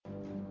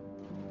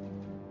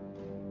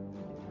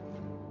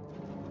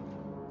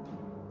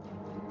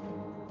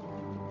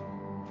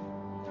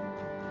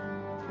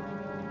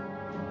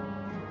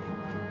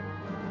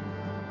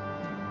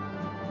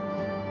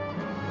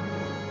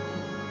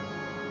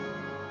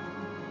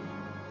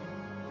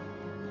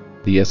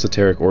The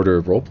Esoteric Order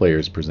of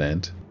Roleplayers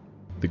present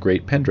The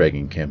Great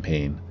Pendragon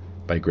Campaign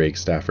by Greg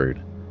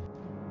Stafford,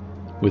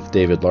 with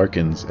David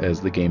Larkins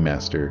as the Game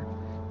Master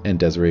and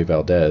Desiree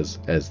Valdez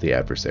as the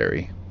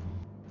adversary.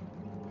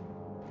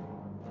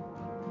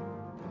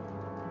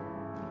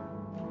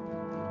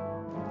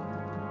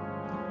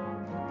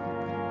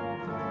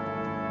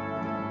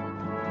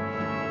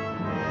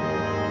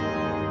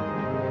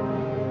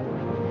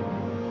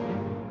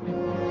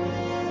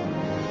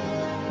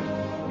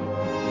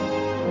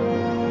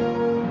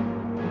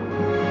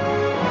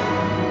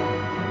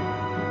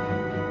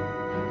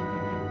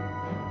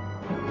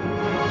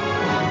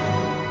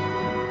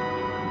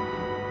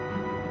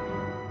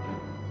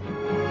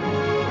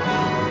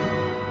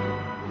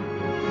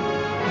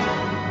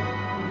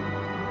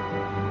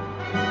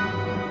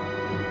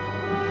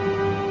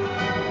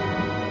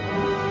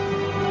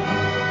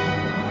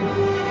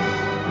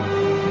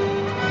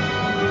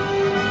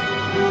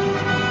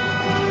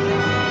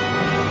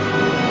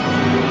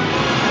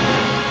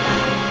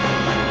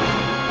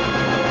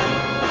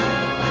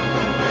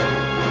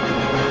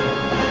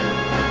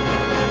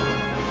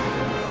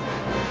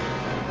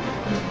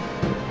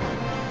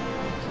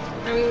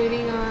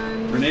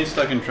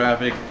 Stuck in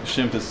traffic,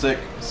 Shimp is sick,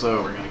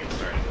 so we're gonna get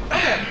started.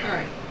 Okay,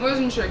 alright. I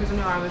wasn't sure because I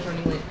know I was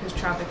running late because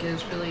traffic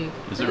is really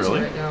crazy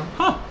right now.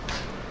 Huh.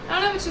 I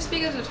don't know if it's just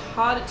because it's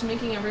hot, it's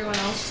making everyone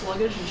else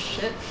sluggish as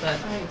shit, but I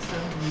think so.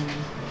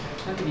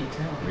 How could you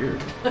tell?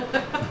 Weird.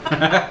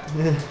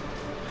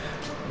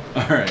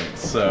 Alright,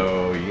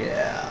 so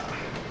yeah.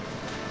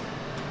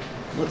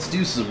 Let's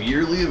do some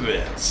yearly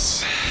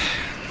events.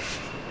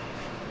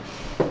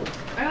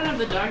 I don't have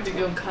the dog to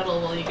go cuddle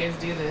while you guys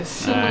do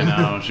this. I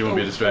know, she won't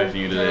be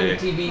distracting you today.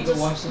 TV, go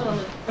watch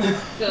something.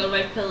 Go to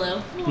my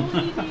pillow.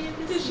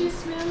 Does she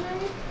smell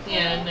nice?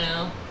 Yeah,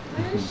 no.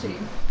 Where is she?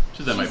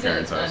 She's at my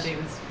parents' house.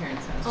 David's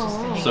parents' house.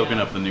 Oh. Soaking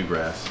up the new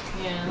grass.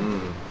 Yeah.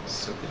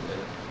 Soaking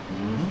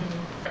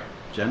it.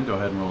 Jen, go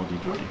ahead and roll a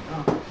d20.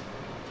 Oh.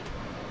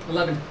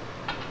 11.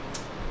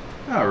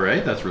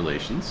 Alright, that's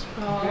relations.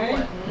 Okay.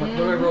 What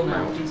do I roll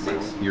now?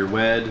 D6? You're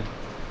wed,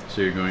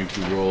 so you're going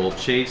to roll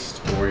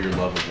chaste or your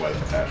love of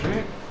wife passion.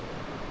 Alright.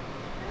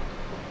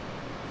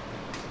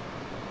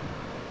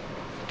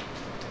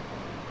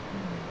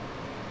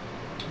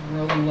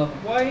 Rolling love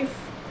of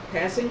wife.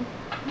 Passing.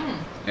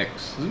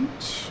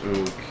 Excellent.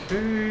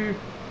 Okay.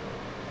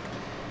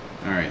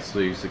 Alright, so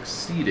you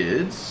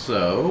succeeded.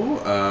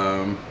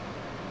 So,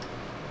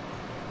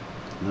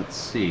 let's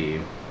see.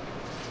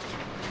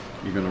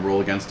 You're going to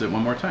roll against it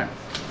one more time.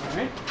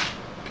 Alright.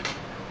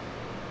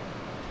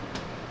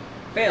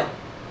 Fail.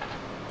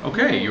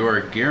 Okay, you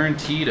are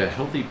guaranteed a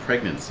healthy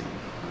pregnancy.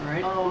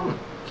 Alright.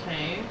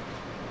 Okay.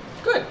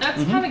 Good.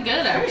 That's kind of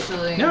good,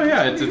 actually. No,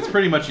 yeah, it's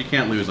pretty much you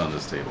can't lose on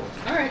this table.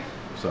 Alright.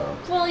 So.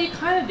 Well, you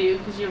kind of do,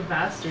 because you have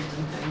bastards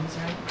and things,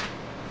 right?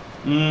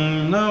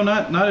 No,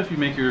 not if you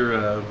make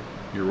your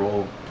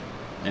roll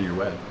and you're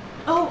wed.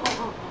 Oh.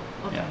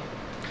 Okay. Yeah.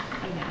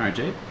 Okay. Alright,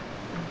 Jade?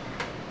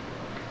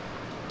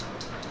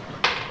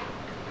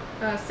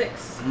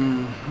 6.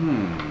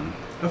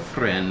 A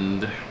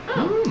friend.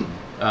 Oh.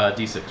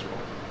 D6 roll.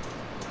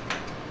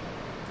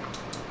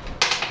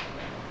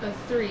 A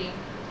 3.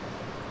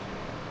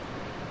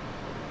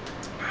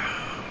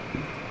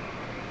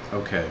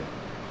 Okay.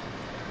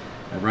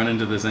 I've run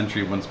into this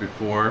entry once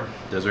before.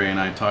 Desiree and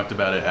I talked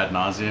about it ad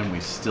nauseum.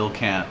 We still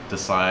can't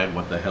decide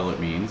what the hell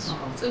it means.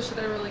 So should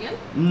I roll again?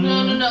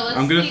 No. Let's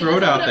I'm going to throw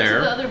it out there.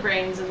 To the other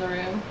brains in the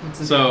room.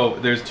 So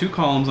there's two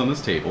columns on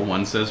this table.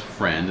 One says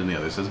friend and the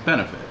other says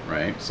benefit,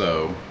 right?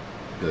 So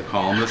the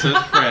column that says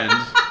friend.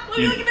 What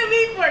are you looking at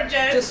me for,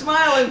 Jen? Just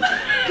smiling,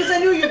 because I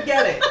knew you'd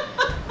get it.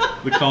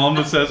 The column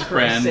that says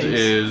friend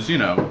is,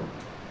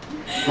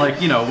 like,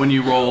 when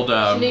you rolled...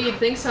 She knew you'd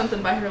think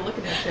something by her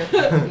looking at you.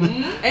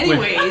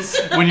 Anyways.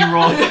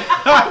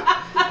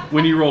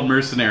 When you rolled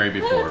mercenary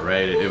before,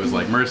 right? It was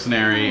like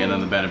mercenary, and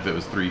then the benefit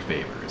was 3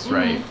 favors,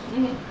 right?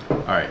 All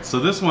right, so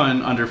this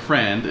one, under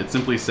friend, it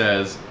simply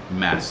says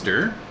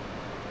master.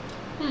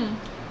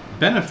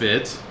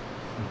 Benefit,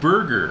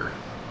 burger.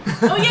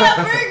 Oh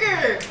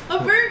yeah, a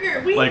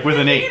burger. We Like with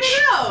an figured H,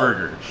 it out.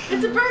 burger.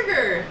 It's a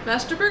burger.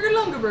 Master Burger,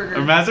 Longer Burger.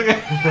 A master.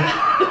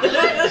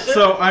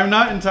 So I'm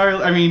not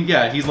entirely. I mean,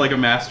 yeah, he's like a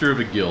master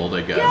of a guild,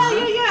 I guess.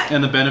 Yeah.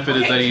 And the benefit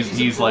is that he's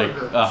he's a like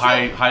burger. a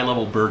high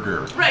level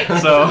burger. Right.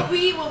 So what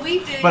we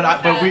did.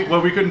 But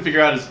what we couldn't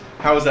figure out is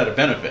how is that a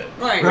benefit?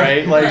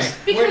 Right. Like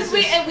Because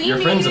we Your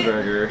made friend's it, a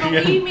burger. But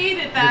Yeah. we made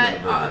it that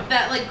Give him a burger.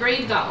 that like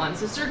Grade got one.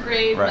 So Sir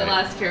Grade, Right. my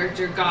last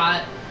character,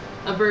 got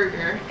a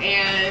burger,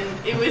 and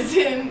it was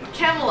in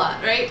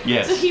Camelot, right?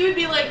 Yes. So he would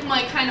be like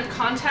my kind of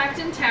contact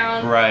in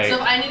town. Right. So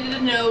if I needed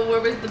to know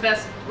where were the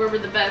best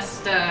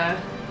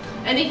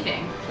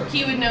anything,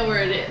 he would know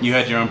where it is. You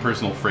had your own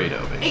personal Fredo,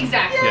 basically.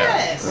 Exactly.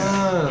 Yes.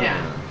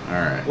 Yeah. All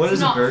right. What is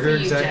a Not burger for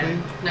you, exactly?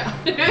 Jen.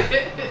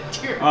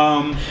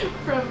 No.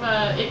 From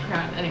It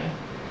Crown. Anyway.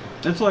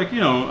 It's like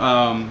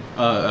a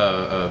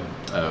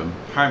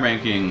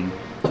high-ranking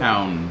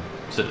town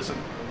citizen.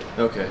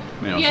 Okay.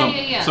 You know,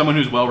 Yeah. someone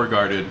who's well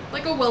regarded,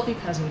 Like a wealthy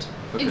peasant.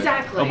 Okay.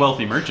 Exactly. a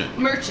wealthy merchant.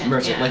 Merchant.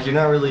 Yeah. Like you're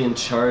not really in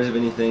charge of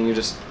anything. You're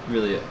just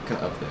really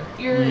kind of up there.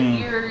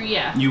 You're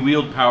yeah. You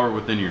wield power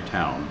within your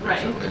town.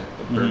 Right. Okay.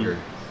 A burger.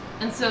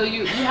 And so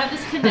you have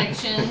this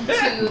connection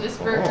to this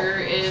burger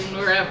in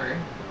wherever.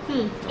 It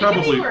can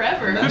Probably be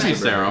wherever. could be Master burger.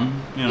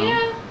 Sarum. You know.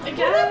 Yeah, I guess.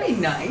 Well, that'd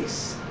be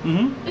nice.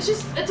 Mm-hmm.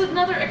 It's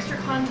another extra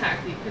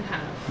contact that you can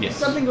have. Yes.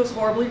 Something goes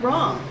horribly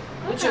wrong,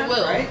 Which it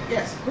will. right?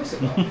 Yes, of course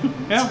it will.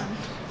 Yeah.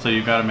 So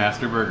you've got a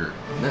master burger.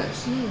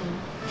 Nice. I'm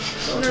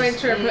gonna make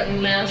sure I put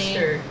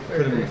master.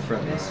 Put it in the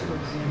front. Master burger.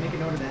 Yeah, make a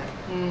note of that.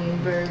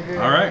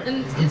 Burger. All right.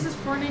 And is this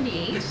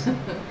 498?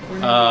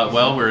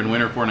 Well, we're in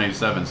winter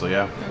 497, so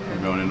yeah,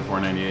 we're going into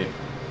 498.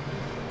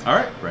 All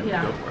right, Brendan,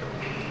 Yeah. go for it.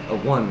 A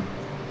 1.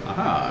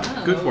 Aha,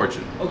 good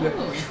fortune. Oh, good.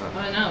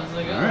 I know. It's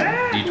like, All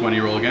right,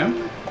 D20 roll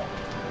again.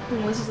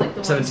 This is like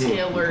the 17. one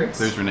scale works.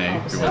 There's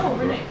Renee. if you want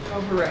to go. Renee.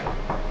 Oh, hooray.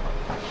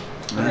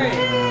 Hooray.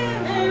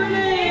 Hey,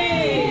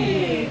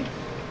 Renee.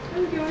 How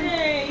you doing?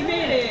 Hey, you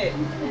made it.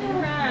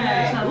 All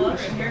right. Not a lot Ooh,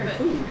 right here, but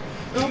food.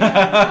 I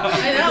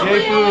know.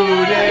 Yay,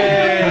 food!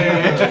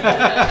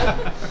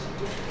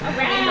 All Let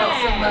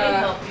me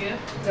help you.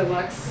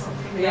 deluxe.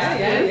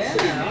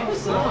 Yeah.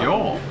 Awesome.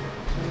 Yo.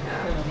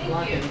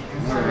 Thank you.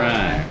 All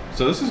right.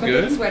 So this is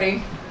good.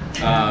 Sweaty.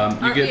 You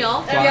Aren't get we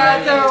all? 5.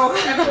 Yeah, so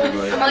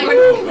Everybody. My,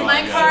 Oh, God, my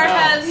yeah. car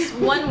has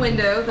one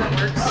window that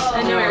works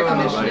and no air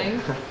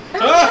conditioning.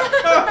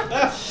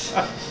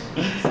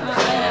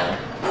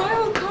 my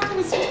old car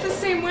was just the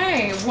same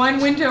way. One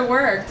window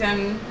worked,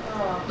 and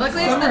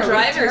Luckily it's Summer the was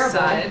driver's terrible.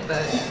 side,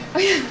 but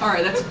All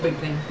right, that's a big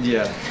thing.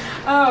 Yeah.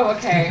 oh,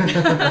 okay.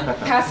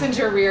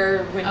 Passenger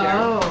rear window.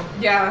 oh,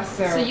 Yeah,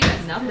 so. so you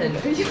got nothing.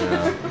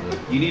 Yeah.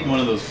 You need one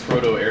of those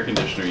proto air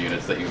conditioner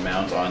units that you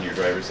mount on your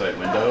driver's side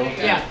window, and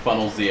Yeah. it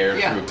funnels the air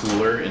Yeah. through a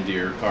cooler into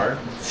your car.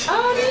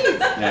 Oh, neat.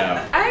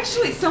 Yeah.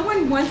 Actually,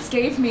 someone once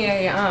gave me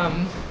a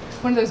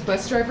one of those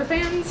bus driver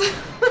fans.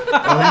 Oh,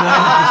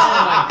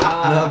 nice.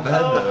 Not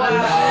bad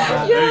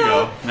though. There you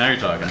go. Now you're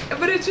talking.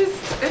 But it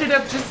just ended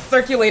up just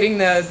circulating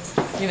the,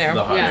 you know,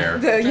 The hot air.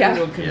 the Turn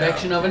into a yeah.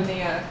 convection oven.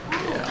 Yeah.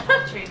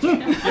 Trade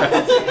you.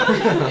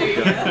 There you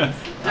go.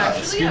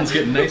 Skin's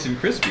getting nice and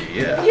crispy.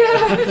 Yeah.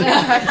 Yeah,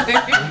 exactly.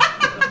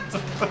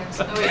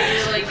 Oh wait,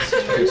 there were like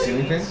 2 more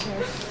Ceiling things.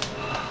 fan?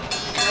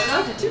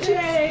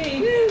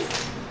 Yay.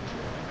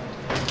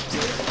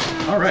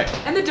 All right.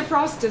 And the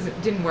defrost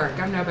didn't work. I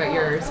don't know about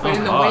yours, but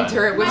in the God.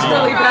 winter it was My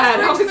really defrost bad.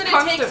 I Works, was but it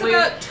takes constantly.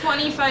 about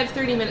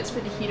 25-30 minutes for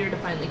the heater to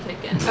finally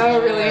kick in. Oh,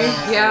 really?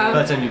 By Yeah.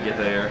 the time you get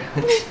there,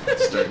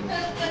 it's starting.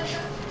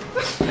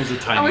 There's a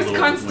tiny I was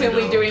little constantly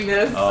window. doing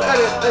this Oh.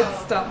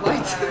 at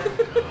stoplights.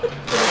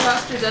 The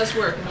defroster does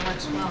work and it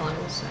works well, I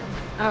will say.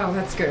 Oh,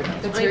 that's good.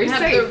 That's I very have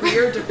safe. the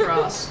rear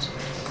defrost.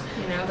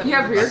 You know, that You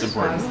have rear That's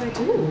important.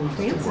 defrost. Ooh,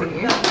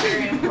 fancy. That's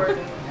very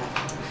important.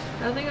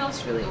 Nothing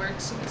else really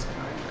works in this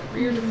car, but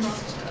rear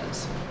defrost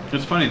does.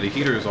 It's funny. The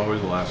heater is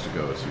always the last to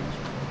go as soon as.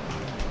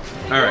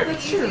 All That's right. the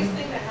easiest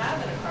thing to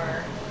have in a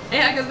car.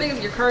 Yeah, because the thing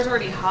is, your car's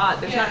already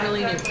hot. There's not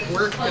really exactly. any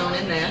work Just going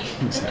in there.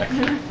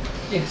 Exactly.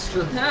 Yes,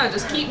 true. No,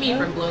 just keep me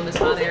from blowing this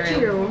hot air Thank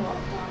in. you. All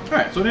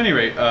right. So at any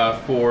rate,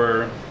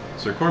 for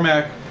Sir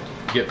Cormac,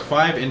 you get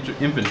 5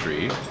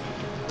 infantry,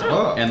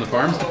 Oh. and the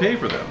farm's to pay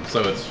for them.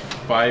 So it's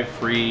 5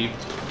 free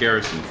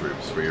garrison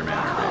troops for your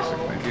manor, Wow.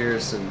 basically.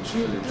 Garrison Put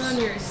on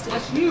troops. your estate.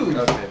 That's huge.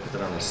 Okay, put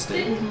that on a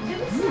stick.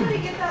 Didn't somebody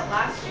get that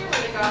last year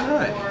where they got more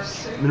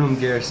Nice. troops? Minimum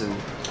garrison.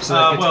 So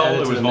that gets Well, added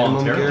it to was the minimum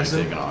voluntarily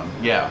garrison? taken on.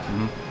 Yeah.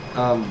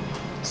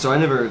 So I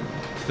never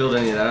filled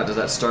any of that out. Does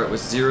that start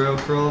with 0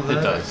 for all of that?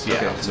 It does. Yeah.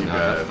 Okay, so you now I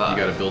have 5.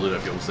 gotta build it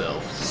up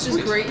yourself. It's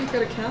just great you've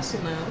got a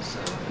castle now, so.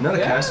 Not a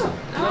Yeah. castle.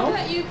 Oh,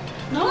 that you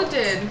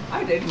did.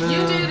 I did. No. You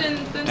did, and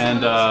then And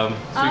someone else.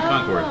 Sweet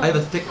Concord. I have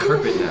a thick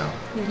carpet now.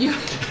 You.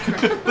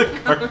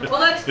 Well,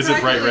 that's Is it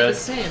bright practically red? the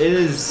same. It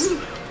is.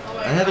 Oh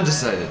my I haven't God.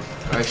 decided.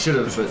 Or I should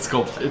have, but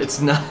sculpted.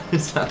 it's not.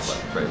 It's not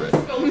bright red.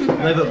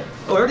 I have a.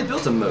 Oh, I already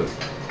built a moat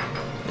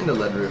and a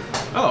lead roof.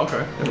 Oh,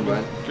 okay. Never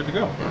mind. Good to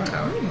go. And All a right.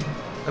 tower.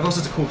 I have all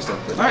sorts of cool stuff.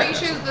 But All Are right. you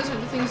sure that those are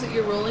the things that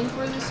you're rolling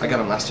for this year? I got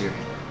them last year.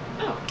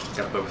 Oh.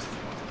 Got both.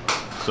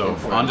 So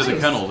And on to the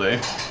nice. kennels, eh?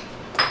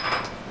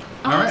 Oh,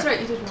 All that's right.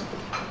 right. You did want the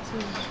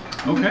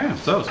cats. Okay.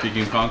 So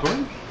speaking of Concord,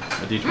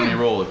 a D20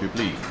 roll if you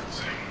please.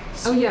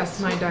 Oh yes,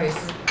 my dice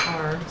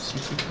are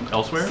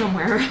Elsewhere.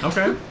 somewhere.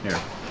 Okay. Here.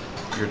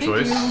 Your Thank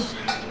choice. you.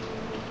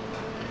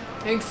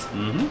 Thanks.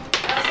 Mm-hmm.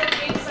 I also have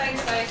game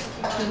science dice if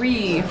you want.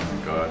 3.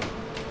 Oh God.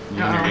 You and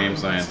your Uh-oh. game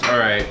science. All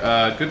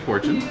right. Good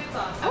fortune It's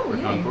awesome. Oh, for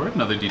yay. Concord.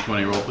 Another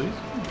D20 roll, please.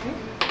 Okay.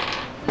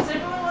 Does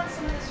everyone want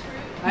some of this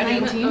fruit? I do.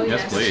 19. Oh,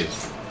 Yes, yes.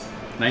 please.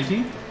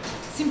 19.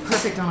 Seemed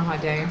perfect on a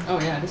hot day. Oh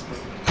yeah, it is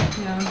perfect.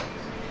 Yeah.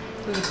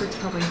 So the fruit's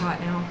probably hot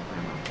now.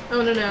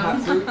 Oh, no, no.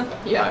 Hot fruit.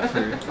 Yeah. Hot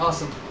fruit.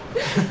 Awesome.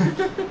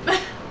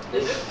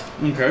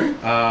 Okay.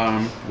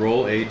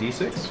 Roll a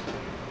D6.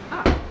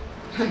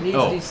 It needs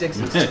Oh.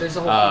 D6s. There's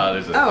a whole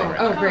There's a thing Oh, right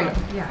oh, there. great.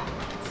 Yeah.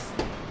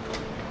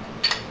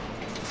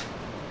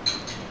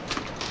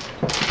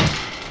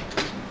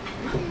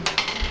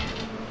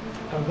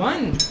 A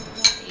 1. You.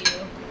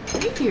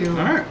 Thank you. All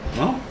right.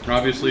 Well,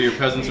 obviously your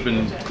peasants have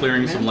been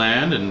clearing some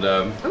land and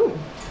Oh.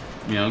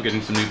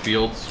 getting some new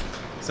fields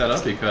set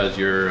up because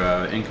your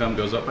income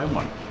goes up by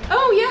 1.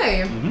 Oh,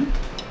 yay.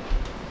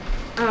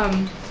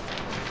 Mm-hmm.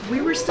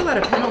 We were still at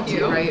a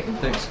penalty, right?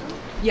 Thanks.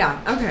 Yeah,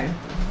 okay.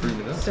 Freeing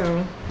it up.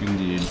 So,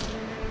 Indeed.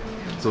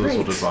 So this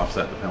will Great. just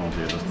offset the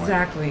penalty at this point.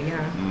 exactly, yeah.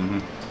 Mm-hmm.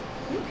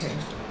 Okay.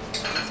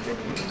 That's good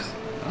news.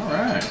 All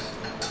right.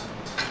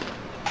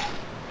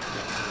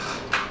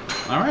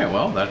 All right.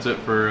 Well, that's it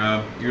for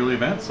yearly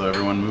events. So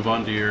everyone, move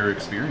on to your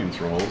experience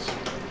rolls.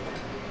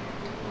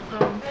 By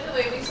the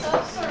way, we still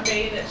have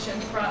sorbet that Shin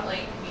brought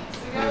like weeks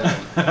ago.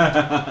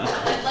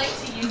 I'd like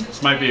to use it.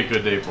 This might be a today.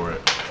 good day for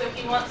it. So if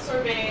you want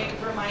sorbet,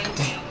 remind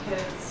me,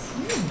 because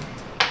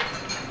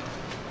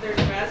there's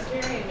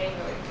raspberry and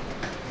mango in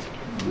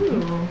here.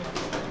 Ooh. And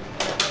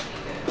that might be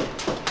good.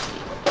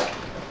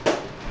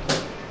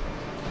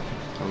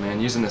 Oh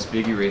man, using this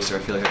big eraser, I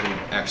feel like I can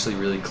actually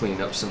really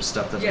clean up some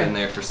stuff that's Yeah. been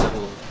there for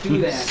several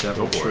Do that.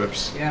 several Go for it.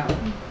 trips. Yeah.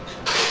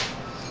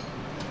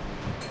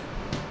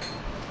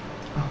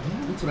 Oh,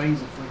 yeah, that's what I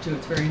use it for too.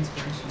 It's very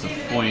inspirational. It's a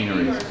David, point didn't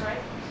do yours, eraser.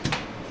 right?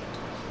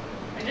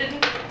 I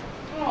didn't.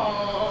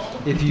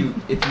 Oh. If you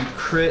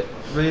crit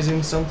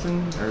raising something,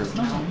 or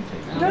No, you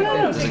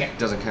take it. No.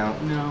 doesn't count.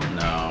 No,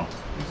 No.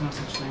 there's no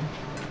such thing.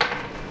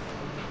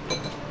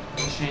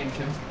 It's a shame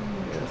too.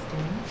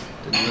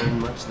 Didn't learn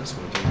much this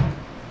winter.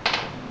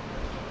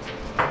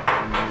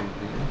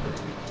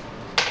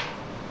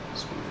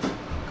 Sweet.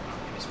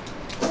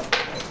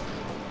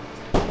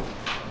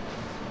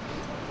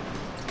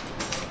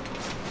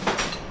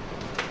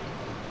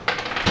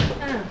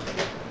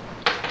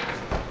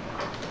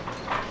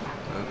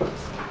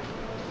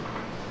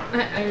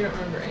 I don't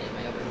remember any of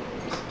my other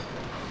rolls.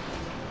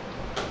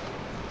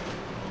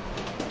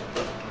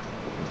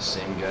 The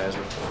same guy as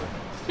before.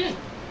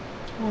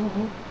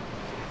 Oh.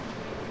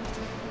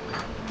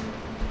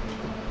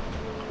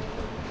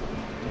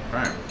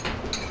 Okay.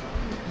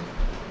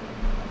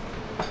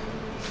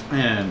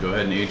 And go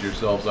ahead and age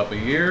yourselves up a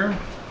year.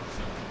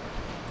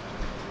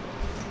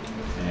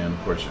 And of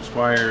course your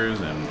squires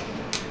and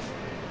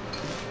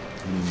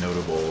any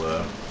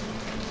notable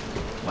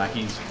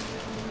lackeys.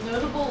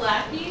 Notable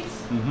lackeys?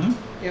 Mm-hmm.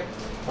 Yep.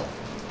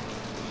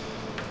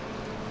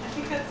 I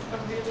think that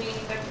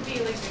could be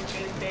like a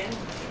good band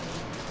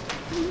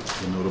name.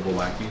 The notable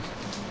lackeys.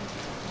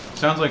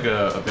 Sounds like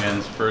a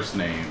band's first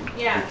name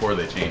before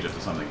they change it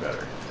to something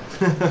better.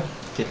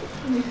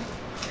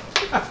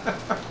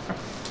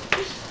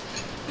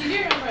 You do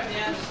remember the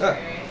Adams story,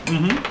 right?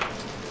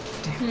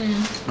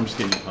 Mm-hmm. I'm just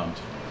getting you pumped.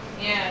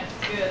 Yeah,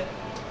 it's good.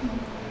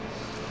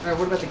 Alright,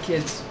 what about the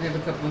kids? I have a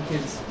couple of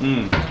kids.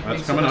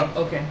 That's coming up.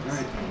 Okay,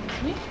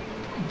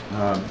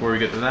 alright. Before we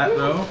get to that,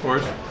 though, of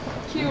course,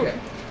 Cute. Okay.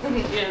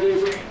 Yeah, they're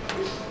great.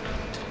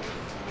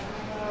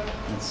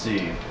 let's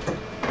see.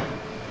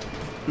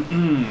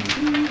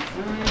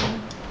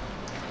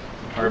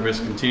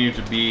 Harvests continue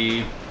to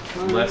be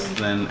less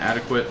than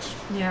adequate.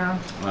 Yeah.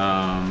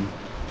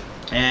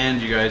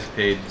 And you guys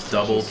paid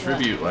double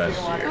tribute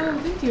last year. Oh,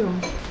 thank you.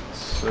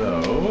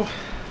 So,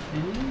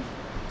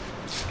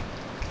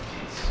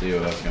 let's see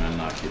what that's going to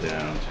knock you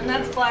down to. And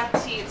that's black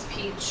tea, it's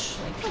peach,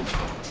 like peach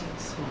black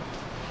teas.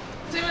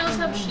 Does anyone else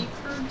have sheep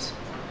herds?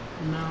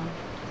 No.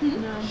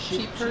 No.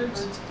 Sheep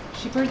herds?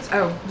 Sheepherds?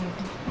 Oh.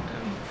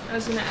 I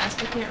was gonna ask,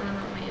 I can't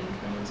remember what my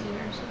income was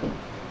either, so.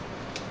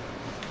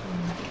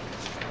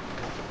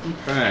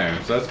 Okay,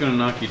 so that's going to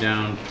knock you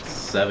down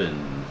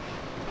 7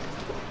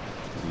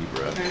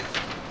 Libra. Okay.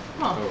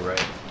 Oh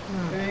right.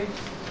 Okay.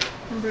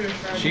 I'm pretty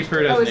sure.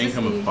 Sheepherd has Oh, an is this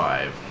income of the-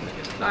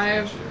 5. I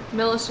have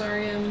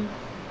Melisarium.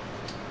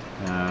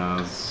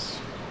 Has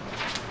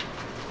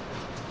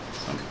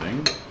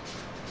something.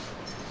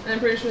 And I'm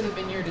pretty sure the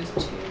vineyard is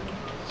 2.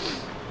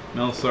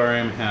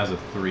 Melisarium has a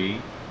 3.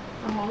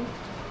 Uh-huh.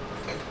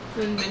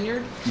 Then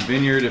vineyard?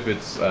 Vineyard, if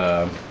it's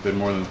been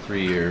more than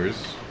 3 years.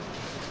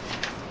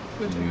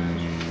 Which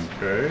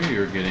Okay,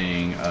 you're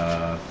getting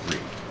 3.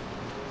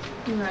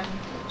 Okay.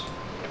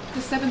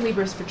 The 7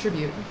 Libras for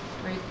tribute,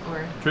 right?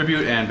 Or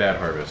Tribute and bad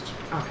harvest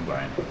Okay.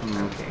 combined.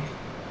 okay.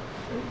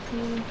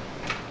 13.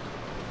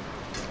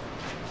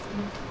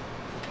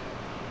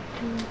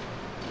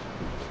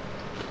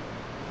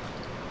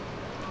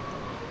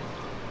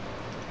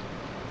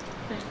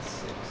 That's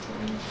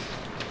 16.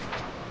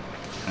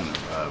 Kind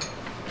of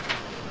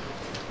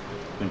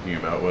thinking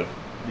about what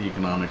the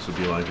economics would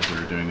be like if we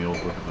were doing the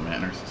old Book of the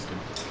Manor system.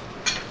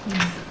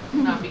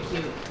 Not be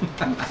cute.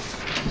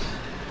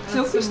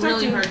 So if we Some start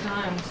really to hard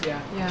times.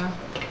 Yeah. Yeah.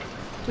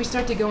 If we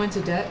start to go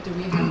into debt, do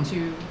we have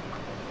to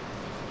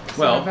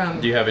Well, sort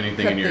of, do you have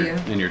anything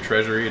cut in your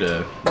treasury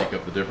to make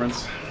up the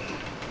difference?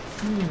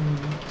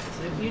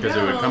 If you Because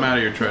it would come don't. out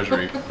of your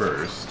treasury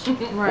first,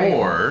 Right.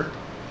 or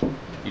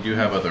you do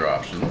have other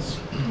options.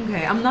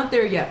 Okay, I'm not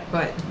there yet,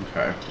 but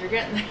Okay. You're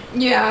getting there.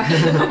 yeah,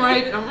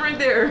 I'm right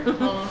there.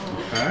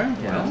 Okay.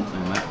 Well,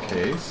 in that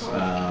case,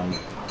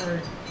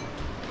 Hard.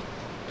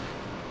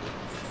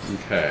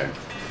 okay.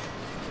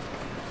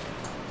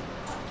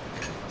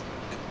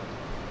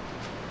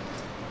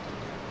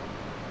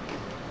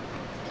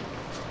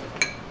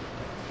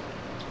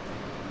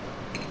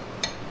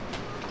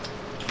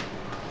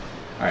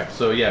 All right,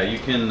 so yeah, you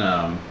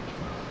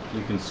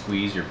can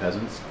squeeze your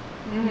peasants.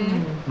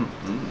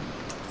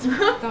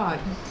 God.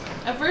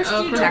 At first you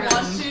don't protect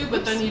want them. to,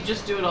 but then you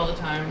just do it all the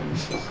time and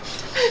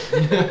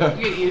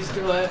you get used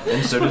to it.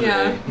 And so do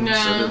Yeah. they. And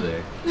so do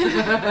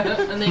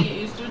they. And they get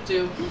used to it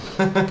too.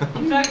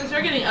 In fact, they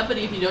start getting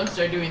uppity if you don't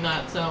start doing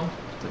that, so.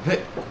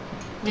 Hey.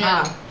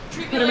 Yeah.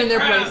 Put them in their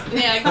place.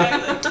 Yeah,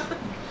 exactly.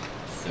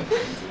 So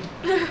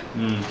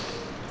crazy.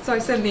 So I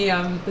send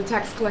the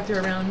tax collector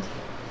around.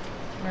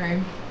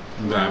 Right.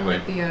 Exactly.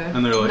 Like the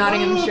And they're like,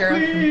 Nottingham oh,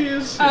 sheriff.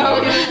 please.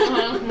 Oh, You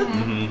know.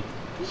 yeah.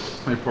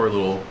 My poor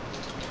little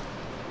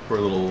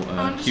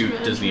Just cute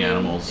imagine. Disney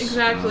animals.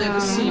 Exactly, the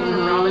scene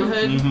from Robin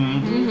Hood.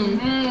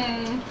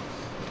 Mm-hmm.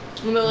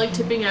 When they're like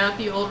tipping out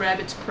the old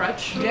rabbit's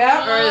crutch.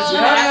 Yeah. Or his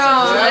Yeah.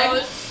 hat.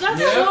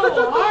 That's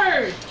so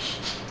hard.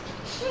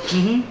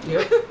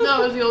 Yep.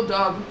 No, it was the old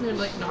dog. They'd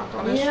like knock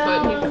on his foot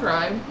and he'd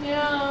cry.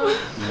 Yeah.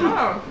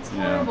 Oh, It's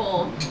Yeah.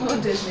 horrible. oh,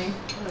 Disney.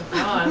 Oh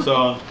god.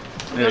 So,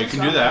 yeah, you can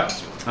do that.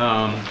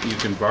 That's You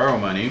can borrow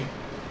money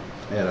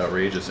at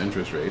outrageous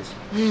interest rates,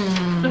 No,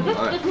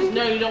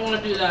 you don't want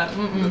to do that.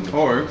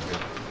 or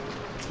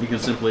you can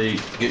simply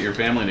get your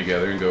family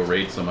together and go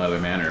raid some other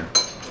manor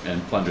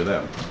and plunder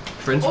them.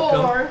 Friends would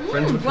Or- come.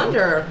 Friends would come.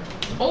 Plunder.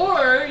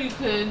 Or you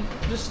could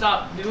just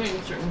stop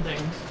doing certain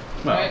things.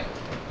 Well, Right?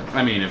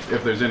 I mean,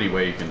 if there's any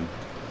way you can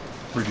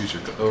reduce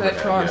your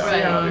overhead, costs, yeah,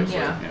 yeah. obviously,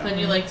 Yeah. Then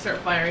you like start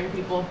firing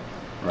people.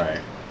 right.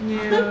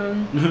 Yeah.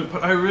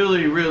 But I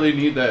really, really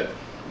need that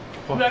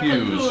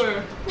coiffuse.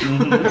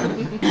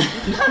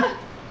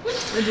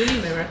 I do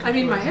need my record. I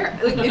mean, my hair.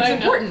 Like, it's I know.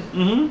 important.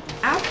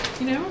 Mm-hmm. App,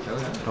 you know. Oh,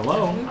 yeah.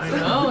 Hello. I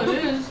know it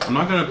is. I'm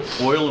not gonna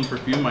oil and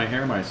perfume my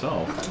hair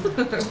myself. I'm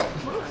not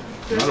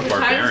a The times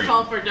barbarian.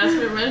 call for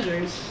desperate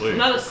measures. Please. I'm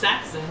not a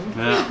Saxon.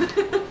 Yeah.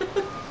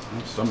 I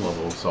have some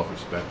level of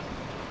self-respect.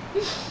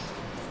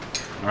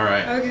 All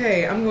right.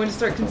 Okay, I'm going to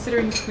start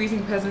considering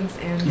squeezing peasants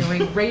and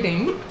going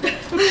raiding.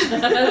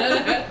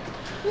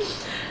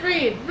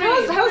 Read.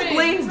 How's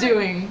Blaine's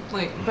doing?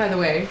 Like, by the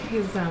way,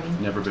 he's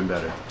Never been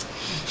better.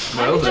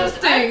 Well, I've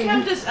Interesting.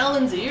 kept this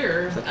Ellen's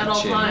ear That at could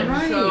all change. times,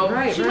 Right, so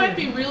right, she right. might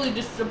be really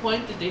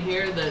disappointed to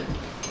hear that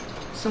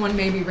someone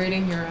may be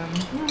raiding your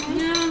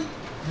Yeah.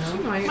 She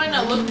might. might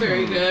not look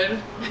very good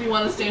if you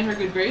want to stay in her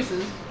good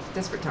graces.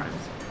 Desperate times.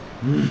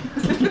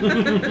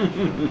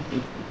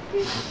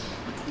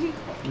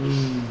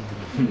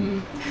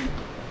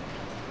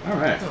 All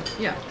right. Oh,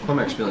 yeah. I'm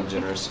actually feeling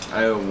generous.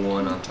 I owe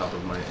 1 on top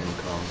of my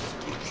income,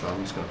 so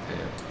I'm just gonna pay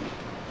it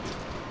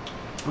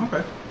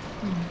Okay.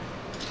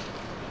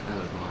 out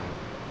of my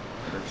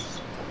purse.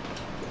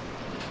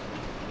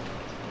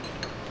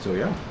 So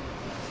yeah.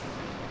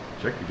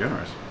 Check you're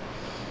generous.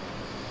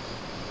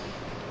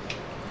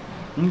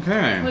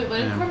 Okay. Wait, what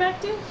did and-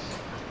 Cormac do?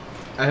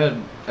 I have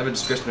a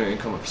discretionary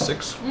income of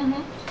 6,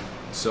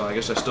 so I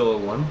guess I still owe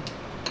 1.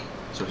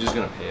 So he's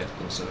gonna pay it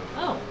instead of.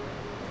 Oh.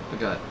 I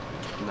got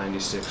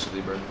 96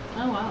 Libra.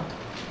 Oh wow.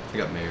 I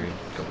got married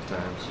a couple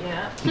times.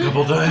 Yeah. A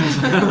couple times.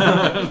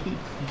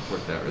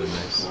 Worked out really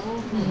nice.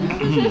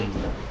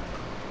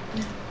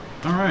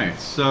 All right.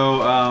 So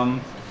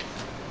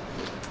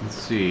let's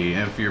see.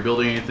 If you're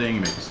building anything,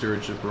 you make a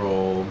stewardship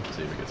roll.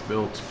 See if it gets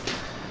built.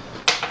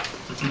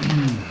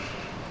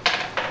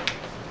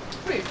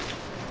 Sweet.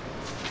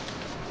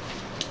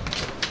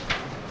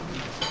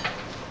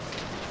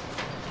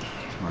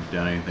 Mark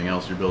down anything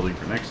else you're building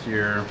for next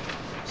year.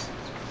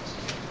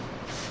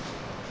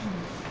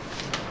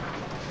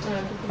 I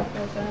have to think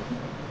about that.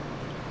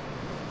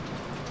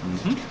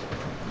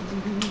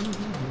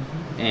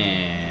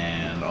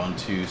 And on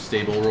to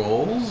stable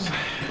rolls.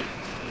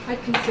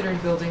 I'd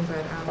considered building,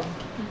 but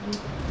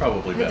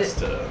Probably best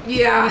to.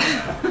 Yeah.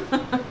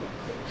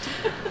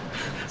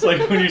 It's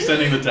like when you're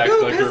sending the tax Go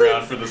collector peasants!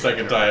 around for the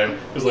second time.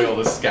 There's like all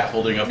this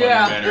scaffolding up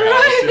Yeah. on your manor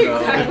house. You know?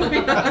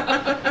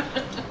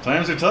 Exactly.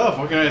 Times are tough.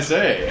 What can I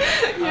say?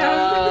 These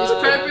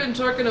Piper and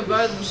Torque gonna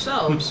buy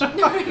themselves.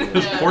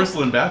 This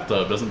porcelain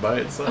bathtub doesn't buy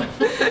itself.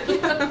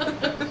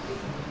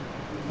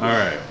 All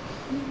right.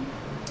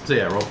 So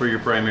yeah, roll for your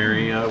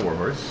primary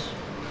warhorse.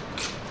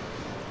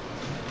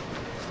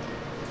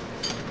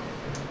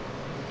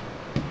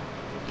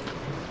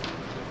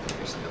 I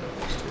guess the other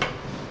ones too.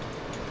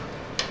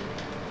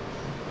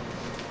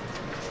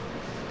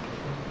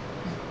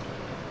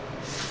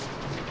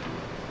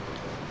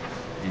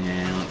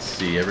 And let's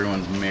see,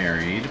 everyone's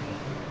married.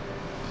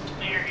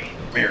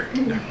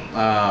 Married.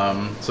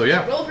 So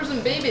yeah, Roll for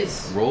some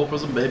babies. roll for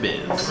some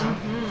babies.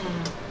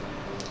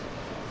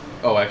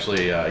 Oh,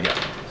 actually, yeah,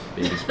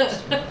 babies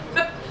first.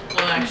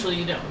 Well, actually,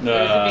 you don't.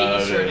 There's a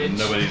baby shortage.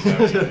 Nobody's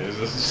having it. There's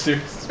a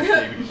serious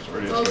baby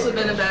shortage. It's also going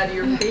been on. a bad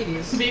year for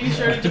babies. Baby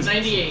shortage of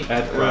 98.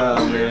 That's Oh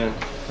rough. man,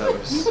 that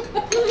was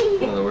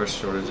one of the worst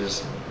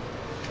shortages.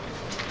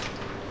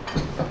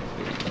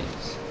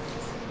 Babies.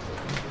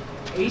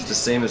 It's the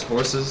same as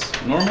horses.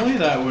 Normally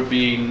that would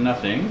be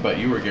nothing, but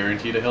you were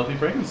guaranteed a healthy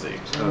pregnancy,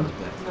 Oh,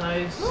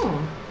 Nice.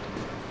 Oh.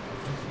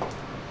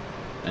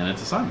 and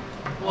it's a son.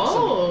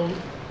 Whoa.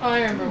 Oh,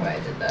 I remember why I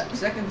did that.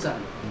 Second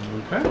son.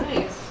 Okay.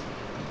 Nice.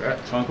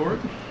 congrats. Concord.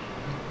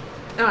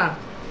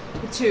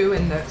 2,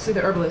 and so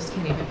the herbalist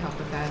can't even help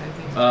with that, I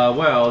think.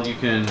 Well, you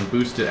can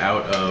boost it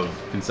out of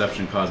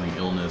conception causing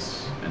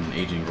illness and an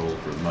aging roll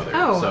for the mother.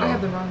 Oh, so. I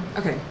have the wrong.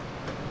 Okay.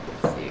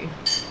 Let's see.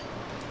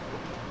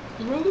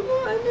 Roll the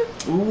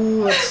 1.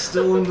 Ooh, that's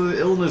still into the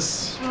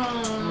illness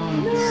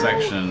No.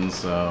 section,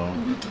 so.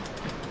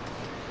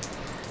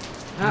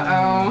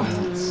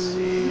 Let's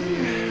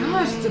see.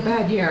 Gosh, it's a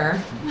bad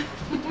year.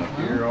 Tough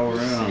year all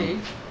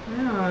around.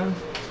 Yeah.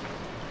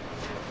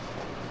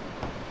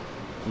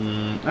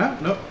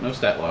 Nope, no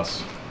stat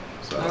loss.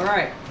 So.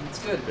 Alright, that's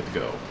good. Good to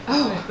go.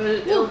 Oh,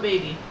 But ill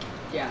baby.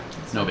 Yeah.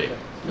 that's No not baby.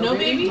 good. No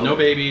baby? No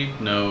baby,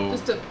 no.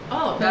 just a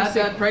Oh.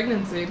 bad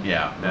pregnancy.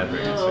 Yeah, bad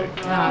pregnancy. Oh,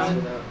 God.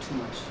 Without too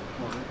much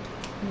water.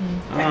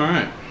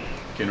 Alright.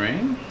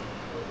 Kinrain.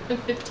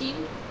 15.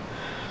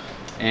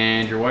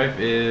 And your wife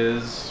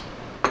is.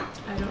 I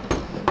don't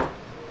know. I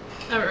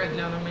have it written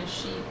down on my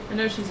sheet. I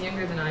know she's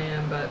younger than I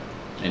am, but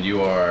And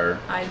you are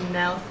I'm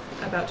now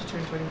about to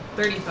turn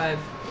 35.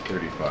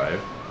 35.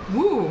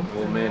 Woo.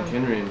 Old man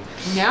Kinrain.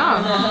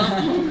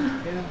 Yeah.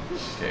 Yeah.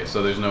 Okay,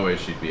 so there's no way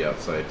she'd be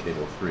outside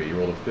table 3. You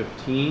rolled a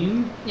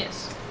 15.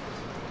 Yes.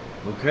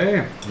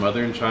 Okay.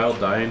 Mother and child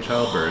die in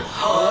childbirth.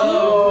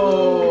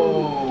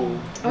 Oh.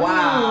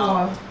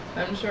 Wow.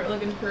 I'm gonna start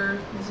looking for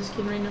Mrs.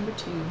 Kinrain number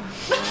 2.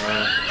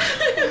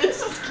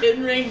 This is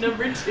Kinrain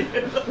number 2.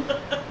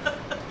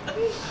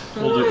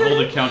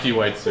 Hold a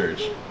county-wide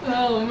search.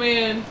 Oh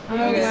man. Oh,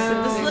 The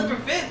wow. slipper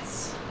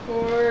fits.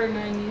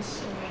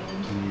 497.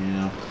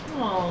 Yeah.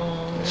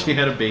 Aww. She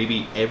had a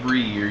baby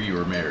every year you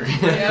were married.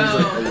 Yeah.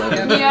 Like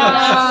 11. Yeah.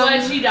 That's why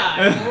she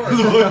died.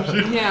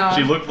 Yeah.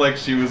 She looked like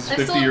she was I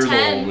 50 still have years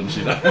 10. old when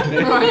she died.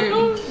 Right.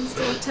 I'm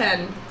still at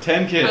 10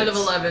 10 kids. out of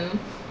 11.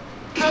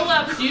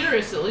 Prolapsed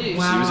uterus at least.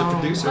 Wow. She was a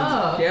producer.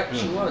 Oh. Yep,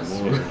 she was.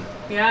 Lord.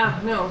 Yeah,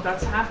 no,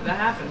 that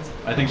happens.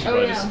 I think she Oh,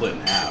 probably yeah. just split in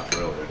half,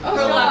 really. Oh,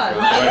 God.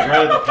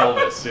 Right at the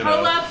pelvis, you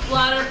know. Prolapsed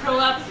bladder,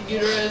 prolapsed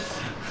uterus,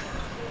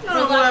 Oh,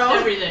 prolapsed wow.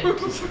 everything.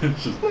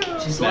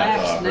 Just She's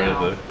snapped lapsed off now. right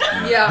at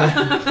the.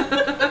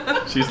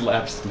 Yeah. She's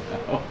lapsed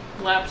now.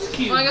 Lapsed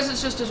cube. Well, I guess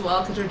it's just as well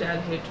because her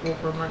dad hates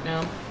Wolfram right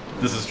now.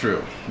 This is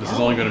true. This is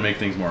only going to make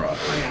things more awkward.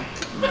 Oh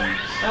yeah.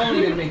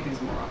 Only gonna make things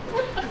more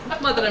awkward.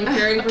 Not that I'm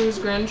caring for his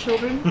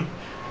grandchildren.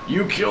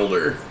 You killed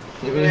her.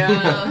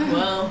 Yeah,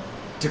 well,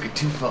 Took it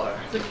too far.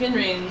 the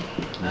Kinrain.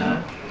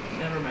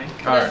 Never mind.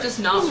 But All I've right. just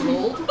not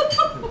rolled.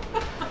 Stop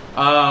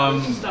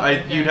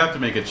it, You'd Dan. have to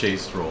make a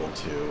chase roll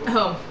too.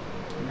 Oh,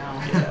 No.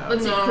 Yeah.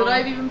 let's see. No. Could I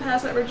have even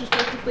passed that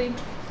retrospectively?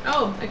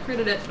 Oh, I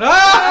critted it.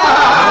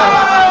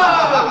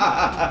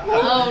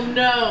 Oh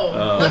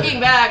no. Looking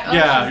back, oh,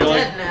 Yeah, she's you're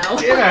dead like, now.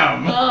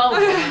 damn. Oh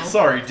wow.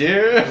 Sorry,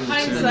 dear.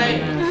 Hindsight.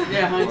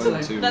 Yeah, hindsight.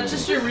 1, 2, That's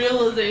just your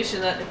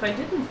realization that if I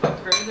didn't fuck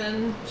her,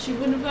 then she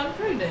wouldn't have gotten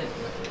pregnant.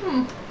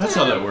 That's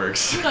how that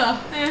works.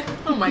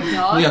 Oh my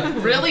god. Yeah.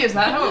 Really? Is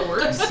that how it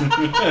works?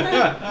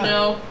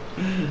 No.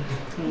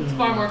 It's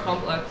far more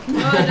complex.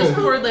 Oh, I just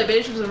poured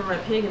libations over my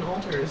pagan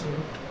altars. And,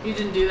 You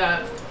didn't do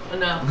that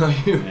enough. No,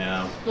 you.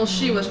 Yeah. well,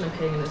 she wasn't a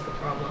pagan is the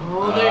problem.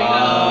 Oh, there you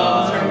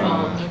go. It's her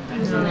fault. It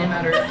was only a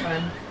matter of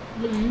time.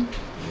 Yeah.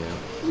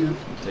 You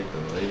take the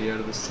lady out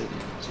of the city.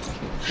 So you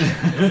can't.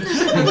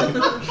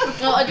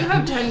 Well, I do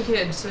have 10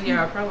 kids, so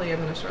yeah, probably I'm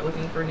gonna start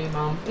looking for a new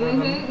mom for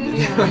them.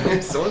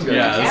 Someone's got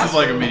Yeah, this is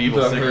like a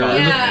medieval The sitcom. herd.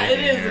 Yeah, it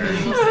making is a here.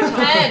 medieval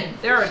sitcom. 10!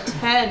 There are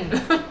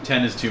 10!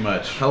 10 is too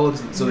much. How old?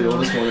 So the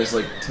oldest one is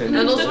like 10.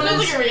 And That this one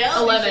sounds is like a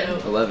reality 11.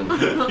 show. 11.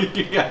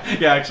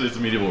 yeah, actually, it's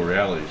a medieval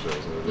reality show. So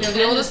Yeah, the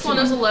 10 oldest is one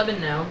too is much.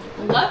 11 now.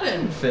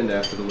 11. Fend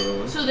after the little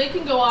one. So they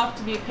can go off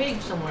to be a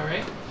page somewhere,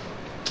 right?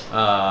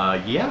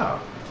 Yeah.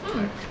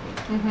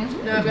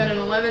 Now I've got an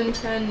 11,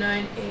 10,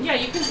 9, 8. Yeah,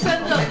 you can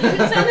send the 10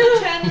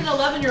 and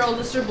 11-year-old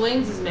to Sir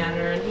Blaines's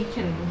manor, and he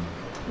can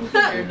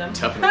rear them.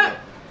 Toughen it up.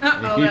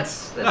 Oh,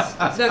 that's cute.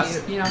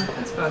 Yeah,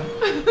 that's fun.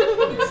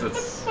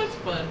 It's That's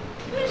fun.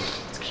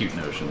 it's a cute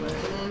notion there.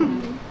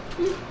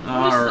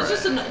 It's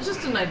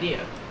just an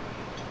idea.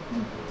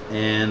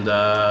 And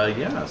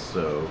yeah,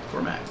 so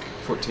Cormac.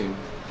 14.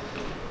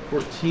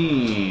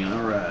 14.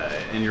 All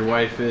right. And your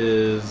wife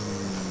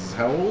is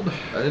how old?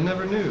 I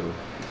never knew.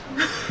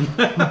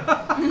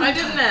 I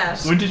didn't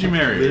ask. When did you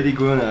marry her? Lady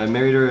Gwynna. I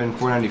married her in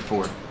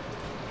 494.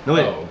 No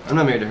wait, Oh. I'm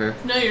not married to her.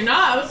 No, you're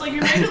not. I was like,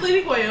 you're married to Lady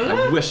I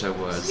Guiona? wish I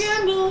was.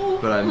 Scandal.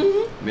 But I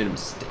made a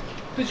mistake.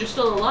 Because you're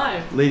still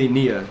alive. Lady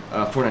Nia,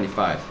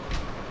 495.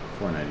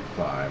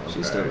 495. Okay.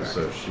 She's still there.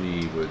 So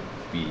she would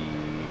be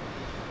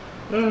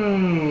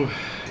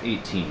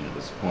 18 at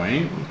this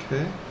point.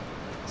 Okay.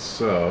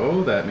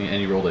 So that means,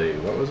 and you rolled a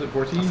what was it?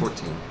 14.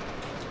 14.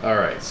 All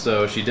right.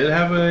 So she did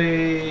have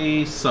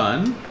a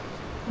son,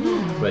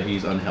 but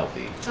he's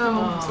unhealthy.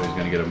 Oh. So he's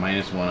going to get a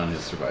 -1 on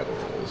his survival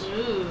rolls.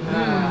 Ooh.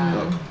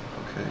 Oh,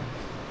 okay.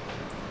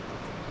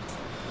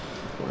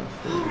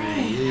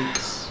 448.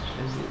 Is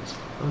it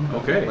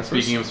unhealthy? Okay. My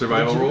Speaking first of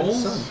survival legitimate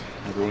rolls, son.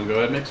 everyone go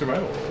ahead and make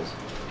survival rolls.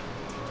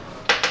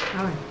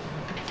 Oh,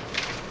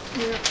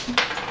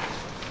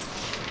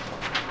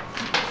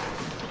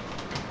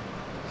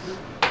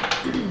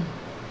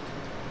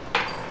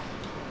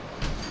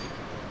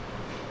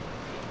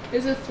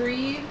 Is a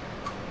 3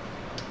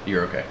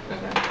 You're okay.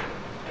 Okay.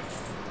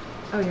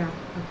 Oh yeah.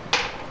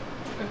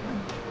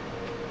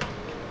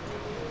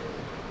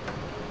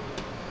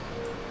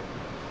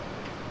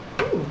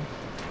 Okay. Ooh.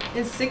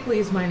 And sickly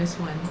is -1.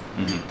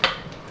 Mm-hmm.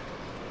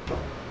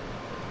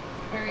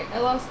 Alright, I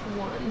lost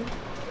 1.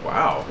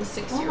 Wow. The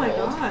 6-year-old.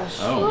 Oh my gosh.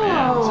 Oh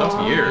man, tough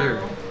Aw.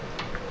 year.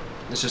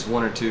 It's just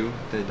 1 or 2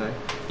 they die.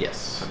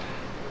 Yes.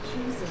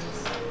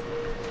 Jesus.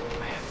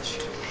 I have the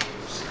sheet of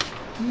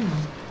names.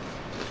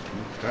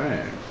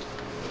 Okay.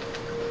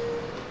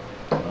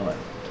 Well then.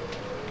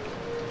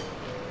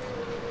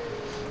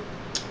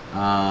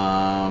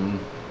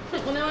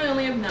 Well, now I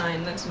only have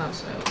 9. That's not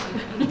so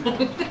fun.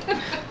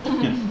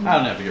 I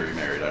don't have to get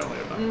remarried. I only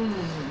have 9.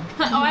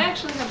 Oh, I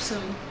actually have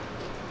some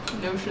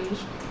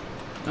notions.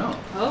 Oh.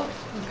 Oh,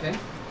 okay.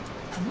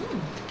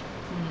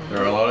 There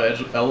are a lot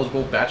of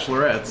eligible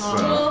bachelorettes. So.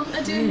 Well,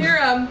 I do hear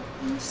a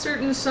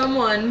certain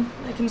someone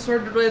I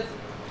consorted with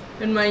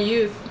in my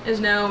youth is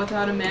now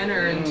without a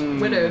manor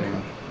and widowed.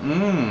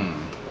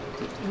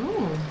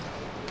 Oh.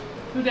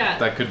 Who dat?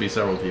 That could be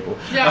several people.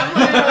 Yeah, I'm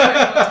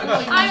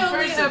like I which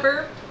only person?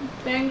 ever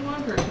banged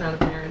one person out of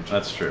marriage.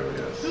 That's true,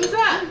 yes. Who's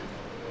that?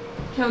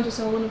 Countess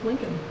Ellen of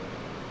Lincoln.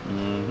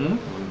 Mm-hmm.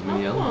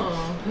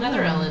 Oh,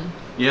 another Ellen.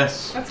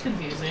 Yes. That's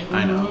confusing.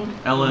 I know.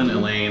 Ellen,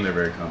 Elaine, they're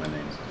very common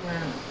names.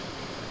 Yeah.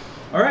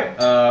 Alright,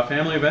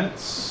 family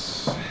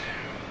events.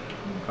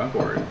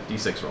 Concord,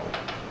 D6 roll.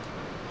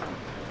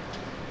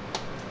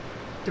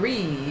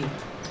 3.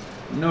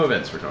 No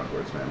events for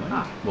Concord's family.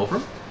 Ah.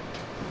 Wolfram?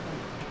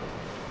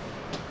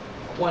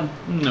 1.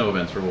 No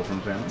events for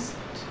Wolfram's family.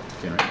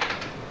 Kinrain?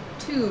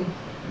 2.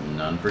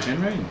 None for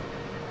Kinrain.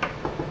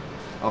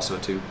 Also a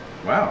 2.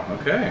 Wow,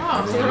 okay.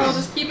 Wow, so we're all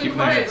just keeping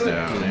their heads quiet.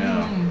 down,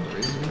 yeah.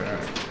 Okay.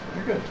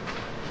 Very good.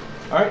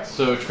 Alright,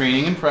 so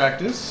training and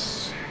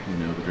practice. You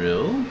know the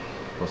drill.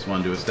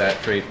 +1 to a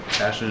stat, trait,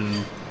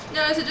 passion.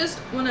 No, is it just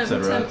when I'm,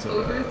 Cetera, since I'm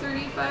cetera. over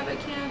 35 I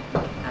can't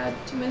add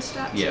to my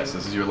stats? Yes,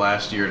 this is your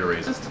last year to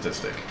raise a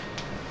statistic.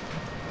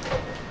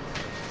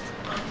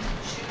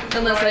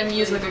 Unless I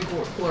use like a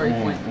glory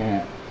point.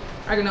 Mm.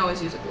 I can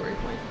always use a glory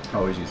point.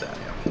 Always use that,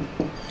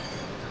 yeah.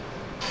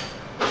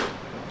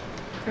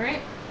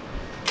 Alright.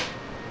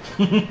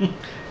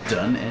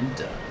 Done and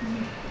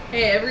done.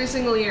 Hey, every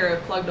single year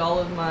I've plugged all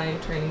of my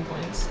training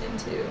points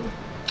into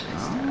my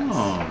stats.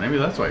 Oh, maybe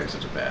that's why you're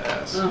such a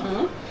badass.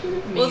 Uh-huh.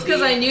 Well, it's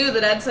because I knew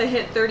that as I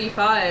hit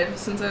 35,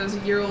 since I was a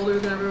year older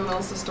than everyone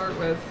else to start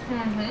with,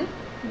 Mm-hmm.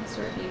 I'd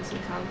start being some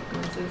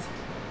consequences.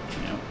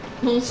 Yep.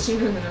 A little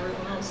sooner than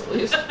everyone else, at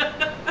least.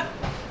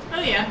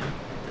 Oh yeah.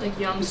 Like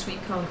young, sweet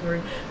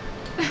Concord.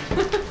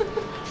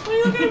 What are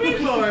you looking at me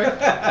for?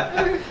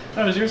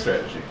 That was your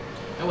strategy.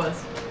 It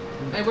was.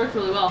 It worked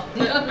really well.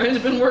 It's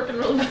been working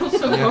really well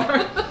so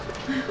far.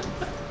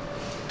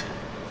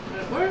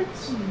 It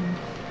works.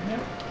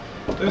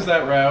 Yep. There's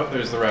that route.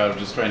 There's the route of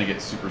just trying to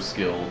get super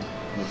skilled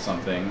with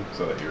something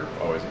so that you're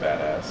always a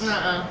badass.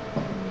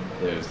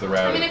 There's the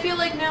route. I mean, I feel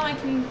like now I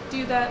can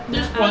do that.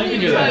 Just Well, you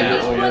can do that now.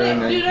 Just put it,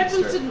 dude. I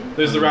posted.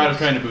 There's the route of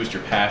trying to boost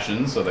your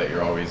passion so that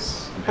you're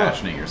always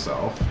impassioning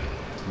yourself.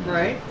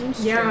 Right?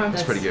 Yeah.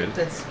 That's pretty good.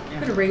 That's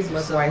Could have raised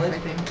love solid. wife, I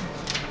think.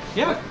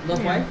 Yeah.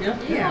 Love wife, yeah.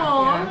 Yeah.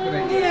 Aw, good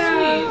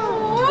idea.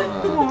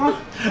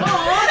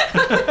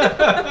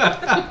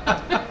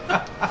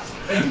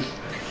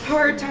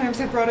 Hard times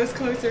have brought us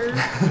closer.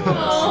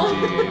 Yes,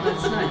 indeed.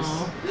 That's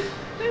nice.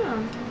 Yeah.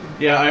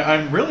 Yeah,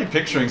 I'm really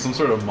picturing some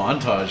sort of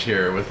montage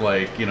here with,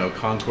 like, you know,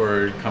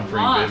 Concord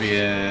comforting Lost.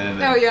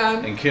 Vivian. Oh, yeah.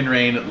 And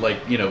Kinrain,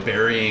 like, you know,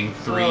 burying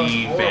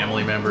 3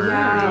 family members.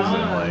 Yeah.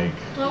 And, like,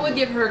 Well, it would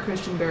give her a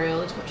Christian burial.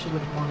 That's what she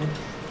would have wanted.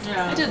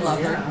 Yeah. I did love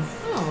Yeah. her.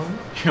 Oh.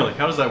 you're like,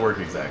 how does that work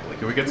exactly?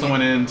 Can we get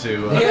someone in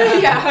to.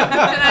 Yeah.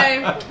 Can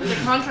I? The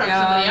contract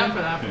somebody out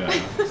for that.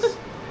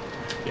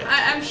 Yeah.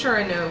 I'm sure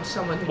I know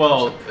someone who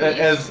Well, knows a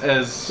priest.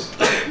 as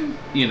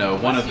you know,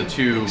 one of the Bless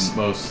 2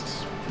 most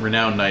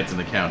renowned knights in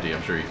the county,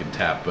 I'm sure you can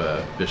tap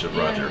Bishop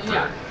Roger for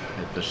yeah.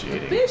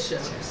 officiating.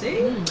 Bishop,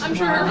 see? I'm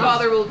sure her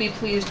father will be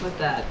pleased with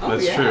that. Oh,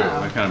 That's yeah. true.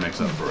 That kind of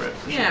makes up for it.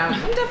 For Yeah,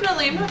 Sure.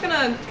 I'm not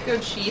gonna go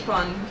cheap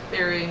on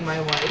burying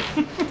my wife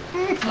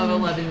of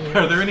 11 years.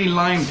 Are there any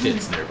lime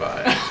pits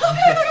nearby?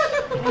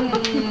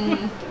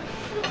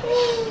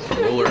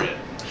 Roll her in.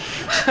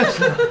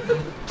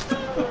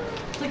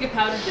 It's like a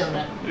powdered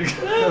donut.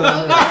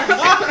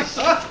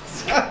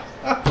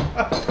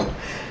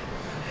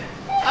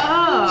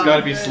 Oh, It's got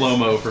to be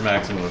slow-mo for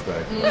maximum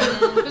effect.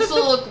 this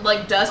will look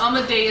like dust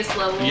Amadeus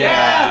level.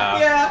 Yeah.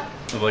 Yeah.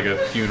 With like a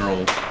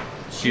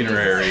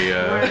funerary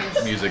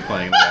Nice. music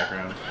playing in the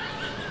background.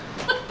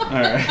 All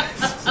right.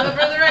 So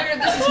for the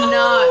record, this is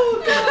not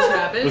what just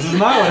happened. This is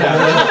not what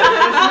happened.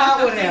 That's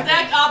not what happened.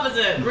 Exact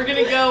opposite. We're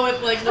gonna go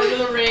with like Lord of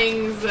the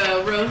Rings,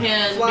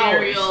 Rohan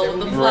Flowers. burial,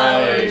 the Right,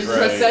 flowers, right.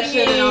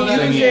 Procession and all that.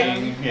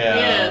 Singing, yeah.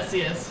 Yes,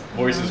 yes.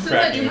 Voices Since I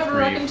cracking do with have a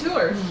grief.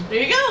 raconteur.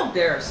 There you go.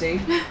 There,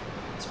 see?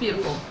 It's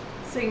beautiful.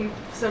 Sing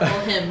several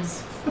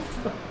hymns.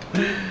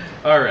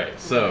 All right,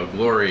 so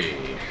glory.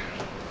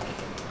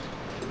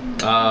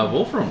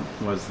 Wolfram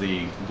was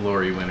the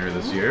glory winner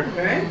this year.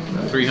 Okay.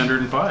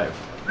 305.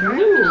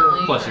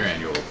 Definitely. Plus your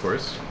annual, of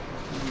course.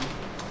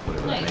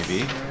 Whatever that may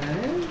be.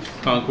 Right.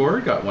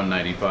 Concord got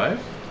 195.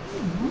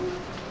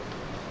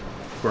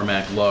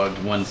 Cormac logged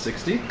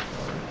 160.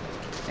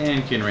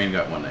 And Kinrain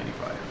got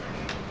 195.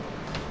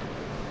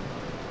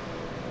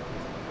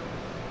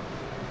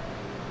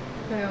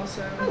 I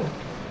also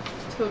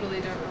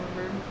totally don't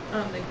remember. I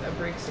don't think that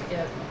breaks it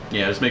yet.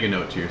 Yeah, just make a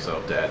note to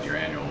yourself to add your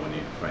annual when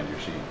you find your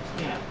sheet.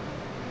 Yeah.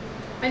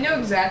 I know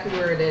exactly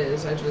where it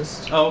is. I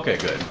just Oh, okay,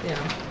 good.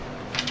 yeah.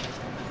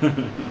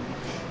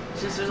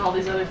 It's just there's all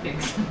these other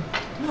things.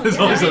 There's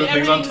all these other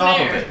things on Everything's top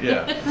there. of it,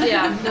 yeah.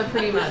 Yeah, no,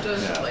 pretty much. I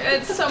was just Yeah. like,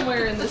 it's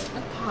somewhere in this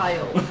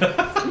pile.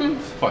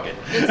 Fuck it.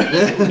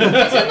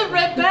 It's in the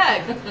red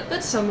bag.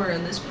 That's somewhere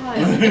in this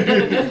pile.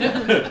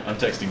 I'm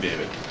texting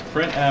David.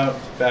 Print out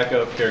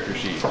backup character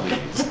sheet,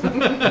 please.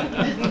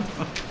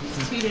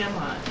 It's too damn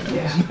hot.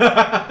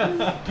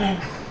 Yeah.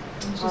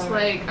 It's just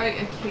like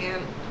I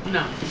can't.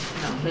 No,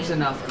 there's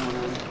enough going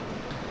on.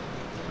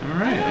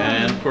 Alright,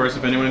 and of course,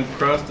 if anyone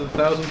crossed the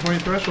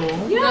 1,000-point threshold,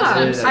 Yeah,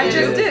 did, I I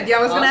just did. did. Yeah,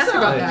 I was gonna ask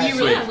about Nice. that.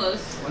 We were Sweet.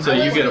 close. so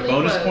you get a really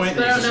bonus close, point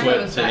but that I you don't can know if it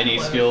put was to that any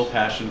close. skill,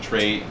 passion,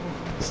 trait,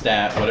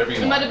 stat, whatever you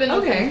It might want. have been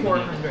Okay. within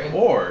 400.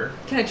 Or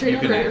Can I trade you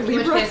it can- for In which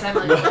Libra? case I'm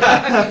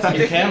like,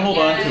 you can hold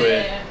on to Yeah.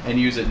 it and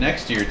use it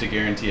next year to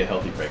guarantee a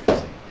healthy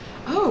pregnancy.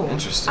 Oh,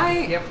 Interesting.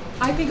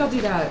 I think I'll do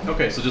that.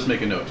 Okay, so just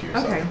make a note to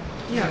yourself. Okay.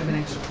 Yeah, Yeah. an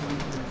extra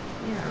 100.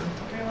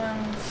 Yeah.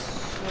 everyone's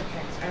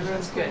okay.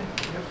 Everyone's good.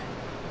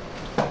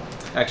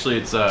 Actually,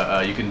 it's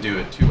you can do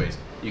it two ways.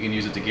 You can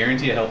use it to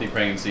guarantee a healthy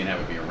pregnancy and have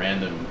it be a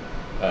random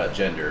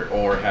gender,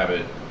 or have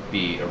it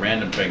be a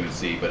random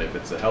pregnancy. But if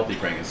it's a healthy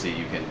pregnancy,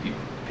 you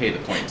pay the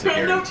point to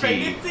Random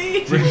guarantee.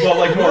 pregnancy? Well,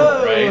 like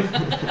normal,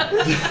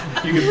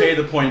 right? You can pay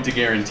the point to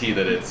guarantee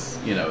that it's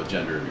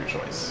gender of your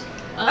choice.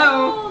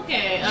 Oh,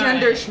 okay. all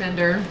Gender right.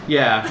 schmender.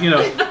 Yeah,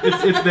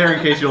 it's there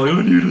in case you're like,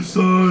 I need a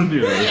son.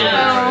 Or something,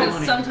 Yeah, right?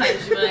 'cause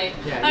sometimes you might.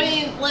 Yeah, I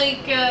you- mean, like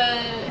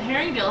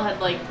Herringdale had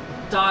like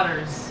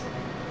daughters,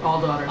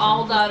 All daughters.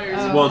 all daughters.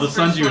 Oh. Well, the His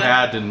sons first you one-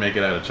 had didn't make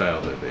it out of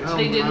childhood, basically. Oh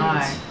They didn't.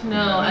 my.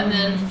 No, and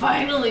then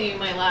finally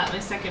my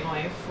second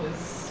wife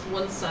was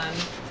one son.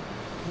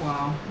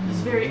 Wow. It was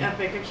very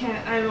epic.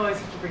 I always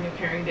have to bring up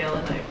Herringdale,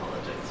 and I apologize.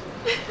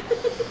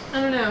 I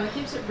don't know. It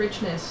gives it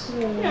richness.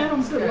 Yeah, I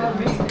don't Good. love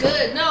me.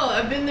 Good. No,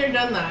 I've been there,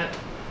 done that.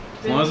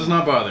 As long as it's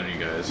not bothering you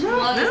guys. As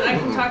long as I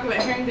can talk about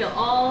Herringdale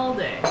all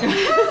day.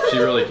 She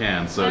really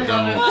can, so I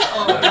don't.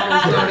 love it.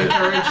 Don't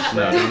encourage.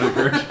 No, don't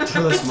encourage.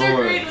 Tell us Third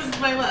more. grade was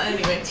my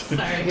anyway. Sorry.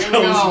 Here we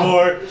Tell us go.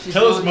 more. She's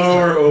Tell us going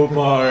more, deeper. O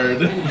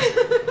Bard.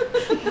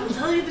 I'll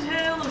tell you the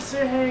tale of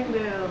Sir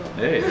Herringdale.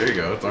 Hey, there you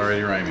go. It's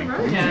already rhyming.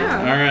 Right. Yeah.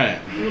 All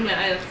right.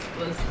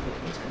 Was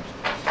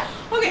intentional.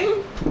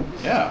 Okay.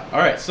 Yeah. All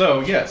right.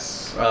 So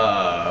yes,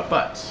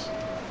 but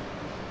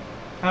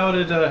how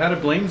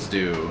did Blaine's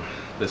do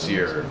this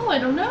year? Oh, I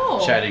don't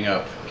know. Chatting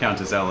up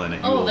Countess Ellen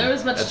at Yule, Oh, there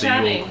was much at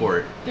chatting. the Yule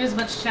court. There's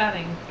much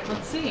chatting.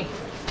 Let's see.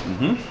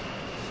 Mm-hmm.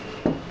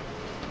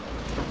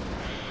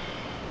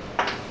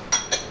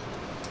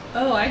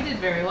 Oh, I did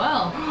very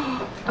well.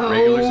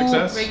 Regular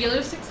success.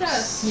 Regular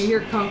success. You hear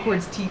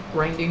Concord's teeth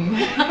grinding.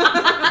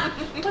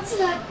 What's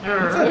that?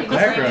 What's that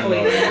background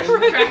noise?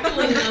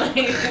 Crackling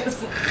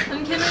noise.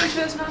 And Kinrain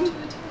chose not to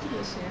attend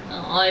this year.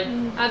 Oh, I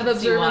Out of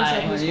see observance why.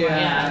 of his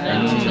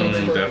Yeah, wife. no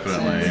children.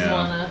 Definitely. Just Yeah.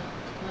 wanna.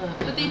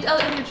 But the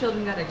other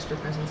children got extra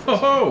presents. Ho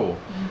ho!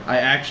 I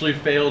actually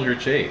failed her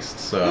chaste,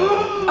 so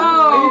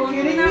Oh, are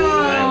you kidding me? I am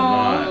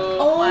not.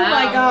 Oh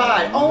my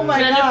god. Oh my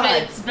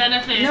Benefits. god.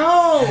 Benefits.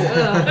 No.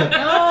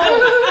 No.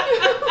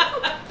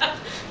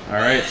 All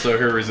right, so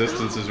her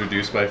resistance is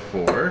reduced by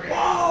 4.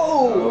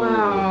 Whoa.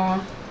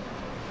 Wow.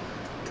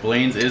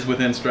 Blaine's is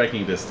within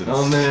striking distance.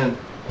 Oh man.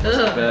 Ugh.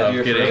 Bad Of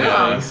year for getting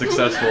everyone.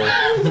 successful.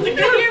 It's a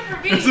good year for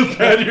me. It's a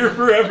bad year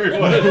for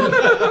everyone.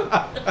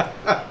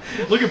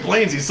 Look at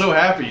Blaine's, he's so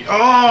happy. Oh!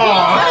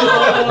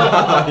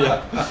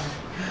 Yeah.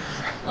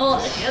 Well,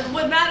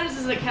 what matters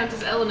is that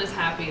Countess Ellen is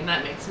happy, and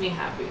that makes me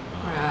happy.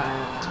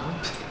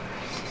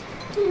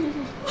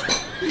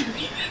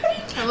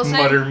 I will say.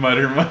 Mutter,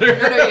 mutter, mutter.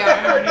 Grind,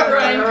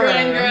 grind,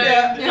 grind.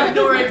 Yeah.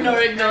 Ignore,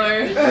 ignore,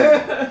 ignore.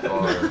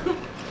 Bar.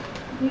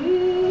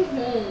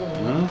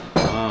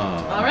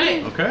 All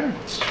right. Okay.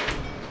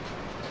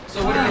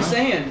 So what are you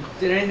saying?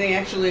 Did anything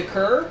actually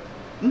occur?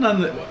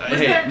 None that,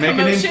 hey, there make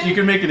commotion? you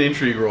can make an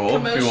intrigue roll if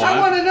Commotion? you I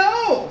want. want to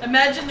know.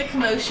 Imagine the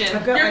commotion.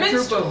 I've got You're my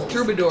troop of minstrels.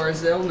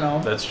 troubadours. They'll know.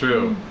 That's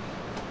true.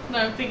 No,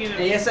 I'm thinking of.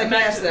 And yes, I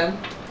passed them.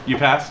 You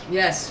passed?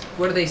 Yes.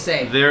 What do they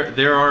say?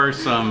 There are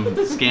some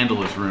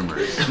scandalous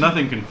rumors.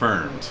 Nothing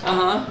confirmed.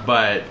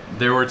 But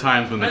there were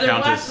times when the Are there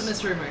Countess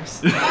blasphemous rumors?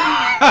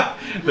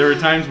 there were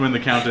times when the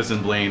Countess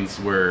and Blaine's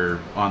were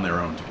on their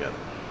own together.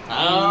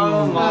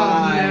 Oh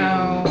my.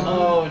 no.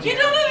 Oh You dear.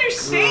 don't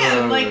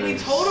understand. Like, we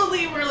Gross.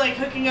 totally were like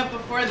hooking up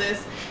before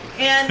this,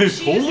 and They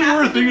she totally just were a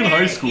happened thing to in high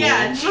marry- school.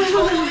 Yeah, and she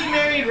totally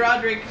married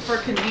Roderick for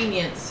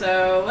convenience.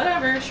 So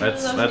whatever. She really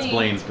loves That's me.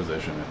 Blaine's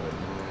position, I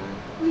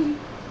think.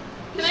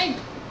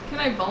 Can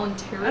I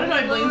voluntarily I don't know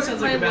why Blaine lower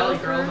sounds my like a valley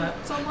love girl, for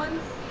but- someone?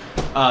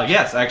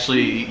 Yes,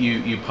 actually,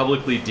 you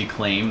publicly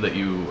declaim that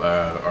you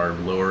are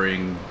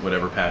lowering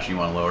whatever passion you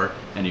want to lower,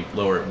 and you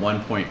lower it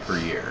 1 point per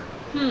year.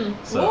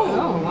 So,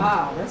 Oh,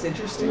 wow, that's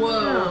interesting.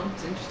 Whoa.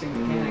 It's an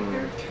interesting mechanic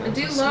there. I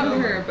do love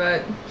her,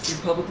 but You're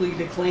publicly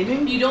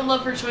declaiming? You don't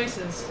love her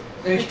choices.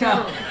 There you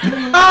go.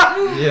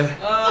 Yeah.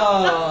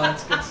 Oh,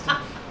 that's good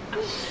stuff.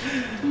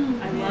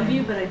 I love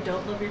you, but I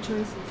don't love your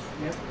choices.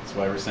 Yep. that's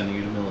why we're sending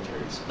you to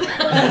military school. I'll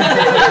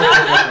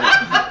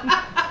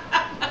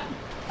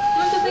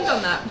have to think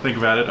on that. Think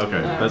about it?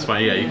 Okay, that's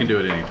fine. Yeah, you can do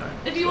it anytime.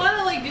 If you So. want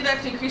to like do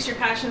that to increase your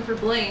passion for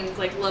Blaine's,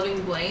 like loving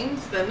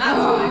Blaine's, then that's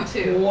fine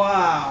too.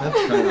 Wow. That's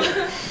kind of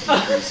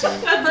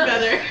increasing. That's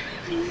better.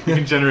 You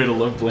can generate a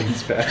love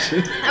Blaine's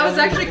passion. I was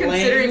actually Blaine's.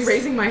 considering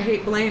raising my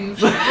hate Blaine's.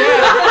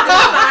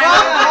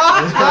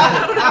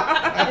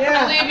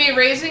 Yeah. Believe me,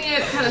 raising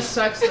it kind of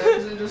sucks though,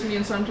 because it just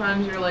means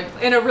sometimes you're like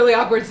in a really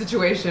awkward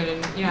situation,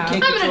 and yeah.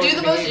 Can't I'm gonna do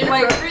the most control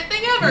your inappropriate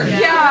thing ever.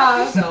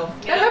 Yeah. Yourself.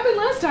 That happened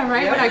last time,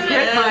 right? Yep. When I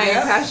crit my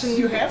Yes. passion.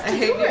 You have to I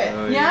hate do it.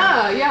 Oh,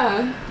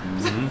 Yeah.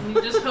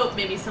 You just hope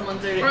maybe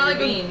someone's there to Or like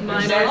intervene.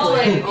 mine, Exactly. or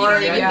like, You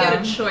don't even yeah.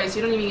 get a choice.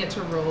 You don't even get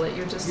to roll it.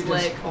 You're just You're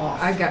like, just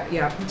off. I got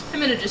yeah. I'm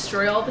gonna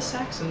destroy all the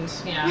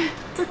Saxons. Yeah.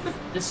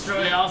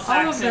 Destroy all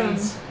All of them.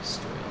 Saxons.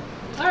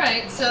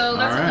 Alright, so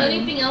that's All right.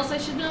 anything else I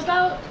should know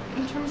about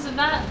in terms of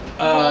that?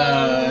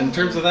 In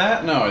terms of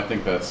that, no, I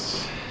think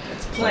that's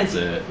plenty.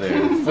 it. There.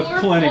 4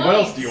 That's plenty. What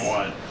else points. do you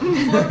want?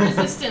 4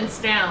 resistance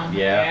down.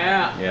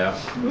 Yeah.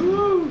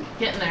 Woo.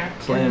 Getting there.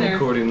 Plan there.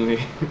 accordingly.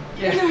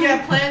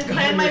 Yeah, plan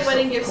my yourself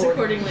wedding gifts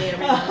accordingly,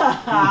 everyone.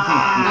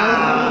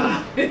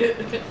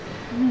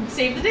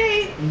 Save the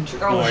date.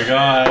 Oh my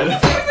god.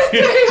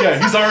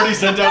 Yeah, he's already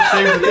sent out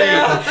save the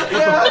date.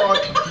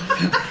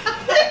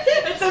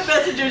 It's the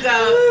messengers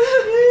out.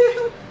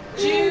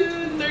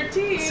 June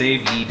 13th.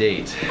 Save ye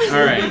date.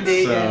 Alright,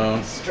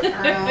 so.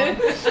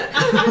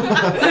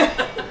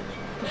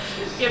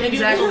 Yeah, they Exactly do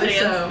a little dance.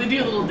 so. They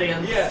do a little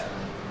dance. Yeah.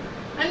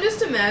 I'm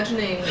just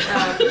imagining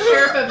the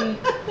sheriff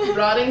of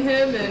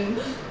Rottingham and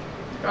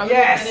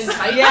Yes. Men in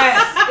Tights.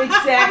 Yes.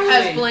 Exactly.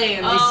 As Blaine.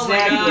 Oh my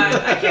Exactly. god,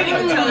 I can't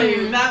even tell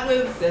you. That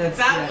was Yes.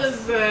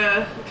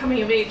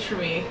 coming of age for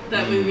me.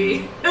 That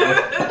movie.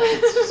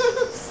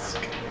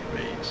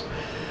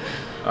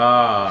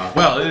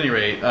 Well, at any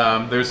rate,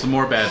 there's some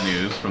more bad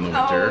news from the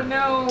winter. Oh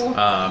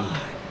no.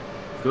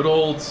 Good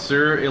old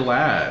Sir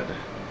Elad,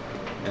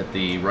 at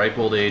the ripe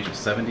old age of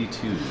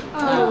 72,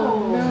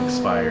 Oh no.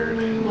 expired.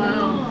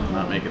 Wow. Did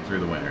not make it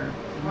through the winter.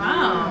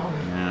 Wow.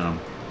 Yeah.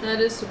 That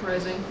is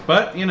surprising.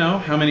 But,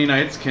 how many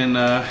knights can,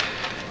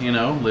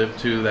 live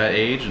to that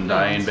age and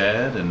die in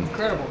bed and,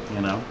 Incredible.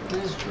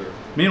 That's true.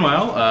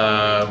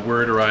 Meanwhile,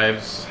 word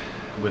arrives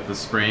with the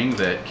spring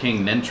that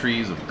King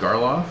Nentries of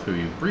Garloth, who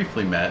you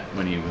briefly met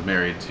when he was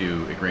married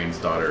to Igraine's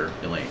daughter,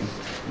 Elaine,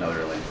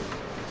 another Elaine,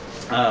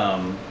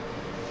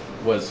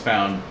 was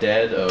found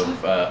dead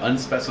of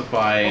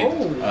unspecified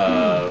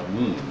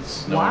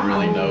wounds. No one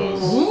really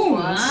knows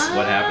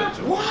what happened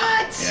to him.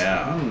 What?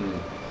 Yeah.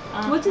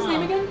 What's his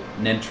name again?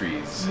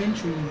 Nentries.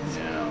 Mentries.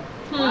 Yeah.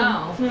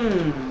 Wow.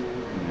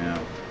 Yeah.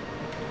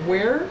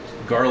 Where?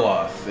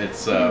 Garloth.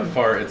 It's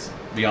it's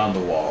beyond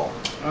the wall,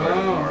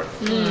 farther north.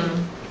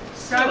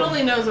 God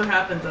only knows what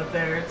happens up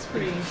there. It's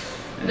pretty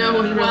No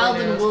one really wild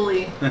knows. and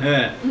woolly.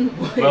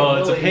 Well,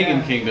 it's a Really, pagan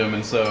yeah. kingdom,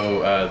 and so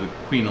the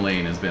Queen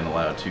Elaine has been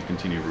allowed to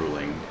continue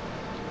ruling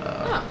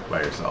by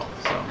herself.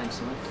 So,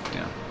 Excellent.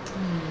 yeah.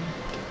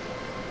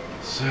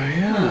 So,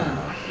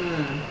 yeah.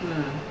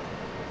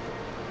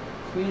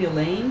 Queen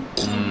Elaine?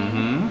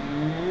 Mm-hmm.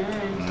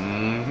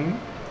 Mm.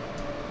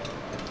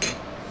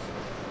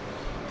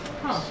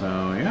 Mm-hmm.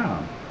 So,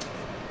 yeah.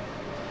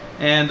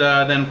 And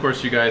then, of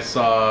course, you guys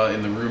saw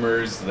in the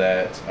rumors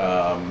that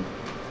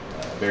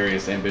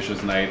various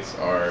ambitious knights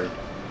are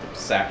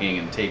sacking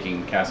and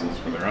taking castles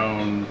for their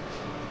own.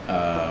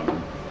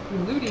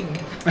 Looting.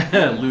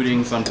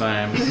 Looting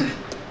sometimes.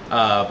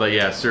 But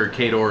yeah, Sir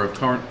Cador of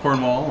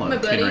Cornwall, My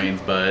buddy.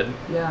 Kinrain's bud,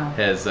 Yeah.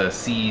 has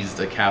seized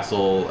a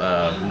castle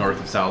north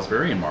of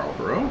Salisbury in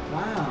Marlborough.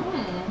 Wow.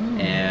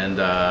 And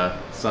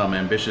some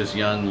ambitious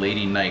young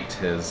lady knight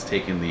has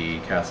taken the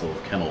castle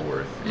of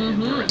Kenilworth in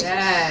Durance,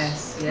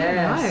 Yes.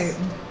 Yes. Right.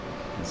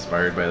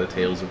 inspired by the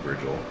tales of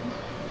Virgil.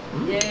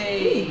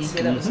 Yay.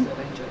 Yeah, that was good.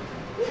 I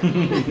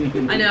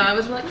enjoyed that. I know. I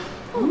was like,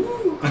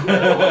 Ooh, cool.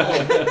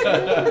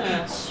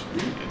 Yeah.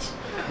 Sweet.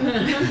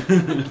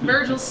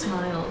 Virgil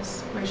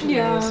smiles where she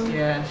goes.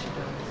 Yeah, she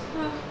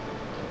does.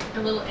 A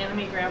little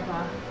anime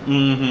grandpa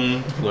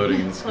Mm-hmm. Floating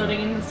in the sky.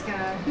 floating in the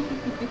sky.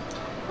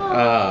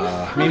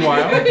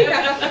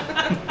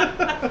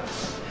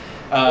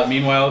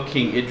 Meanwhile,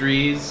 King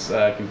Idris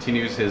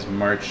continues his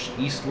march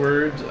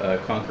eastward,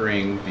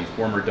 conquering the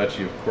former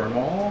Duchy of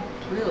Cornwall.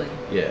 Really?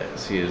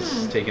 Yes, he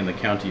has taken the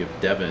county of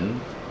Devon,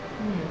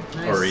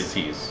 Nice. or he's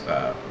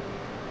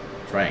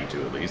trying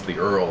to at least. The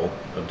Earl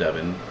of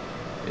Devon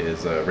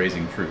is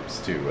raising troops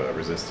to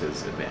resist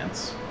his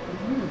advance.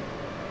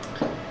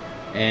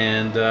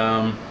 And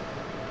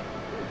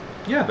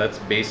yeah, that's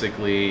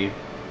basically.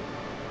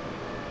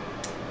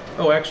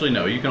 Oh, actually,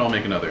 no. You can all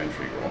make another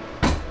intrigue roll.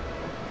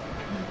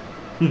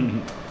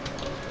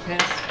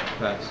 Pass.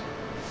 Pass.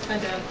 I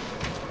don't.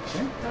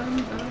 Okay.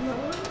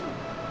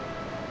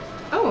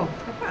 Oh,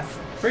 I pass.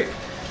 Great.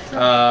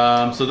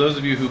 So those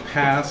of you who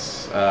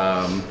pass, go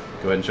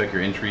ahead and check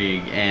your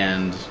intrigue,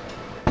 and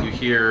you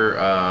hear,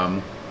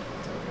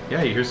 you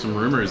hear some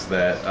rumors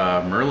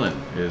that Merlin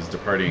is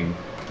departing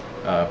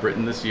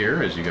Britain this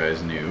year, as you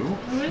guys knew,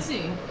 Who is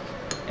he?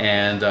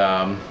 and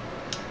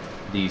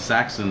the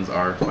Saxons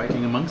are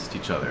fighting amongst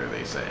each other.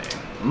 They say.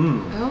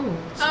 Oh.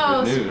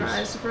 Good news.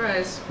 Surprise,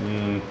 surprise.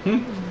 Mm-hmm.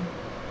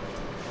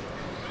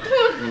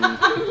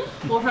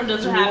 Wolfram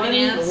does a happy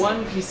dance.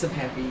 One piece of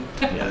happy.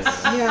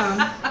 Yes.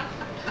 Yeah.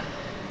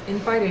 In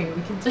fighting,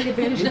 we can take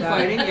advantage of that.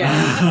 Fighting,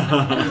 yes.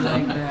 I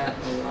like that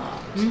a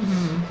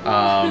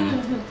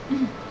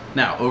lot.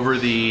 Now, over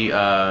the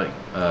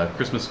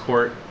Christmas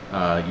court,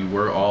 you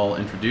were all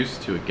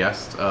introduced to a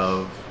guest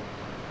of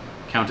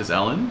Countess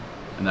Ellen,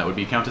 and that would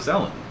be Countess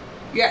Ellen.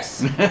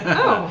 Yes.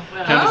 Oh.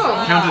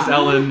 Countess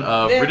Ellen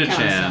of There, Ridichan.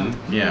 Countess Ellen.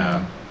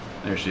 Yeah,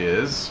 there she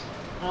is.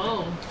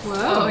 Oh.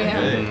 Whoa. Oh,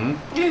 yeah.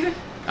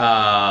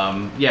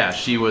 Mhm.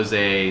 She was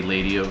a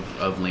lady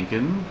of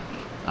Lincoln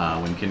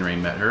when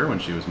Kinrain met her when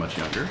she was much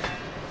younger.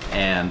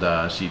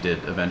 And she did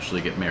eventually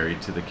get married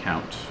to the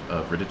Count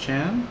of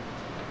Ridichan.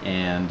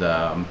 And,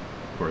 of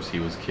course, he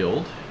was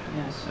killed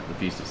Yes. at the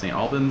Feast of St.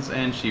 Albans,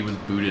 and she was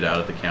booted out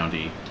of the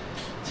county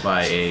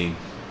by a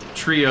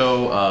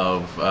trio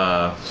of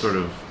sort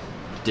of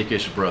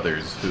dickish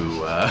brothers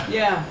who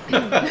Yeah.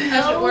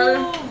 As it were.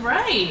 Oh,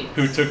 right.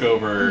 who took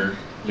over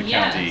the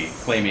Yes. county,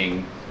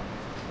 claiming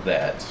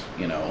that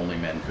only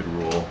men could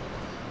rule,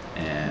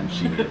 and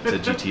she needed to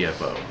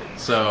GTFO.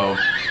 So,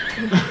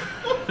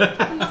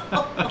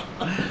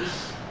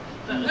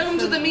 Welcome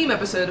to the meme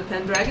episode of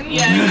Pendragon.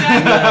 Yeah,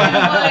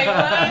 exactly.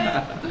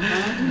 Like,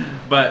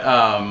 what? but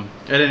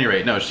at any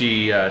rate, no,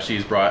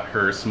 she's brought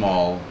her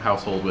small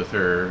household with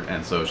her,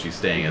 and so she's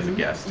staying as a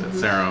guest at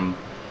Sarum.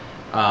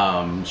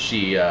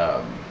 She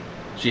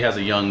has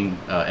a young,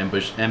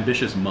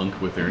 ambitious monk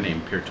with her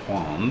named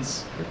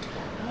Pertoines.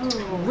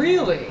 Oh.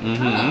 Really?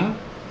 Mm-hmm.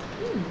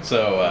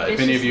 So, if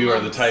any of Ambitious you are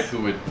the monks. type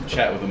who would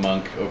chat with a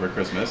monk over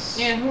Christmas,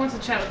 Yeah, who wants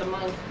to chat with a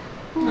monk?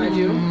 I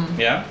do.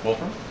 yeah,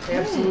 Wolfram.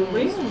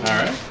 Absolutely. All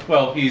right.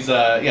 Well, he's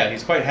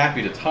quite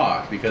happy to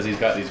talk because he's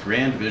got these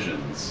grand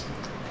visions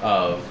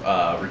of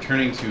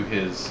returning to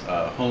his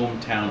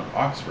hometown of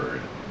Oxford,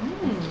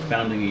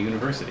 founding a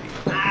university.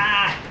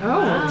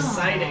 Oh,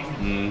 exciting.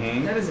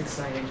 Mm-hmm. That is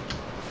exciting.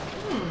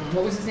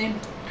 What was his name?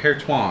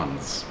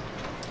 Pertoines,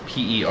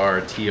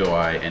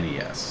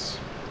 Pertoines.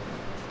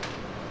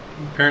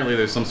 Apparently,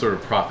 there's some sort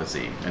of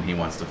prophecy, and he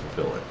wants to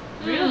fulfill it.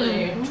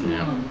 Really?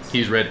 Yeah.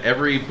 He's read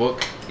every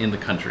book in the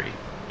country,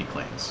 he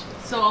claims.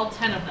 So all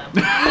 10 of them.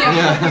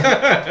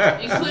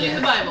 Including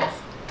the Bible.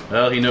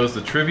 Well, he knows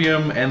the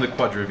trivium and the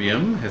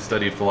quadrivium, has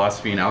studied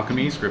philosophy and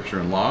alchemy, scripture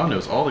and law,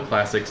 knows all the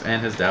classics, and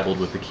has dabbled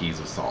with the keys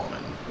of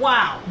Solomon.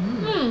 Wow.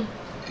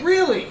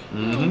 Really?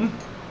 Mm-hmm.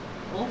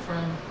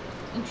 Wolfram.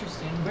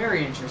 Interesting.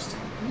 Very interesting.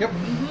 Yep.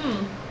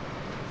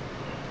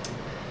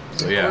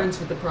 So In yeah, accordance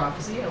with the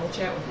prophecy, I will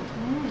chat with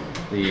him.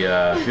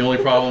 the only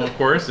problem, of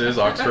course, is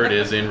Oxford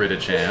is in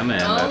Ridichan, and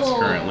that's Oh.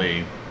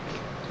 currently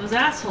Those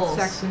assholes.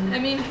 I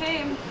mean,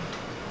 hey.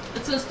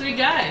 It's those 3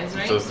 guys,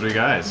 right? it's those 3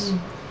 guys.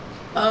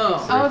 Oh.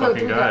 Three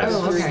fucking guys.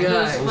 Oh, Three okay.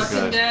 guys. Those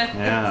fucking guys.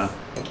 Yeah.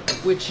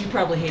 Which you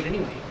probably hate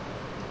anyway.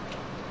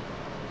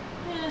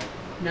 Eh.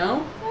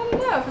 No? I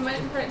don't know if it might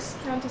impress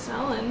Countess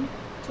Ellen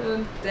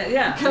to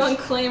Yeah. go and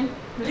claim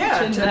Yeah,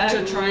 Ridichan back.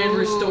 to try and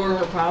restore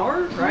her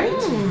power, right?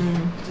 Hmm.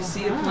 To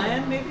see a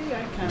plan, maybe?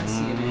 I kind of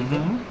see it in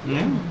it. Yeah.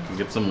 Can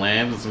get some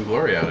land and some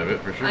glory out of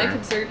it for sure. I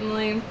could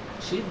certainly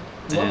She'd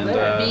love And,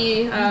 that.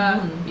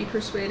 be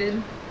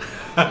persuaded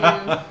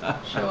to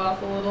show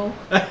off a little.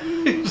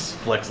 Just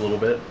flex a little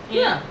bit.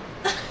 Yeah.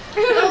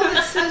 Oh,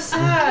 that's so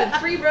sad.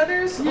 3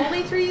 brothers?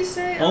 Only 3, you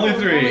say? Only Oh,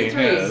 3. only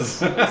 3. Yes.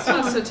 That's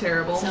not so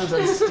terrible. Sounds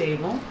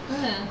unstable.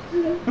 Eh.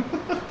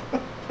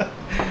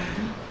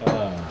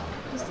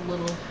 Just a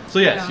little. So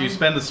yes, Yeah. you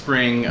spend the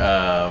spring,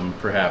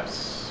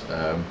 perhaps,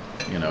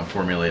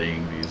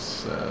 formulating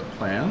these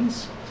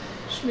plans.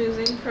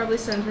 Schmoozing. Probably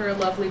send her a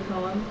lovely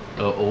poem.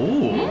 Oh,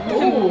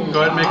 Oh. go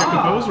ahead and make a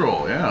compose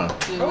roll. Yeah.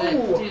 Do Oh,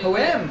 it. Do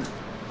poem.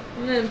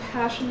 I'm gonna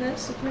impassion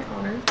this with my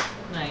honor, It.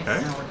 Nice.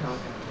 Okay. Now we're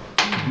talking.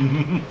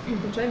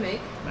 which I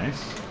make.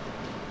 Nice.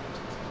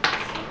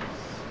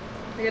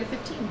 I got a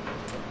 15.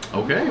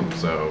 Okay,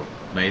 so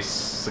nice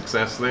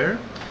success there.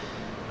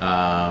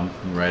 You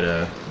write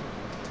a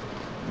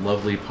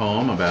lovely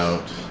poem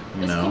about,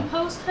 Is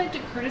compose tied to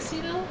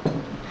courtesy though?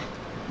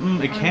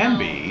 It Or can no?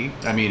 be.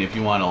 I mean, if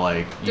you want to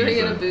Do I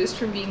use get a boost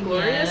from being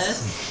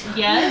glorious?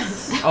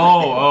 Yes. Yes.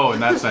 Oh, in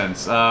that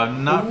sense.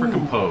 Not for Ooh.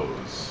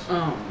 compose.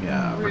 Oh.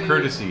 Yeah, for Rude.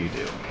 courtesy you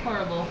do.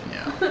 Horrible.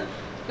 Yeah.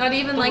 Not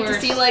even The like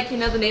worst. to see like,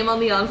 the name on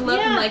the envelope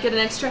and Yeah. like get an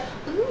extra.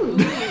 Ooh.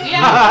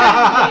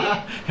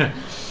 Yeah.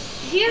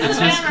 He is This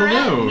the is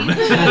cologne. He's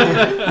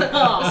the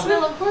The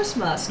smell of horse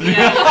musk. He's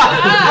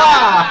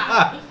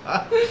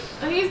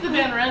the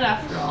Van Red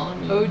after all. I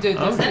mean, Oh, did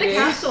Okay. And a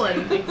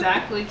castellan.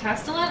 exactly.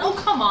 Castellan? Oh,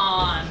 come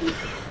on.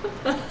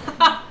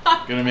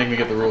 Gonna make me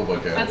get the rule book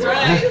out. That's here.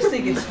 right. I just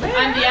think it's fair.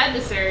 I'm the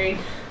adversary.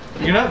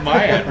 You're not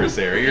my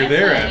adversary. You're Yes,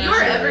 their I am. adversary. You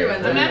are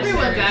everyone's I'm adversary.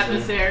 everyone's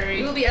adversary.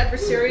 You will be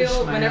adversarial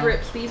Ishmael. whenever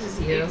it pleases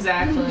you.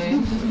 Exactly.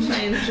 Which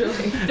I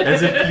enjoy.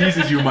 As it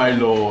pleases you, my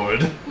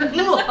lord.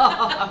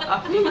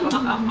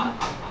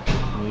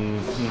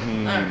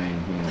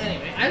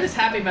 Anyway, I'm just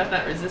happy about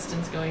that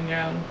resistance going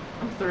down.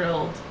 I'm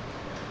thrilled.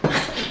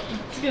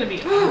 It's gonna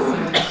be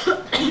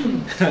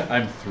awesome.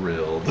 I'm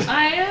thrilled.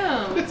 I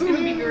am. It's gonna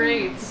be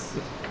great.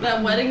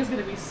 That wedding is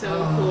gonna be so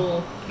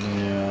cool.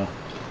 Yeah.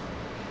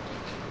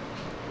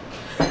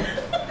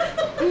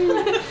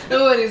 The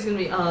wedding's gonna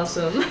be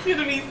awesome. It's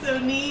gonna be so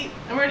neat.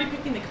 I'm already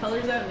picking the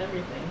colors out and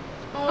everything.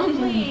 Oh,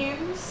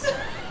 please.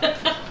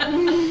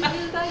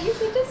 You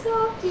such a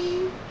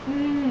softie.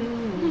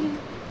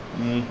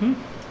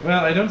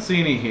 Well, I don't see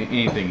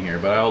anything here,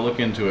 but I'll look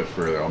into it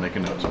further. I'll make a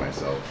note to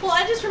myself. Well,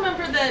 I just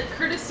remember that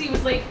courtesy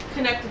was like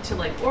connected to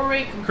like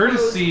orate, compose,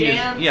 Courtesy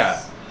dance. is,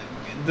 yeah.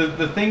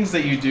 The things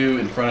that you do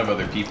in front of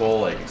other people,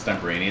 like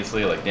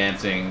extemporaneously, like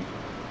dancing,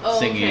 Oh,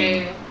 singing,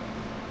 okay.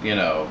 you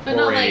know, But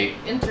not orate.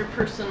 like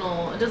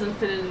interpersonal. It doesn't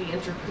fit into the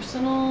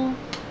interpersonal.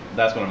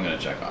 That's what I'm gonna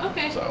check on.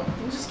 Okay. So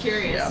I'm just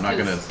curious. yeah, I'm not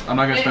 'cause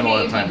gonna spend a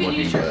lot of time if you can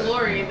looking. use your but,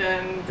 glory, you know.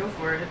 then go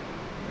for it.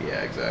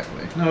 Yeah,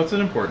 exactly. No, it's an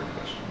important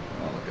question.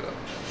 I'll look it up.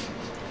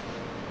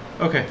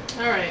 Okay.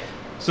 All right.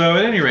 So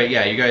at any rate,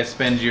 yeah, you guys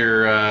spend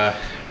your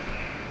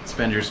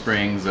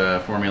springs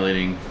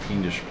formulating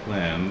fiendish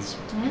plans.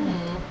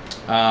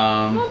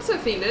 Not so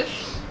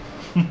fiendish.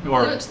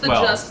 Or It's the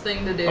well, just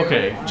thing to do.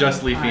 okay,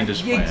 justly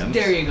fiendish plans.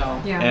 There you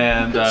go. Yeah.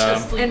 And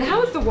And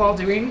how is the wall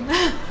doing?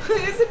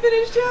 Is it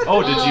finished yet?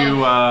 oh, did you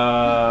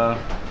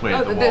wait?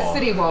 Oh, the the wall.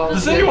 city wall. The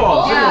city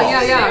wall. Yeah,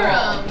 city wall.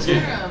 yeah.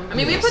 Serum. I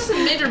mean, we put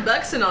some major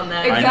bucks in on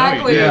that. know you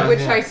Exactly, did.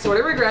 which I sort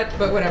of regret,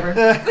 but whatever.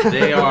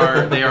 They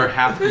are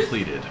half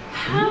completed.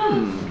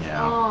 Yeah.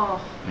 Oh,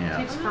 Yeah.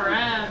 takes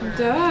forever. It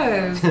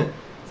does.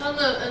 It's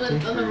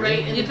on the right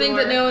in You'd the think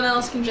door. that no one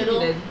else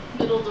contributed.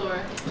 Middle door.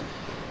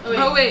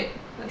 Oh, wait.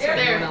 That's right,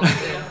 There. no one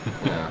else did.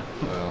 Yeah.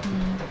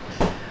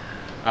 Well.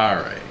 All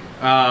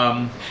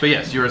right. But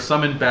yes, you are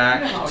summoned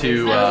back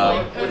to.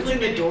 When it's in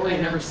the door, you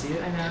never see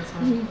it. I know, it's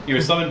fine. You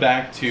were summoned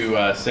back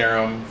to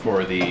Sarum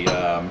for the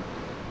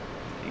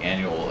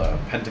annual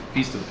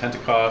Feast of the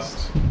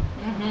Pentecost,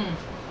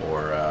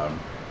 or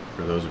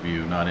for those of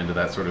you not into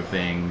that sort of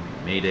thing,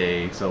 May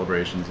Day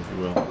celebrations, if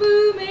you will.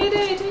 Woo,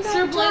 Mayday, take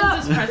Sir that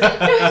Blaine's is top.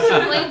 present.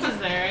 Sir Blaine's is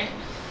there, right?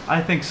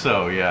 I think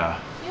so, yeah.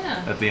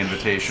 Yeah. At the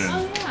invitation.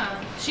 Oh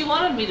yeah. She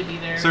wanted me to be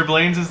there. Sir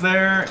Blaine's is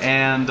there,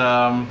 and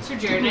Sir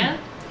Jeridan.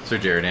 Sir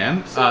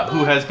Jeridan,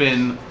 who has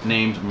been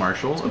named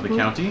Marshal of the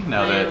county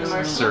now I am that the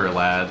Marshal. Sir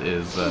Lad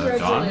is gone.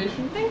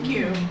 Congratulations. Thank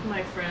you,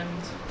 my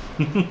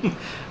friend.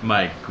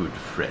 My good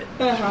friend.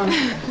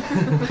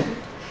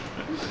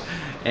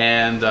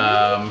 And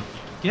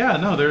yeah,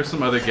 no, there are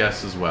some other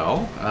guests as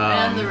well.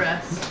 And the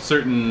rest.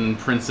 Certain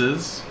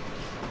princes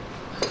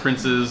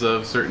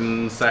of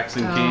certain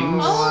Saxon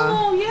kings.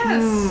 Oh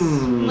yes.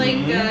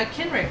 Like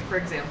Kenrick, for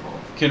example.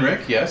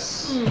 Kenrick,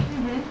 yes.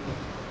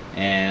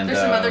 And There's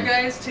some other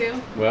guys too.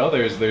 Well,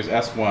 there's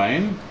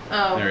Esquine.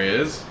 Oh. There he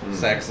is.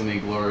 Saxony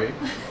glory.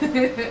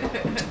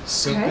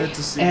 So Okay. good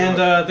to see. And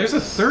there's a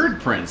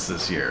third prince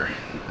this year,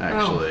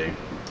 actually.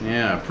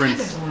 Yeah,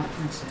 There's a lot of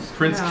princes.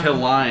 Prince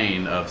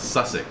Keline of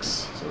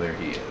Sussex. So there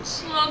he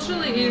is. Well, it's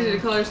really easy to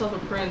call yourself a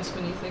prince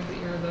when you think that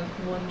you're the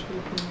one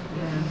true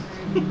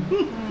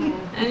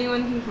king.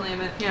 Anyone can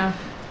claim it. Yeah.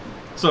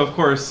 So of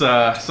course,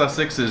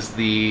 Sussex is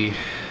the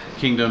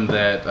kingdom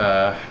that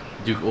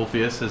Duke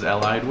Ulfius has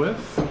allied with,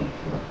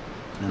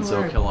 and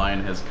so Right.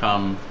 Keline has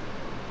come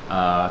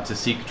to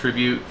seek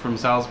tribute from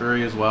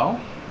Salisbury as well,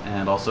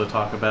 and also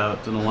talk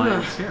about an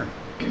alliance here.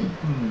 I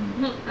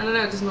don't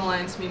know, does an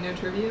alliance mean no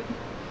tribute?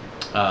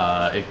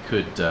 It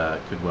could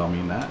well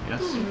mean that,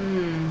 yes.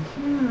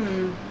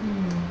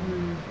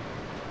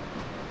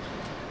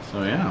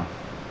 So yeah.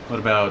 What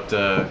about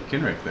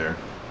Kenrick there?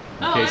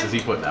 What case is he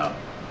putting out?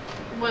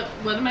 What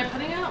am I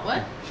putting out?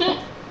 What?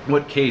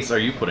 What case are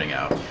you putting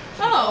out?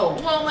 Oh,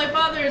 well, my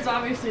father is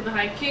obviously the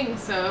High King,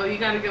 so you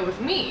gotta go with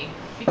me.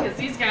 Because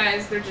these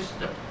guys, they're just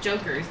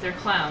jokers. They're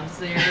clowns.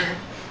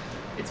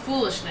 It's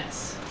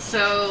foolishness.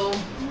 So,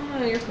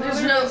 Your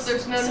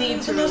there's no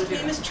need to really do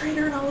that.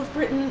 traitor in all of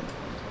Britain.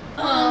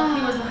 Oh,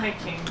 he was the High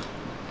King.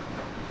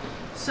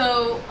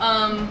 So,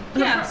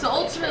 yeah, so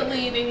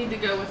ultimately they need to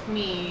go with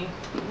me,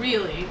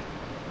 really.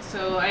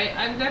 So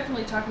I'm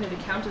definitely talking to the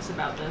Countess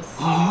about this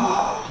a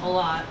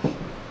lot.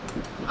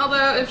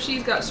 Although, if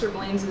she's got Sir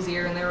Blaine's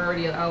ear and they're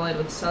already allied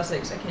with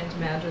Sussex, I can't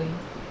imagine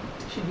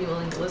she'd be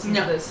willing to listen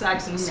to the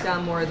Saxon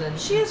scum more than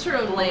She is her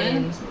own woman,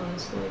 Blaine's,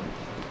 honestly.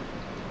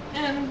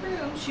 and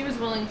she was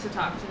willing to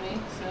talk to me,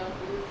 so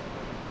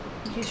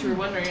in case you were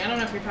wondering, I don't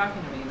know if you're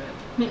talking to me,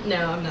 but...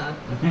 No, I'm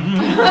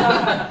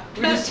not.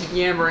 We're just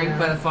yammering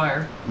by the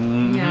fire.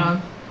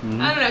 Yeah. I don't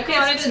know, come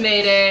on, it's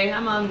Mayday.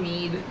 I'm on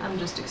mead. I'm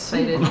just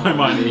excited. I'm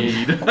on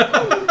need.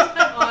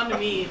 on to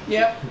me.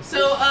 Yep.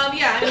 So,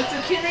 yeah, and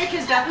so Kenrick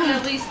has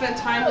definitely spent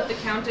time with the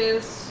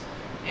Countess,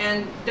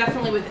 and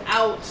definitely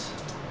without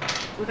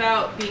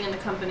without being in the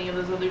company of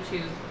those other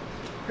two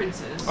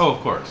princes. Oh, of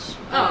course.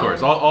 Of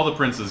course. All the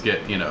princes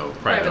get,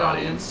 private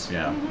audience.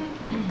 Yeah.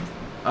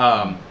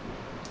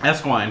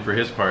 Esquine, for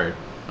his part,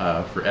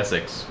 for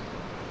Essex,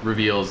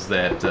 reveals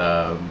that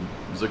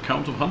the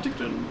Count of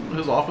Huntington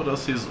has offered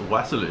us his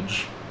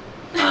vassalage.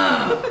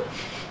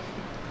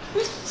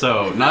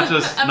 So not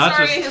just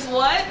his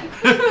what?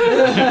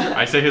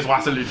 I say his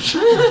vassalage.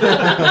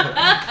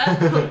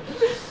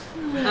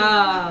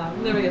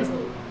 Never gets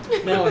old.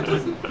 No, it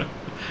doesn't.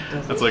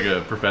 That's like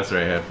a professor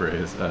I had for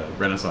his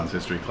Renaissance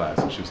history class,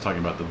 and she was talking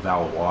about the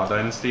Valois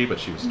dynasty, but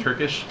she was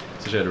Turkish,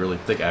 so she had a really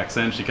thick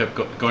accent. She kept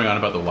going on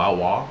about the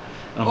Valois.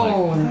 And I'm like,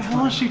 what the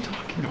hell is she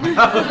talking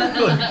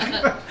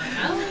about?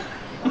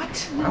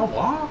 What?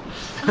 Valois?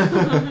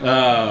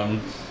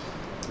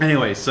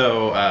 Anyway,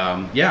 so,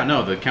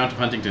 the Count of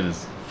Huntington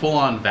is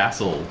full-on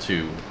vassal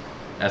to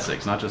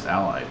Essex, not just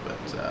allied, but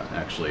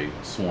actually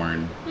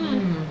sworn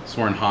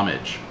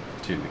homage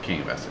to the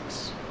King of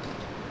Essex.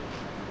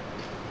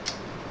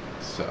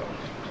 So,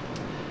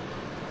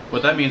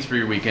 what that means for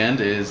your weekend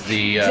is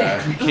the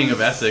King of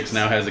Essex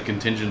now has a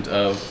contingent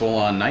of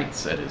full-on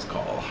knights at his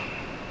call.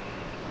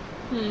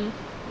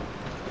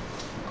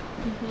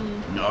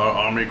 Our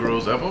army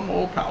grows ever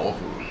more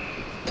powerful.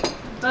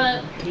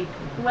 But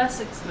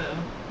Wessex, though.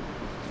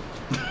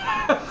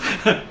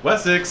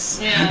 Wessex.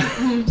 Yeah.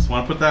 Just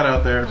want to put that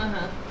out there.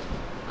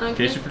 In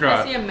case you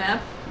forgot. Can I see a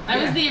map? I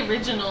was the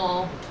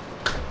original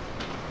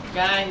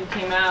guy who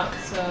came out,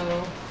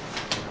 so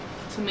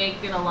to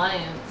make an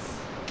alliance.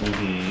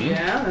 Mm-hmm.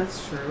 Yeah,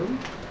 that's true.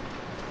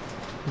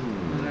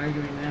 I'm not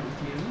arguing that with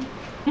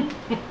you.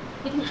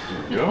 There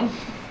we go.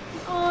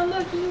 Oh,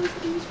 look,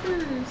 these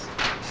birds.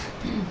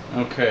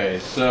 Okay,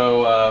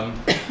 so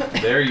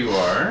there you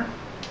are.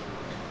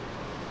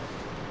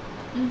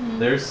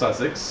 There's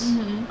Sussex.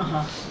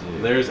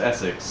 There's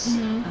Essex.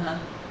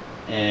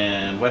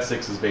 And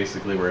Wessex is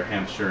basically where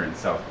Hampshire and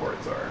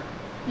Southports are.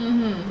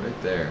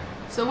 Right there.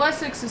 So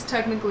Wessex is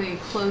technically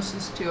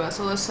closest to us,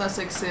 although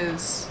Sussex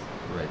is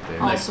Right there.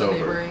 Next also over.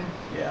 neighboring.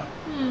 Yeah.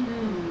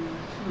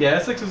 Yeah,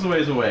 Essex is a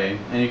ways away,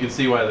 and you can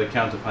see why the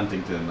Count of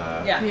Huntington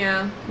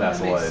Yeah.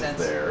 vassalized sense.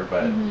 there.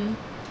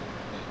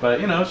 But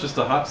it's just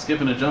a hop, skip,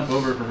 and a jump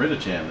over from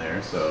Ridichan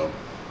there. So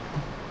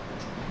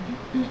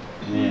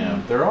yeah,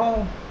 they're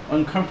all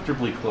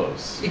uncomfortably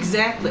close.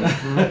 Exactly.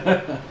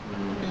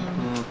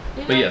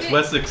 But yes,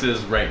 Wessex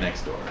is right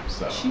next door.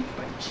 So. Cheek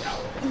by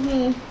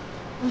jowl.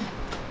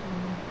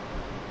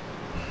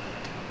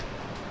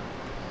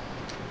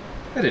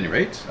 At any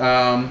rate,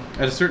 at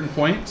a certain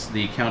point,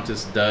 the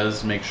Countess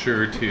does make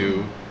sure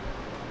to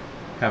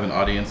have an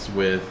audience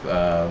with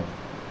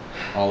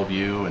all of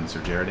you and Sir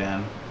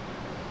Jeridan.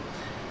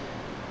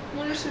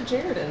 What are Sir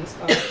Jeridan's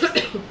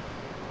thoughts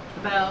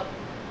About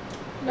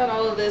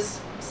all of this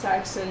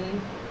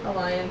Saxon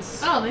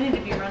alliance they need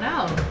to be run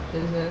out.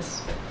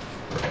 business?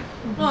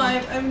 Well, I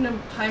have no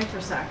time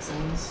for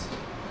Saxons.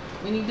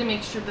 We need to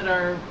make sure that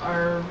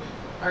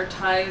our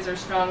ties are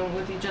strong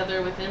with each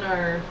other within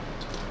our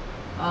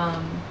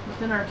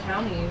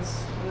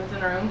counties,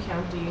 within our own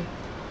county.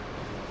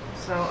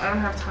 So I don't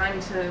have time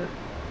to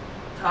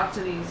talk to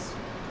these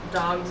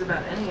dogs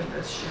about any of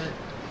this shit.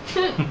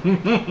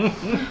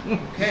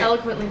 Okay.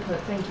 Eloquently put.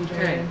 Thank you,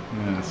 Jeridan.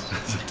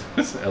 Yes,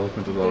 it's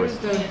eloquent as always.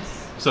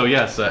 Yes. So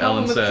yes, Ellen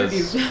Problem with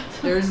says. tribute.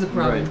 There's the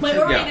problem. Right. My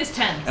overrate is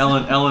 10.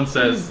 Ellen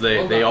says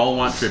they all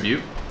want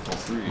tribute. All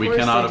three. We course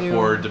cannot they do.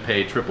 afford to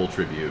pay triple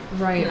tribute.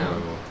 Right.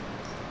 No.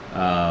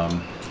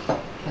 But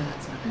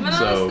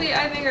So- honestly,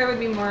 I think I would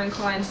be more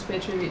inclined to pay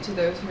tribute to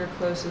those who are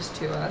closest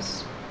to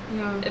us.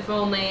 Yeah. If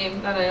only,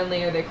 not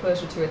only are they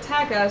closer to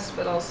attack us,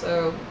 but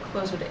also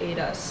closer to aid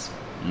us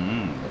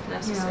if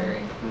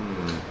necessary.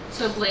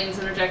 So Blaine's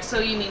interjects. So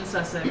you mean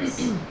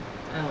Sussex?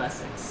 Oh,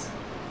 Essex.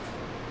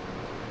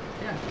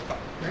 Yeah.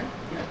 Right?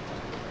 Yeah.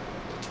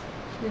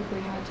 If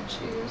we had to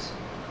choose,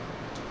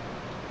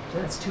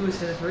 So that's 2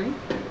 instead of 3? it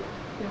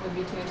would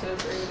be 2 instead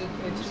of 3.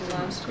 We did 2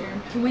 last year.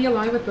 Can we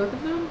ally with both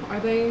of them? Are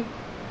they?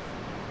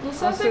 Well,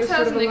 Also Sussex sort of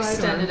hasn't allied,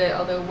 extended or- it,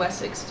 although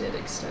Wessex did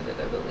extend it,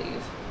 I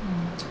believe.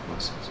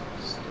 Wessex.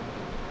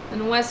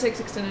 And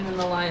Wessex extended an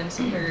alliance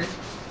under,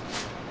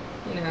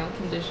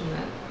 condition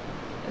that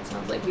it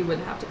sounds like we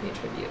wouldn't have to pay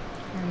tribute.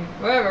 Right.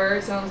 However,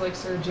 it sounds like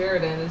Sir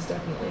Jeridan is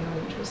definitely not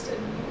interested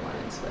in the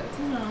alliance with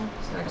No.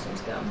 Saxon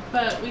scum.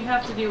 But we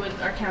have to do what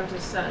our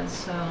countess says,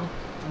 so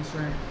That's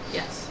right.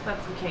 yes,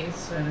 that's the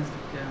case. That is,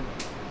 yeah.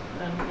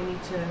 Then we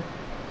need to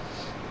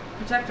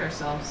protect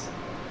ourselves.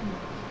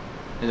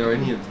 And are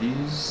any of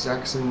these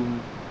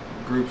Saxon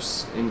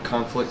groups in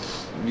conflict?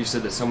 You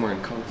said that some were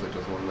in conflict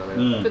with one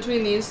another.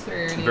 Between these 3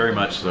 or any Very of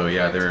them much in so.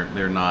 Yeah, conflict?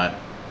 they're not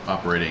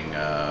operating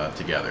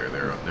together.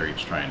 They're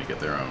each trying to get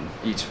their own.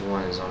 Each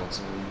one is on its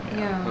own.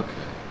 Yeah. Okay.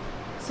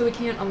 So we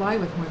can't ally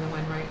with more than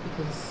one, right?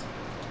 Because.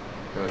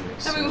 That would make I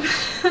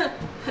sense. mean,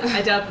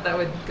 I doubt that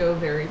would go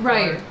very far.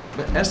 Right.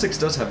 But Essex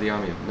does have the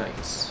army of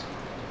knights,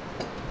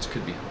 which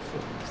could be helpful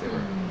if they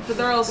were. But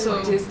they're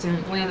also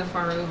distant. way the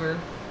far over.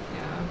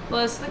 Yeah.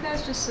 Plus, the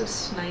guy's just so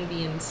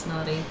snivy and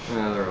snotty.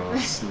 Yeah, they're all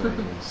snotty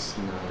and But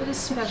snotty.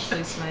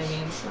 especially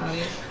snivy and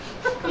snotty.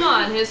 Come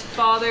on, his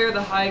father,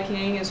 the High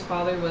King, his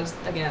father was,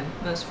 again,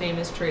 most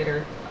famous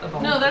trader of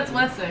all. No, that's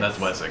Britain. Wessex. That's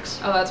Wessex.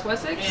 Oh, that's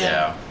Wessex?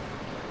 Yeah.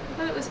 I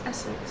thought it was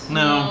Essex.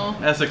 No,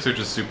 No. Essex are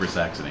just super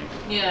Saxony.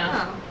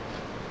 Yeah. Oh.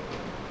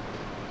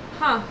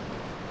 Huh.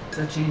 Does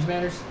that change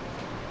matters?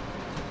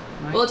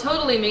 Right? Well, it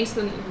totally makes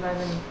them even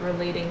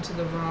relating to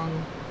the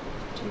wrong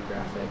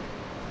geographic.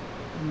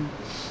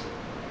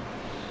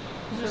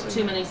 There's just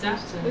too many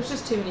Saxons. There's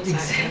just too many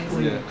Saxons.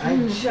 Exactly. Yeah.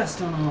 I just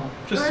don't know.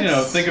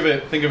 Just think of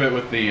it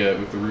with the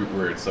root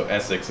word. So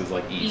Essex is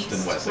like east,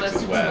 and Wessex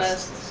is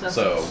west. Sussex.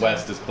 So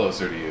west is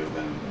closer to you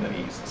than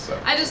east. So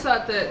I just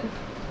thought that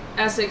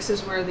Essex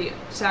is where the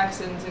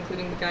Saxons,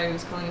 including the guy who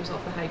was calling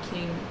himself the High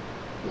King,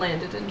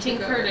 landed in King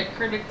Togo. Curdic.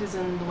 Curdic is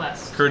in the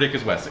west. Curdic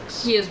is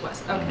Wessex. He is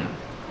west. Okay. Mhm.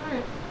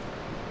 Alright.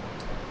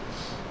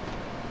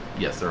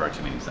 Yes, there are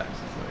too many Saxons.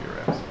 Though you're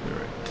absolutely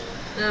right.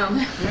 No.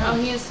 Yeah. Oh,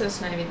 he is so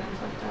snivy then.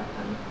 Fuck that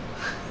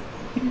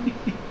then.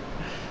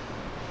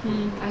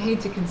 I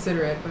hate to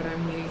consider it, but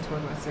I'm leaning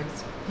toward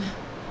Wessex.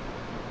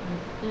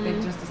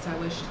 They've just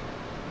established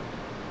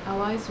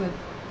allies with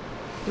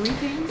 3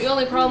 kings. The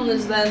only problem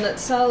is then that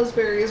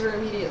Salisbury's are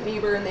immediate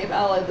neighbor and they've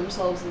allied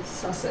themselves with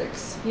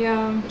Sussex.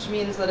 Yeah. Which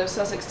means that if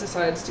Sussex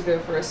decides to go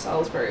for a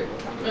Salisbury, it will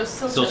come.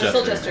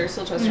 Silchester.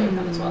 Silchester will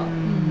come as well.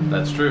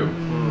 That's true.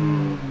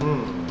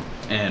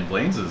 Mm-hmm. And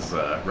Blaine's is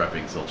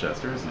repping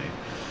Silchester, isn't he?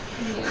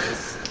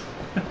 Yes.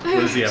 What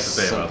does he have to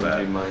say about Something to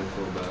that? be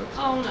mindful about.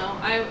 Oh no,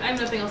 I have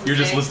nothing else to You're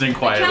say. just listening The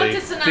quietly,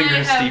 Countess and I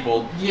fingers have,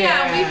 steepled.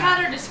 Yeah, we've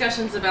had our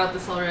discussions about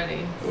this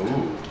already. Ooh.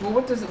 Well,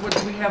 what do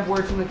we have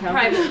word from the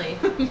countess? Privately.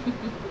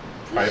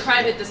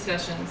 Private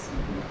discussions.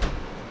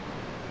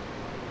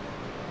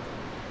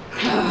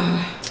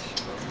 I'm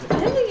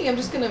thinking I'm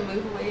just gonna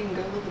move away and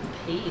go live with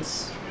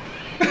Pace.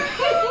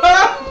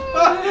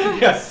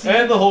 Yes,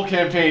 and the whole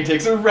campaign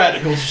takes a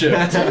radical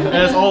shift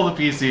as all the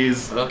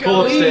PCs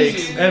pull up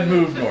stakes and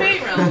move The north.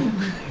 Fate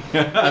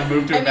Realm.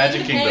 Move to a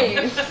magic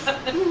kingdom.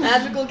 Hey,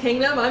 magical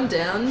kingdom, I'm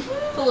down.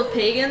 Full of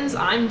pagans,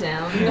 I'm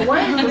down. Well,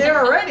 why are you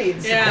there already?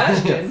 It's Yeah.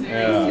 the question.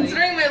 Yeah.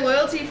 Considering my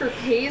loyalty for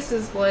Pace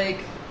is like,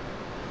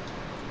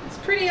 it's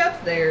pretty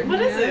up there. What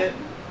you is know? it?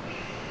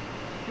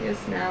 I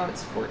guess now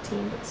it's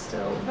 14, but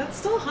still. That's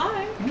still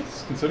high.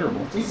 That's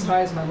considerable. It's as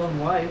high as my love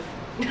of life.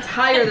 It's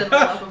higher than my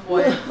love of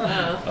wife.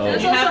 Oh. And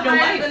it's You also have no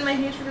higher wife. than my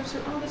hatred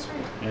of Oh, that's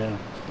right. Yeah,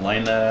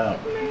 line that out.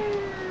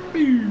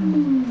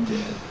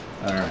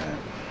 All right.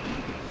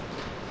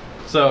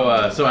 So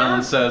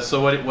Ellen says,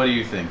 so what do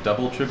you think?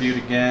 Double tribute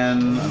again?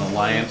 An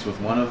alliance with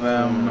one of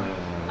them?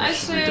 I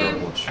Should be say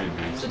double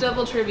tribute. the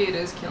double tribute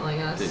is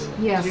killing us.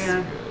 Yes.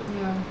 Yeah.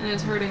 Yeah. And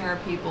it's hurting our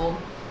people.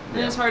 And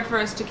Yeah. it's hard for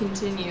us to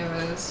continue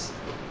as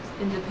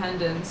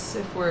independence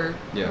if we're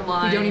Yeah.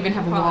 relying We don't even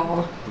have a upon-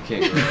 wall. We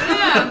can't grow.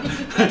 Yeah,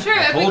 true.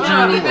 If we Told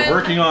cannot you, even we're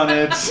working on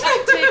it.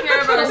 take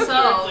care of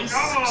ourselves.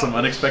 Some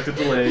unexpected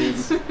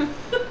delays.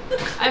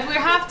 If we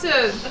have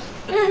to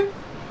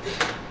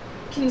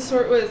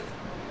consort with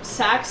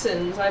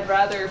Saxons, I'd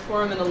rather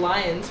form an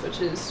alliance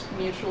which is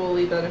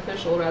mutually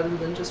beneficial rather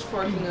than just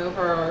forking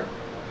over our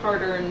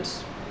hard-earned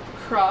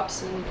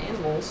crops and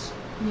animals.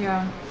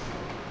 Yeah.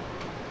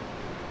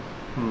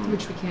 Hmm.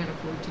 Which we can't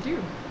afford to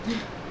do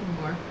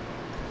anymore.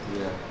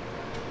 Yeah.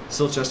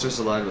 Silchester's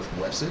allied with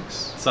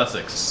Wessex?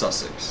 Sussex.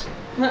 Sussex.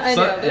 I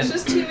know, there's and-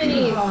 just too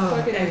many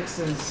fucking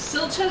X's.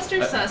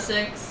 Silchester,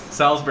 Sussex.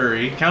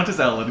 Salisbury, Countess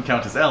Ellen.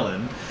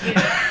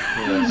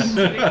 Yes.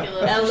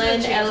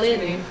 Ridiculous.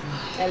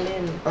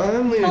 Ellen.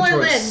 I'm leaning Call her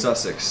towards Lynn.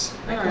 Sussex.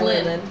 I call her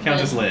Lynn.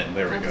 Countess Lynn.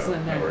 There we Countess go.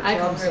 Lynn, That there. works. I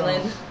call her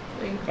Lynn.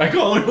 I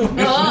call her Lynn.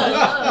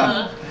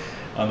 Oh,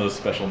 On those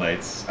special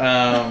nights.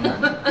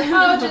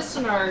 Oh, just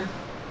in our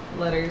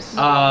letters.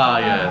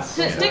 Yes.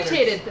 It's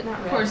dictated, but not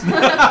of read. course.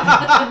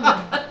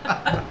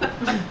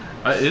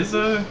 Is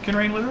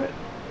Kinrain literate?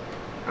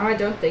 Oh, I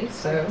don't think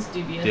so. It's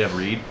dubious. Do you have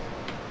read?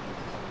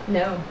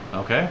 No.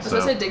 Okay, As I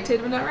so said,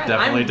 dictated but not read.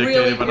 definitely I'm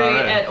dictated really but not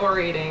great read. at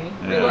orating.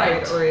 Yeah. Really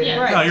great at orating. Yeah.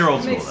 Right. no, you're old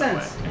That school makes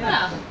that sense. way.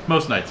 Yeah.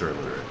 Most knights are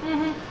illiterate.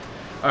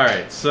 All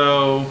right,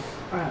 so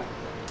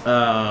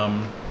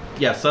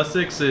yeah,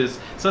 Sussex is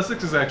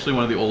actually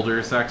one of the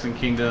older Saxon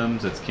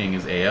kingdoms. Its king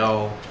is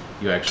Al.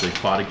 You actually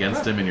fought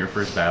against him in your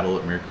first battle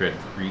at Mercred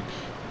Creek.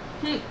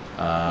 He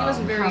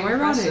wasn't very How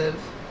ironic. impressive.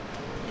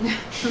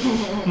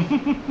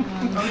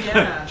 Oh,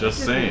 yeah.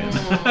 Just saying.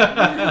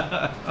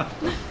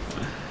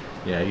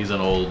 Yeah, he's an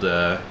old,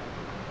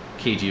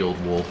 cagey old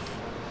wolf.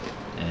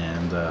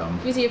 And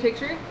You see a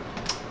picture?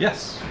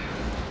 yes,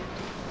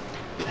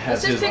 it has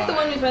Let's just his pick the eye.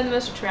 one we find the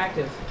most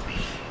attractive.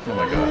 Oh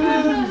my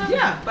god.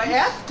 Yeah, by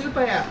app? Do it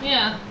by app.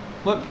 Yeah.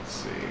 Let's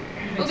see.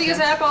 Well, because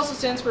sense. app also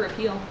stands for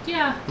appeal.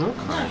 Yeah.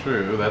 Okay.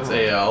 True, that's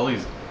Al.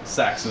 He's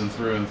Saxon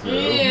through and through. Ew.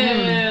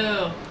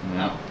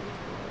 Yeah.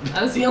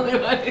 That was the only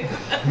one.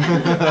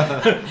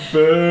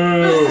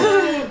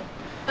 Boo!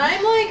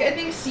 I'm like, I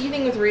think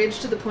seething with rage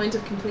to the point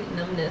of complete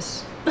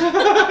numbness.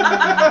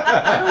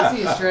 I don't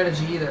see a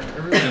strategy either. I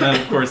really And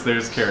then of course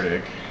there's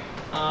Cerdic.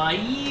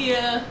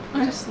 Yeah.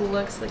 He just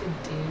looks like a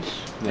douche.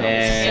 Yeah.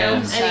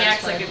 And And he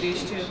acts like a Satisfied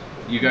douche douche.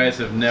 too. you guys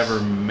have never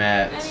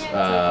met And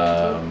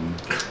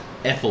he acts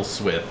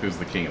Ethelswith, who's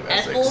the king of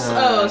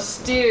Essex.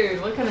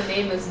 Dude, what kind of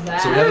name is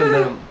that? So we haven't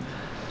met him.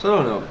 So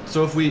I don't know.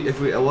 So if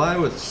we ally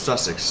with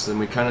Sussex, then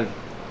we kind of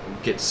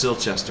get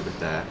Silchester with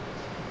that,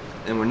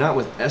 and we're not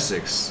with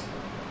Essex,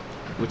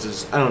 which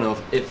is I don't know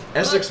if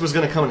Essex was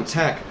going to come and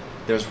attack.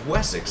 There's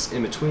Wessex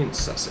in between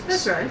Sussex.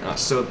 That's right.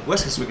 So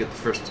Wessex would get the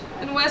first.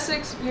 And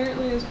Wessex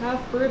apparently is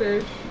half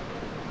British.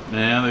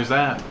 Yeah, there's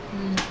that.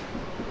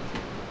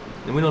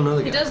 And we don't know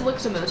the He guy. does look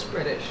the most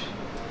British.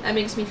 That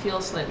makes me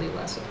feel slightly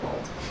less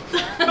appalled.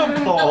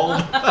 Appalled.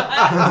 Is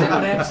that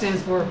what M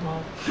stands for?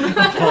 Mom?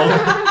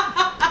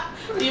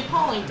 The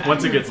appalling factor.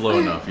 Once it gets low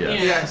enough,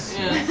 yes.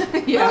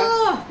 Yes.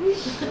 Yeah.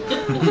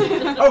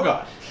 Oh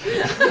god.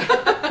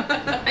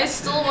 I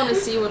still want to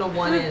see what a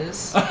 1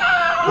 is. Yeah.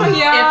 If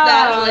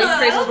that like I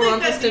crazy don't think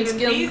Rumpelstiltskin that's even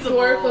skin feasible.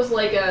 dwarf was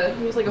like a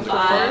he was like a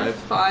 5.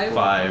 5.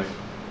 5.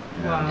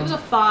 Yeah. Wow. It was a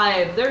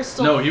 5. There's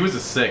still No, he was a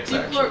 6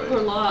 actually.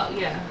 Gorlois,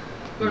 yeah.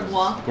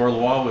 Gorlois.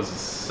 Gorlois was a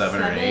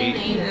 7 or 8.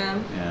 yeah.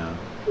 Yeah.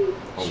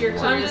 Sheer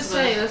So I'm just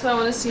saying that's why I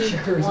want to see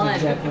Sure, 1.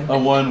 exactly. A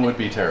 1 would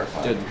be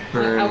terrifying. It'd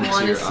burn I into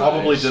wanna your see-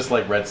 Probably eyes. just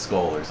like Red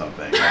Skull or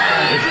something.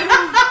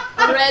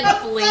 A red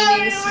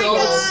flaming skull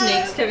with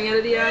snakes coming out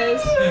of the eyes.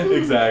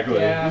 Exactly.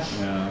 Yeah.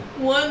 Yeah.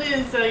 One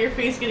is your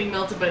face getting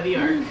melted by the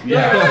arc.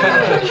 Yeah.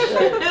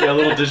 Yeah, a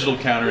little digital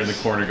counter in the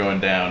corner going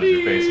down as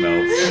your face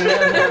melts.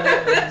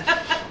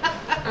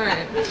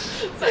 Alright.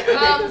 Sorry,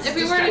 If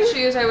we were to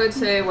choose, I would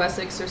say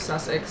Wessex or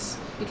Sussex.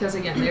 Because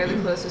again, they are the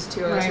closest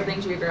to us. I Right.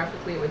 think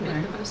geographically it would make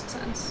Right. the most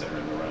sense. They're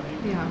in the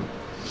running. Yeah.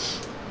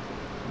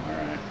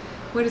 Alright.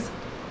 What does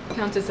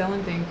Countess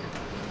Ellen think?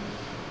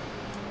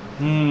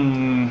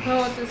 Oh,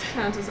 what does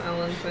Countess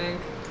Ellen think?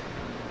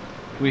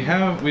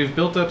 We've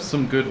built up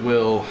some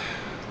goodwill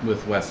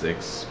with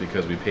Wessex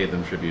because we paid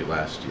them tribute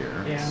last year.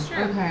 Yeah.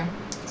 Sure. Okay. And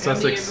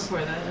the year Sussex before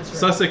that. That's right.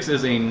 Sussex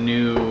is a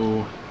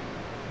new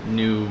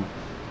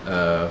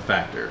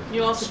factor.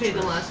 You also paid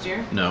them last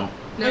year. No.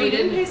 No, Oh, we you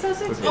didn't didn't. pay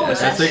Sussex? Okay. Oh,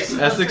 Essex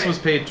That's was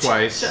right. paid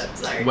twice. Shut,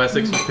 sorry.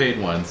 Wessex was paid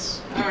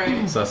once.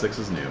 Alright. Sussex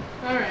is new.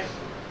 Alright.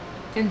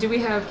 And do we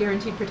have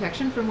guaranteed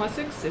protection from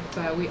Wessex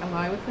if we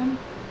ally with them?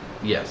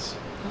 Yes.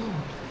 Oh.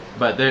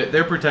 But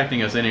they're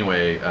protecting us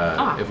anyway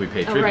if we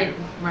pay tribute. Right.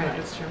 Right.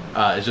 That's true.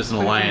 It's just an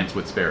Okay. alliance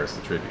would spare us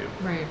the tribute.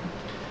 Right.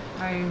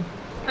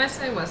 I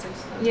say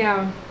Wessex. Then.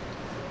 Yeah.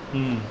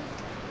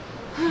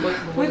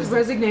 What With is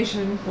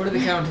resignation. What did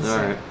the Countess All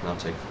say? right, I'll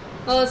take.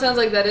 Well, it sounds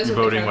like that is You're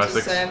what the voting Countess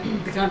Wessex?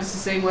 said. The Countess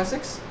is saying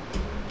Wessex?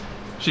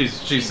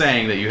 She's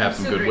saying that you have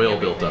some considering goodwill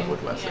built up everything,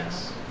 with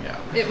Wessex. Yeah.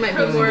 It might be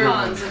Pros and more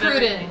cons of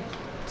prudent everything.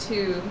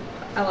 to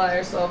ally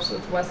ourselves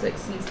with Wessex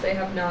since they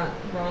have not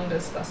wronged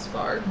us thus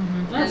far.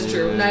 That's And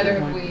true. neither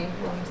Good have point. we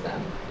wronged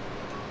them.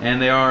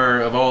 And they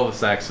are, of all the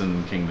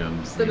Saxon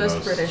kingdoms, The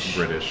most British.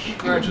 Right.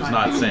 which is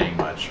not saying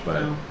much, but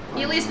No.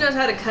 He at least knows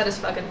how to cut his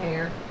fucking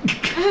hair.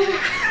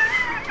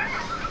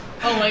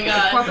 Oh my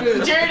god.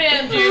 Popular.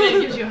 Jared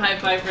gives you a high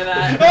five for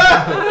that.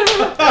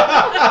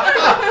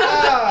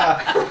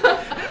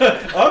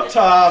 up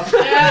top.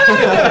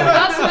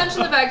 Not to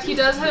mention the fact he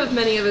does have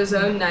many of his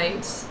own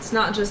knights. It's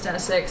not just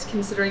Essex,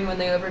 considering when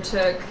they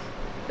overtook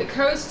the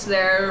coast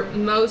there,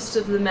 most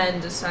of the men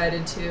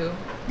decided to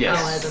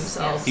ally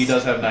themselves. He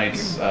does have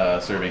knights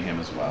serving him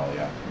as well.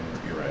 Yeah,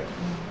 you're right.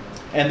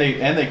 And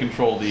they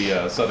control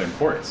the southern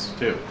ports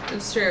too.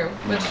 It's true.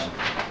 Which,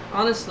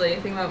 honestly,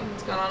 think about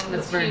what's going on with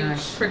That's the very huge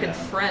nice. frickin' Yeah.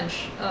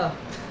 French. Ugh.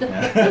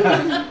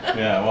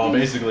 Yeah. Well,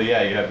 basically,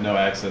 yeah, you have no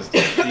access to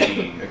the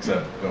sea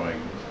except going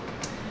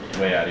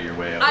way out of your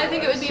way. I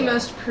think it would be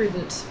otherwise, most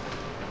prudent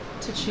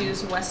to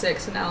choose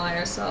Wessex and ally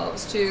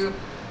ourselves to,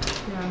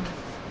 Yeah.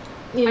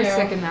 you know, I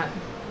second that.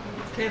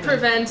 Okay, then.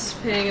 prevent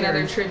paying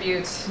another Carries.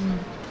 tribute.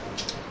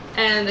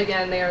 And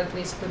again, they are at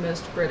least the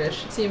most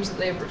British. It seems that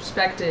they've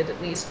respected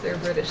at least their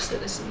British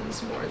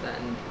citizens more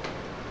than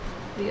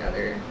the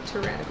other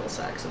tyrannical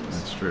Saxons.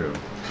 That's true.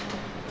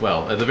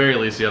 Well, at the very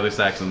least, the other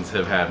Saxons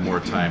have had more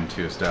time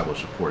to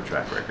establish a poor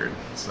track record.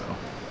 So,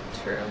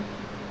 True.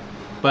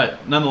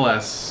 but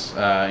nonetheless,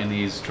 in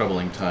these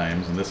troubling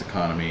times in this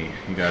economy,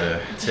 you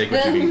gotta take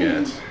what you can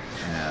get.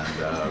 And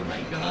Oh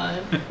my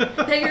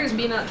god. Beggars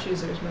be not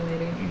choosers, my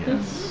lady.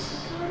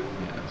 yes,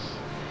 yes.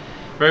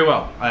 Very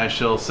well. I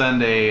shall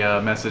send a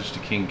message to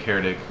King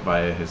Cerdic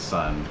via his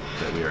son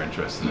that we are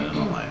interested in an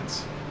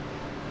alliance.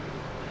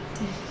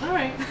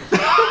 Alright.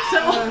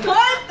 So,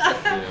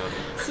 what?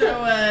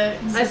 So,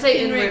 I say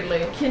inwardly.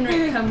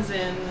 Kinrick comes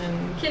in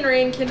and.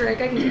 Kinrain,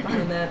 Kinrick, I can get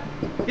behind that.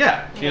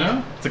 Yeah, you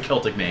know, it's a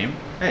Celtic name.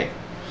 Hey.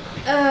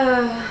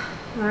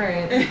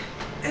 Alright.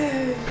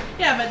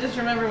 Yeah, but just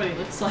remember what he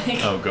looks like.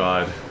 Oh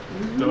God,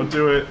 don't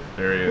do it.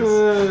 There he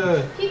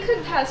is. He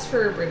could pass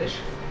for a British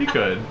He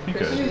could. He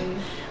could. Christian.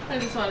 I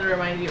just wanted to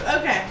remind you.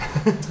 Okay.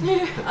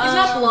 He's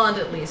not blonde,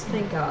 at least,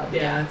 thank God.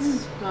 Yeah,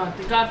 it's God.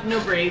 Thank God, no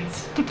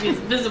braids. He's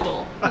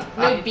visible.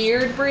 No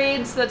beard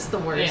braids, that's the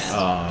worst.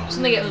 Yeah. Oh.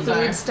 So they get Those food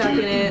are- stuck in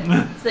it.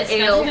 It's the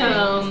ale Disgusting.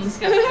 foam. It's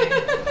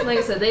disgusting. Like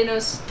I said, they know.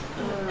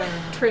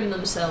 trim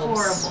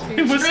themselves. Horrible.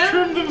 They must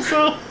trim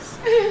themselves.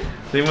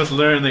 They must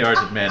learn the art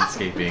of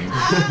manscaping.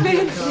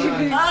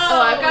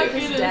 Oh, I've got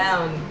this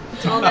down.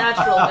 It's all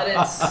natural, but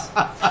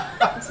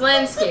it's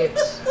landscaped.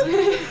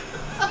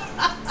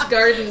 It's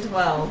gardened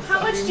well.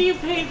 How much do you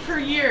pay per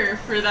year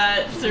for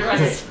that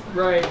service?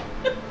 Right.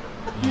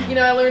 You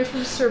know, I learned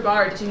from Sir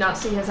Bar. Did you not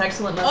see his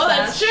excellent mustache? Oh,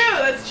 that's true.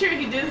 That's true.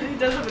 He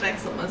does have an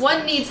excellent mustache.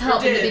 One needs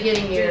help in the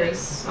beginning Did.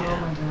 years. Oh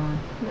my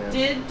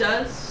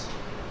god.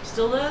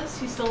 Still does.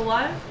 He's still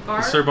alive.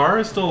 Bar. Sir Bar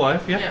is still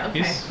alive. Yeah, Yeah,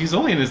 okay. he's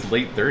only in his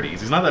late 30s.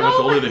 He's not that much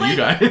older than you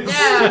guys.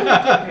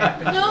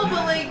 Yeah. No,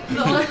 but like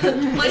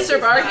Is Sir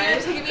Bar here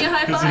to give me a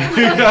high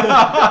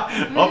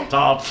five? Up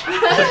top.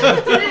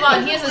 Come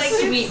on, he has a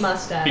sweet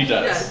mustache. He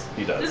does.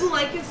 He does. Doesn't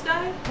Lycus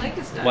die?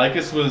 Lycus died.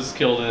 Lycus was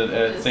killed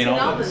at St.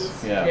 Albans.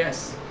 Yeah.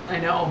 Yes, I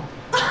know.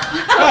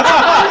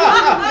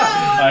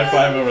 High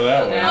five over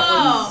that one. That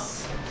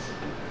was.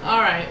 All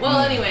right. Well,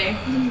 anyway,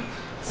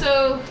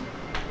 so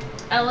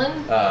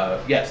Ellen.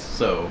 Yes.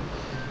 So,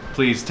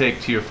 please take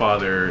to your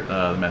father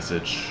the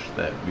message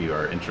that we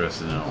are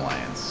interested in an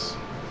alliance.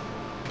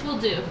 Will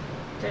do.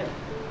 Okay.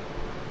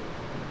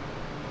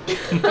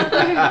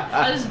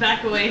 I'll just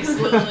back away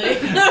slowly.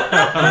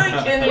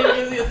 I can't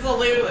even get so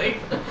late.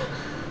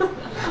 All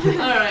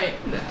right.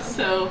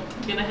 So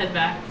I'm gonna head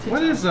back.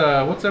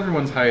 What's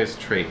everyone's highest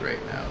trait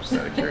right now? Just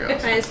out of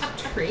curiosity. Highest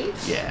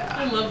traits? I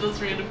Yeah. love those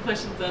random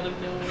questions out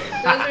of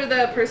nowhere. Those are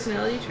the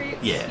personality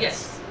traits?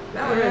 Yes.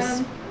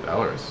 Valorous.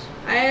 Valorous.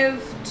 I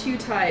have 2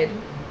 tied.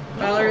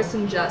 Valorous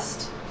and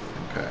just.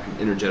 Okay.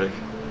 Energetic.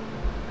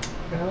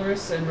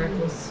 Valorous and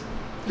reckless.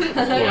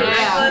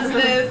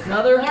 Recklessness.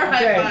 Another? More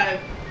Okay. high five.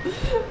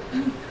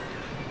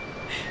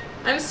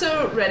 I'm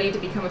so ready to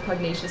become a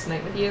pugnacious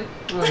knight with you.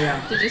 Oh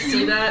yeah. Did you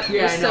see that?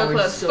 Yeah, we're I so know, we're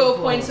close. so 12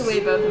 close. points away,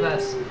 both of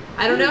us.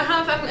 I don't know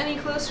how if I'm any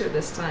closer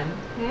this time.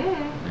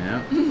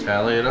 Yeah.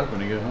 Tally it up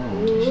when you get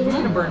home. She's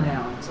gonna burn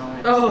down. That's all I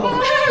have to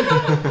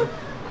Oh.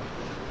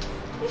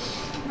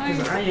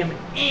 Because I am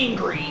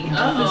angry.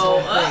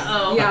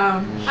 Uh-oh.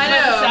 Yeah. I The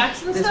know.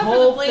 Saxon This stuff or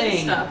whole the Blaine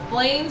thing. stuff?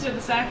 Blaines or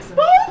the Saxons?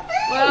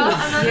 Well,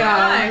 I'm not Yeah.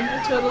 gonna lie.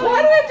 I totally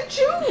Why do I have to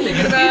choose? thinking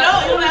You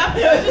about don't have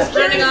to. I'm just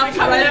running curious. off It to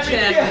covered Red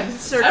everything. Chan.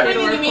 Sir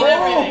Everything Fedor. you mean Oh,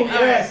 everything.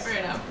 yes. Alright,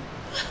 fair enough.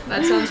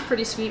 That sounds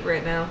pretty sweet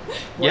right now.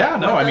 Yeah,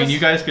 no, what I mean, does- you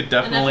guys could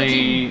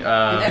definitely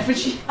An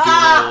effigy. do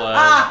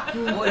a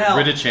little Would help.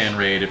 Ridichan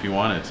raid if you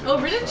wanted to. Oh,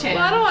 Ridichan.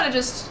 Well, I don't want to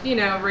just,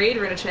 raid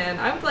Ridichan.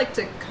 I would like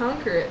to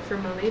conquer it for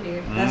my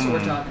lady. That's what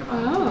we're talking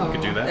about. Oh. You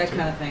could do that, That too.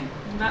 kind of thing.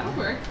 That would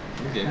work.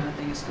 Okay. That kind of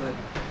thing is good.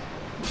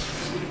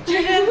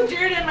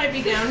 Jared might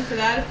be down for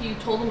that if you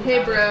told him Hey,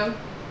 about bro.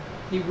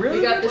 He really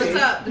We got would this. be.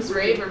 What's up? This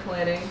raid we're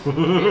planning. it.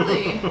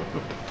 Really?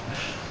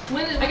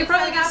 When I could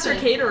probably get Sir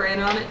Cador in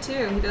on it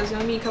too. He does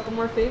owe me a couple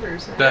more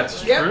favors.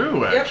 That's Yep,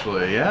 true, yep.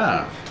 actually,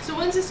 yeah. So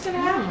when's this gonna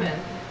happen?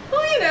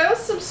 Well,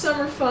 some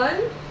summer fun.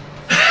 It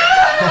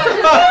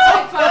does sound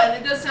like fun.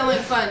 It does sound like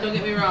fun. Don't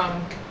get me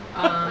wrong.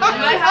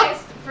 My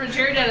highest for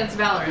Jared it's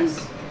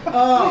Valorous.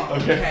 Oh,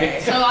 Okay.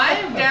 okay. So I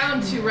am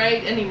down to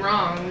right any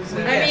wrongs.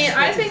 Well, I mean, Yes,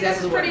 I that's think this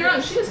exactly is pretty what it wrong.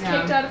 is. She was Yeah.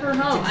 kicked out of her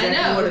home. Exactly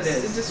I know what it it's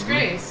is. a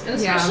disgrace, and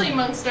Yeah. especially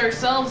amongst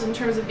ourselves in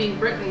terms of being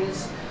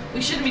Britons.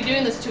 We shouldn't be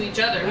doing this to each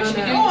other. We should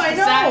be doing Oh, this I to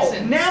know.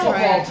 Saxons. Now of all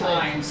Right.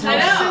 times. I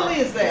know. How silly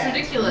is that? It's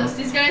ridiculous.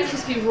 These guys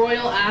must be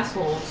royal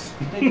assholes.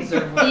 They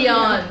deserve what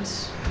Beyond.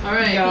 All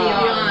right,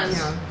 Beyond. beyond.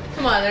 Yeah.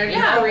 Come on, there are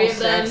Yeah. 3 of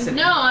them. Saxon.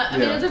 No, I Yeah.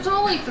 mean, if there's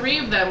only 3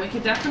 of them, we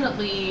could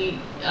definitely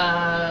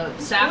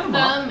sack them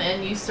up. them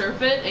and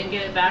usurp it and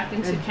get it back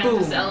into And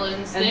Countess boom.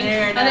 Ellen's And thing,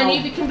 there and then now-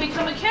 you can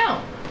become a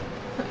count.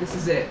 This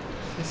is it.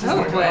 This is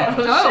Oh, the plan.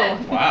 Oh.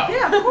 Wow.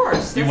 Yeah, of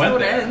course. You That's went how it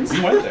there. ends.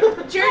 You went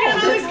there.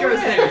 Jared always that's how goes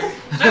it there. ends.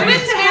 I've been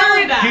to hell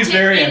and back. He's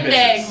very Indeg.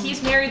 ambitious.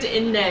 He's married to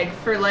Indeg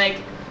for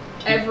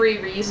every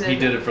reason. He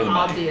did it for the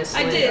money.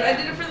 Obviously. I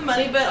did it for the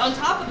money, but on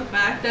top of the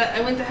fact that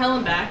I went to hell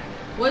and back,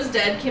 was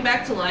dead, came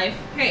back to life.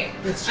 Hey,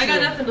 It's I got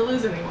true. nothing to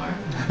lose anymore.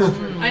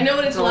 I know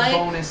what it's It's all like.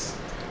 bonus.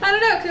 I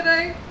don't know. Could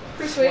I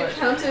persuade What?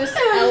 Countess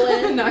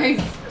Ellen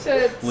Nice.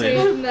 to say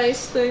Lynn.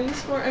 nice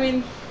things for? I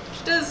mean,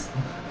 she does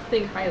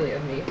think highly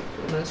of me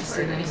for the most Just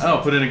part. say nice Oh,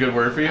 put in a good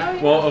word for you? Oh,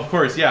 yeah. Well, of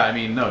course, yeah. I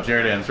mean, no,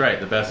 Jaredan's right.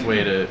 The best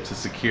way to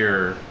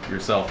secure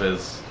yourself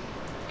as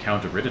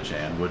Count of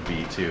Ridichan would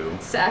be to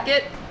Sack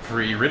it.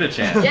 free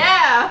Ridichan.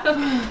 Yeah.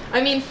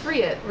 I mean,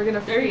 free it. We're gonna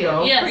free There you it.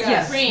 go.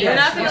 Yes, free. We're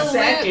Yes, not gonna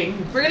sacking.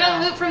 loot. We're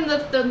gonna loot from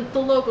the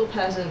local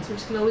peasants. We're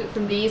just gonna loot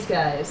from these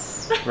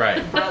guys,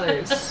 Right.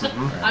 brothers.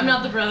 I'm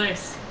not the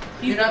brothers.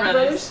 He's You're not the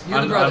brothers? You're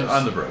I'm, the brothers.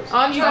 I'm the bros.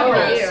 I'm You're talking the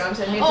to bros. you. I'm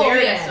saying, hey, Oh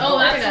Jared. yes. Oh,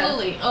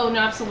 absolutely. Oh no,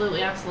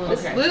 absolutely, absolutely.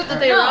 This Okay. loot that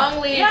they No,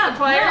 wrongly yeah,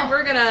 acquired, no.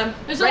 we're gonna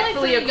There's only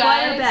rightfully 3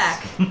 acquire guys.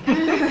 back.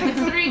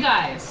 It's 3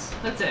 guys.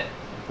 That's it.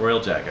 Royal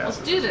jackasses.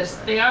 Let's do this.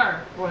 They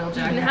are royal And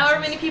jackasses.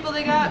 however many people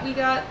they got, we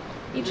got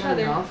each Good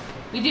other. enough.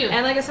 We do.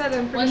 And like I said,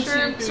 I'm pretty 1,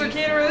 sure 2, 3, Sir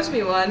Cater 4. owes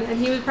me one, and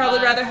he would probably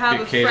 5. rather have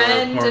Big a Cater of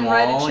friend in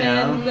Cornwall,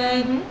 Ridichan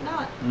yeah. than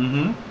not.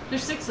 Mm-hmm.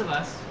 There's 6 of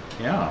us.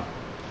 Yeah.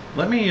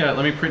 Let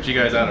me print you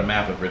guys out a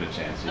map of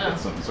Ridichan so you get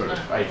some sort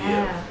of idea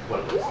Yeah. of what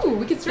it looks Ooh, like.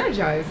 we could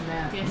strategize in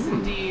that. Yes,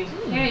 indeed.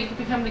 Yeah, you could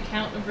become the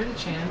Count of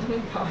Ridichan.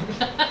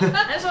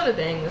 I just want to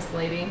bang this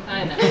lady.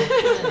 I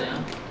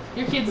know.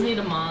 Your kids need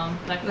a mom.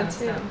 That kind of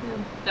stuff.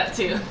 That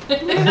too.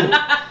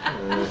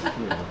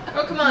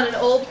 Oh, come on, an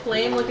old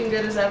flame looking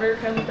good as ever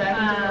comes back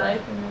into your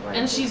life.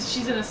 And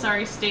she's in a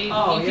sorry state.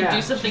 Oh, You yeah. could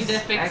do something to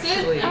She's fix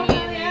actually- it. I Oh, mean,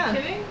 hell yeah. are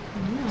you kidding?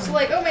 So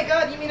like, oh my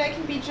god, you mean I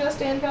can be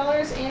just and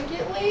valorous and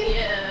get laid?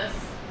 Yes.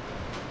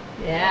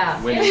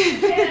 Yeah. Winning.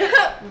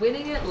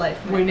 Winning at life,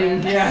 my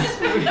Winning, friends. yeah.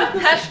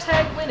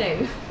 Hashtag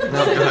winning. No,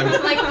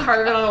 God. Like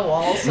carve it on a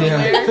wall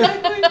somewhere.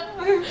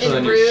 So In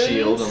then your runes.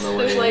 shield on the way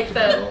There's like into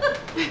battle.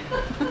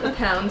 the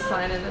pound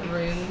sign and then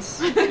runes.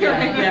 Yeah.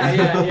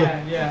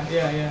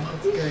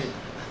 That's great.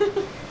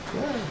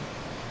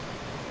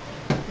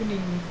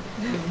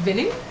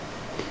 Vinning?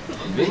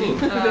 Winning.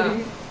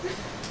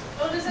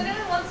 Oh, does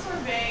anyone want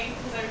sorbet?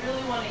 Because I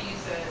really want to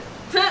use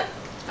it.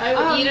 I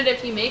will eat it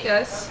if you make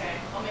us. Okay,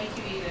 I'll make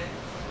you eat it.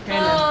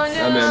 Oh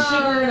no. I'm in.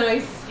 Sugar and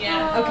ice.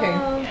 Yeah. Okay.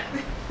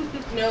 Yeah.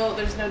 No,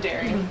 there's no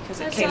dairy because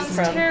That it came sounds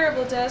from.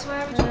 terrible, Des.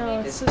 Why would you know,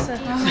 make it's us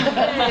just eat a-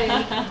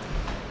 sorbet?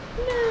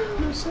 No.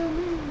 You're so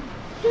mean.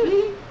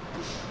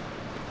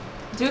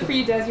 Do it for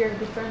you, Des. You're a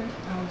good friend.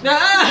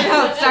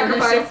 Ah!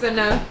 Sacrifice and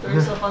Throw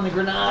yourself on the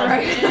grenade.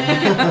 right. You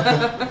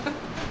know.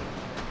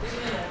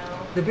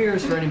 The beer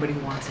is for anybody who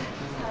wants it.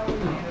 How we do.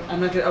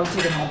 I'm not gonna. I'll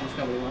take it home if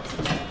nobody wants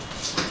it.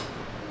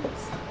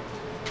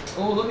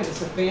 Oh, look at this,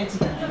 the fancy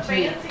kind. The too.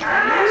 fancy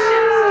kind. We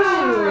shipped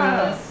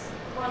sushi this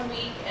 1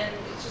 week, and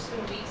it's just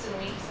been weeks and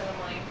weeks, and I'm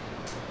like,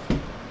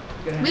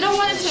 Gonna have We don't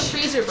want it to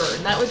freezer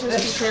burn. That would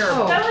just be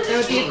terrible. Oh, that would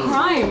just be a be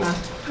crime.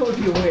 That would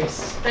be a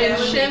waste. And it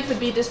would Shemp would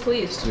be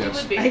displeased. Yes. It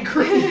would be. I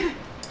agree.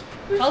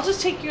 I'll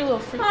just take your little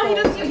fruit Oh, he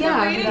bowl. doesn't get to go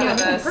raiding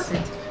with us.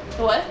 Perfect.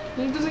 What?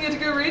 He doesn't get to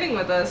go raiding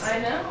with us. I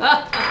know.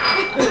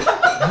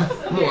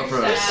 So More very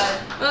for us.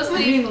 sad. I Mostly.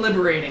 mean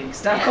liberating.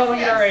 Stop Yes, calling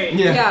yes. it our age.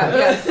 Yeah.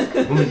 Yes.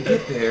 When we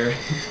get there,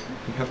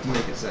 you have to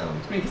make it sound.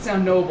 Make it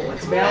sound noble.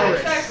 It's Yeah,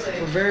 valorous.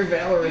 exactly. We're very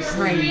valorous.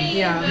 You're freeing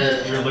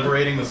yeah. You're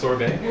liberating the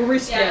sorbet.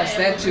 Yes,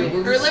 that too.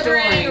 We're We're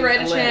liberating restoring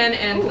Red a Chan leg.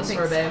 and Ooh, the thanks.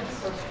 sorbet.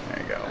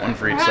 There you go. One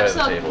for each side Perhaps of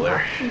the I'll table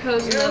there.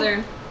 compose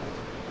another.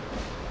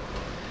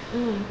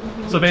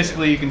 So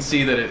basically, you can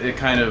see that it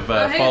kind of Oh,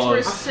 hey, it's where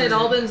follows. St.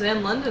 Albans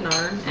and London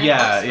are. And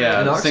Yeah, Oxford. yeah.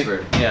 And Saint-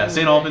 Oxford.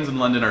 St. Albans and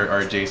London are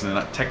adjacent.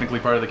 They're not technically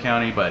part of the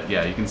county, but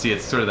yeah, you can see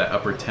it's sort of that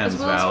upper Thames As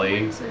well as Valley.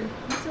 Windsor.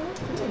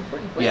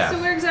 Wait, Yeah. so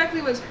where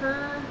exactly was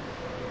her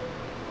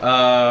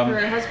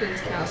Let's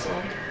husband's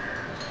castle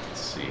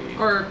see.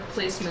 or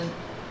placement?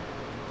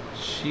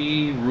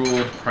 She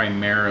ruled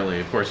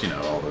primarily. Of course,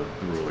 all the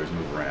rulers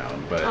move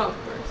around, but Oh, of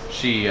course.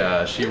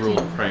 she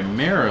ruled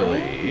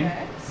primarily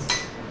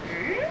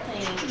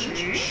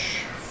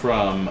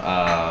from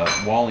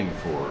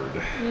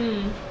Wallingford.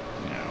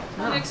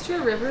 Next to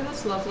a river.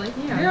 That's lovely.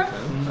 Yeah.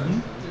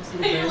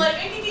 You're like, I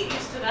can get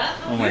used to that.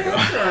 Oh my god.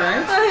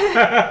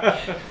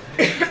 That's alright.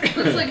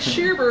 It's like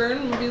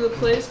Shearburn would be the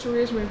place to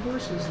raise my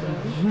horses,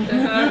 though.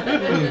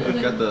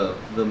 We've got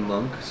the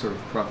monk sort of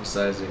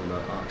prophesizing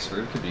about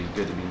Oxford. Could be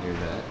good to be near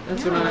that.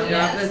 That's what I'm.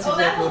 Yes. That's Oh,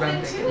 exactly that's what I'm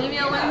open thinking. too. Maybe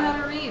I'll learn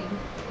how to read.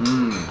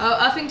 Oh,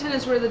 Uffington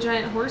is where the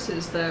giant horse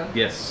is, though.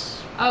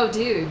 Yes. Oh,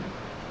 dude.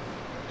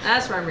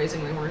 That's where I'm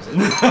raising my horses.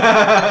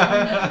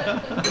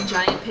 The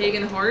giant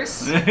pagan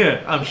horse.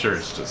 I'm sure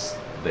it's just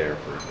there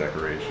for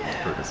decoration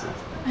purposes.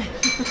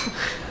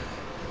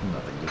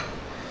 Nothing to.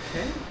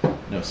 Okay.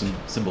 No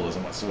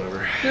symbolism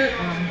whatsoever.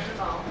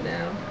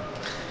 No.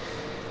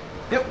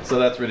 Yep. So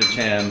that's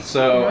Ridichan.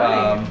 So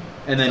Right.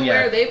 and then So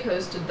where are they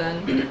posted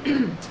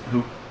then?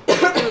 who?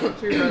 The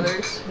three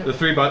brothers. The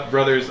three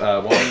brothers,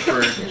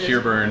 Wallingford, It is.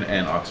 Shearburn,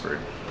 and Oxford.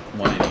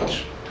 One in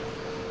each.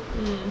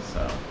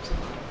 So.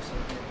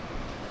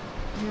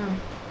 Yeah.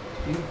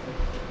 Beautiful.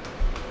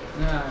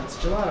 It's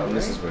gelato, And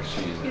this right? is where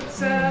she's at.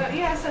 It's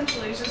yeah,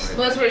 essentially it's just.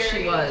 Well, that's where she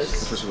very- was.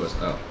 That's where she was.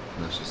 Oh,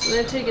 no, she's So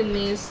they've taken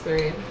these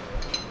three.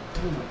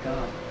 Oh my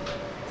god.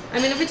 I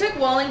mean, if we took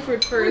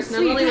Wallingford first,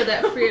 not only would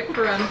that free up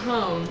her own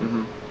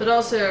home, but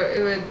also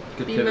it would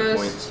Good be pivot most.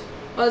 point.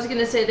 Well, I was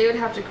gonna say they would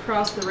have to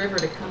cross the river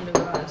to come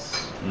to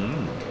us.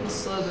 Mm. And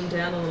slow them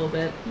down a little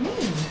bit.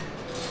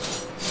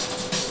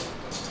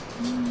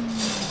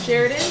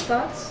 Sheridan,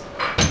 thoughts?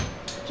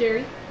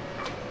 Jerry?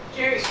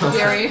 Jerry.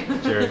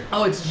 Jerry.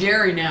 Oh, it's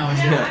Jerry now.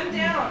 Yeah, I'm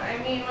down. I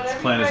mean, whatever.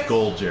 Plan you is guys...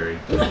 gold, Jerry.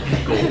 Gold.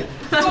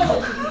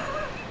 Gold.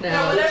 No,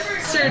 Yeah, whatever.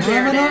 Sir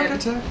whatever, Jerry.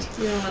 architect.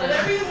 You don't wanna.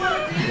 whatever you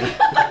want to do.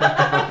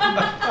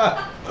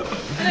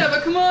 I know,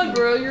 but come on,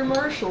 bro. You're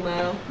Marshall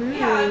now.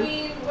 Yeah, I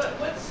mean, what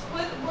looks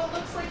like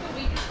the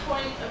weakest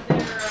point of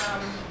their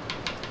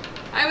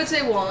I would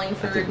say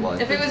Wallingford. I think If it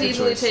Wallingford's was a good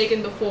easily choice.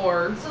 taken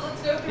before. So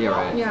let's go through Yeah,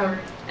 right. Wallingford.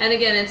 And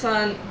again, it's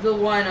on the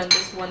one on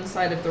this one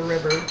side of the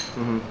river.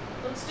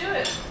 Let's do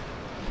it.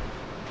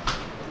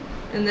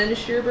 And then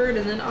Shearbird,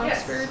 and then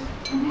Yes. Oxford.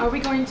 Are we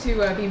going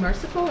to be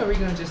merciful, or are we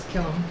going to just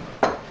kill him?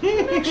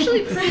 I'm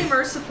actually pretty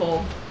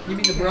merciful. You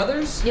mean the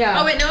brothers? Yeah.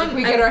 Oh, wait, no, If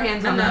we I'm- get our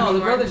hands on them No, the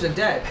anymore. brothers are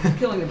dead. You're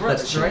killing the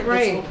brothers, right? That's the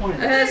Right. whole point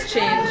of It this. has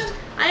changed.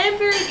 I am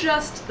very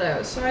just,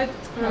 though, so I.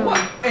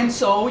 What? And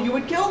so you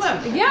would kill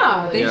them.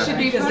 Yeah, they Yeah. should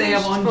be Because they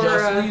have punished for,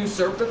 unjustly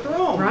usurped the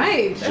throne.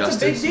 Right. That's a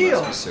big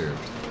deal. Must be served.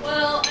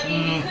 Well, I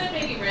mean, you could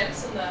maybe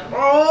ransom them.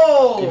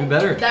 Oh! Even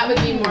better. That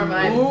would be more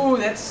my. Ooh,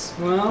 that's,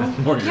 well...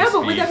 More your Yeah,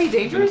 but would speed. that be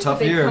dangerous? It's been a tough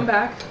Would they year. come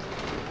back?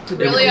 Could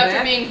they Really, come after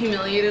back? being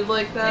humiliated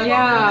like that?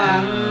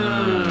 Yeah.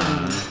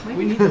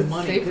 We need the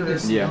money. Safer.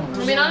 Goodness Yeah. knows.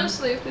 I mean,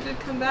 honestly, if they did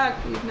come back,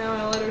 we've now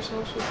allied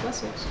ourselves with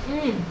Wessex.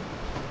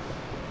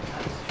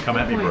 Come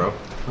at me, Good bro.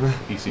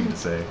 He seemed to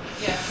say.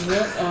 Yes.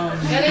 What,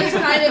 And it's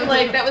kind of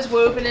like that was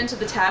woven into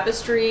the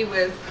tapestry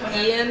with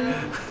Ian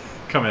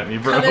Come at me,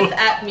 bro. cometh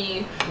at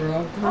me.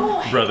 bro? Oh,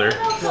 hey, Brother.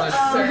 what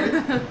about,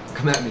 Sir.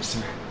 Come at me,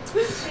 sir.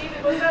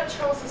 David, what about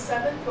Charles VII?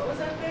 What was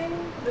that thing?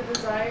 The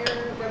Desire,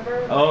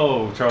 remember?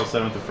 Oh, Charles VII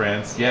of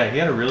France. Yeah, he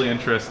had a really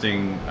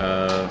interesting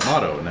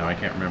motto. Now I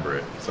can't remember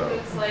it. So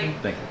It's like,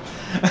 thank you.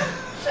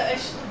 I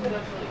should look it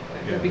up really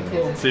quick. Yeah. That'd be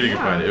cool. See if you can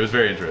find it. It was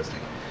very interesting.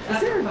 Is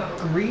there a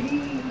greedy?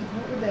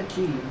 What would that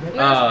be? That, What Uh, is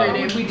how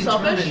greedy? would we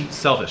Selfish? determine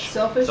Selfish.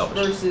 selfish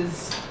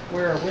versus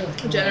where?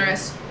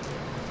 Generous.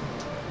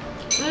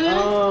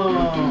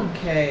 Oh,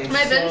 okay.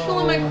 My vengeful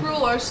and my so-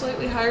 cruel are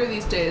slightly higher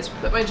these days,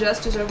 but my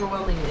just is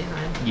overwhelmingly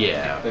high.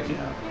 Yeah. Thank you.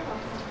 Yeah.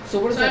 So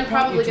what does So that I'm point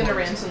probably you going to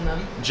towards? ransom them.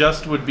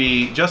 Just would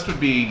be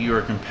you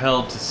are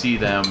compelled to see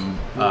them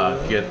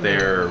get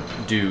their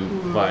due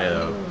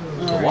via the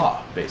Alright.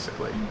 law,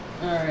 basically.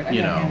 All right, I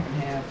You got know, half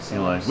and half. So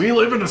You're like, we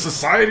live in a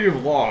society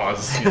of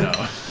laws, you know.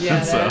 yeah,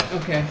 And so that,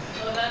 okay.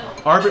 Oh, that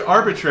helps.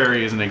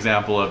 arbitrary is an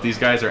example of these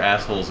guys are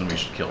assholes and we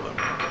should kill them.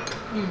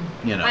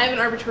 You know. I have an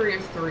arbitrary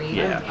of 3.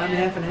 Yeah. I'm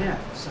half and half.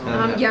 So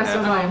Yeah, so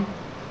am I.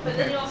 But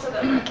then you also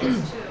have that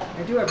reckless, too.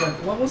 I do have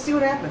one. Well, we'll see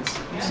what happens.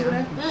 We'll see what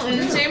happens.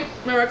 And same,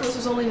 my reckless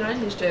is only 9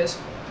 these days.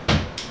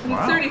 I'm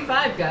Wow.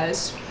 35,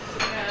 guys.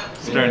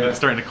 Yeah.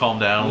 Starting to calm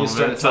down a You little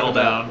started bit, settle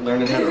talking about down.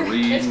 learning how to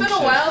read. It's and been a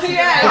shit. while since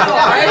Yeah, I've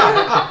I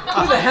know, right?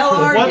 Who the hell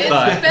are What you?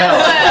 the It's been a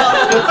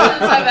while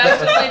since I've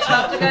accidentally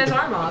chopped a guy's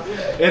arm off.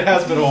 It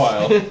has been a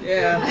while.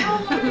 Yeah.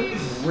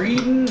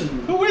 Reading.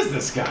 Who is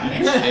this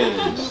guy?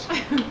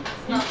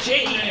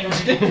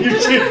 Changed.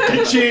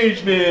 You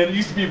changed, man. It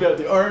used to be about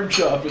the arm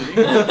chopping.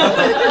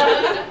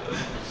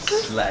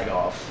 Slag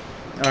off.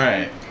 All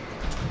right.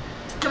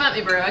 Come at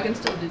me, bro. I can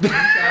still do the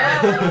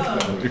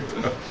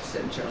job.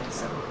 Said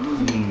Charles.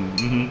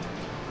 Mm-hmm.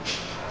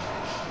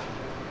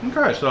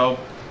 Okay, so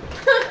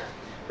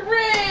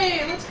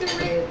Hooray! Let's get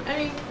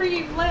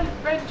free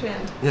red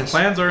chant. Yes.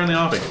 plans are in the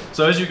offing.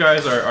 So as you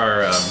guys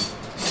are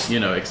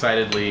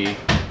excitedly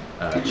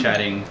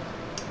chatting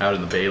out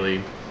in the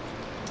Bailey,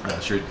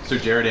 Sir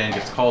Jeridan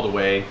gets called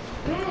away.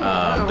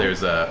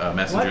 There's a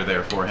messenger What?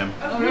 there for him.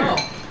 Oh no.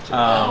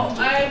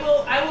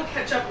 I will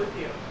catch up with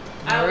you.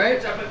 I will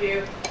Alright. catch up with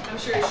you. I'm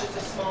sure it's just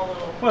a small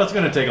little. Well, it's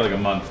going to take like a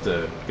month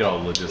to get all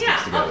the logistics Yeah,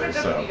 I'll together, catch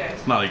up so with you guys.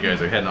 it's not like you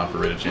guys are heading off for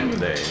Ridichan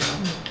today.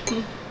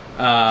 You know?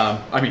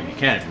 I mean, you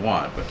can if you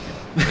want, but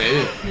Hey.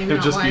 it'll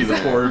not just be the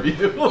wise. 4 of you.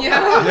 Yeah.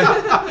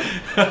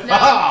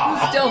 No,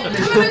 Still. I'm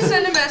gonna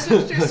send a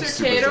message to Sir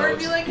Super Cator and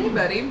be zealous. like, hey,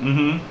 buddy.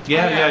 Mm-hmm.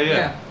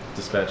 Yeah.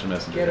 Dispatch a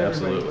messenger. Get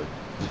everybody. Absolutely.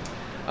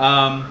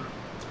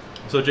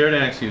 So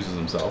Jeridan excuses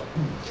himself.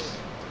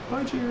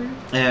 Bye, Jerry.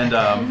 And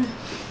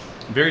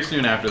very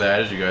soon after that,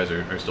 as you guys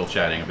are still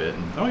chatting a bit,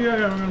 and we're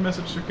gonna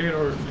message Sir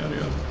Cator, yada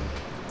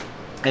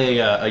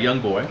yada. A young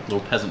boy, little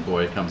peasant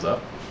boy, comes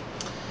up,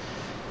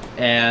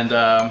 and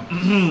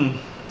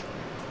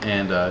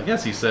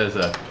yes, he says,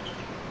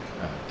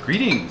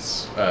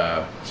 "Greetings,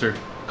 Sir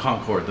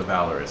Concord the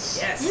Valorous,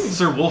 Yes.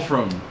 Sir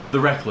Wolfram the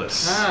Reckless,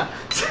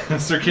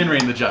 Sir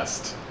Kinrain the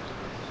Just,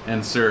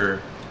 and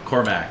Sir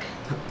Cormac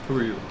Who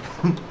are you?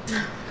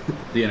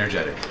 the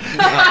Energetic."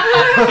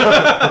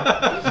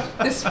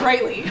 The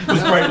sprightly. The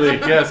sprightly,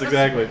 yes,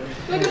 exactly.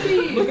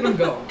 Look at him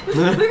go.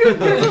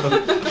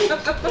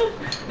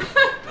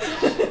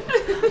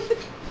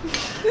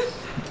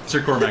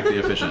 Sir Cormac the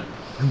Efficient.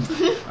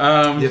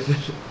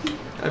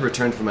 I've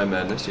returned from my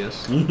madness,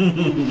 yes.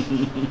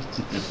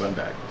 Yes, I'm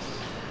back.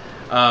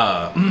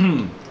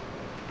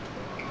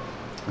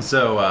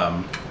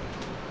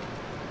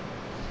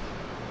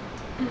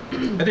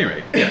 At any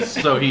rate,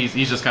 yes. So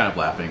he's just kind of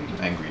laughing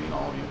and greeting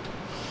all of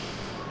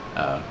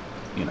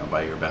you,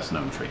 by your best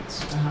known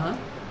traits. Uh-huh.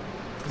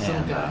 Some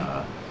And,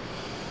 guy.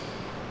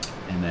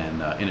 and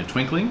then in a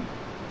twinkling,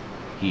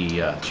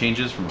 he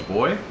changes from a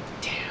boy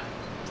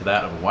to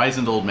that of a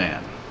wizened old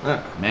man.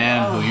 Ah.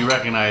 Man who you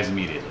recognize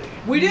immediately.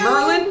 We do.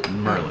 Merlin.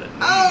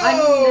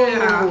 Oh.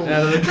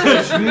 Out of the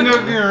Hey,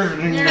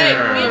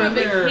 we have a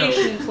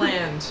vacation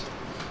planned.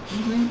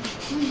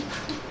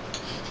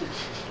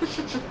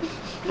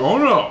 Oh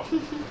no!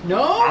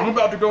 No. I'm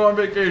about to go on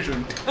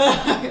vacation.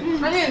 I'm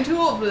getting too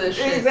old for this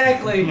shit.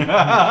 Exactly.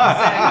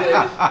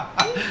 I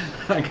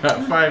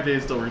got 5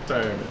 days till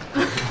retirement.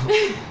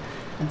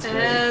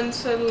 And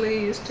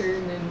suddenly he's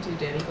turned into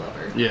Danny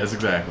Glover. Yes,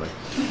 exactly.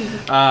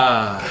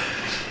 At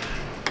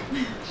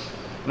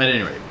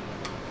any rate,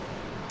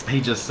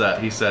 he just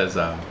he says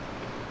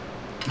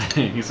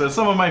he says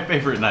some of my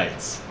favorite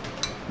nights.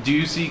 Do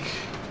you seek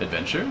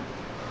adventure?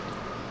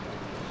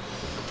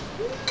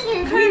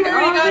 We're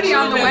already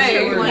on the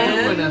way. We're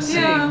doing a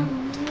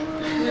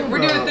thing. We're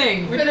doing a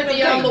thing. We're gonna doing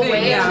be a on the thing.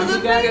 way Yeah, to the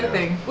we got a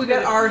thing. We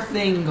got our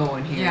thing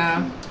going here.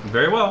 Yeah.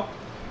 Very well.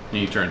 And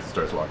he turns and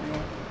starts walking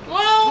away.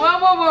 Well,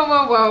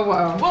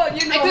 Whoa. Well,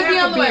 you know, it could be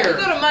have on a the way. beer.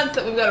 We've got a month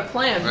that we've got a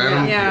plan.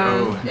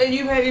 Yeah. And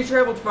you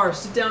traveled far.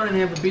 Sit down and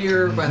have a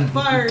beer by the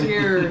fire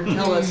here and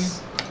tell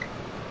us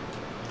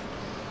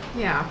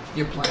Yeah.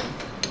 your plan.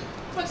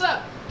 What's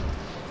up?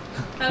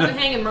 How's it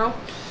hanging, bro? All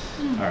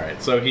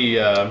right. So he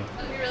Let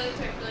me really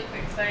quick.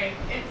 Sorry.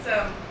 It's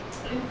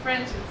in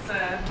French. It's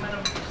I'm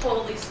gonna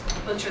totally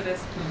butcher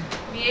this.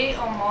 Vie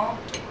au mont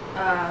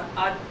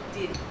à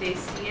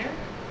désir.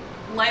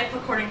 Life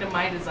according to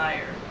my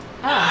desire.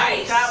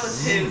 Nice. That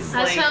was his.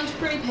 That like, sounds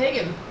pretty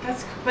pagan.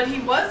 but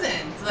he wasn't.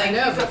 Like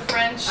know, he's a but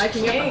French I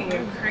can get king.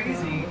 behind You're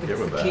crazy. get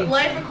with king. that.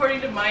 Life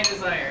according to my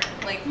desire.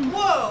 Like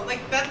whoa. Like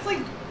that's like.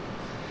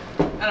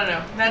 I don't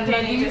know. That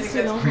day you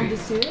think that's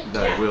crazy.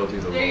 That will be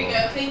the law. There you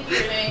go. Thank you,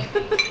 Renee.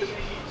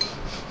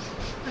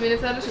 I mean,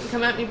 if that doesn't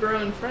come at me, bro,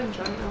 in French,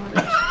 I don't know what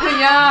it is.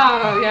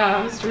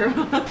 Yeah, that's true.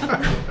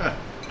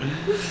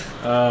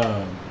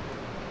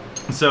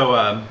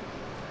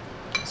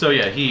 So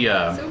yeah, he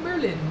So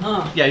Merlin.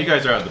 Huh. yeah, you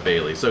guys are out at the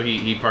Bailey. So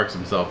he parks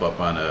himself up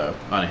on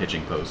a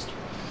hitching post.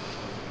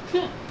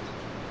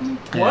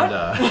 What?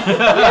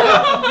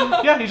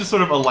 And, yeah, he just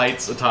sort of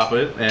alights atop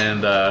it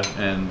and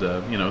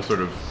you know, sort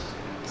of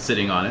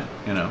sitting on it,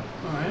 you know.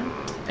 All right.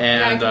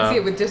 Yeah, I And can see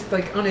it with just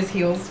like on his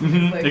heels.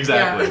 mhm, Like,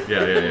 exactly.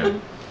 Yeah.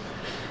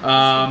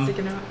 Yeah.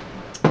 Sticking out.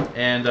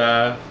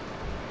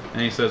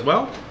 And he says,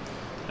 "Well,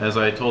 as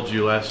I told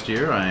you last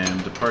year, I am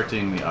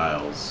departing the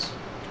Isles.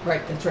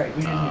 Right. That's right.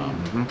 We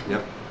didn't.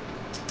 Yep.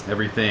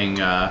 Everything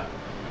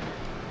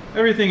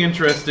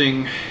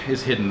interesting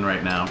is hidden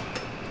right now.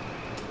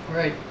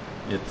 Right.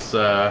 It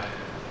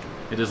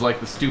is like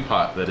the stew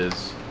pot that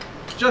is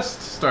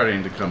just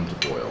starting to come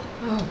to boil.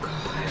 Oh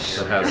gosh.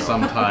 That has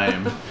some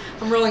time.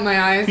 I'm rolling my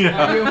eyes.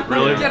 Yeah,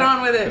 really? Get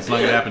on with it. It's not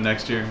gonna happen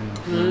next year.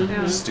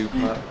 Yeah. Stew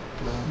pot.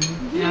 No.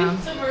 Yeah.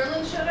 So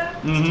Merlin showed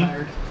up. Mhm.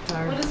 Tired.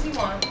 What does he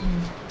want?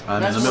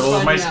 I'm That's in the what middle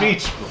of my we're finding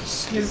out.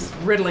 speech. He's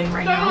riddling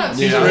right Talking now. about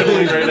Yeah,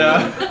 really right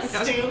now.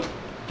 stew.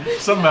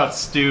 Something about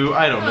stew.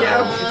 I don't know.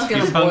 Yeah, It's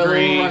gonna He's boil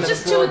hungry. over under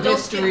Just the two floor of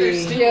adults get their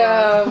history. stew.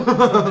 Yeah.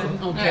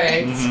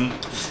 Okay.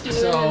 Mhm. Doing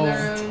So-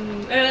 it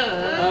in their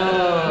own.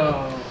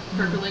 Oh.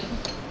 Percolate.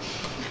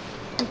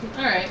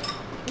 All right.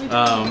 We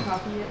don't have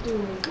coffee yet, do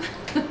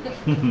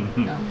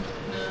we? No.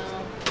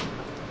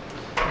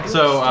 No.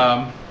 So,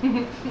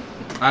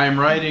 I'm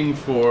writing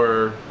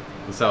for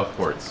the South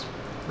Ports,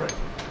 Right.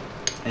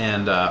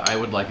 and I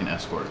would like an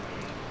escort,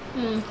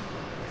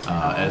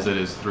 as it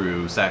is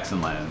through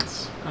Saxon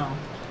lands. Oh.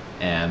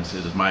 And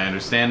it is my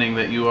understanding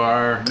that you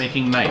are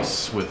making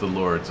nice with the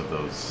lords of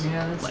those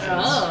Yeah, that's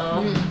lands.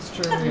 Oh. That's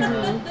true. We are.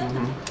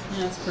 Mm-hmm. Yeah,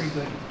 that's pretty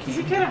good. Does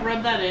he kind of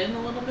rub that in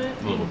a little bit?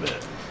 A little bit.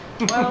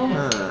 Well,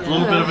 A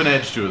little bit of an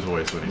edge to his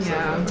voice when he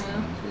Yeah. says that.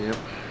 Yep.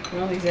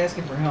 well, he's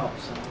asking for help,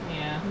 so.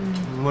 Yeah.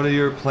 What are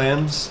your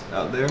plans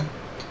out there,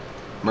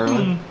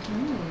 Merlin?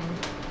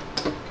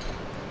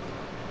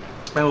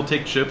 I will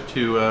take ship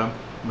to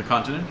the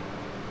continent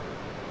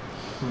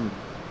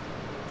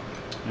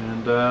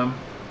and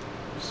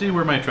see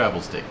where my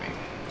travels take me.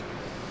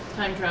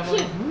 Time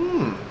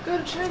traveling. Go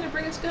to China,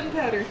 bring us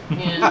gunpowder.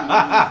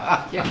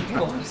 Yeah. Yeah, you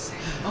got a lot of say.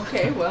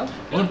 Okay, well,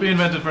 Won't be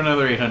invented for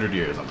another 800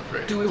 years, I'm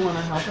afraid. do we want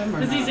to help him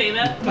or Does he not? say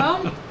that? Well,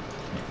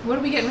 what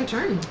do we get in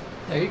return?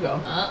 There you go.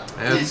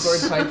 That's,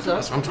 Discord pipes up.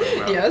 that's what I'm talking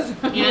about. Yes.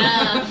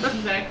 Yeah.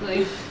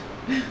 Exactly.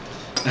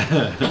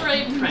 The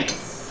right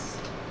price.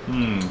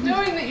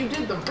 Knowing that you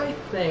did the right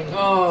thing.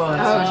 Oh,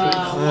 that's Yeah.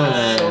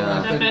 so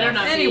not That good better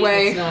enough. not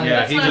Anyway. It's not. Yeah,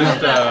 That's he not just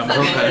good enough. That's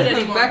not good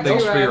anymore. Back to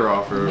Thanks for your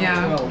offer.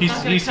 Yeah. Well,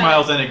 he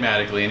smiles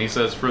enigmatically and he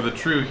says, "For the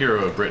true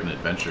hero of Britain,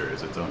 adventure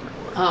is its own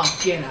reward." oh,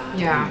 get out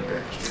Yeah. of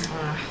here.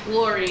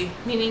 Glory.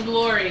 Meaning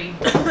glory.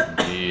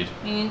 Indeed.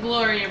 Meaning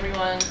glory,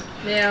 everyone.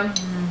 Yeah.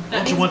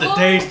 That Don't you means want the glory.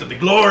 taste of the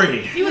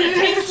glory? See what it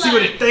tastes like. See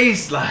what it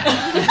tastes like.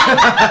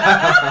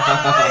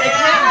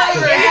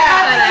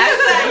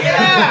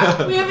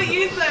 Yeah. We haven't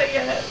used that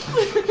yet.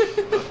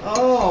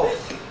 Oh.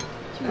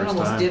 That First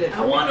almost time. did it.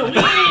 I want to win.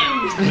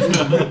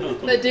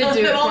 That did do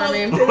it for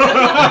me. Almost-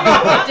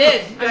 It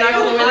did. I'm not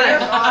gonna lie.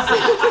 Awesome.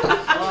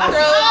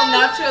 Throw a little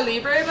Nacho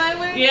Libre my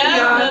way.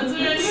 Yeah, that's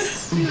right.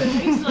 See what it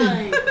tastes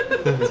like.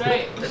 That's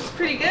right. That's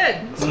pretty good.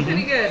 It's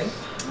pretty good.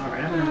 All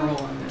right, I'm gonna roll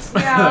on this.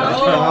 Yeah.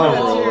 Oh, Oh,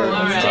 all Oh,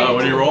 right.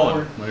 what are you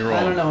rolling? What are you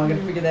rolling? I don't know. I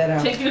gotta figure that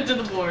out. Take it to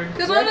the board.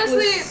 Because Reckless.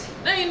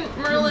 honestly, I mean,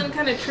 Merlin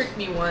kind of tricked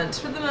me once.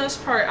 For the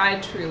most part, I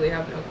truly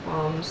have no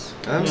qualms.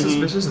 I'm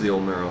suspicious of the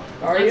old Merle.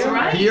 Are That's you?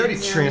 right. He already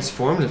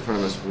transformed in front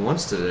of us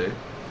once today.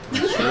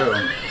 That's true.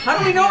 How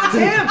do we know it's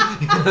him?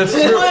 That's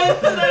true.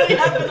 What? That already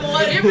happened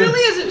once. It really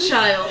is a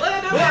child.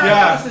 I don't know.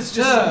 Yeah. This is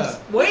just.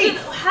 Wait.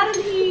 How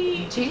did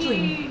he?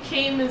 Changeling. He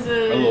came as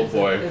A little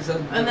boy.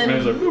 and then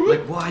he's like,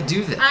 Like, why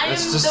do that? I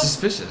That's am just the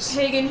suspicious.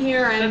 pagan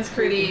here. I'm that's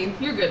pretty.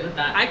 creepy. You're good with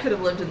that. I could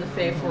have lived in the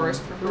Fey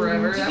Forest for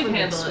forever. You That can would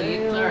handle it.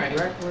 sweet. All right.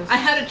 Reckless. I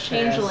had a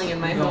changeling in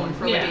my fast, home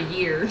for like a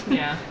year.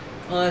 Yeah.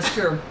 Well, that's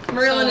true.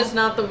 Merlin So- is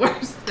not the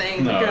worst thing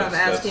to No, come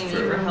that's asking me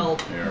true. for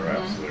help. You're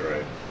absolutely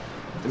right.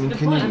 I mean, Good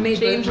can point. you? I made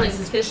both my Changelings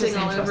suspicious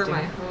pissing all and over trusting.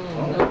 my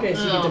home. Okay,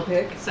 so you get to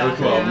pick.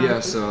 Exactly. Okay, Yeah. yeah.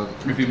 So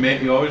If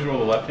you always roll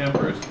the left hand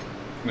first.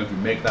 And if you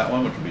make that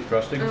one, which would be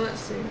trusting, Oh, let's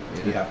see.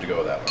 you have to go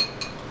with that one.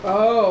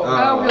 Oh.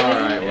 Oh, really? All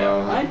right.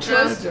 Well, I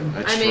trust him. I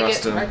I make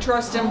trust it- him. I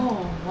trust him.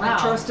 Oh wow. I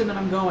trust him, and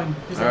I'm going.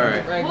 'Cause All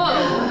right.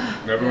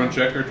 Whoa. Everyone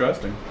check your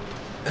trusting.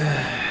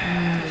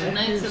 The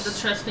Knights of the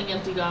Trusting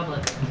Empty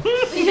Goblet.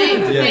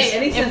 Yes.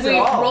 Any If sense we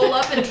at all. roll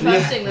up in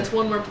trusting, that's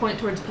one more point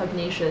towards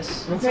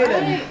pugnacious. Okay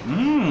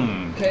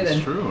then. Okay, That's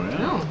then. true, yeah.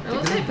 No, I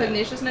will say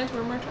pugnacious knights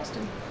were more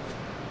trusting.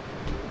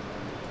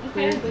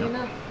 Okay. Weirdly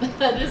enough.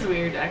 That is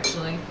weird,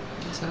 actually.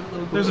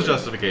 There's a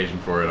justification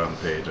for it on the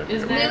page. I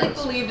Is forget They what it like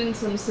is. believed in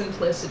some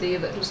simplicity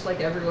that just like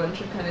everyone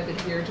should kind of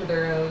adhere to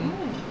their own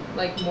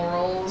like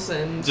morals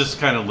and Just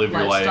kind of live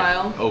your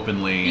Lifestyle. life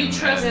openly. You and,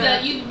 trust and-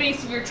 that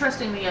you're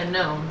trusting the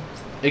unknown,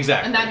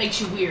 Exactly. and that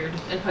makes you weird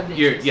and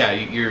pugnacious. Yeah,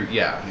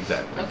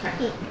 exactly.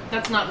 Okay.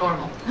 That's not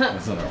normal.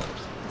 That's not ours.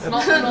 It's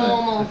not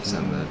normal.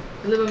 Send that.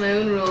 I live by my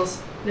own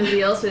rules.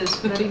 Nobody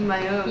else's, not even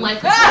my own.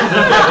 Life.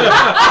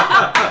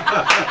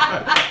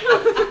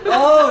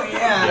 Oh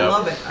yeah, I Yep.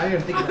 love it. I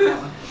didn't think about that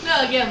one.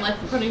 No, again, life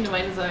according to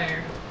my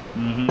desire.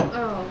 Mm-hmm.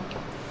 Oh.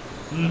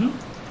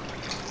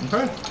 Mm-hmm.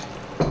 Okay.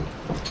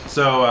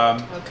 So,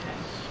 Okay.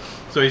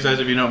 so he says,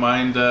 if you don't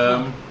mind,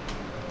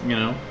 you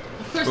know,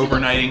 Of course. he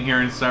overnighting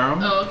here in Sarum.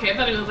 Oh, okay. I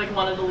thought he was like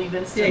wanted to leave Yeah,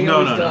 instantly. he No,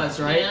 always no, no. does,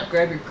 right? Yeah.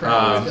 Grab your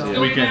crap. Let's go. we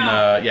Going can,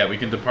 out. we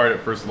can depart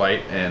at first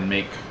light and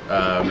make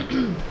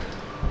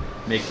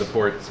make the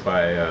ports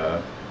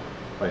by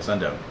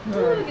sundown. I'm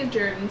gonna give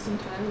Jaredin some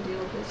time to deal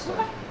with his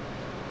stuff.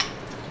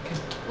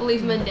 We'll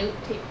leave him a note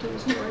taped to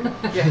his door.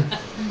 Yeah.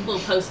 We'll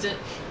post it.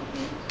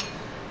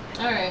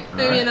 All right.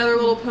 Maybe Alright. another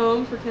little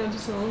poem for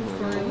Countess Helen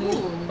before I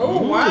leave.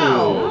 Oh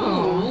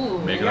wow.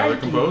 Ooh. Make another Yikes.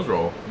 compose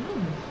roll.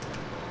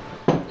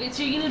 Wait,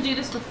 so you're gonna do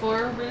this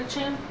before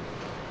Rita-chan?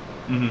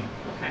 Mm-hmm.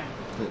 Okay.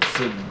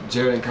 So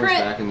Jared comes Crit.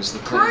 back and just the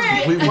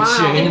plan's completely Wow.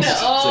 changed.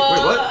 It's like,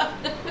 wait, what? I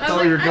was thought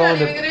like, we were I'm going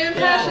not to- even gonna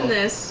impassion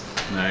this.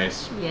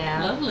 Nice.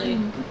 Yeah. Lovely.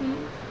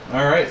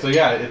 All right, so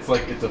yeah, it's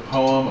a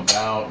poem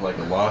about like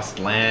a lost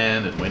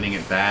land and winning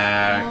it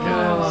back,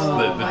 Oh,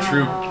 and it's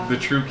the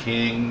true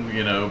king,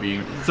 you know,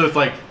 being. So it's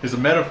like there's a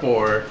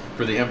metaphor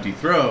for the empty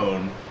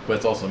throne, but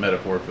it's also a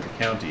metaphor for the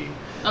county.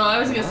 Oh, I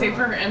was gonna say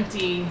for her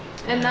empty.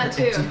 And that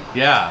too.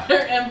 Yeah. Her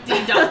empty ...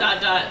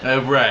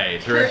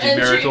 Right. Her empty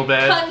marital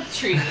bed.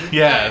 Country.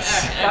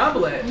 Yes.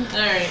 Goblet. All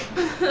right.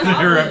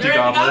 Her empty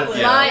goblet.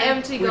 Yeah. My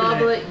empty Wait a minute.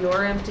 goblet,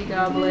 your empty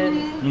goblet.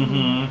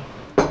 Mm-hmm.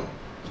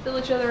 Fill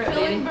each other up,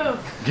 Filling baby. both.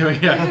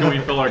 Can we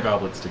fill our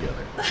goblets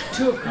together?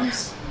 2 of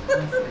cups.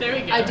 There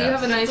we go. I do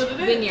have a That's nice what it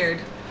is.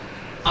 vineyard.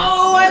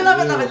 Oh, I love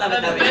it, love it, love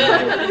it, That's love good. it.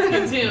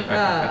 That's good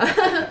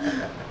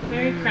too.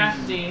 Very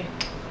crafty.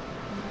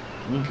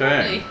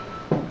 Okay.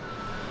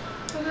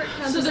 Wonder what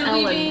So Countess they're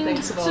Ellen leaving.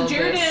 thinks of all So of this.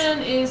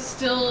 Jaredan is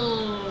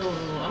still.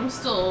 I'm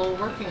still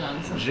working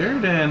on something.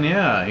 Jaredan,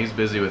 yeah, he's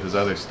busy with his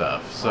other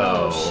stuff.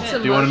 So, Oh,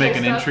 shit. do you want to make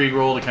an Stuff? intrigue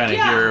roll to kind of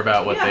Yeah, hear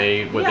about what yeah,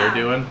 they're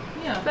doing?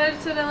 Yeah. But I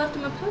said I left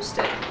him a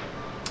post-it.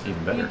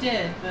 Even better. You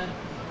did, but.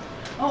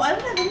 Oh, I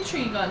don't have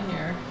intrigue on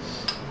here.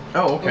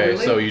 Oh, okay. Oh,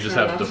 really? So you It's just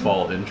not have an option?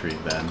 default intrigue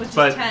then. Which is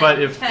but 10.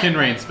 but if 10, Kinrain's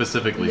right?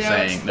 specifically No,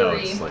 saying it's no,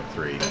 3. it's like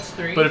 3. That's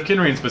 3. But if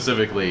Kinrain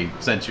specifically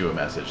sent you a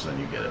message, then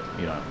you get it.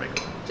 You don't have to make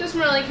a roll. Just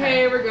more like,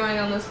 hey, we're going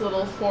on this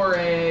little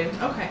foray.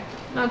 Okay.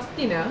 Not,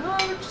 you know, oh,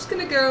 we're just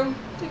gonna go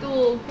take a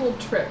little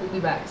trip. We'll be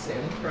back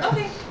soon.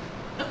 Okay.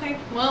 Okay.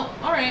 Well,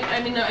 all right.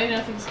 I mean, I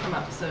know things come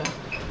up, so.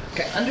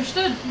 Okay.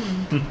 Understood.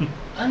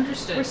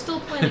 Understood. We're still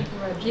planning for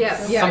Reggie. Yeah,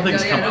 so- yeah,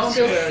 Something's yeah, come don't up.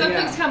 feel bad,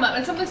 Something's yeah. come up,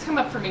 and something's come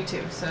up for me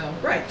too. So.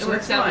 Right, It so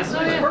works that's out fine. this Oh,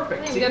 way. yeah.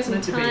 Perfect. Yeah, See, you got it's some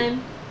meant to be.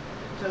 time.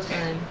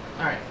 Okay.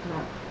 All right.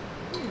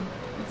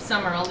 It's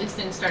summer. All these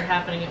things start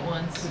happening at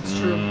once. It's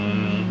true.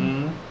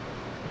 Mm-hmm.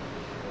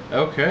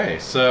 Okay,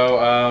 so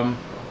all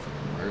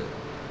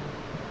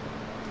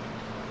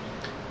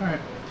right.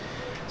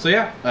 So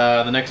yeah,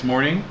 the next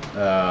morning,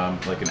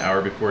 like an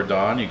hour before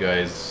dawn, you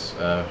guys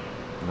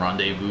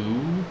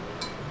rendezvous.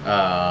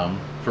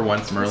 For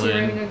once, Is he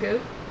riding Merlin. a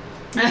goat?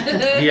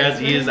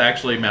 He is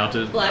actually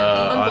mounted On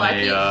on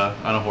Blackie.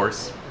 a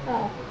horse,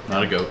 Oh.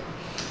 not a goat.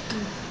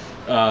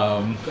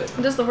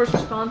 Does the horse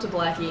respond to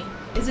Blackie?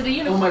 Is it a Oh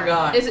unicorn? my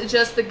god. Is it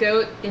just the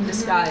goat in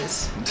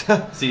disguise?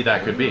 See,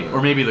 that could be,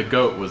 or maybe the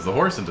goat was the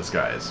horse in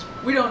disguise.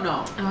 We don't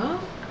know. Oh.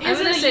 Is I'm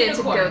gonna it a say it's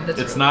a unicorn? goat that's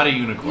It's really- not a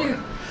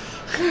unicorn.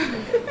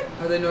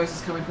 Are there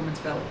noises coming from its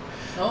belly?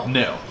 Oh.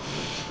 No.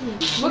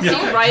 What's he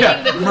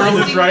riding the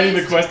Merlin's riding the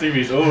beast? questing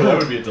beast. Oh, that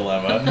would be a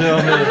dilemma. No.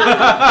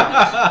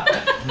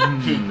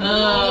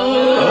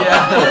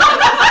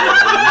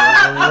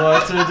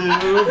 What to do?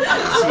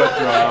 Sweat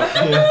drop.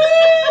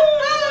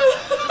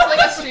 Just like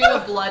a stream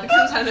of blood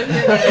comes out of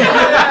your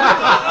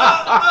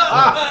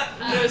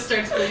Nose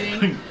starts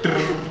bleeding.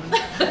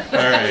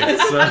 Alright,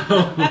 so.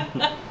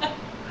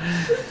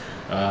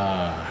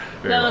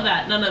 Very None well. of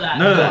that. None of that.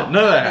 None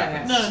of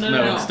that happens.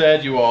 No.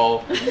 Instead, you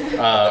all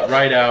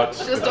ride out.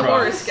 Just a across-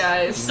 horse,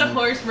 guys. Just a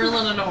horse,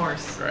 Merlin, and a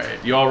horse. Right.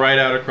 You all ride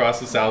out across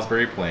the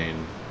Salisbury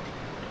Plain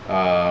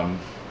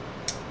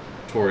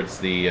towards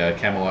the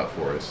Camelot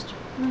Forest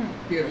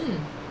Beautiful.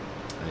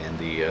 and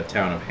the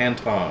town of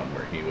Hanton,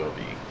 where he will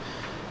be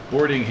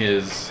boarding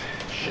his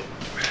ship.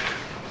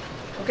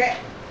 Okay.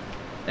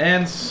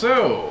 And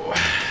so.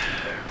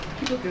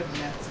 People good at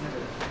maths and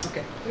everything.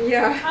 Okay.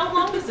 Yeah. How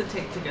long does it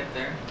take to get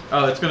there?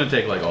 Oh, it's going to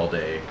take like all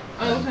day.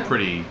 Oh, And okay.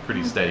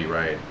 Pretty steady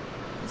ride.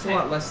 It's a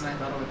lot less than I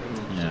thought it would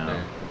be.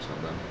 Yeah. It's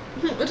not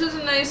bad. Which is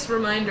a nice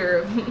reminder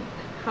of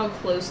how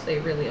close they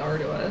really are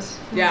to us.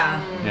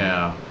 Yeah.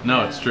 Yeah.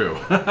 No, it's true.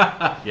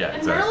 Yeah, And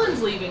exactly.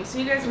 Merlin's leaving, so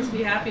you guys must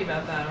be happy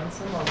about that on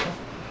some level.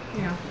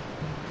 Yeah.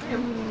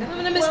 I'm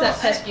gonna miss that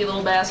pesky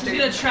little bastard. He's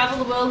gonna travel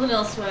the world and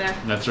elsewhere.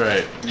 That's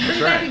right. Bring That's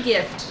back a right.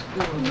 gift.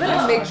 I'm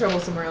gonna make trouble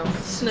somewhere else.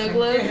 Snow Yeah,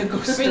 globe. go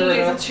Bring stir you it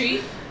guys up. a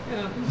treat.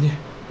 Yeah.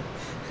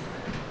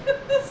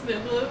 Snow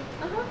globe.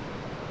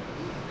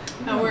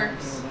 That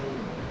works.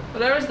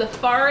 Whatever's the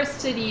farthest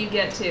city you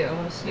get to, I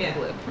want a snow Yeah.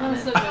 globe I'm from gonna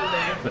it. still go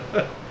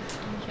there.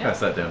 Pass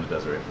that down to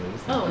Desiree,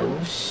 please. Oh,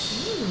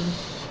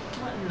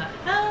 what in the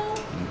hell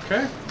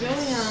Okay. is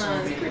going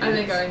on? I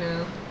think I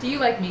know. Do you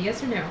like me?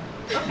 Yes or no?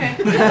 Okay.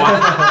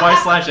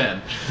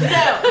 Y/N. No.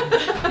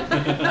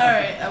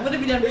 Alright, what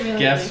have you done for me lately?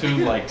 Guess who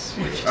likes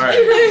you? Alright.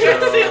 Guess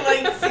So, who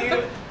likes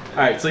you?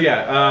 alright, so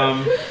yeah,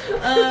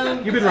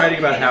 you've been riding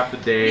about half the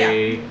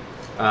day.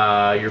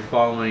 You're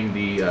following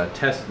the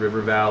Test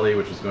River Valley,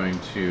 which is going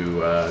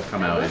to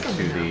come out was on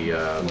into the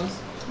the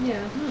Yeah.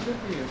 Oh, good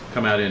for you.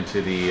 come out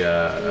into the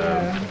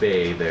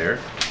bay there.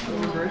 Oh,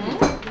 very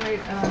good. Right.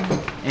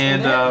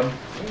 And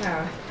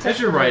Yeah. as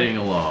you're riding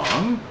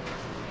along,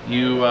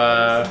 you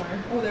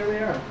Somewhere. Oh, there we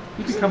are.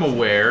 you become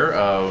aware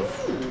of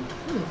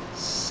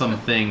some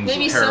things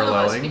Maybe some of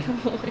us paralleling.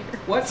 become aware.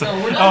 What? No,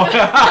 we're Oh.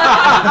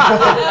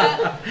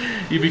 not.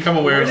 You become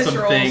aware of Awareness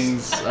some rolls.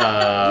 things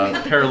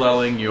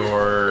paralleling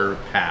your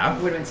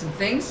path. Wait a minute, some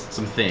things?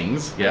 Some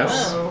things,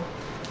 yes.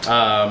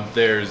 Oh.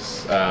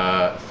 There's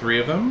 3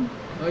 of them.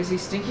 Noisy,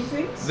 stinky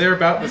things? They're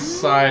about the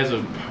size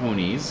of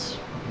ponies.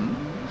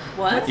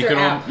 What? You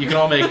can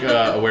all make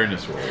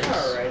awareness rolls.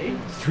 Alrighty.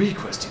 3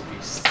 questing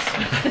beasts.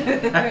 Make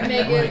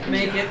it.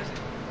 Make it.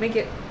 Make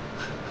it.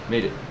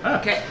 Made it. Ah.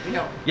 Okay, we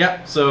know.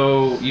 Yeah,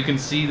 so you can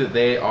see that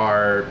they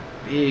are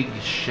big,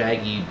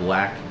 shaggy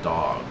black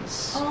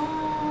dogs.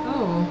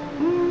 Oh.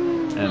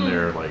 And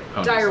they're like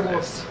pony Dire sized.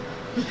 wolves.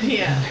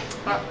 Yeah.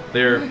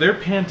 They're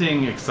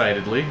panting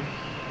excitedly.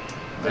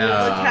 Do they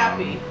look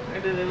happy? Or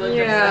do they look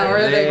Yeah, upset? or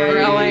are they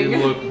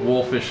growling? look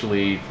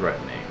wolfishly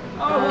threatening.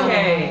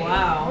 Okay. Oh,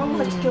 wow. Well, we'll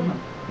have to kill them.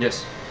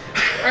 Yes.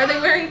 Are they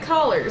wearing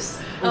collars?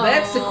 Well,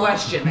 that's the Oh.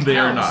 question. that They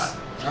are counts.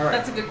 Alright.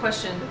 That's a good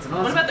question. That's an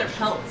What awesome about their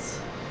question. pelts?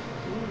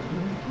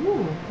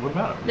 Ooh. What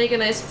about them? Make a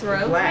nice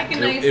throw. Black. Make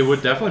a nice. It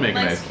would definitely make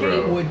a nice cape.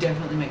 throw. Would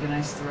definitely make a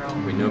nice throw.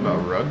 We know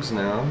about rugs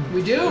now.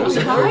 We do. There's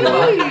We a heard clue.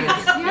 about Right.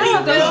 that.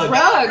 Yeah, those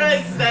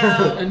rugs.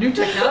 now. A new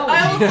technology.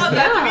 I almost want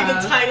that to be Yeah.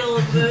 the title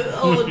of the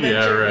whole adventure.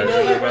 Yeah, right. We know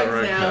What about about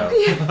rugs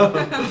rugs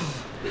now. now?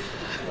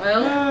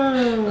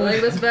 Well, I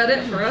think that's about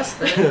it for us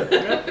then.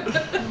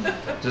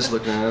 Just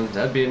looking around.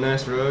 That'd be a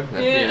nice rug.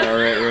 That'd be an Yeah.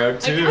 alright rug I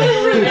can too. make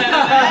a rug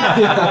out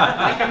of that.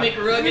 I can make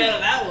a rug out of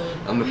that one.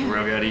 I'll make a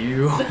rug out of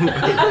you.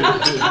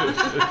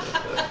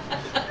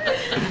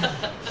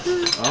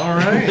 All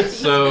right,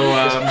 so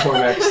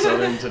Cormac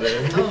Southern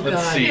today. Oh, let's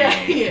God. see. Yeah,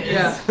 he is.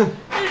 Yeah.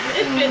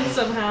 It fits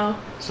somehow.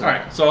 All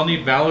right, so I'll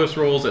need valorous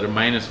rolls at a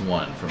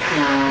 -1 from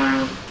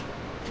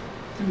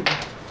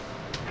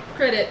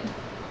Crit it.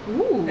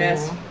 Ooh.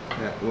 Pass.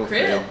 Yeah, we'll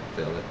Crit.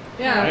 failed it.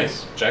 Yeah.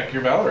 Nice. Check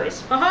your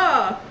valorous.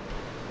 Haha.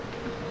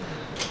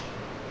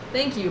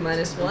 Thank you,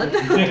 -1.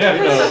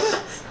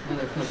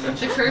 Another pilgrimage.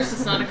 The curse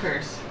is not a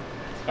curse.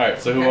 All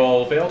right, so who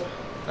all failed?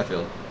 I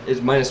failed. It's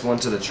 -1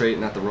 to the trait,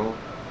 not the roll.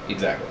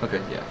 Exactly. Okay,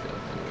 yeah, I failed.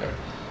 Okay.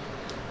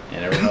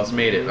 And everyone else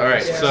made it. All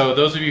right, Yeah. so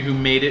those of you who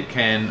made it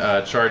can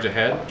charge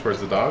ahead towards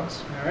the dogs.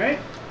 Alright.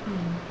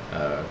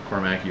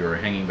 Cormac, you are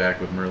hanging back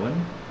with Merlin.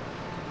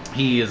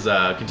 He is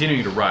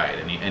continuing to ride,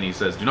 and he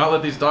says, "Do not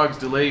let these dogs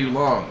delay you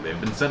long. They've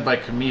been sent by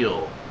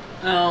Camille."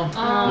 Oh.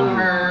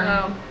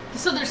 Oh.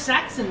 So they're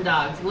Saxon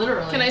dogs,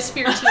 literally. Can I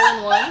spear 2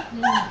 in 1?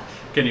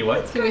 Can you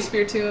what? Can we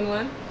spear 2 in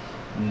 1?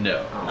 No.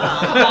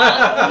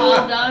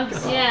 Kebab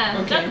dogs? Yeah.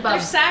 Okay. Duck They're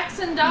kebab.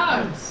 Saxon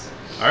dogs.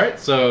 All right,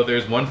 so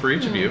there's one for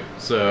each of you.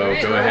 So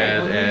Alright, go alright.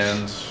 ahead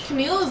and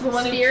Camille is the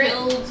one Spirit.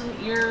 who killed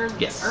your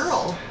Yes.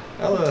 Earl.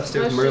 I'll stay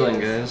with Oh, Merlin,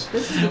 shit. guys.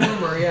 This is the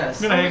rumor,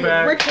 yes. I'm gonna hang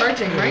back. We're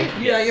charging, right?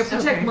 Yeah, you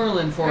protect Okay.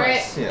 Merlin for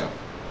Alright. us. Yeah,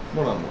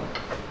 one-on-one.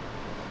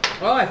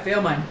 Oh, I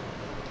fail mine.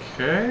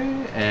 Okay,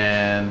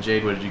 and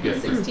Jade, what did you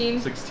get? 16.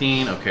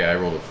 16. Okay, I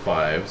rolled a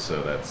 5,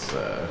 so that's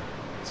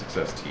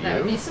success to you. That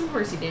would be some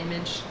horsey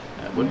damage.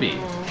 That would be.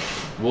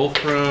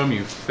 Wolfram,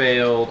 you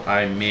failed.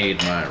 I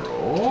made my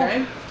roll.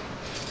 Okay.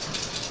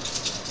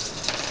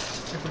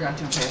 forgot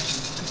to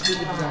impassion.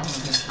 Completely forgot to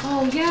impassion.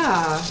 Oh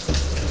yeah.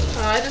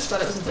 I just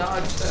thought it was a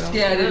dog, so.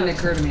 Yeah, it didn't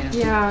occur to me.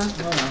 Yeah.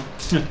 Oh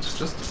well. It's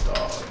just a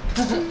dog.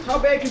 How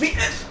bad could it be?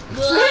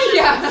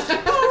 Yeah.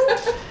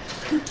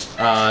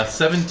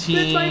 17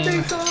 Rip my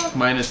face off.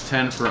 minus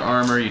 10 for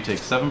armor. You take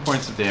 7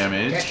 points of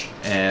damage, Okay.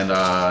 and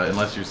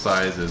unless your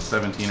size is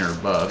 17 or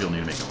above, you'll need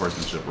to make a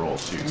horsemanship roll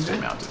to stay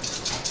mounted.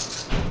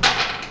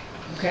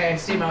 Okay,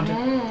 stay mounted.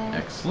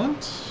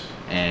 Excellent.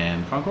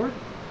 And Concord,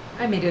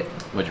 I made it.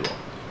 what'd you roll?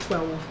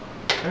 12.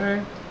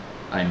 Okay.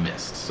 I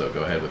missed, so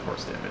go ahead with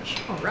horse damage.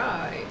 All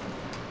right.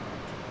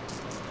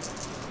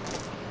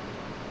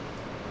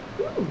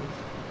 Ooh.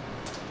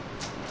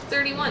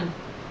 31.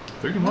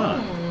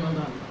 31. Well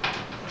done.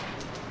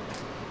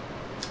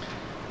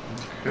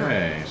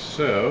 Okay,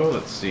 so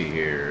let's see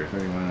here.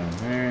 31.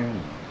 Okay.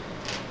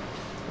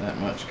 That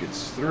much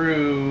gets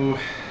through.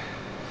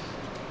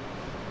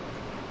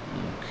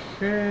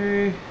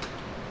 Okay.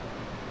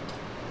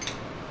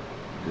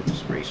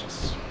 Goodness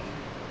gracious.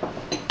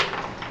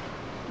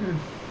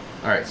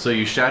 Alright, so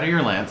you shatter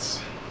your lance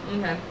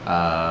Okay.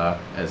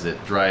 as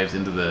it drives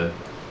into the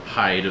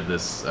hide of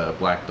this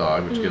black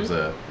dog, which gives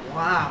a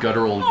Wow.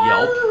 guttural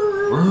yelp.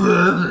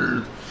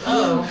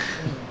 Oh.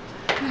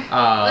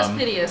 Less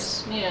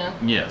piteous. Yeah.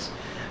 Yes.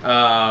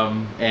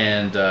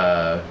 And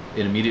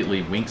it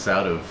immediately winks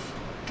out of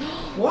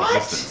What?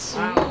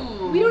 existence.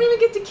 Ooh. We don't even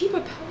get to keep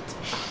a pelt.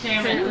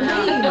 Damn it.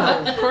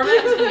 No.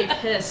 Cormac is gonna be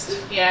pissed.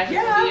 Yeah, he's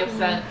gonna be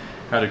upset.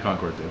 How did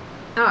Concord do?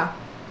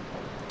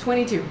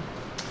 22.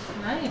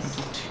 Nice.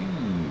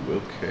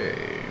 2.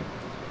 Okay.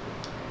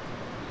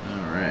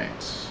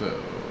 Alright, so.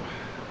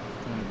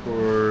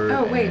 Concord.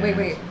 Oh, wait. and-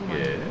 Hold on.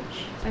 Yes.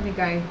 I think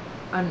I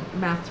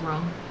math's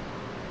wrong.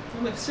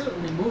 Well, they've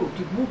certainly moved.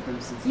 You've moved them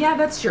since. Yeah,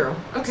 that's true.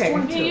 Okay.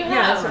 22. Yeah, you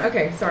Yeah, have.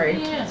 okay, sorry.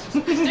 Yeah, just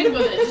stick with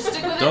it. Just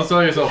stick with it. Don't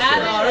sell yourself Add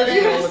short. it. All right,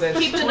 and go with just it.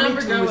 keep the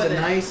number 22 going is with a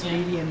it. nice Yeah.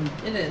 median.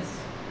 It is.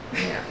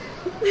 Yeah.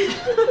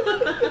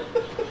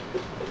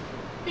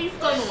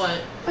 Based on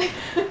what?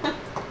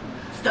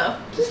 Stuff.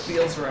 Just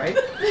feels right.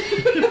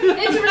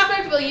 It's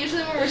respectable.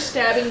 Usually when we're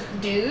stabbing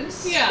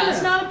dudes, Yeah.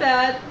 it's not a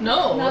bad,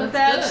 No, not a it's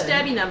bad good.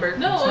 stabby number.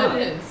 No, Huh.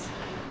 it is.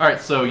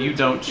 Alright, so you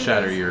don't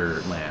shatter your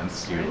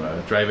lance. You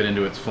drive it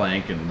into its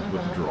flank and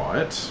withdraw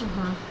it.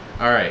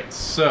 Alright,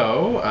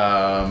 so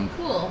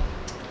Cool.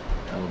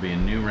 that will be a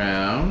new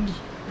round.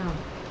 Oh.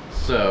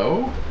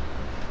 So,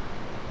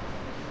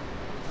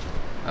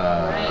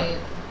 Right.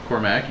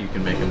 Cormac, you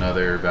can make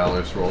another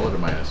Valorous roll at a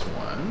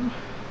 -1.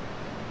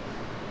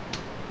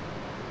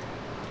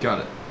 Got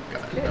it.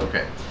 Got it.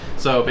 Okay.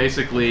 So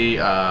basically,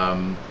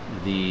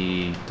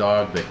 the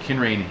dog that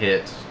Kinrain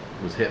hit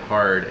was hit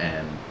hard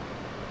and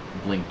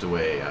blinked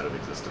away out of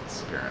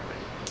existence,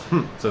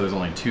 apparently. So there's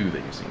only 2 that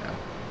you see now.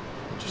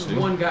 Interesting.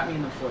 One got me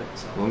in the foot.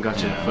 So. One got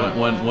you in the foot.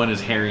 One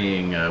is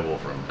harrying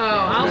Wolfram. Oh, Yeah,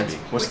 I'll- maybe.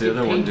 What's the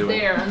other one doing?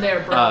 I'm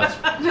there, bro.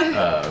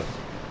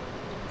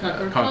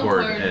 Concord. Concord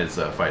Concord. is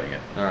fighting it.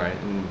 All right,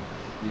 and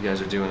you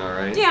guys are doing all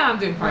right. Yeah, I'm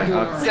doing fine. doing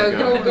I'll all right. So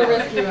go go.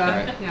 rescue. All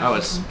right. Yeah. I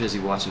was busy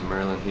watching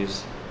Merlin. He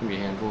was gonna be a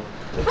handful.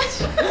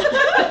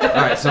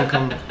 All right, so I'm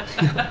coming.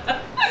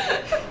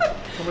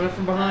 Coming up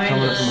from behind.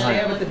 Coming up from behind.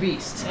 Stab at the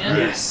beast. Yeah.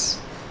 Yes.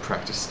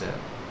 Practice stab.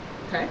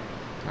 Okay.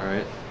 All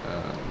right.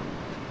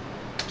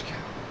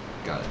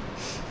 Got it.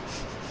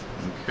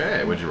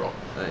 Okay, what'd you roll?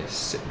 A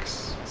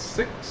 6.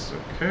 6.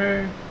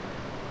 Okay.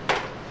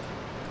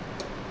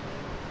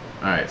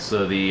 All right,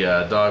 so the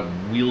dog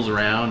wheels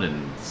around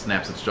and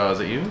snaps its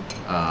jaws at you,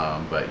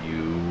 but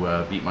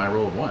you beat my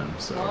roll of 1.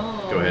 So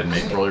Oh, go ahead and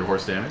great. roll your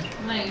horse damage.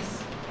 Nice.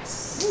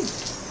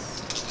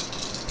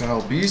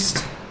 Foul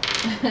beast.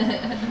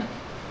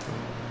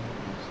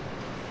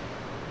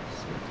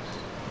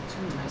 It's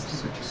really nice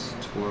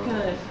temperature. 12.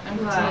 Good. I'm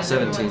glad.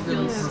 17.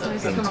 Everyone feels Yeah,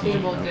 it's okay. nice.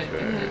 Comfortable. Okay.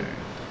 Good.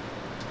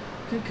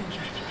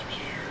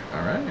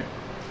 All right.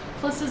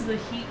 Plus, as the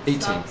heat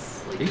 18.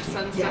 stops, like 18. the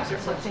sun Yeah, stops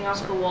reflecting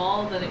off the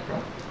wall, then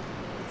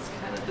it's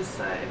kind of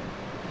decide.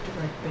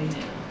 Right, baby.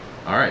 Yeah.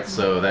 All right,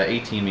 so that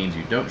 18 means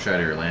you don't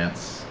shatter your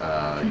lance.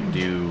 You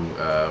do,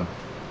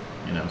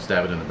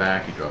 stab it in the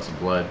back. You draw some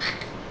blood.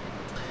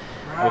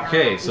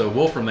 Okay, so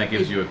Wolfram, that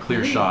gives you a clear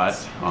bleeds. shot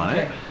on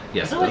it. Okay.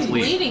 Yes, Oh, it does it's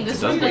bleed. bleeding. It This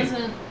does one bleed.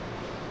 doesn't.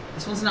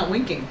 This one's not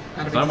winking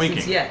out of It's not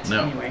existence winking. yet.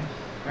 No. Anyway.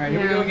 All right,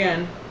 here we go Yeah.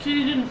 again.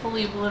 You didn't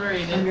fully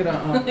obliterate it. I'm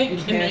gonna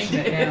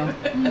impassionate now.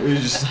 It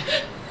was just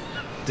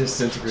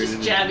disintegrated.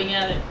 Just jabbing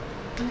at it.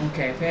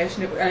 Okay,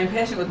 passionate. I'm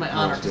passionate with my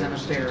honor because I'm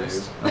Damage did you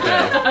embarrassed. Okay.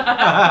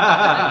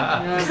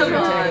 I'm Come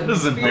gonna on. take This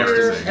is a spear,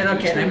 embarrassing. And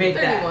okay, and I make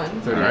that.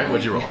 31. All right,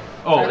 what'd you roll?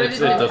 Oh, I it didn't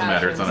doesn't have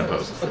matter. It's passion, so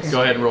unopposed. okay.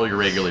 Go ahead and roll your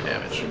regular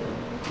damage.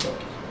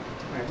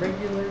 My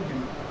regular damage.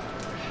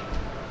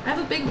 I have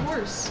a big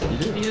horse. You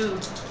do. You.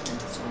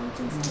 So it's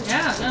insane.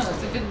 Yeah, no,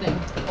 it's a good thing.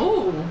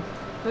 Oh,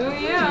 Oh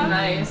yeah.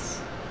 nice.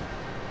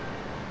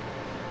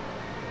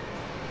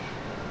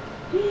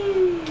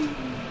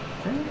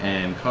 Okay,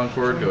 and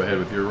Concord, go ahead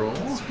with your roll.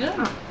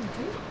 Good.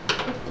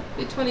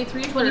 Be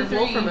 23 for 23.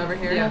 Wolfram over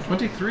here. Yeah.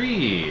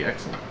 23.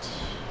 Excellent.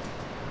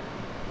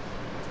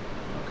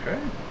 Okay.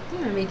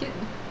 Yeah, I make it.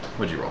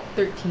 What'd you roll?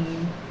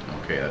 13.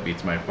 Okay. Okay, that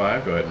beats my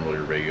 5. Go ahead and roll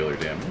your regular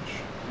damage.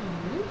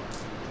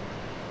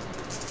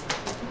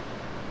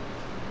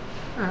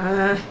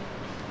 11.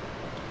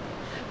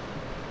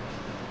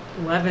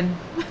 11.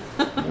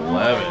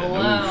 Oh,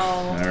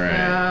 wow. All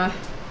right.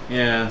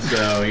 Yeah,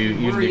 so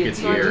you Worry nick it's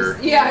its ear.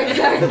 Yeah,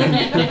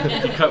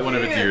 exactly. You cut one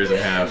of its ears in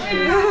half.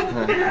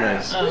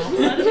 Nice. Oh,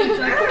 that means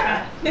that's a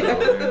cat.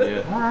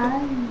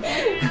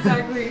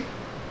 Exactly.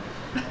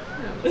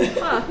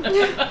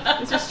 Huh.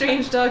 These are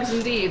strange dogs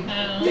indeed.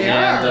 They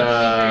And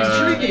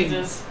are. Intriguing.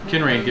 Jesus.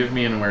 Kinrain, give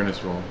me an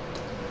awareness roll.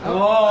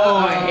 Oh,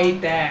 I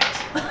hate that.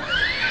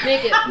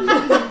 Make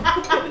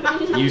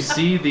it. You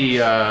see the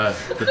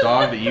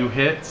dog that you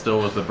hit,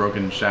 still with the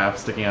broken shaft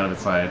sticking out of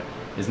its side,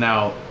 is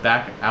now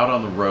back out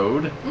on the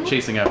road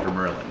chasing after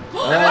Merlin.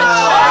 Oh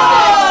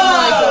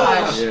my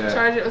gosh. Yeah.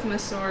 Charge it with my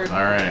sword.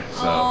 All right,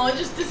 so Oh, it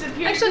just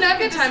disappeared. Actually, no, I've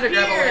got It time to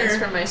grab a lance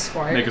disappeared. from my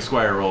squire. make a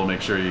squire roll.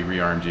 Make sure he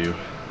rearmed you.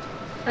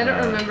 I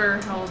don't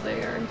remember how old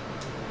they are.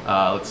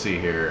 Let's see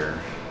here.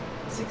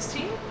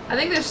 16? I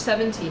think there's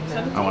 17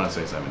 now. I want to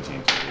say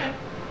 17. Okay.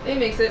 He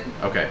makes it.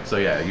 Okay, so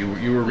yeah, you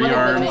were One of them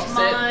rearmed. makes Oh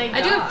my it.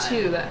 I do have God.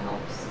 2, that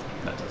helps.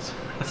 That does.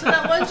 So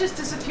that one just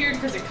disappeared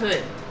because it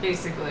could,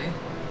 basically.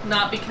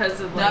 Not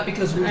because of Not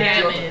because we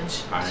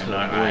damage. I'm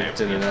not.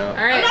 Blinked in and out.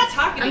 Alright. I'm not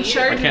talking to I'm you. I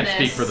charging can't this.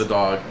 speak for the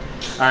dog.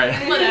 All right.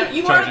 Whatever.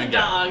 You are Charging the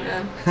again. dog.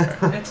 Yeah.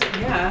 That's it,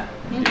 yeah.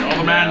 You're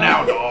the man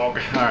now, dog.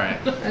 All right.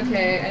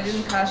 Okay, I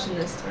didn't caution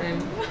this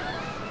time.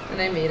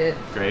 And I made it.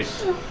 Great.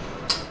 So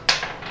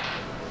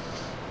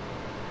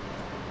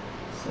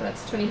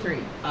that's 23.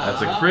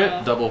 That's a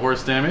crit. Double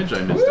horse damage.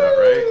 I missed out,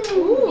 right?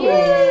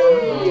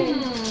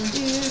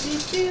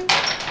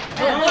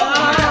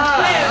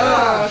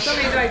 Oh, so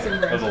many dice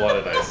in That was a lot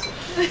of dice.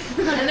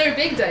 And they're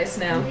big dice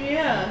now.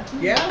 Yeah.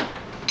 Yeah.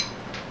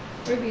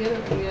 Where'd the other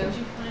one go? Did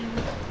you find?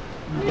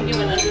 I think it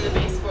went under the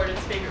baseboard,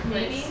 its favorite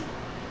place.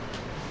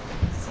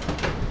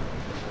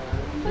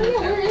 Oh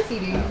yeah, where is he,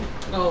 dude?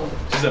 Oh.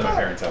 She's at my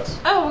parents' house.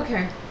 Oh,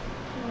 okay.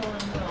 Oh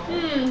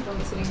no.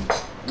 Don't see.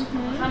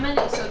 How many?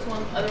 So it's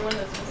one other one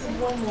that's missing.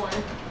 One more.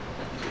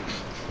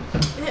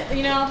 Yeah,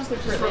 you know, I'll just look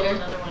for Just roll later.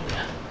 another one.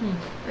 Yeah.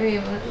 I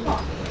mean, what?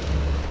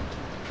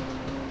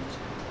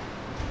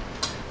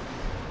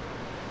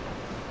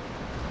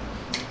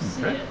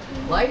 Okay.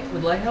 Light?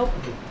 Would light help?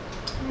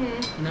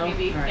 No?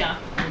 Maybe. All right. Yeah.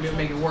 Maybe it'll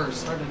make it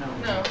worse. Hard to know.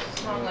 No,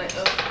 strong light.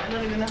 Oh, I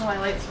don't even know how my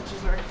light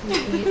switches work.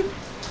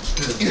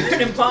 You're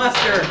an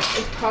imposter.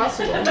 It's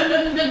possible.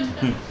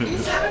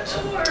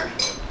 Saboteur.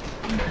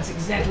 That's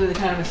exactly the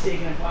kind of mistake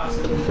an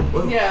imposter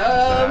would make.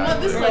 Yeah.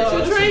 Not this light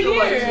switch this is right the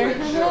light here.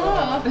 switch. No.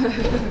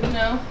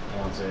 I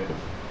want to say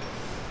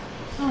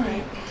All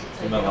right.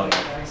 Take Not it out, long. you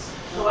guys.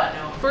 What?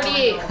 No.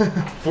 48.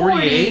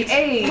 48.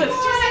 48.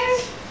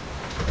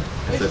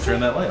 I said turn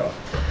that light off.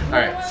 All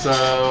right,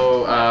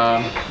 so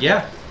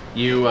yeah,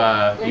 you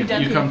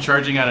come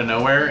charging out of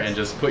nowhere and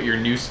just put your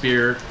new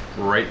spear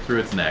right through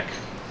its neck.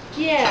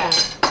 Yeah.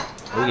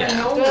 Oh yeah.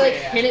 Do I like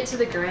pin it to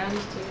the ground too?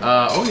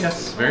 Oh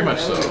yes, very much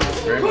so.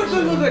 Very much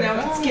Good, so. good.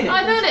 Now skin Oh,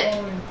 I it. found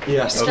it.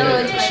 Yeah, skin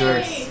Okay. it for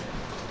sure.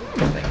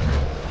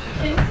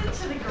 Pins it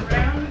to the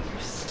ground with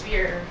your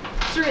spear.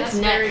 Through its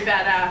That's neck. very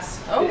badass.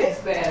 It is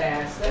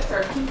badass. That's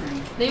our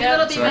Kinrain. Maybe Yeah,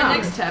 that'll be my exactly.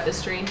 next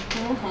tapestry.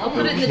 I'll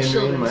put it in the Kinrain,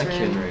 children's my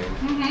room.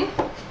 Kinrain.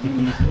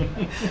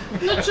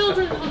 The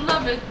children will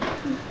love it.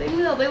 They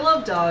will. They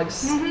love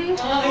dogs.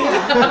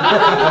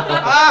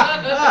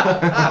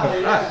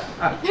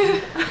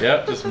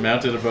 Yep, just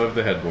mounted above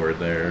the headboard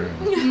there.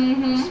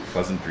 Just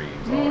pleasant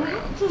dreams all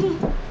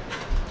around.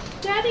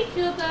 Daddy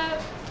killed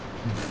that.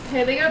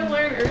 Hey, they gotta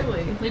learn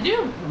early. They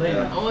do.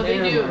 Yeah. Oh, they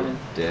do.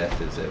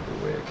 Death is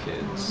everywhere,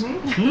 kids.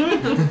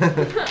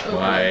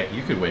 Why,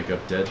 you could wake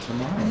up dead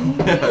tomorrow.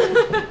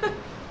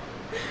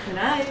 Good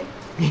night.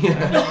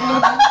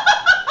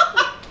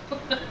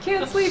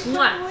 Can't sleep.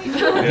 Yeah,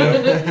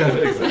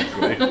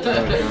 exactly. Oh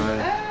god.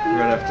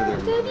 Right after their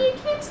mother. Daddy, I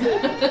can't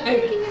sleep. I'm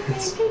thinking of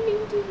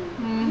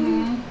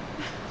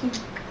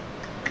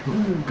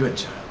Pendragon. Good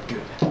child,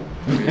 good.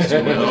 Raised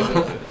you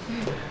well.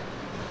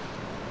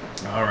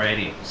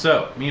 Alrighty.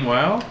 So,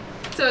 meanwhile,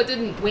 So it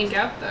didn't wink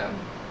out though.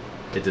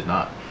 it did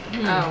not.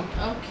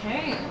 Oh.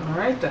 Okay. All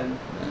right then.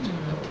 Magic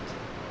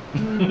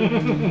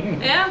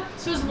helped. Yeah.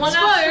 So is one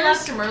Squires.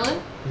 after Merlin?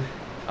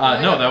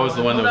 No, that was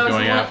the one that was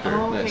going the one- after.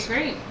 Oh, okay, Nice.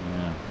 great.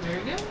 Yeah.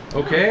 Very good.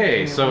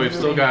 Okay, so we've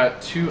still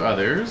got 2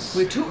 others.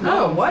 We two.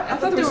 No, what? I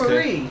thought there was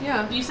Okay. 3.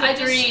 Yeah. You said I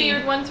just 3.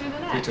 speared one through the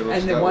Three neck. totals.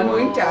 And the Got one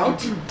winked out.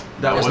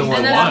 That was the And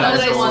one. that's That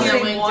was the the one that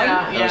Same winked one?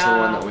 out. That was the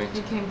one that winked.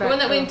 He came The back. one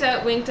that winked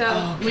out, Winked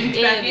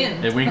back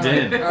in. It winked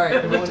in. All right.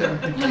 It winked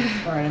out. All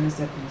right, I missed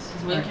that piece.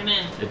 He's winking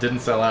in. It didn't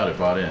sell out, it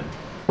bought in.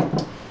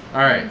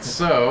 Alright,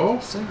 so.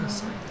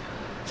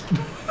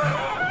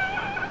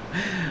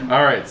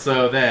 Alright,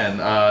 so then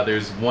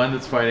there's one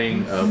that's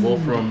fighting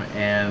Wolfram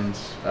and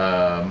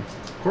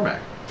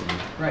Cormac.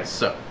 Right.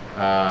 So,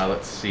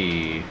 let's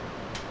see.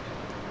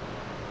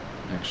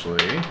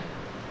 Actually,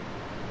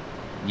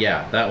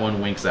 yeah, that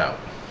one winks out.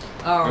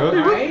 All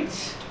right.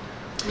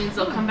 Means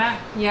they'll come back.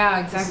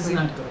 Yeah, This is exactly.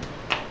 not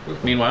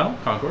good. Meanwhile,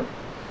 Concord.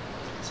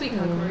 Sweet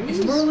Concord.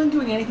 Is Merlin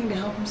doing anything to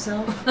help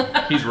himself?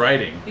 He's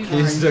riding.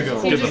 He's still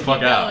going. Get the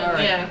fuck out. All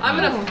right. Yeah. I'm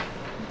gonna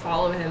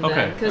follow him Okay.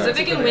 then, because Alright, if it that's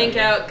a can good wink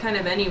idea. out kind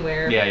of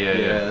anywhere. Yeah.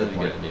 that'd Good be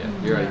point. good. Yeah,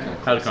 you're right. Kind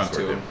of How did closest Concord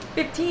to do? him.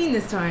 15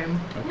 this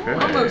time. Okay.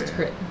 Almost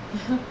crit.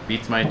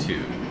 Beats my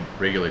 2.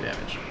 Regular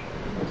damage.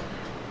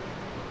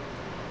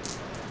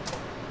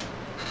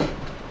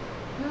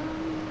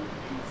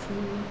 Let's see.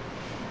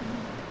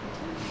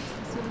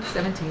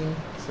 17.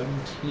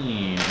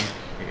 17. Okay.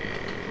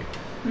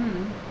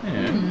 Hmm.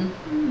 Yeah.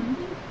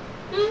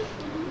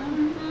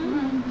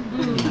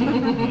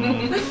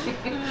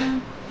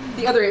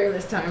 The other ear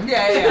this time.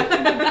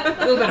 Yeah. A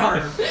little bit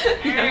harder.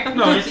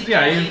 No,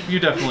 you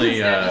definitely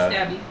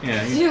Stabby.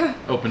 yeah, you Yeah.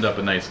 opened up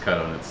a nice cut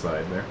on its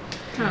side there.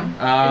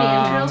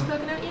 Any entrails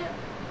poking out yet?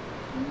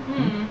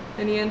 Hmm.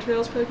 Any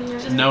entrails poking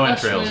out yet? No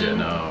Flesh entrails yet, wound.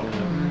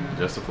 no.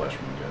 Just a flesh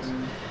wound, yes.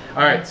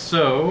 Alright,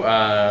 so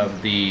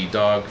the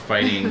dog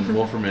fighting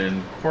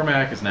Wolfram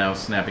Cormac is now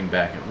snapping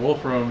back at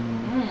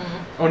Wolfram.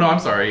 Oh no, I'm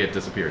sorry, it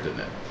disappeared,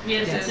 didn't it?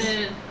 Yes, Yes. it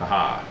did.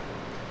 Haha.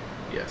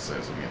 Yes, I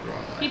was looking at the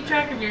wrong line. Keep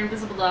track of your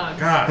invisible dogs.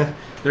 God,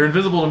 they're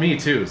invisible to me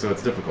too, so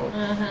it's difficult.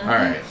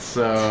 Alright,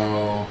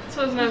 so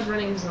So when I was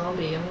running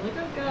zombie, I'm like,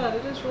 oh god, I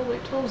just rolled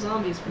like 12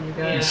 zombies for you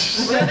guys.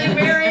 Yeah. What are they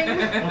wearing?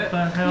 what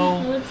the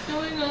hell? What's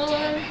going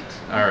on?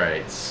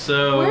 Alright,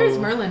 so Where is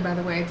Merlin, by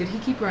the way? Did he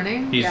keep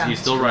running? He's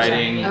still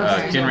riding.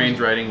 Okay. Kinrain's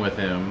riding with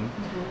him.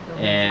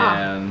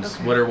 And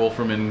okay. what are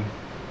Wolfram and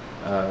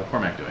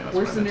Cormac doing? That's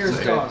Where's what the I meant to nearest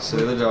say. dog? So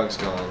the other dog's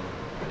gone.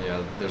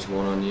 Yeah, there's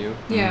one on you.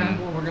 Yeah.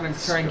 Well, we're gonna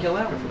try and kill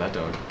that Go for one. that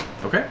dog.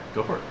 Okay,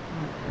 go for it.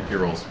 Make your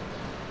rolls.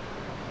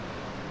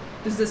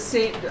 Does the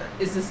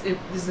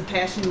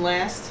passion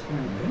last?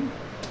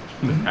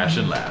 The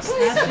passion lasts.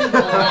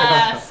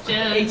 Last,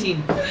 Jen.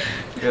 18. I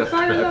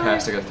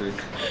passed. I got 3.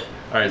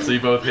 Alright, so you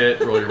both hit.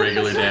 Roll your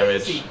regular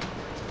damage.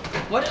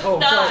 What? Oh,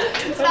 sorry.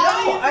 It's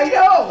not I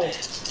know.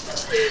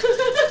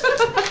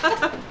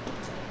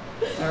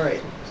 All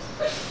right.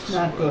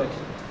 Not good.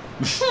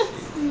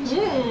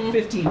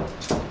 15.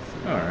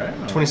 Alright.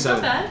 Not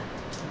 27. bad.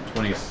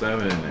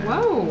 27. and-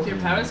 Whoa. Your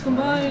powers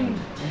combined.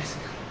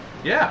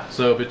 Yeah,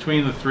 so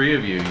between the 3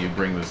 of you, you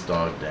bring this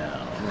dog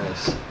down.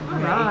 Nice. All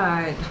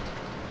right.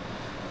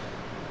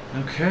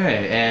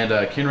 Okay, and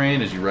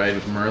Kinrain, as you ride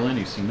with Merlin,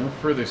 you see no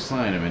further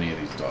sign of any of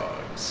these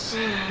dogs.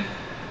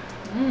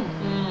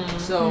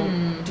 So,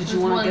 did you There's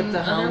want to get one the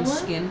other hound one?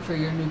 skin for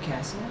your new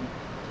castle?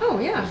 Oh,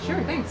 yeah, sure,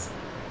 thanks.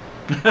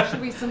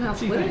 Should we somehow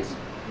Gee, split thanks.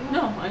 it?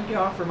 No, I can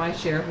offer my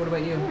share. What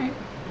about you? All right.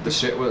 The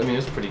shit. Well, I mean,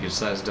 it's a pretty good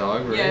sized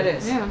dog, right? Yeah, it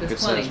is. Yeah. Good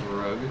There's plenty. sized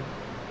rug.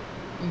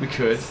 We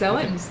could. Sell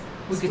it and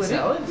We could split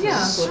sell it.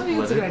 Yeah, Split I think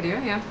that's a it. good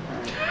idea, yeah.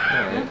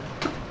 All right.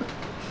 I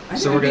think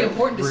So it'd be we're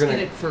important to we're skin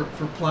gonna- it for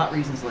plot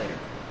reasons later.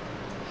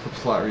 For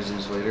plot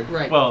reasons later.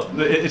 Right. Well,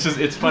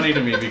 it's funny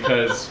to me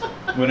because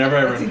whenever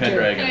I run That's a joke.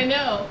 Pendragon, I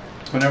know.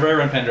 Whenever I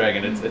run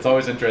Pendragon, it's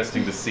always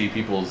interesting to see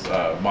people's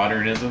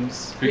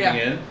modernisms creeping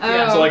Yeah. in.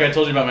 Oh. So like I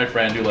told you about my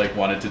friend who like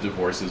wanted to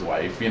divorce his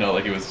wife,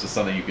 like it was just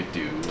something you could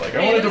do. Like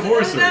I want to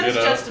divorce her, That was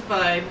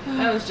justified.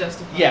 That was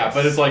justified. Yeah,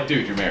 but it's like,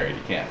 dude, you're married,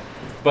 you can't.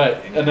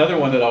 But another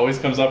one that always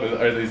comes up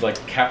are these like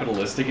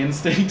capitalistic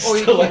instincts Or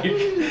you to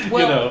can't- like,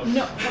 Well,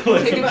 no.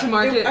 like- Take it to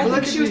market. I Well,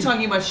 think that she could was be-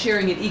 talking about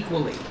sharing it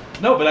equally.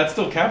 No, but that's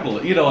still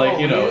capitalist. it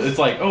is? It's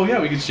like, oh yeah,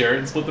 we could share it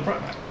and split the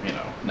profit.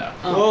 No.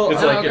 Well,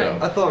 It's Oh, like, okay.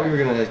 I thought we were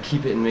gonna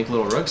keep it and make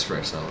little rugs for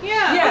ourselves.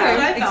 Yeah, Yeah, that's what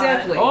I thought.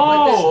 exactly.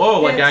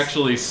 like That's-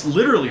 actually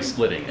literally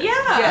splitting it. Yeah.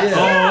 Yes.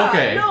 Oh,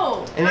 okay.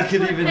 No. And it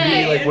could even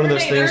be like one of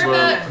those Renee, things they're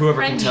where about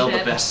whoever can tell the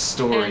friendship, best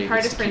story. And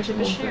part gets of to keep friendship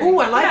the is whole sharing. thing. Ooh,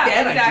 I like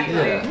that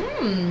exactly. idea.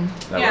 Hmm.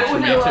 That Yeah. works for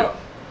me Well,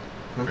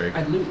 too. Very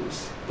I'd good.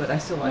 lose, but I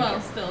still like Well,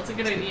 it. still, it's a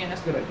good idea.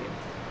 It's a good idea.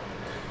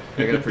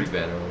 I got a pretty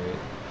bad one, right?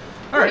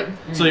 All right,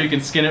 so you can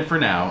skin it for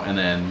now and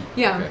then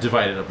Yeah.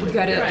 divide it up later.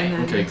 Gut it Yeah. and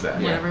then Okay,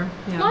 exactly. whatever.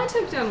 Yeah. Well, I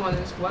took down one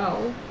as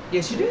well.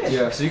 Yes, you did.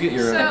 Yeah, so you get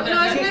your So, own. no,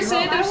 I was You gonna get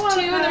say your there's own. two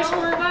and there's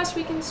four of us.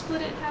 We can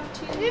split it in half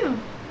too. Yeah.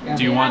 Yeah.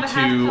 Do you We want have a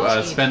half to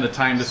post each. spend the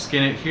time to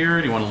skin it here?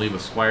 Or do you want to leave a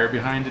squire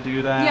behind to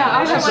do that? Yeah, I'll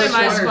I'll have one of my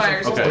Squires.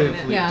 squires Okay. doing it.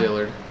 Philippe Yeah.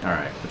 Dillard. All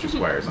right, put your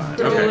squires on it.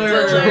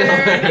 Dillard.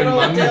 Okay. Good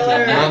old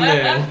Dillard. My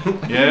man.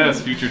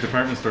 Yes, future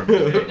department store.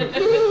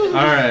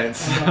 All right,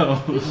 so.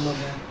 I love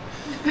that.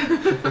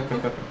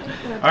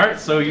 All right,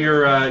 so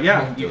you're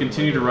you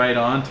continue to ride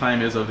on.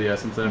 Time is of the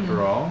essence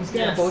after all. He's got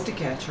Yes. a boat to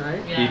catch,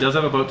 right? Yeah. He does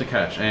have a boat to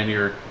catch, and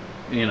you're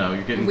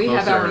getting We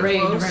have closer. our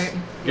raid, Close. right?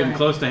 Getting Right.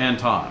 close to hand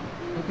Tom.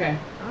 Okay.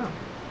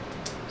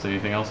 So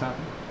anything else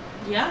happen?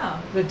 Yeah.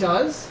 That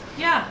does?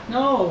 Yeah.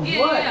 No. Yeah,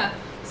 what? yeah.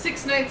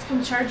 6 knights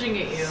come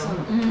charging at you. Son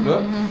of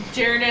What?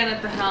 Jeridan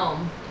at the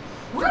helm.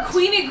 For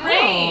Queen of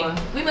Grain. Oh.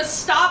 We must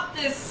stop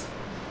this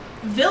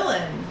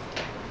villain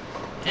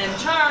and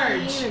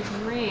charge. Queen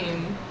of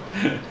Grain.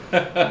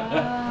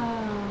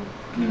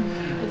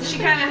 She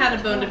kind of had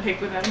a bone to pick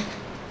with him.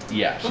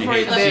 Yeah, she Before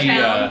he hates. left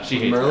town. She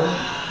hates. Merlin?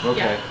 her.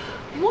 Okay.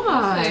 I'm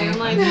Why?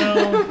 like,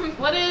 No.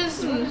 what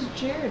is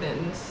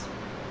Jeridan's?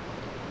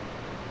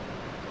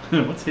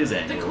 What's his The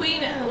angle?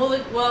 queen.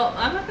 Well,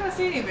 I'm not gonna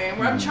say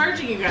anything. I'm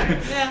charging you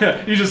guys.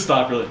 Yeah, you just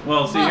stop really.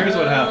 Well, see, here's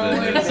what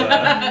happened. Is,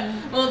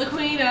 well, the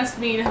queen asked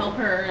me to help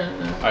her.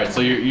 And, all right, so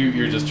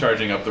you're just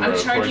charging up the road.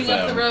 I'm charging towards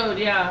up the them. road.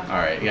 Yeah. All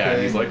right, yeah.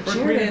 And he's like, for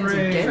Jared's Queen of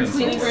Rain. against and For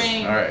Queen so of forth.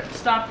 Rain. All right.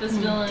 Stop this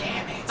villain.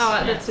 Damn it. Oh,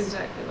 Yes. that's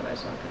exactly what I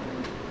saw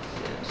coming.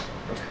 Yes.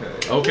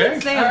 Okay. Okay.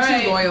 Can't say I'm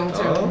Alright. too loyal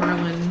to Oh.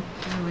 Merlin,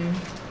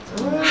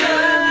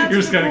 really.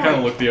 You're just gonna kind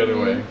of look the other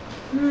way.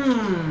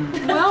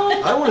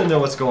 Well, I want to know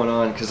what's going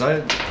on because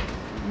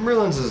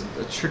Merlin's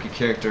a tricky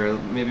character.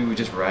 Maybe we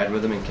just ride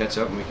with him and catch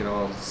up, and we can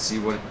all see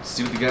what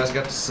the guys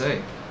got to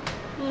say.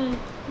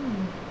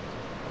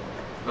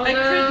 I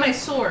crit my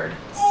sword,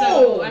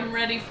 so I'm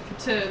ready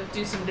to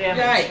do some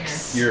damage.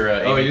 Yikes. You're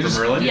aiming for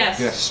Merlin. Yes.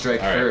 You're gonna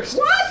strike All right. first.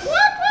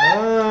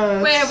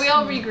 Wait, have we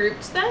all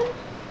regrouped then?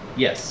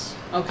 Yes.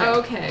 Okay.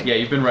 Okay. Yeah,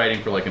 you've been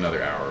riding for like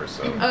another hour or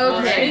so. Right,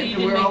 Okay. you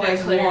didn't We're make all that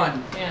as clear.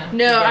 one. Yeah.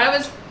 No, Yeah. I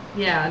was.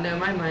 Yeah, no,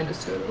 my mind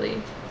was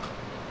totally.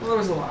 Well, there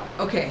was a lot.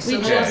 Okay, so We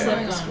now just yeah.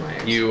 left the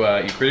squires. You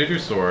critted your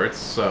sword,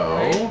 so.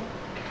 Right.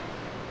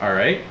 All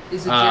right.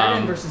 Is it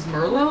Jared versus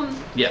Merlin?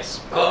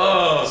 Yes.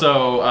 Oh.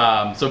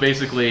 So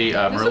basically,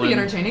 this will be Merlin.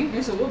 entertaining.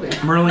 Yes, it will be.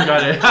 Merlin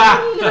got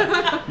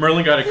a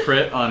Merlin got a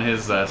crit on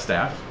his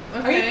staff.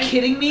 Okay. Are you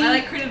kidding me?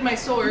 I critted my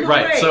sword. No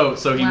Right. way.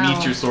 So he Wow.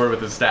 meets your sword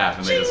with his staff,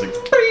 and they just like,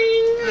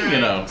 Alright. you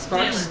know.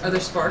 Sparks? Damn. Are there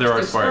sparks? There are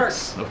There's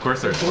sparks. Of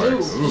course, there's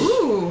Blue. sparks.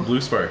 Ooh.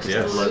 Blue sparks.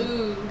 Yes.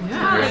 Blue.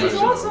 Yeah. Very This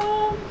is much so.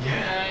 awesome.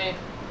 Alright.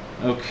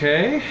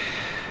 Okay.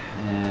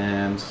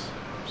 And I'm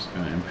just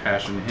gonna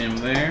impassion him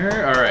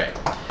there. All right.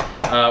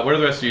 What are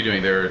the rest of you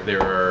doing?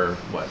 There are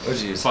what? Oh,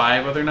 geez.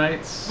 5 other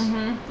knights.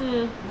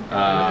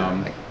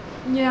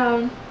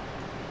 Yeah.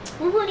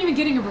 We weren't even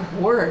getting a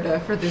reward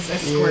for this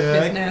escort Yeah,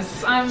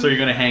 business. So you're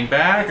gonna hang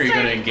back, or you're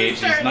gonna engage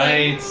these Start,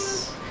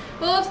 knights?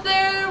 Well, if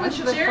they're Why with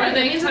should I Jared, fight?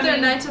 that means that they're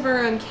Anytime- knights of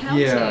our own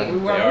county. Yeah.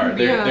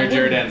 They are. They're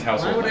Jaredan's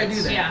household Why would I do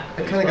knights. that? Yeah.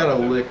 I kind of got a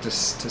lick to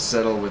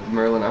settle with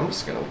Merlin. I'm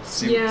just gonna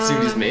see Yeah.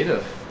 what he's made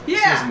of. See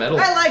his Yeah, metal.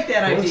 I like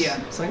that Well,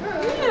 idea. It's like,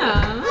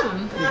 Yeah.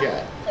 what do you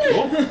got?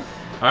 Cool.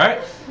 All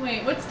right.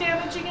 Wait, what's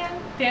damage again?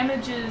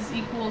 Damage is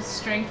equals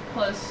strength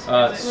plus.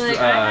 Like,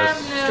 I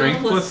have no-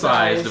 Strength plus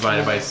size size,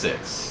 divided by yeah.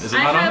 6. Is it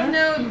I not have on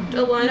there?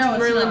 no alliance No,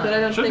 with it's Merlin, not. but I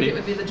don't Should think be. it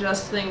would be the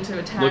just thing to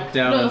attack. Look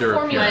down No, the under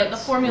formula. appearance.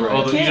 The formula.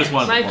 Oh, you just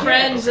want the My formula.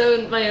 friends,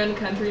 Okay. my own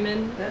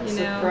countrymen. That's you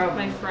the know, problem.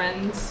 my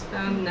friends,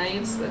 own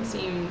knights. That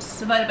seems.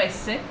 Divided by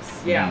 6.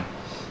 Yeah.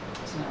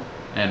 So,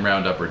 And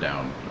round up or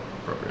down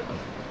appropriately.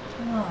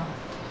 Oh.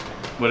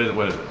 What is it?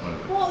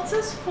 Well, it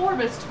says 4,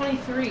 but it's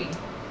 23.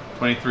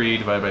 23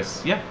 divided by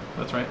yeah,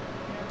 that's right.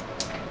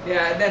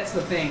 yeah, that's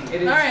the thing.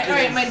 It is. All right.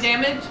 it is- My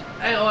damage.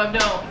 I don't,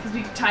 because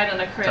we tied on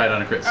a crit. Tied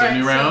on a crit. So All right,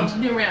 new round?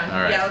 New round. All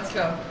right. Yeah, let's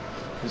go.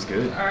 He's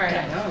good. All right.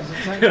 Yeah, no, it's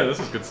exciting. Yeah, this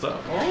is good stuff.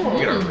 Oh.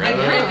 You got a I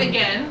red crit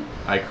again.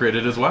 I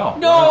critted as well.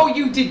 No,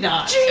 you did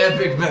not.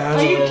 epic battle.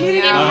 Are you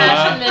kidding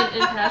me?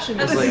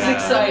 Impassionment. This is Like,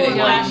 exciting.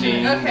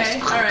 lightning. Okay.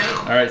 All right.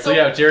 All right, so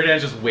yeah,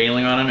 Jaredan's just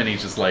wailing on him, and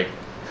he's just like,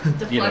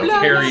 Deflecting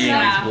parrying the these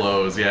staff.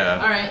 blows.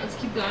 Yeah. All right. Let's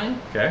keep going.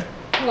 Okay.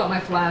 Pull out my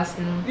flask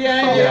and.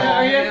 Yeah, Yeah.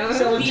 Are Yeah. you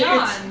selling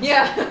tickets? Beyond.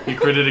 Yeah. He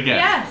critted again.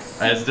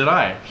 Yes. As did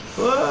I.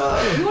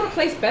 Whoa. You want to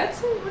place bets?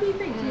 What do you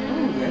think?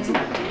 Ooh, that's a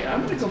good idea.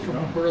 I'm gonna go for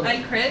Berlin.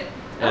 I crit.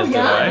 As did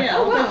yeah? I. Yeah,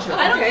 Oh, I'll wow. bet you.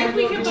 I don't Okay. think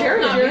we can both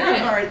Jared, not Jared.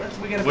 crit. All right,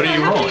 we gotta. What are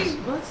you How rolling? many-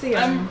 Let's see.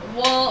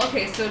 Well,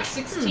 okay, so it's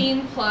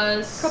 16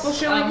 plus. Couple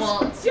shillings?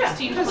 Well, it's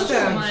 16 Yeah, plus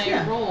just, my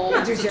yeah. roll.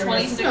 Yeah, do So Jared.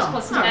 26 No,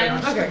 plus no,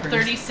 10, okay.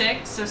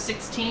 36. So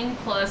 16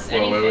 plus Whoa,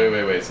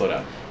 anything. wait, slow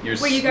down. You're,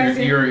 Wait, you guys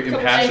you're in? Couple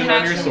impassioned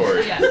on your impassioned?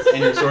 sword, Yes.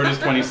 and your sword is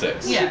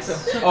 26.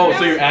 Yes. Oh,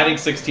 so you're adding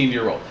 16 to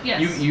your roll.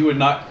 Yes. You would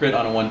not crit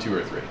on a 1, 2,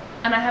 or 3.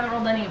 And I haven't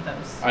rolled any of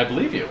those. I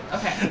believe you.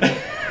 Okay.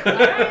 All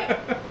right.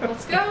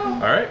 Let's go. All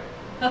right.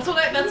 That's what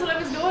I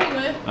was going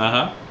with.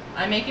 Uh-huh.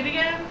 I make it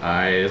again.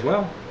 I as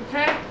well.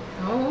 Okay.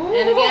 Oh.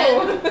 And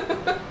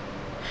again.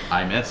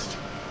 I missed.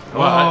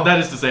 Well, Oh. that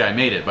is to say I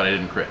made it, but I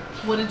didn't crit.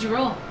 What did you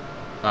roll?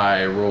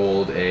 I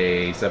rolled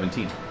a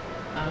 17. Okay.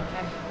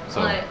 So,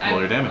 Well, roll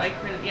your damage. I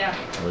crit, yeah.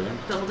 Roll your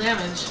damage. Double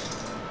damage.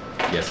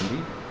 Yes,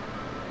 indeed.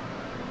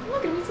 Look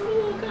at him, he's a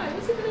little guy.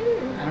 What's he gonna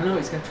do? I don't know.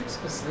 He's got tricks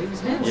up his sleeve.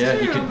 He's got. Yeah,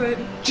 he True, could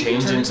but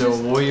change turn into a his-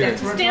 warrior.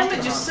 That's what This I'm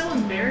damage talking is about. so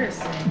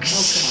embarrassing. Oh,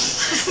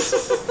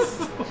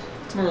 come on.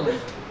 It's Merlin.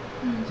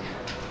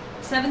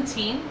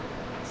 17.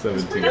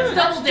 17. That's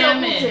double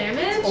damage.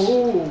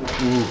 Oh.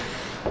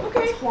 Oof. okay.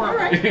 That's horrible.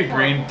 All right.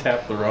 Green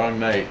tapped the wrong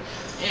night.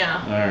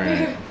 Yeah.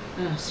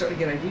 All right. Starting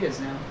to get ideas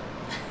now.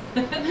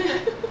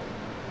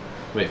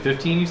 Wait,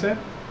 15 you said?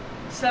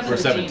 17. Or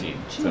 17?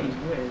 Gee 17.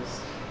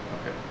 whiz.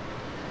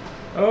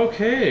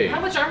 Okay. How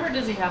much armor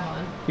does he have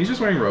on? He's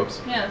just wearing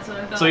robes. Yeah, that's what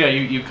I thought. So yeah,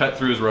 you cut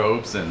through his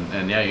robes,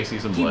 and yeah, you see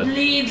some He blood.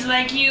 bleeds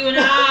like you and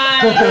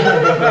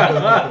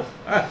I.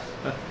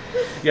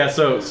 Yeah,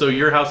 so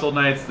your household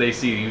knights, they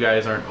see you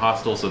guys aren't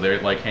hostile, so they're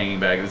like hanging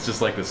back. It's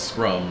just like this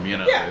scrum, you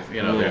know. Yeah. There's,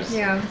 you know, there's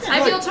Yeah.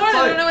 I feel torn.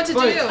 I don't know what to do.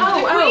 fight.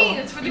 Oh, the Oh, queen.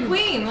 It's for the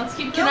queen. Let's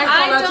keep Can going.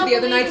 I call out to don't the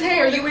other believe knights? in Hey,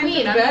 are the you in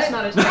queen. for I'm the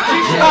just bet?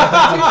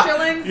 not a 2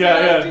 shillings?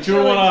 yeah, 2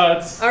 to 1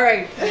 odds. All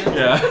right.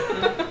 Yeah.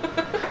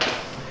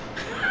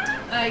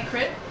 I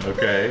crit.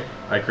 Okay.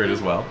 I crit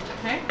as well.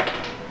 Okay.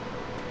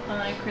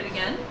 I crit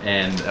again.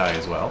 And I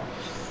as well.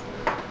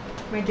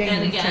 My game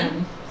And is again.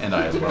 10. And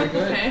I as well.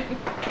 Okay.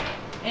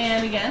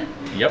 And again.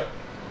 Yep.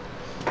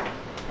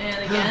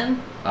 And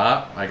again.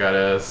 I got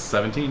a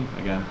 17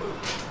 again.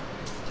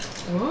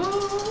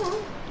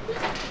 Whoa.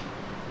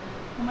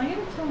 Am I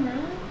gonna kill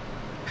Merlin?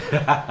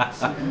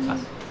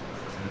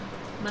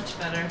 Much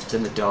better.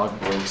 Then the dog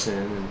breaks in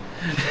and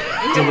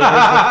delivers the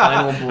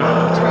final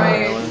blow. to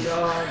Right. Merlin.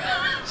 Dog.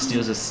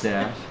 Steals his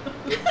staff.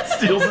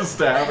 Steals his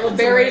staff.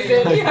 Buries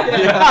it.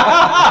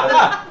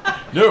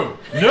 No!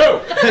 No!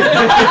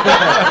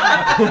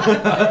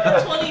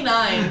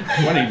 29.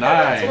 29.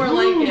 That's more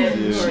like it.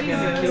 Dude. You are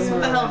gonna kill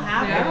What the hell Merlin.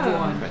 happened?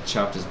 Everyone. I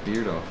chopped his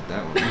beard off with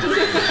that one.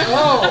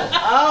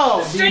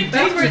 Oh, Straight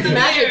that's deep where in the the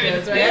magic beard.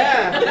 is, right?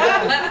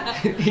 Yeah.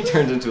 He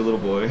turns into a little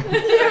boy.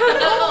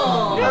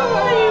 No!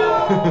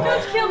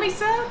 Don't kill me,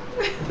 sir.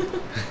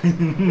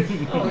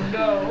 Oh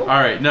no. All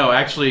right. No,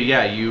 actually,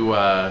 yeah.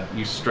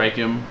 You strike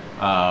him,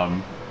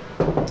 kind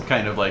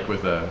of like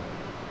with a,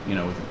 with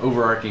an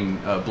overarching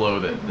blow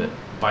that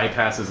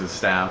bypasses his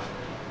staff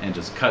and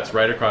just cuts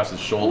right across his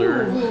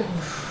shoulder,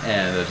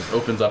 and it just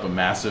opens up a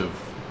massive,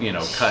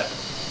 cut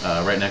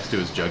right next to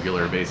his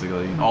jugular,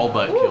 basically. All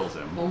but kills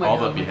him. Oh my All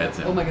god. but beheads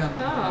him. Oh my god. Oh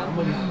my god. Oh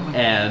my god.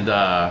 And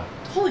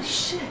Holy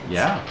shit.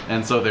 yeah,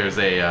 and so there's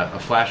a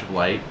flash of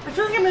light. I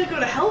feel like I'm gonna go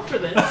to hell for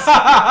this.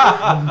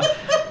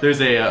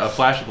 There's a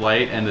flash of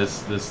light, and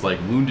this like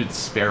wounded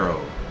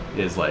sparrow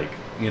is like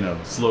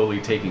slowly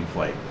taking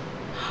flight.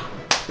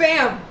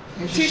 Bam!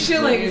 2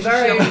 shillings. All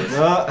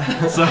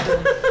right. So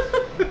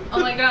Oh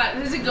my god.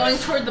 Is it going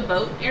toward the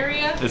boat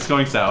area? it's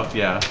going south,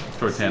 yeah,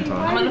 towards I'm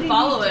Anton. gonna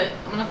follow it.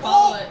 I'm gonna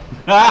follow it.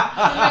 Yeah,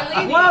 My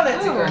lady. Wow,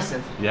 that's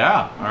aggressive. all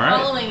right.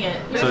 Following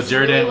it. So Yes,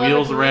 Jerdan really love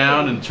wheels it.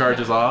 around and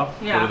charges off.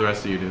 Yeah. What do the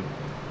rest of you do?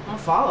 I'll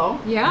follow.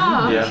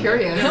 Yeah. Yeah. I'm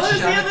curious. I wanna see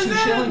Shot how at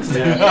this 2 ends.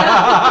 shillings.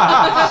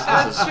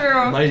 That's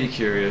true. Mighty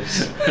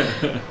curious.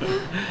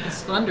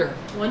 It's thunder.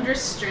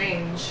 Wondrous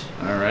strange.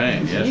 All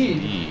right. Yes, Indeed.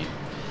 indeed.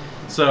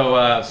 So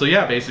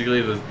yeah,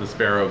 basically the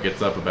sparrow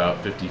gets up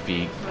about 50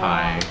 feet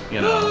high.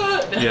 Yeah.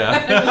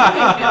 I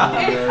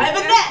have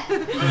a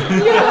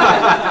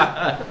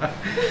net.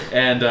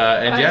 And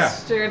yeah,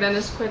 Sheridan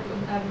is quite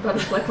the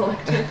butterfly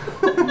collector.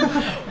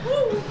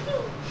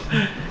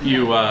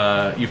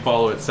 you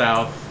follow it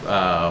south.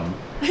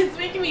 It's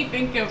making me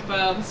think of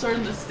Sword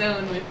in the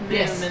Stone with Nim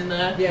Yes. and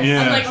Yes.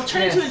 Yeah. I'm like, I'll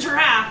turn into a Yes.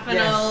 giraffe and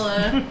Yes.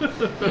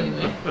 I'll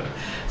anyway.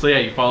 So yeah,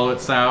 you follow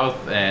it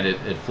south, and it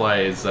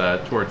flies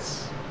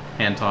towards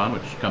Anton,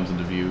 which comes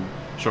into view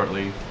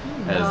shortly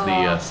as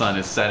the sun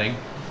is setting.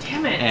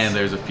 Damn it. And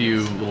there's a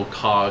few little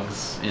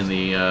cogs in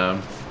the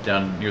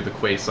down near the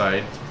quay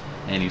side,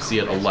 and you see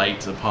it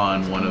alight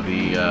upon one of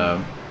the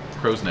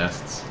crow's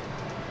nests.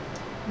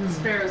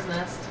 Sparrow's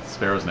nest.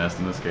 Sparrow's nest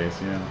in this case,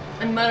 yeah.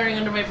 I'm muttering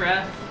under my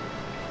breath.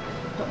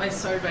 Put my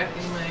sword back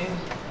in my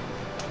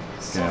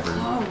Scabbard.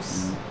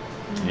 close.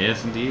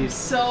 Yes, indeed.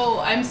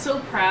 I'm so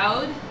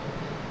proud,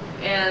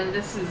 and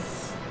this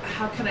is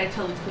how can I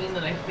tell the queen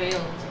that I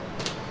failed?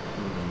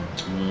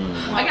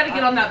 I gotta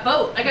get on that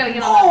boat. I gotta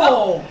get on that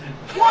boat.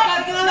 I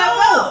gotta get on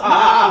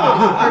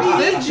that boat.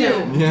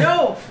 Persistent. Yeah.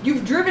 No,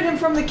 you've driven him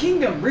from the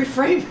kingdom.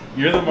 Reframe.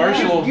 You're the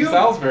Marshal of You-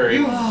 Salisbury.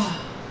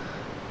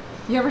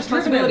 You have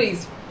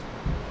responsibilities.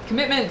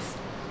 Commitments.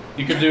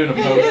 You could do an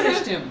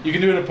Banished opposed. him. You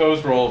can do an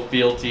opposed roll of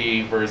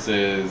fealty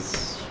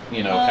versus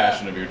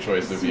passion of your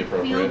choice that would be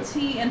appropriate.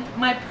 Fealty and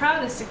my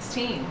proud is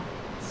 16.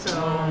 So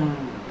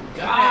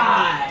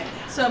God.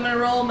 So I'm gonna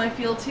roll my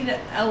fealty to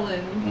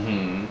Ellen.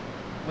 Mm-hmm.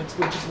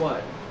 Which is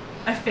what?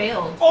 I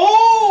failed.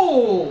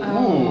 Oh.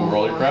 Ooh,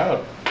 roll your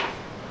proud.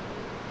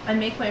 I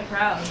make my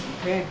proud.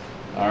 Okay.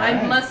 All right.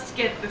 I must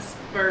get this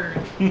bird.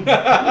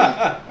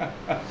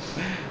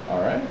 All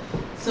right.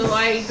 So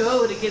I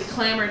go to get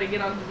clamor to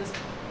get onto this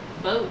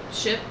boat,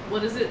 ship.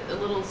 What is it? A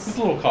little Just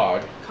a little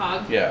cog.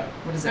 cog. Yeah.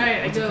 What is it? All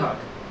right, What's I a go. cock?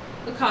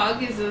 A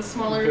cog is a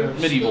smaller Like a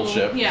medieval little-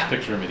 ship. Yeah. Just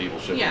picture a medieval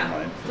ship in your Yeah.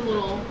 mind. The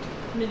little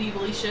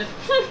medievally ship.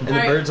 And the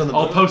Alright. birds on the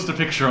I'll boat. post a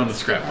picture on the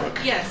scrapbook.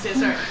 Yes,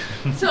 alright.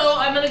 So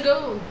I'm gonna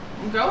go.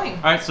 I'm going.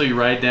 All right, so you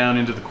ride down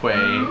into the quay.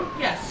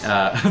 Yes.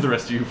 The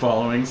rest of you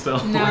following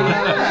still. No.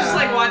 Just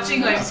like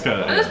watching like Just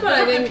kinda, At this point,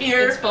 I think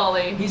Here. it's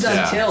folly. He's on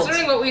Yeah. tilt.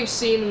 Considering what we've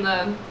seen in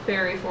the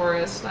fairy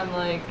forest, I'm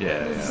like,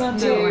 Yeah, He's yeah. on No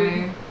tilt.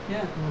 way.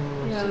 Yeah.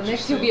 Yeah,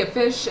 next he'll be a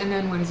fish, and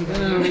then what is he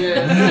gonna do?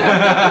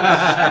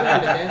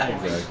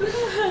 Exactly.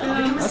 I'll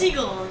become a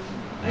seagull.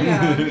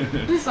 Yeah.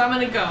 So I'm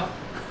gonna go.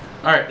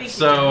 All right, Thank you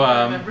so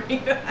for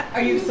remembering that.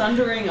 Are you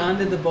thundering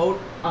onto the boat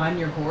on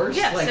your horse?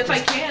 Yes, Like if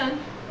just- I can.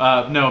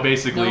 no,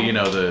 basically, No? you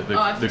know, the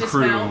Oh, I have to the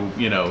crew, dismount?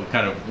 you know,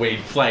 kind of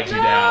flags you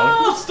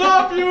down.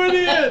 Stop, you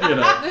idiot! You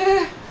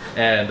know,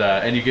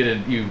 and you get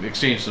in, you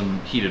exchange some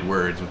heated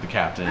words with the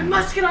captain. I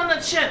must get on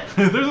that ship.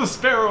 There's a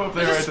sparrow up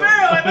there. There's a right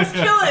sparrow. there. I must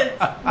kill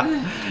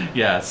it.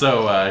 Yeah,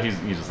 so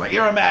he's just like,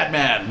 you're a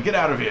madman. Get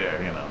out of here,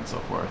 you know, and so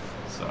forth.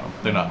 So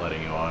they're not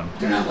letting you on.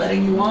 They're not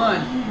letting you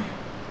on.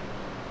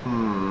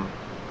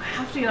 I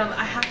have to get on.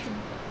 I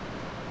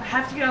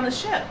have to get on the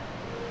ship.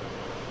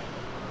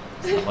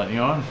 Not letting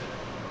you on.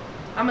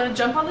 I'm gonna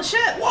jump on the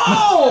ship.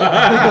 Whoa!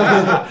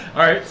 All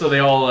right, so they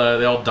all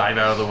dive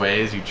out of the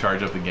way as you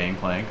charge up the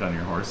gangplank on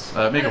your horse.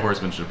 Make a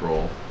horsemanship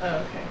roll. Oh,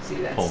 okay. See,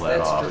 that's Pull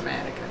that off.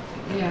 dramatic,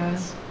 I think. Yeah.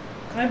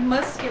 I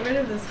must get rid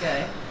of this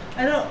guy.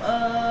 I don't.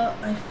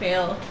 I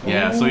fail.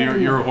 Yeah, so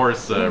your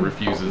horse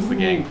refuses the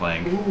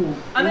gangplank. Ooh.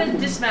 I'm gonna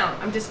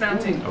dismount. I'm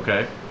dismounting.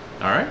 Okay.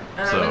 All right.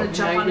 And So I'm gonna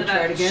jump Now you onto can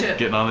try it that again? ship.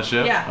 getting on the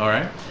ship. Yeah. All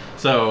right.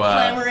 So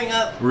Clambering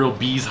up. real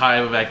bee's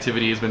hive of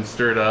activity has been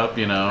stirred up.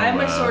 You know. I have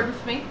my sword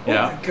with me.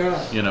 Yeah. Oh my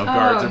god. You know,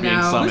 guards Oh, are being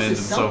no. summoned This and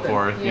is so something.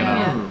 forth. You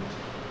Yeah.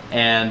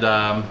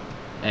 know.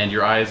 And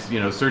your eyes,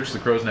 search the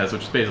crow's nest,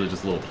 which is basically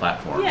just a little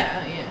platform.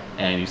 Yeah.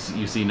 And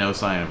you see no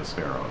sign of a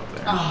sparrow up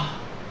there. Oh.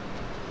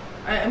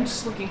 I'm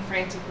just looking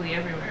frantically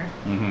everywhere.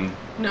 Mm-hmm.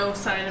 No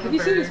sign of Have a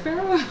you bird. seen a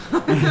sparrow?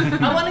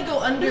 I want to go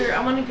under.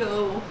 I want to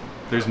go.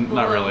 There's not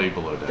Below. really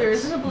below decks. There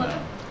isn't a below.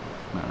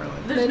 No, not really.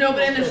 There's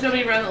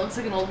nobody around that looks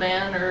like an old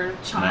man or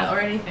child No.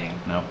 or anything.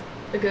 Nope.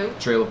 A goat?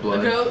 Trail of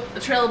blood. A goat, a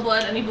trail of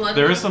blood, any blood?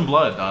 There is some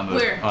blood on the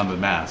Where? on the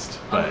mast,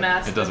 On but the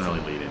mast, it doesn't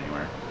that's- really lead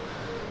anywhere.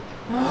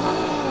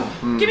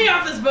 Get me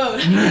off this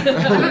boat!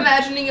 I'm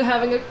imagining you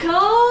having a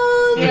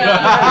con.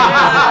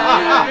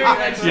 yeah, very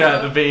much so. Yeah,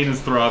 the vein is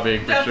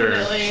throbbing for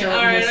Definitely. Sure.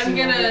 All right, Missing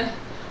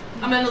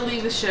I'm gonna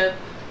leave the ship,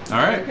 sure.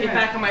 All right. get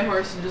back on my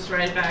horse, and just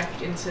ride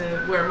back into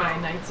where my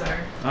knights are.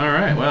 All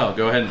right. Well,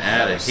 go ahead and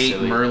add a hate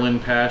Silly. Merlin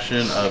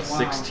passion of Wow.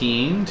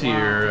 16 to Wow.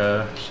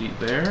 your sheet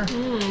there.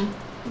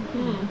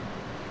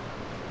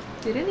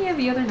 Did any of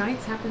the other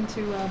knights happen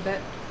to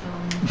bet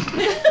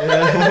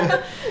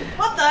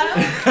What the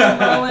hell?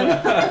 Merlin?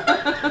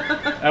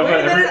 Wait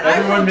a minute,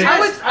 Everyone make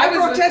I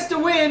protest a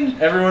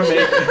win. everyone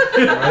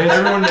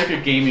make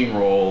a gaming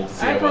roll to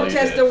see I how well you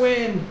protest did. a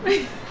win.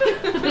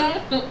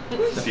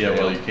 See how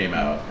well you came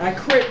out. I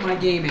crit my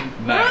gaming.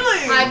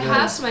 Nice. I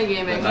passed my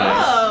gaming.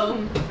 Nice.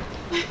 Oh.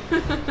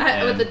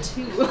 With a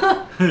 2.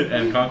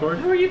 And Concord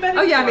Who are you betting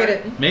Oh yeah, I for? made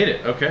it. made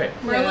it. Okay.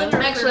 Merlin or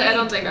Actually, for I me?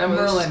 don't think I was.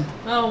 Merlin.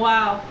 Oh,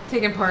 wow.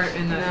 Taking part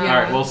in the. No. All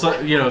right. Well, so I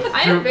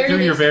have very through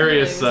your mixed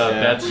various feelings.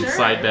 bets and Sure.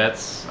 side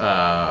bets,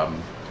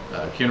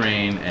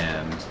 Kinrain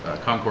and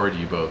Concord,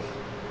 you both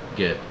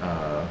get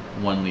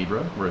 1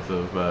 Libra worth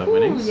of Ooh,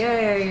 winnings.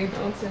 yay.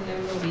 Don't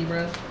know the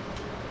Libra.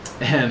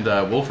 And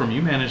Wolfram,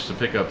 you managed to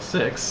pick up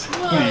 6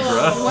 Whoa.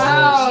 Libra.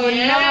 Wow,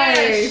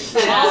 Yes.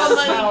 nice. All the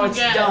That's money how you it's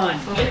can get.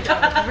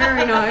 done.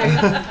 Very nice.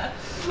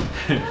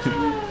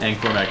 And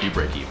Cormac, you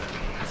break even.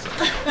 So.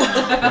 I'm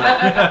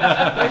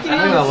not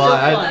gonna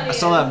lie, I funny.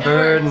 saw that It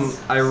bird and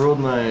works. I rolled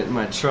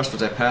my trust,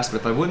 which I passed,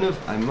 but if I wouldn't have,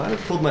 I might have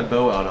pulled my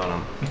bow out on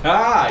him.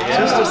 Ah, yeah.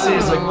 Just to see,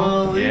 it's like,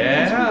 well,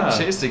 Yeah. he's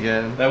being chased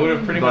again. That would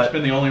have pretty much But-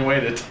 been the only way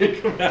to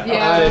take him out.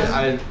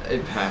 Yeah.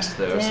 It passed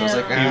though, so I was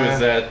like, He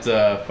was at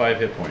 5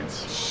 hit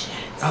points.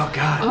 oh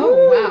god. Oh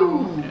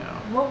wow. Yeah.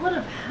 What would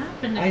have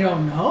happened if I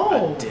don't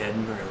know. Dead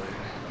Merlin.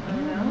 I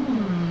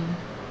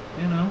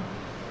don't know.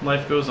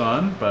 Life goes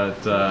on, but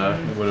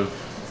it would have,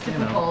 It's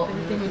difficult.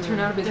 Everything would turn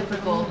out a bit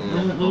Difficult. a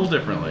little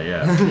differently,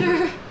 yeah.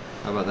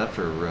 How about that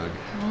for a rug?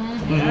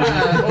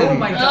 Oh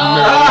my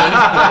god.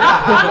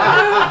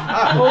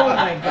 Oh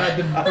my god.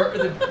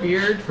 The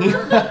beard for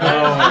her. Oh my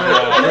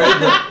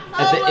god.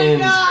 At the end.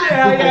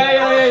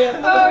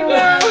 Yeah. Oh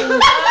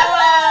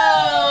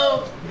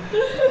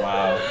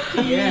Wow.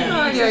 Yeah.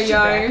 Yeah, Is yeah, it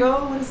yeah. tobacco?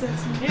 What is that?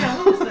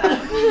 Yeah, what was that?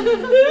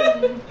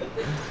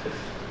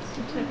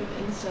 Some type of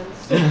incense.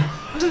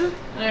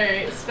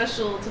 Alright,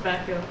 special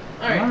tobacco.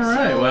 Alright, All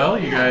right. so, Well,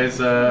 you yeah. guys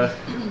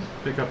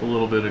pick up a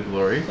little bit of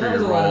glory for That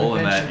was your a lot of role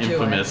in that adventure,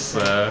 too, I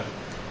have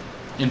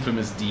to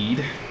infamous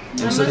deed.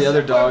 And so the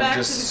other report dog back to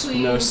just the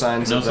queen. no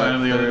signs No of sign that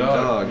of the other third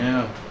dog.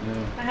 Yeah.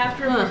 I have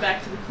to report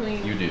back to the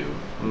queen. You do. You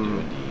do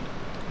indeed.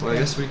 Well, I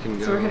guess we can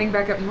go. So we're heading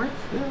back up north?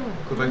 Yeah,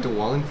 go back to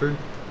Wallingford.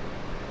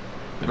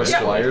 Our Yeah.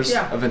 squires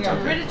Yeah. of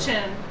Ventumbra.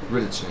 Ridichan.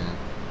 Ridichan.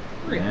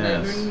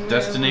 Yes.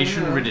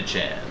 Destination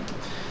Ridichan.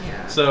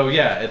 Yeah. So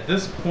yeah, at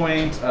this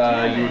point,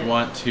 you would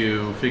want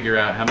to figure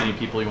out how many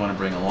people you want to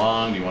bring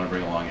along. Do you want to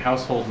bring along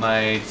household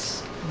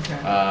knights? Okay.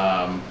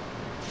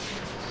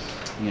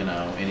 Do you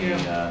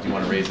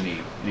want to raise any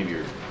of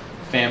your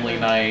family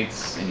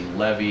knights? Any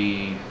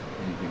levy?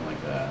 Anything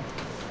like that?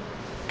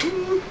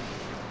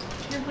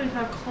 Can't believe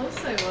how close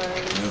I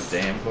That was was.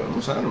 damn Almost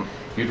close. had him.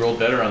 You'd rolled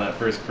better on that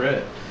first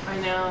crit. I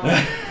know.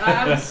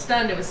 I was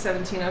stunned. It was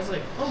 17. I was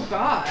like, oh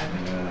god.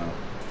 Yeah.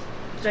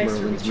 Dice were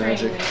Merlin's betraying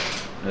magic. me.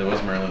 It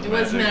was Merlin's It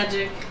was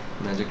magic.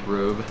 Magic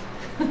robe.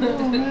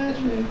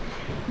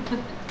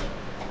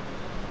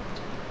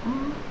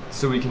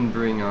 So we can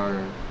bring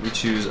we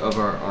choose of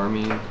our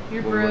army.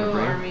 Your what we wanna bro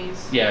bring.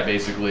 armies. Yeah,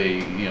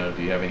 basically, do you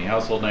have any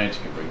household knights?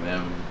 You can bring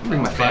them.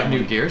 Bring my 5 family.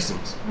 new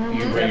garrisons. You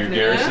can bring your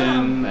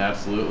garrison,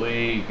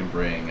 absolutely. You can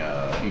bring, you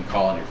can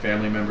call on your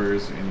family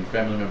members. Any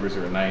family members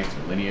who are knights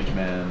or lineage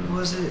men.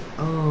 Was it,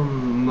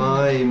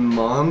 my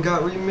mom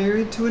got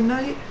remarried to a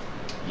knight?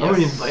 I'm gonna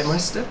Yes. invite my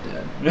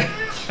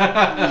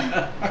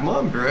stepdad. Come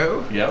on,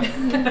 bro. Yep,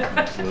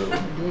 absolutely.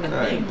 Doing a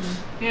Alright. thing.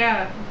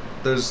 Yeah.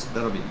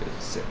 That'll be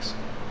good. 6.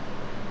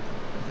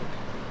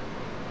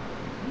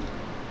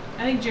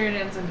 I think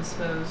Jaredan's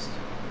indisposed.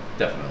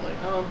 Definitely.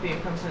 I won't be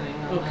accompanying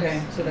on Okay,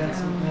 this. so that's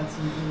Yeah. not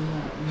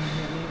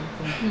happening.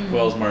 Okay.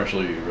 Well, as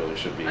Marshall, you really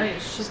should be I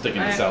should-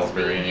 sticking I to have to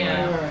Salisbury be, anyway.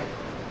 yeah. All right.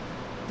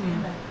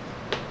 Damn it.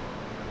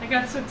 I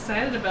got so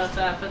excited about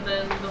that, but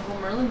then the whole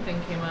Merlin thing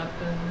came up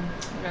and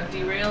I got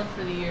derailed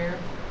for the year.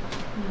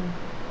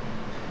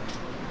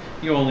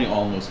 You only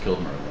almost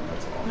killed Merlin,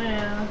 that's all.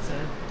 Yeah, that's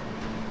it.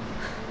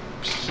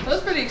 That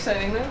was pretty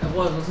exciting, though. It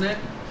was, wasn't it?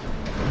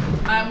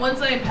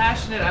 Once I am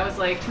passionate, I was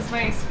like, because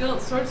my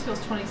sword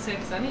skill's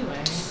 26 anyway.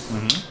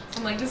 Mm-hmm. So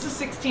I'm like, this is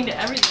 16 to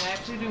everything. I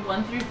have to do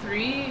 1 through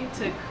 3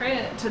 to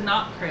crit, to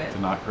not crit. To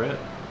not crit.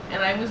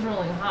 And I was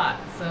rolling hot,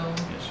 so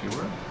Yes, you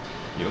were.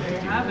 You don't there you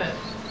think you have were. it.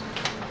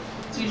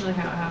 It's usually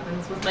how it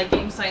happens with my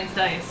game science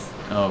dice.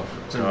 Oh,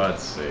 for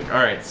God's sake.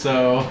 Alright,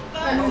 so...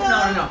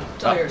 No.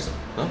 It's all yours.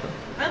 Okay.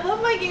 I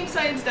love my game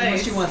science dice.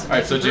 Unless she wants it.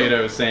 Alright, so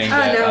Jada was saying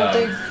that no,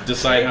 thanks.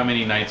 decide how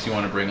many knights you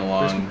want to bring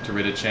along to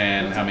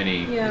Ridichan, how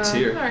many Yeah. It's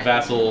here. All right.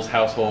 vassals,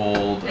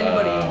 household,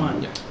 Anybody you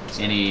want. Yeah.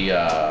 any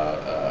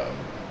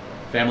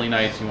family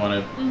knights you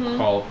want to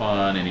call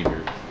upon, any of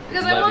your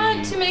Because I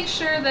want to make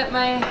sure that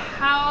my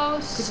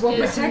house It's well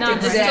is protected,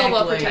 not right? still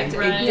well Exactly. protected.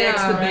 Right.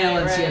 That's the Yeah.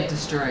 balance you right. have to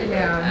strike.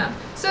 Yeah.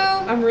 So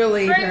I'm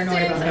really for paranoid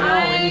instance, about I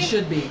that. know, and you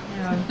should be.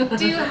 Yeah.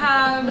 do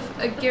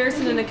have a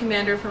garrison and a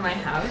commander for my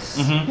house,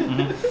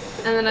 and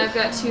then I've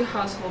got 2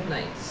 household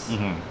knights.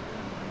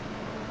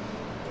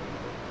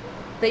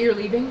 That you're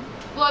leaving?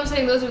 Well, I'm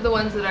saying those are the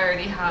ones that I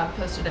already have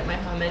posted at my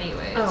home,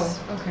 anyways.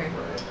 Oh, okay.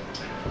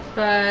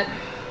 But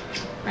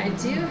I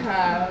do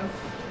have.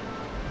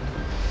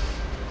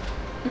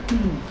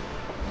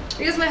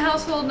 Because my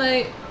household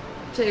knight,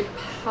 say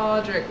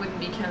Podrick, wouldn't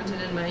be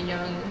counted in my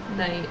young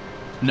knight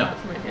No.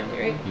 for my family,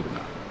 right? You would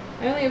not.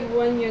 I only have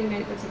 1 young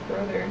knight that's a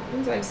brother. That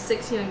means I have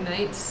 6 young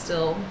knights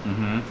still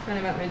kind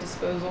of at my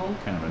disposal.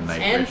 Kind of a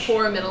knight And rich.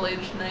 4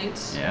 middle-aged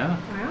knights. Yeah.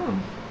 Wow.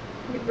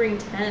 I could bring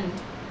 10.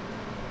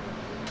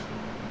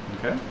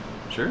 Okay.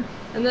 Sure.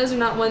 And those are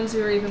not ones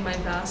who are even my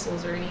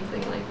vassals or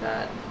anything like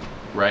that.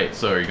 Right.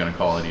 So are you going to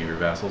call any of your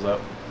vassals up?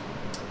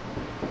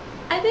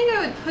 I think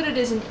I would put it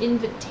as an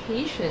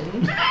invitation.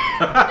 Invitation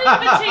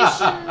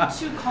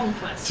to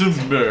conquest. To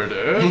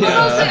murder. Mostly,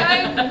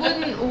 I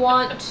wouldn't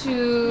want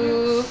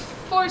to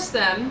force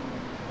them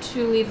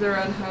to leave their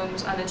own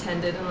homes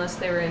unattended unless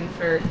they were in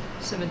for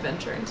some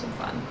adventure and some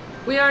fun.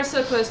 We are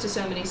so close to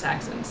so many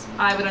Saxons.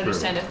 I would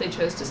understand if they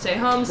chose to stay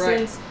home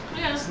Right.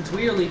 Yeah. Since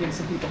we are leaving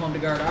some people home to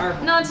guard our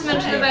home. Not to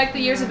mention the fact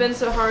the years have been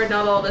so hard,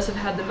 not all of us have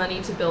had the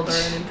money to build our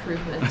own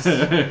improvements.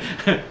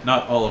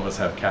 Not all of us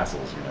have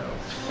castles, you know.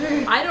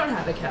 I don't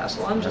have a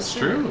castle, I'm That's just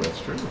true. saying.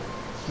 That's true.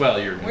 Well,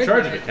 you're in Wait a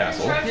charge of a minute.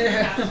 castle.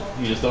 Yeah.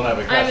 You just don't have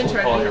a I'm in castle to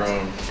charge call of your it.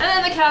 own. And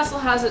then the castle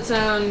has its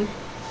own.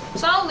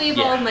 So I'll leave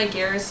all Yeah. of my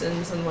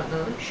garrisons and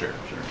whatnot. Sure.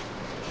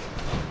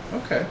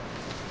 Okay.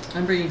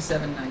 I'm bringing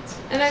 7 knights.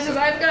 And because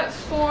I've got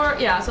 4,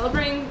 so I'll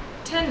bring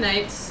 10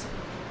 knights.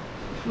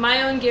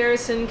 My own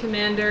garrison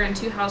commander and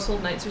 2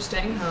 household knights are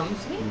staying home.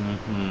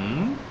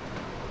 Mm-hmm.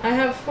 I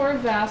have 4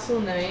 vassal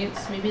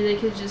knights. Maybe they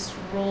could just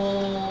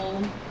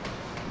roll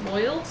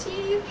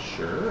loyalty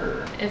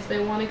Sure. if they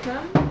want to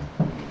come.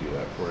 Let me do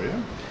that for you.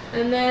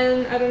 And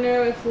then I don't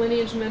know if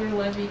lineage men or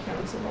levy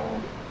counts at all.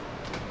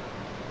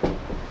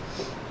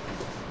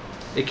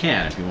 It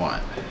can if you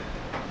want.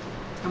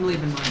 I'm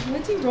leaving mine.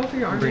 What do you roll for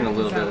your I'm army? bringing a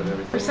little Because, bit of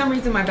everything. For some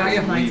reason, my I vassal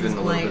am knights is leaving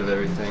a little blank. bit of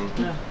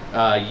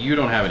everything. You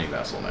don't have any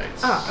vassal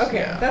knights. Ah, okay.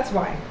 Yeah. That's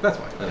why. That's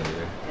why. I don't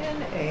either.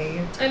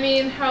 N-A. I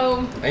mean,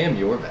 how... I am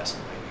your vassal.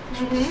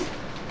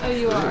 Oh,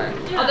 you are.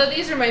 Yeah. Although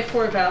these are my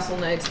 4 vassal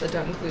knights that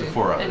don't include The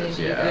 4 any others,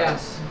 of you yeah.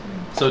 guys.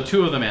 So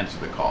 2 of them answer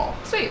the call.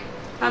 Sweet.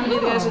 How many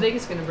of you guys are they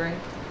just gonna bring?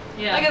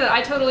 Yeah. Like I said,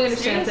 I totally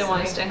understand if they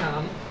want to Seriously. stay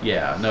home.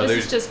 Yeah. No, This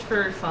there's is just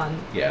for fun.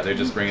 Yeah, they're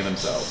just bringing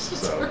themselves.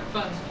 It's So for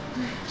fun.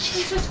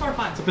 It's just for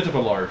fun. it's a bit of a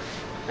larf.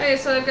 Okay,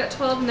 so I've got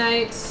 12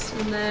 knights,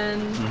 and then...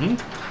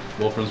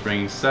 Mm-hmm. Wolfram's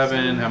bringing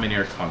 7. How many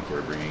are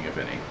Concord bringing, if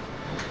any?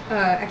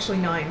 Actually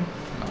 9.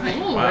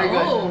 Oh, Wow. very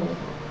good.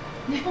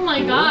 Oh my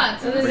Cool. god,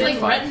 so this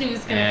Bringing like 5.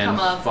 retinue's gonna And come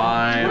up.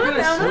 5. Not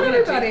now, not We're gonna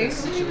take everybody. this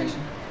situation.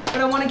 But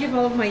I want to give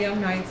all of my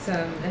young knights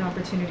an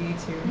opportunity to.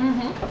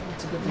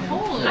 It's a good thing.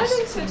 Holy I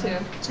think so too.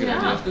 It's a good Yeah.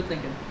 idea. It's good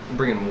thinking. I'm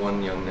bringing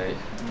 1 young knight.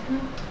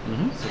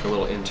 Mm-hmm. It's like a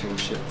little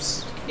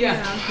internships. Yeah,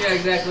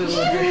 exactly. A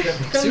little good trip.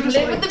 Come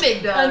live with the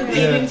big dogs. Unpaid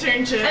Yeah.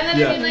 internship. And then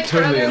Yeah, I mean, like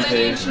totally for other unpaid.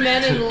 lineage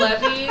men and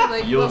levy,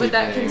 like You'll what would be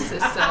that paying.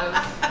 consist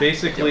of?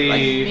 Basically,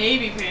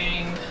 Maybe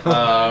paying.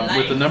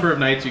 with the number of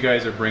knights you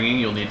guys are bringing,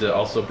 you'll need to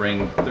also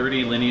bring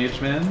 30 lineage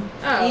men.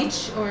 Oh,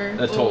 Each or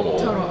A total.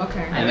 total?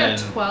 Okay. I've And got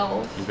then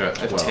 12. You've got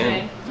I have 12.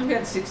 10. I've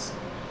got 6.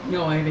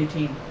 No, I have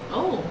 18.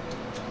 Oh.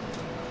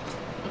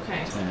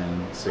 Okay.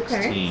 10, 16.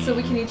 Okay. So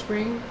we can each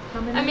bring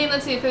how many? I mean,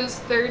 let's see, if it was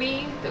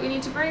 30 that we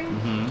need to bring,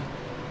 Mm-hmm.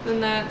 then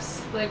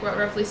that's like what,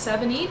 roughly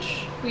 7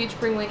 each? We each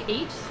bring like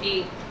 8?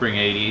 8. Bring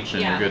 8 each,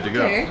 and Yeah. you're good to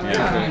go. Okay. Yeah.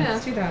 Yeah. Yeah.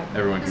 Let's do that.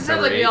 Everyone Because can it sounds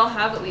cover like 8. we all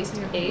have at least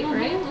 8,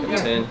 right? I have Yeah.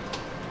 10.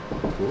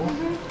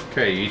 cool.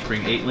 Okay, you each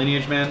bring 8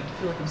 lineage men,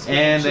 feel like I'm speaking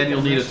and then shit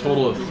you'll the need a first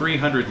total time. of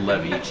 300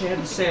 levy. Actually, I had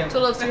to say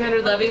Total of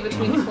 300 levy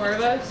between the 4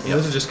 of us. And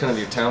those are just kind of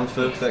your town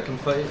folk that can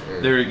fight?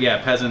 Or? They're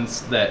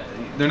peasants that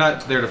they're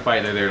not there to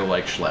fight. They're there to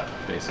like schlep,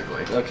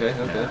 basically. Okay.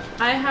 Yeah.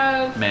 I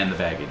have Man the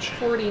baggage.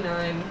 49.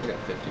 I got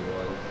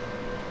 51.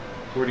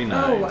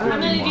 49. Oh, How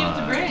many do you have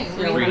to bring?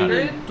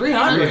 300.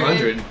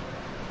 300.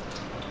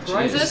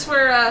 Is this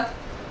where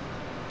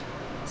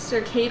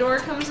Sir Kador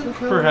comes in?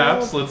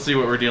 Perhaps. Let's see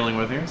what we're dealing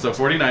with here. So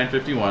 49,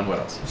 51. What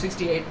else?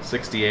 68.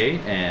 68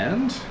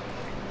 and.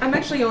 I'm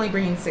actually only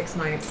bringing 6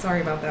 knights.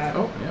 Sorry about that.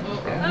 Oh, yeah.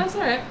 Oh, that's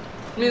alright.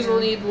 Means we'll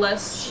need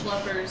less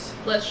schleppers.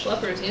 Less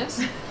schleppers, yes?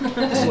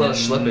 Just a lot of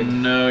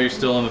schlepping. No, you're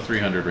still in the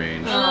 300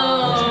 range. That's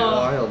Oh.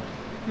 wild.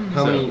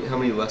 How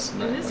many less than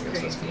that? That is I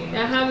guess that's crazy.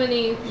 Yeah, how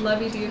many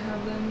levy do you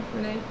have then,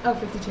 Renee? Oh,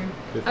 52.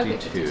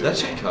 52. So that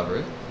should cover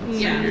it. Let's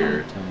see Yeah.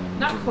 here. 10.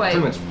 Not quite.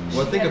 Pretty much.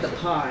 Well, I She think had of the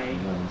pie,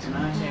 and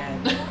I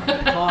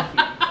had coffee.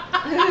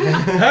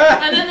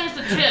 And then there's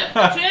the tip.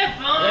 Tip.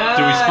 Oh.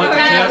 Do we split the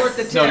Yeah, tip? worth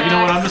the No, you know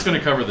what? tax. I'm just going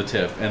to cover the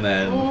tip, and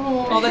then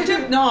Oh, the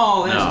tip?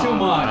 No, that's No, too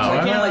much. no,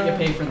 I can't let you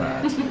pay for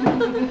that.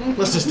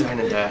 let's just dine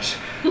and dash.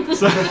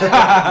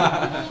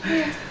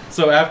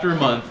 So after a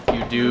month,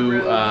 you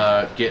do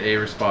get a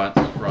response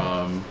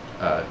from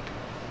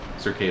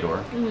Sir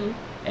Kador,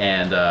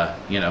 and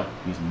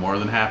he's more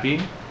than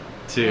happy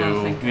to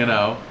Oh, thank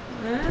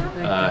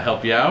God.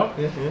 help you out.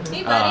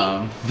 Hey,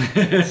 buddy.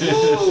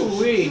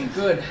 Ooh-wee,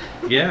 good.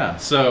 Yeah.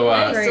 So.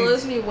 And he still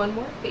owes me one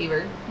more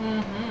favor.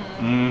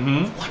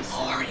 Mm-hmm.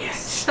 One more, yes.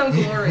 So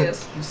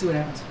glorious. We'll see what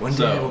happens. One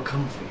day I will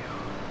come for you.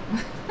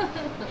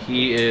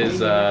 He is.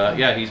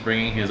 He's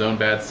bringing his own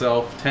bad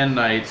self. 10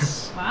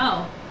 knights.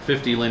 Wow.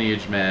 50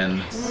 lineage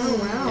men. Oh,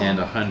 wow. And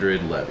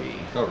 100 levy.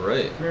 All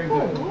right. Very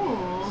good.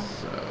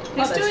 So. He's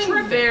that's doing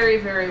terrific. very,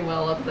 very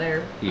well up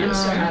there. He I'm is.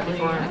 so happy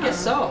for I him.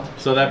 guess so.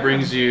 So that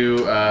brings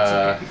you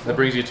happy for that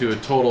brings you to a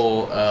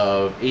total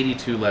of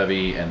 82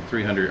 levy and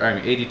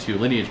 82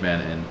 lineage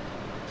men and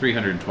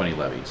 320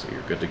 levy. So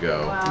you're good to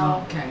go.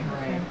 Wow. Okay,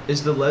 right.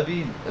 Is the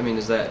levy? I mean,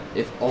 is that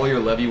if all your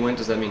levy went?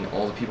 Does that mean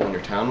all the people in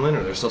your town went,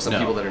 or there's still some No.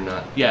 people that are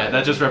not? Yeah,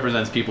 that just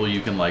represents people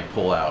you can like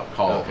pull out,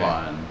 call Okay.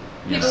 upon.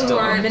 You People know. who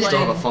aren't Still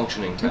have a like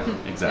functioning town.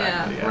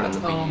 Exactly. Yeah. Running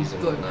the Oh, bees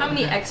and good. whatnot. how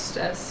many Okay.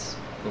 excess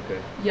Okay.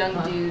 young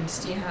dudes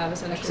do you have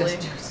essentially?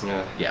 Excess.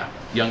 Yeah. Yeah,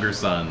 younger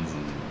sons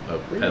and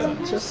of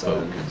peasants,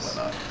 folk and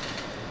whatnot.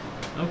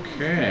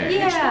 Okay.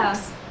 Yeah.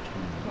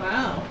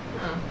 Wow.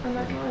 I'm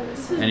not gonna lie, this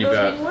This is- is And you've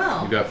boding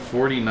well. got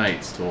 40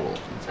 knights total.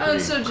 That's Oh, pretty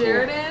so cool.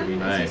 Jaredin? Pretty Is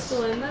he nice.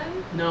 still in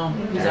then? No,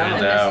 he's Okay, I out.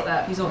 He's missed out.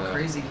 that. He's all Yeah.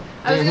 crazy.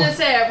 I was gonna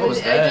say I What was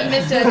did that?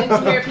 miss I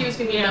didn't hear if he was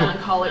gonna be Yeah.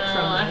 melancholic No,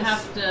 from I this.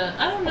 have to.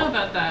 I don't know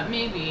about that.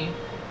 Maybe.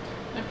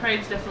 My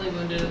pride's definitely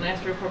wounded, and I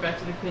have to report back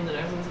to the queen that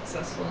I was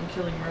unsuccessful in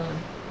killing Merlin.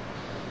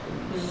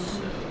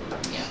 So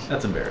yeah,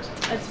 That's embarrassing.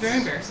 that's very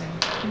embarrassing.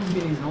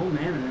 He's an old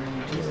man and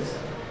everything. Jesus.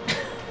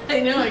 I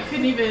know. I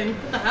couldn't even.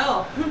 What the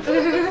hell?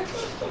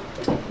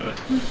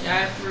 Yeah, I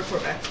have to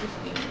report back to the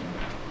queen.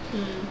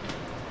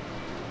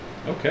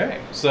 Okay,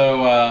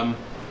 so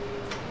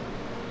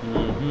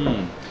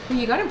Well,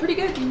 you got him pretty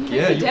good. He might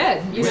Yeah, be you-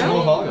 dead. you went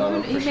whole hog on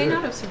him, He for may sure.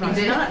 not have survived.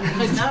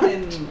 He's not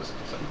in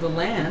the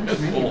land. Or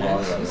any Full of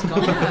hog that. on He's him.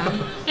 gone.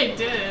 Yeah. I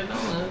did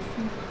almost.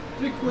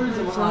 3/4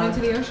 of a Flown hog. into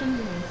the ocean.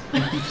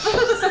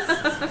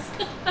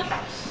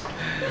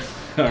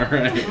 all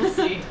right. We'll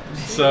see.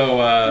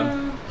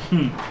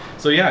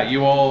 So yeah,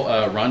 you all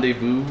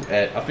rendezvous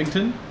at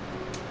Uffington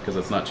because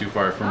that's not too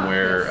far from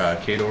where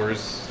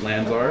Kador's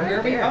lands are. Where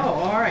are we? Oh,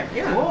 all right.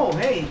 Yeah. Whoa,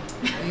 hey.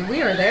 I mean,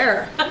 we are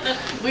there.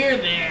 We're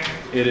there.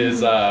 It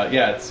is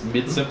it's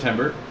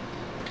mid-September.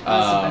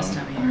 That's the best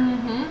time of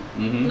year.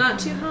 Mhm. Not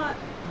too hot.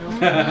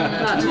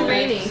 Not too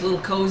rainy. It's a little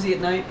cozy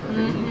at night.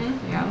 Perfect.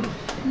 Yeah.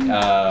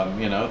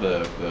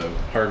 The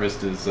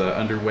harvest is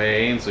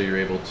underway, and so you're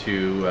able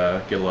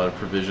to get a lot of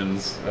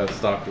provisions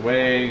stocked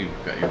away.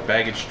 You've got your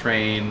baggage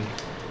train,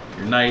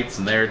 your knights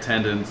and their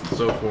attendants, and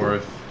so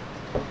forth.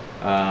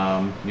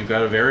 You've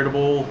got a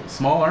veritable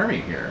small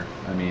army here.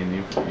 I mean,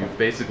 you've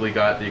basically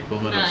got the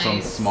equivalent of some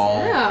Nice.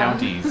 small Yeah.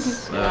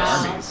 counties'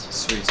 Wow. armies.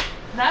 Sweet.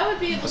 That would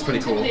be a That's little pretty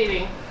cool.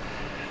 intimidating.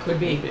 Could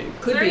be.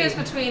 Could There be. he is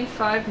between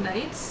 5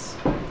 knights.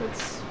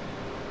 That's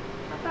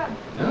not bad.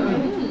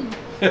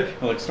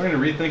 Well, I'm starting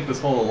to rethink this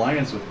whole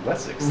alliance with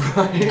Wessex.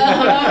 Oh, you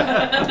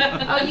got.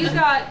 This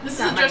got is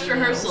a my dress emails.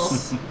 rehearsal.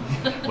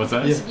 What's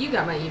that? You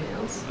got my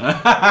emails.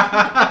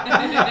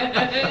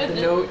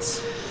 The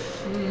notes.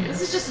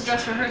 This is just a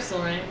dress rehearsal,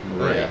 right?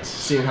 Right. Right.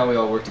 Seeing how we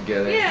all work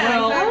together. Yeah,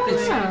 Well, exactly.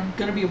 it's Yeah.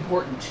 gonna be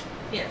important.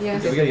 Yes.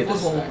 Yes. Yeah, we gotta get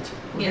this. Foothold.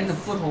 We're in the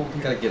Yes. foothold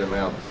here. Gotta get them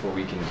out before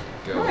we can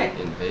go Right.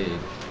 invade.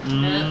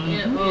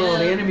 Oh,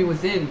 the enemy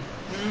within.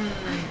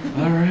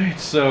 All right.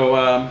 So,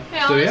 Hey,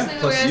 so honestly, yeah. the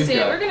Plus way I you've see it,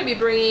 got- we're going to be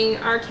bringing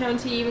our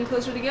county even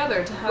closer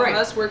together to have Right.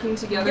 us working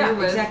together Yeah,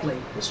 with, exactly.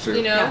 That's true.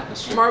 you know, Yeah.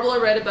 That's true. Marble or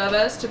Red above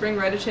us to bring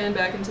Redichan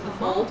back into the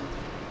fold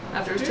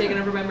after it's True.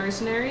 taken over by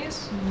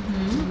mercenaries.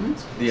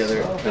 The other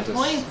Good apprentice,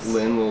 points.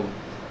 Lynn, will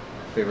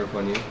favor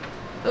upon you.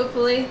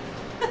 Hopefully.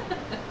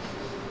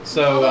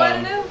 So, Although I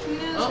don't know, who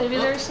knows? Maybe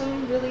there's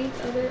some really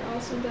other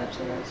awesome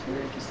bachelorettes who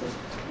are just like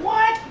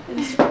What?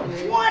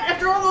 insecure. What?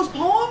 After all those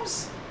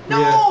poems?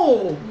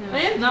 No! I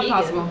am Not pagan.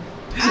 possible.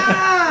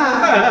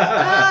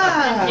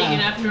 I'm pagan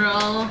after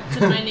all. It's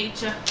in my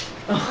nature.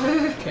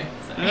 Okay.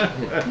 Sorry. It's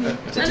a I'm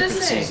different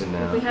just saying, season if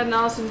now. we had an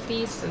awesome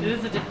feast It and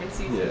is a different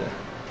season. Yeah.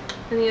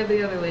 any of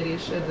the other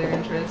ladies showed their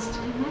interest.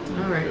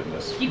 All right.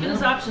 Goodness. Keeping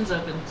his options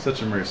open.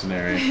 Such a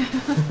mercenary.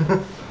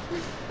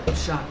 I'm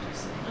shocked.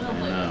 I don't I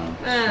blame him. know.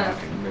 Ah.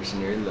 Shocking.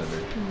 Mercenary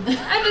lover.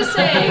 I'm just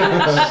saying,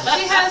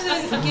 she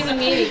hasn't given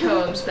me any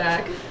poems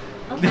back.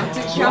 Wow.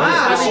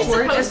 Is she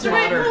Retort supposed is to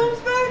write water. poems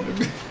back?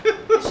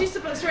 Is she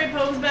supposed to write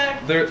poems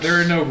back? There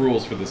are no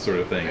rules for this sort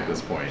of thing at this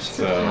point.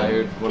 So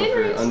Hired one of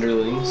her Henry's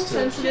underlings to.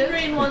 sensitive.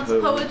 Shinrain wants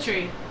Compose.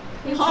 poetry.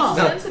 He's Huh.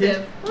 just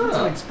sensitive. That's He's a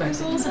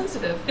unexpected. little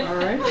sensitive. All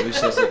right. Maybe she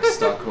has like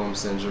Stockholm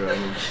syndrome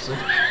and she's like,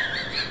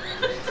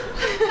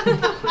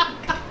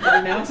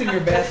 Renouncing your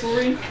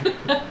vassalry.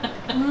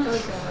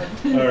 Oh god.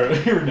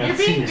 You're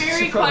being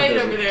very quiet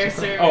doesn't. over there,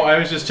 sir. Oh, I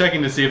was just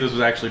checking to see if this was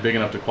actually big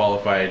enough to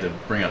qualify to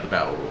bring out the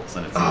battle rules,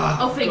 and it's not.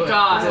 Oh, thank Good.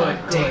 God.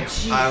 Good. Damn.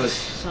 I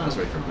was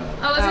ready for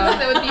battle. I was gonna say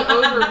that would be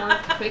over more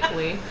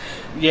quickly.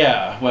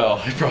 Yeah, well,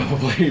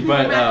 probably,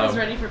 but Mac is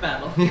ready for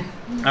battle. all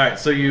right.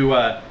 So you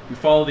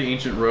follow the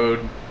ancient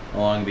road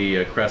along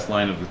the crest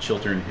line of the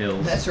Chiltern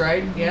Hills. That's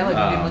right. Yeah, like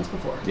we did once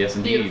before. Yes,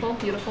 indeed. Beautiful,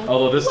 beautiful.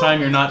 Although this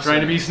time you're not trying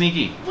to be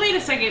sneaky. Wait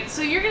a second.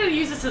 So you're gonna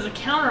use this as a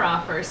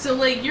counteroffer. So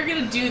like you're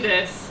gonna do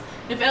this.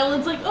 If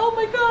Ellen's like, oh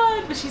my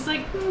god, but she's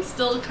like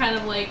still kind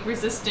of like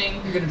resisting,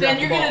 You're gonna then drop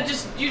you're the gonna ball.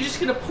 you're just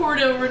gonna pour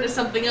it over into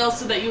something else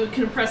so that you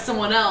can impress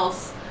someone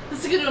else.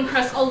 This is gonna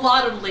impress a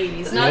lot of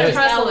ladies, not Hey. just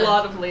Impress Ellen. a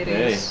lot of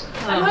ladies.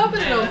 I'm hoping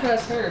it'll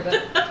impress her,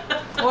 but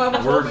Well, I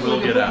was Word hoping will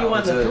we could get put you out.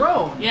 on the It's a-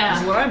 throne. Yeah.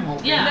 Is what I'm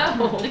hoping. Yeah,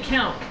 No. the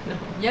count.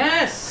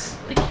 Yes.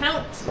 The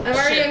count. I'm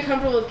already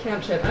uncomfortable with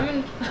countship.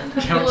 I'm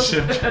uncomfortable with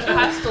Countship.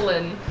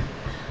 castellan.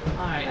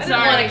 All right. I didn't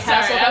want a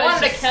castle. Sorry, If I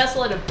wanted was a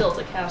castle, I'd have built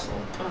a castle.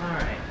 All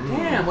right.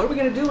 Damn. What are we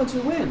gonna do once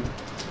we win?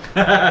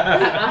 I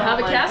have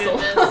a my castle.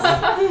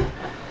 goodness.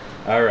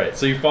 All right.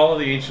 So you follow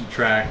the ancient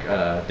track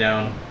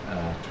down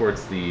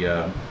towards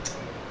the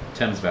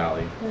Thames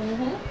Valley,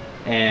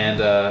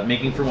 and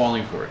making for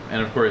Wallingford.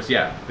 And of course,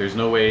 yeah, there's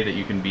no way that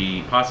you can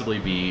possibly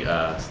be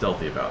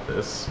stealthy about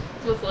this.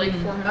 With like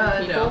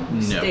 400 people. no.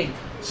 No. Stink.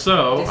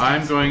 So Distance.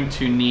 I'm going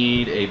to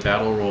need a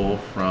battle roll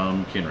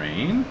from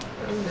Kinrain.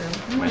 Oh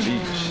no. My liege.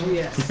 Oh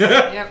yes.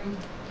 Yep.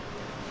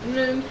 I'm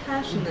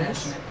impassioned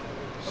this. Passionate.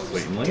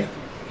 Certainly. Definitely.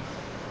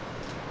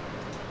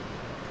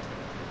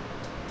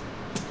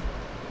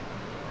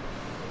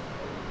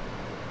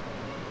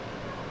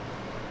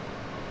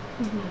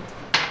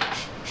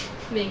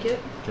 Make it.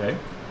 Okay.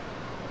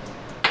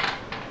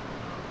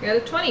 Got a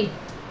 20.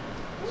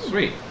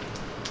 Sweet.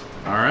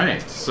 All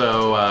right.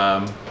 So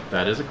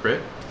that is a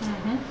crit.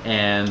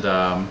 And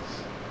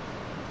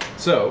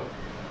so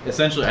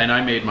essentially, and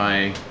I made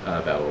my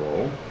battle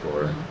roll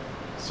for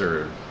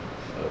Sir,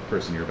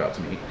 person you're about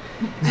to meet.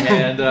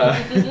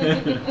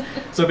 And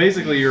so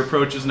basically, your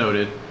approach is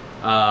noted.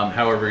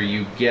 However,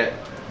 you get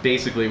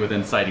basically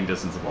within sighting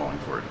distance of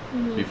Wallingford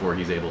before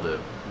he's able to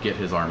get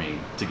his army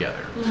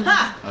together.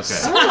 Ha! Okay.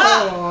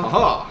 Oh,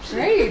 Aha!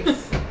 great. Oh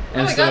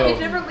And my so, god, we've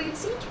never laid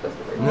siege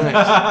before.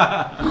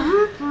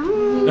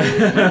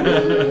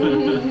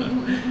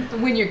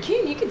 When you're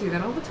king, you can do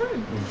that all the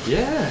time.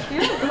 Yeah.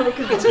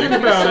 Think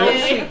about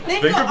it.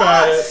 Think of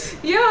about us. it.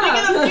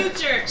 Yeah. In the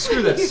future.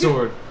 Screw that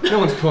sword. No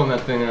one's pulling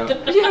that thing out.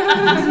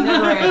 Yeah.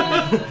 Never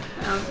happened.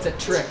 It's a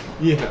trick.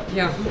 Yeah.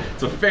 Yeah.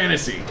 It's a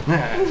fantasy.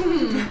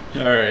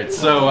 All right.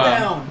 So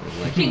Down.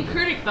 King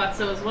Kurdik thought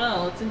so as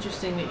well. It's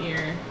interesting that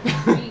you're.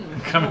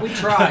 Well, we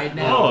tried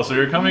now. oh, so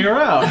you're coming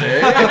around, eh?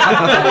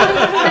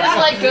 His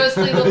like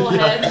ghostly little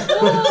head.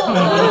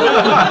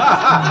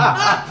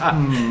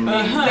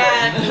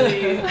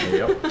 Exactly.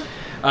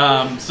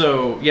 Yep.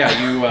 So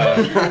yeah,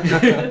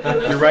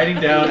 you're riding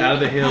down out of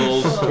the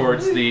hills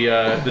towards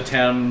the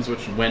Thames,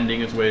 which is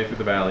wending its way through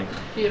the valley.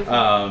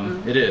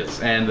 Beautiful. It is,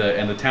 and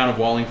the town of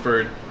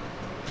Wallingford,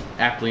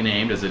 aptly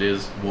named as it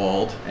is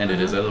walled, and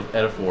it is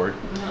at a ford.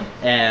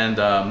 And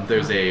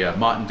there's a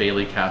Mott and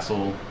Bailey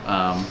castle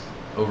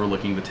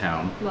overlooking the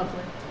town.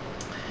 Lovely.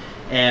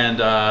 And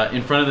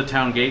in front of the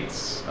town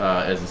gates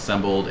is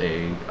assembled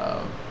a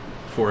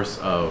force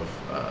of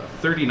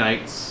 30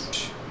 knights.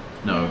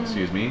 No,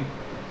 excuse me.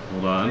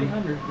 Hold on.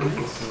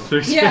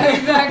 300. Yeah,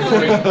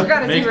 exactly.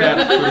 Forgot a Make zero.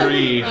 that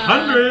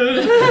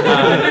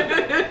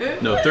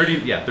 300. No, 30.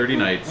 Yeah, 30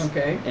 knights.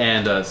 Okay.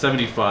 And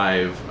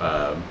 75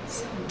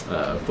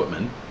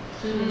 footmen.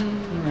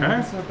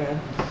 That's not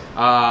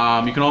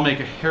bad. You can all make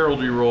a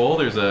heraldry roll.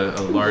 There's a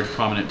large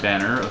prominent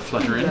banner of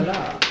fluttering. La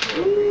la.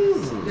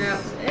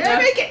 Yeah. Yeah,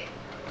 make it.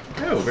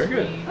 Oh, very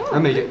good. I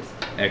made it.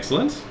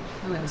 Excellent.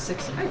 I got a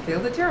 6. I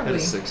failed it I had terribly. a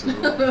 6 as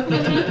well.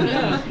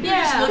 Yeah. You're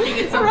just looking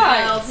at something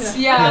Right. else.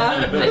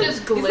 Yeah. I just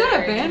Is glared.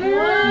 that a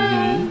banner?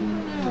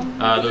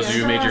 Those of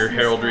you who made your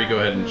heraldry, go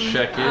ahead and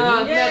check it.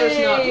 Matters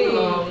not Yay. for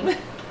long.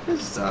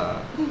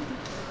 Huzzah.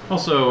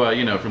 Also,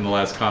 from the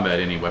last combat,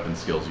 any weapon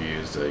skills you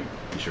used, be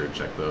sure to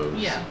check those.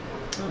 Yeah.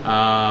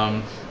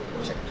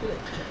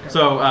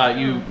 So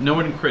no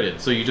one critted.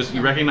 So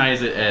you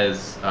recognize it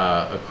as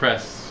a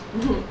crest.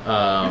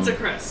 It's a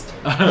crest.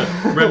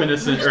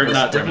 Reminiscent, or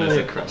not definitely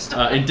a reminiscent, crest.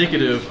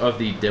 indicative of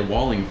the De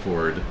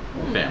Wallingford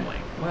family.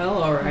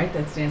 Well, all right.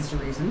 That stands to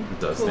reason. It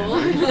does Cool.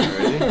 stand to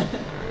reason.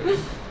 Alrighty.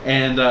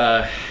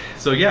 And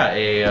so yeah,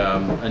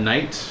 a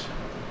knight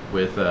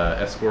with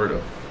escort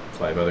of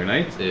 5 other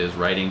knights is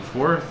riding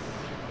forth,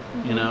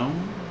 you know,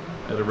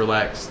 at a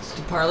relaxed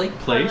To parley.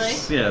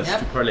 place. Yes, Yep.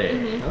 to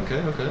parley.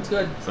 Okay. That's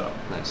good. So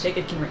Nice. Take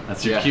it, Kinry.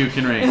 that's your Yeah. cue,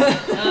 Kinray.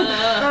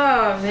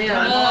 Oh man.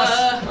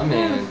 Oh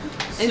man.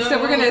 And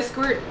so we're gonna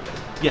escort.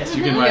 Yes,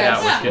 you can ride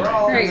Yes. out with We're Kinray.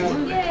 all Great.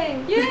 Absolutely.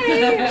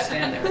 Yay!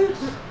 Stand there.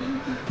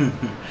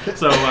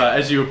 So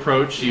as you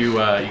approach, you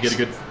get a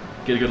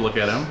good look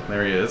at him.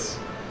 There he is.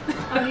 Oh,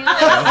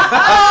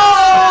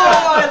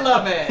 I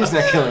love it. He's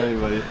not killing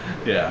anybody.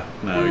 Yeah,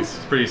 no, he's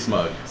pretty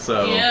smug.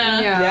 So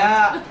Yeah.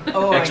 Yeah.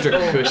 Oh, Extra I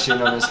know.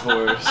 cushion on his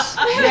horse.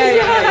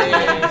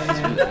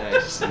 Yeah.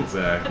 Nice.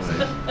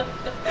 exactly.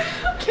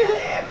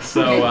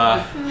 So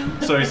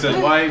he says,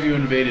 "Why have you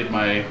invaded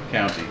my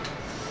county?"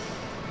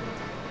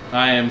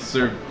 I am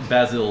Sir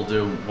Basil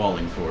de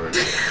Wallingford.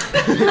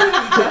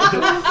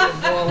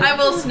 I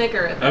will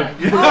snicker at that.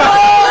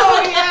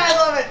 Oh, yeah, I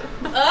love it.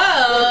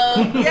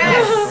 Oh.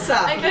 Yes.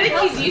 I think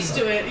he's used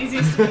to it. He's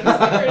used to being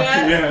snickered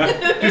at.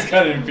 Yeah, he's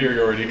got an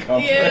inferiority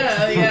complex.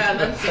 Yeah,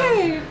 that's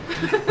Hey.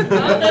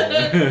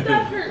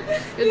 that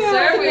hurts. Good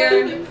sir, we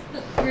are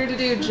here to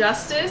do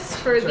justice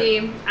for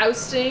the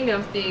ousting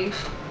of the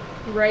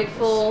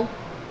rightful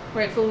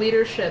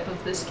leadership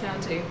of this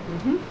county.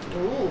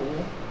 Ooh.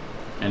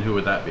 And who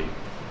would that be?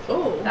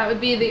 Oh. That would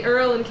be the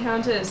Earl and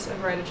Countess of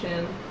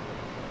Rydachan.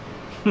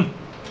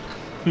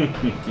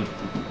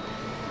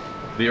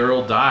 The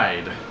Earl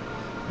died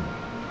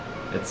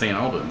at St.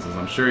 Albans, as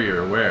I'm sure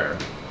you're aware.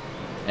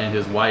 And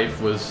his wife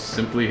was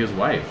simply his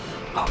wife.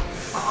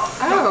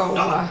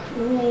 Oh.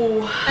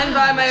 Ooh. And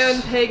by my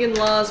own pagan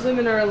laws,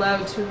 women are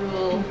allowed to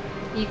rule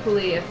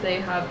equally if they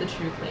have the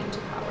true claim to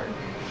power.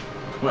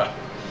 Well,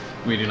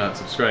 we do not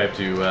subscribe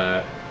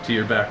to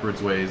your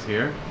backwards ways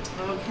here.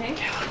 Okay.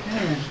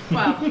 Man.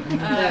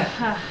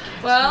 Wow.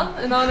 Well,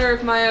 in honor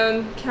of my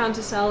own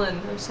Countess Ellen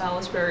of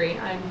Salisbury,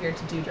 I am here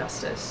to do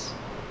justice.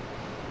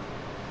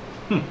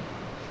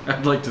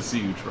 I'd like to see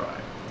you try.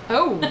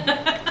 Oh.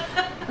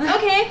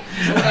 Okay.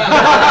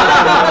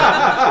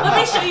 Let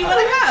me show you what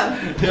I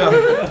have. Yeah.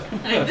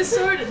 I have this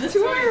sword and this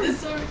sword and this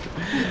sword.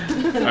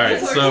 All right,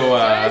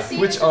 so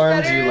which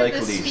arm do you like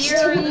least?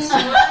 Spear or the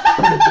sword?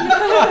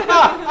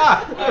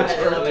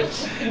 I love it.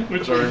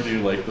 which arm do you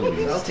like the I'll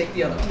least? take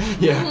the other one.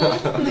 Yeah.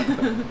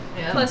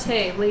 Yeah. Plus,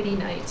 hey, lady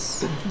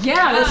knights.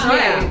 Yeah, that's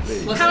right.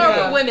 Let's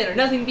Powerful go. women are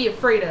nothing to be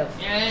afraid of.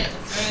 Right,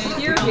 that's right.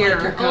 Here, Don't here.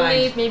 like your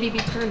Only kind. maybe be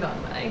turned on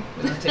by.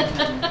 I'll take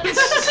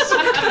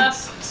that.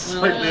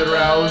 Slightly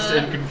aroused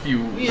and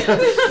confused. Yes.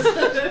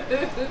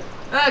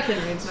 Okay,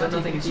 it's So not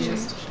nothing taking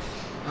has it changed.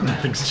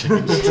 Nothing's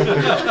changed.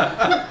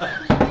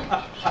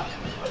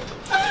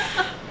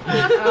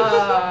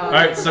 All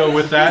right, so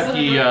with that,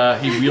 he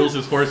wheels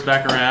his horse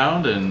back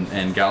around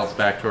and gallops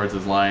back towards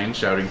his line,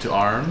 shouting to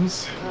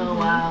arms. Oh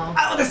wow.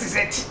 Oh, this is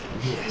it.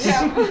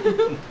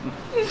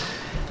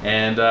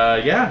 And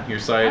your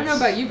sides. I don't know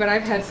about you, but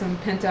I've had some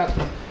pent up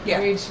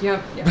rage.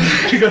 Yep.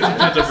 You got some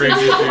pent up rage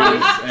issues.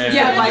 And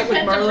Yeah, like with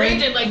Pent up Merlin.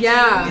 rage, I'd like to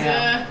Yeah. use,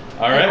 Yeah.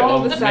 all right, all well,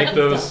 of a sudden make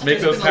those stuff. make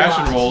There's those been a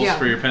passion lot. rolls Yeah.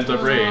 for your pent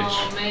up rage.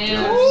 Oh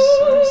man.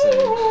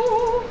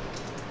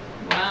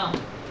 Wow.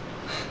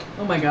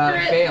 Oh my god,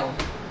 Crit. fail.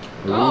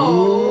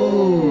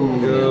 Oh.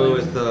 Go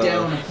with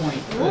Down a point.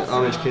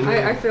 Homage I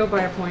Kindred. failed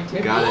by a point too.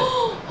 Got it.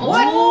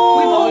 What? We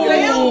both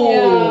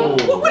failed?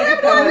 Yeah. What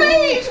happened to our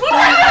rage? What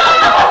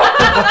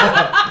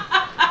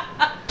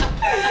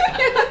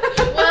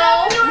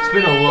Well, It's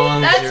been a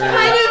long that's journey.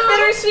 kind of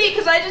bittersweet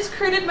because I just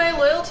critted my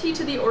loyalty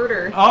to the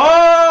order. Oh!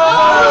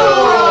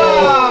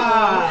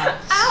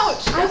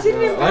 Ouch! I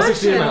didn't even I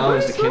succeeded my passion.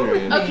 homage What to is wrong with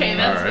Kindred. me? Okay,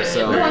 that's All right, good. so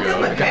No, there I you got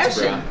go. my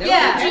passion. Brown. That was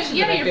Yeah. my passion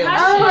Yeah, that I your failed.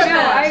 passion. Oh, Yeah. no,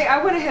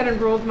 I went ahead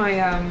and rolled my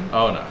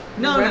Oh no.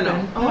 No.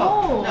 weapon.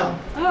 Oh. No.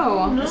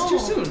 Oh, That's too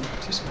soon.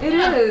 it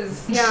Yeah.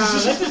 is. That Yeah.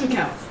 doesn't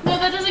count. No,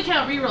 that doesn't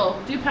count. Reroll.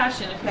 Do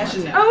passion if you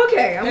Passion want now. Oh,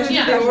 okay. I'm gonna do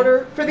Yeah. the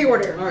order for the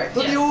order. All right.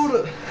 to. Yes.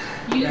 order.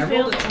 You Yeah, I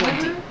rolled a failed 20.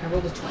 order? I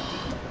rolled a 20.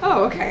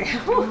 Oh, okay.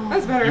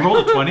 That's better. You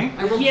rolled a 20?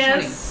 I rolled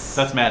Yes.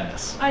 That's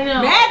madness. I know.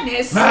 a 20.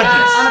 Madness?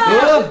 Madness!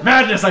 On a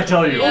Madness, I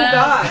tell you. Yeah. Oh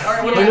god. All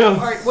right, what, I know.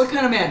 all right, what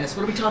kind of madness?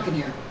 What are we talking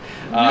here? You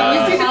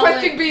see the Uh,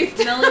 questing beast.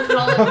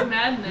 Melancholic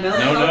madness.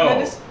 no, no.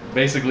 Madness?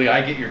 Basically,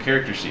 I get your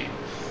character sheet.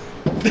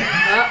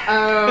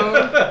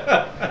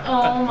 Uh-oh.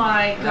 Oh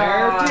my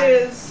god. There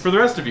it is. For the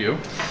rest of you,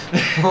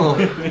 It's all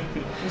right.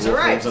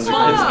 Wolfram's It's under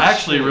fine. it's Kindred.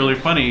 actually really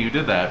funny you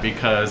did that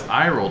because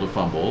I rolled a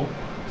fumble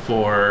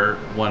for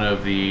one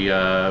of the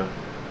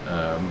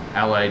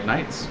allied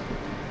knights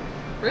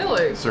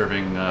Really?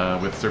 serving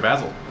with Sir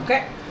Basil.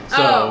 Okay.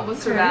 So,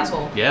 with Sir Okay.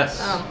 Basil. yes.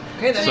 Oh.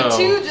 Okay, then. So-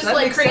 Two just That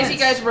like makes crazy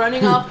sense. guys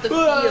running off the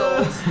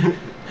field.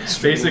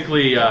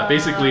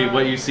 Basically,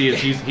 what you see is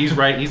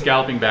he's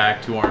galloping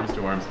back, two arms,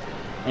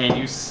 and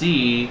you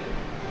see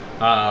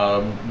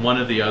one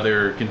of the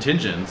other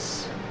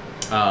contingents,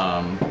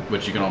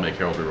 which you can all make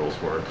heraldry rolls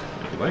for if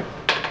you'd like.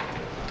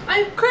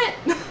 I crit.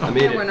 I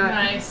made Yeah, it. we're not.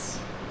 Nice.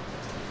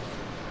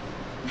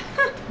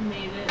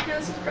 Made it.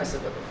 That's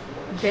impressive with a 4.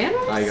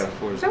 Banners? I got a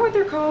 4 Is as that well. what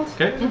they're called?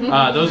 Okay.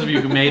 Those of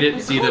you who made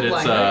it see that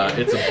colorblind, right?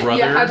 it's a brother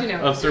Yeah, how'd you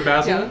know? of Sir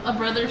Basil. Yeah. A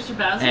brother, Sir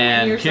Basil.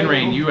 And You're so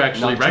Kinrain, cool. you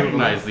actually Knocked two of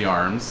them recognize out. the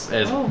arms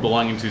as Oh.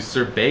 belonging to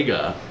Sir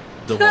Bega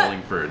de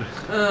Wallingford,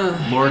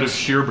 Lord of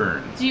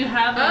Sheerburn. Do you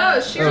have a...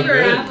 Oh, do sure. you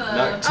good. have a...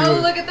 Knocked two- Oh,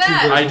 look at two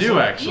that. birds I with do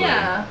one. actually.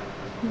 Yeah.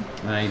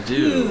 I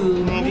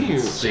do.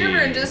 Let's see.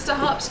 Sheerburn just a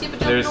hop, skip, a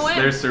jump, There's and away.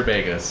 there's Sir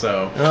Bega.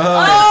 So Oh,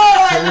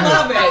 I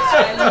love it.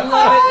 I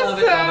love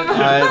it.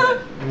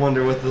 I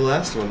wonder what the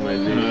last one might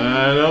be.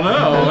 I don't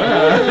know.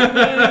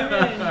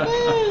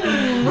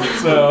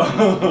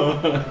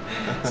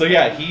 so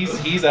yeah,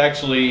 he's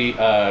actually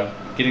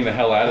getting the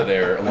hell out of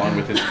there along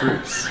with his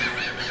troops.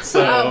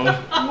 So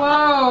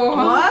Whoa.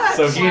 What?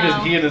 so he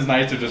Wow. and his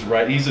knights are just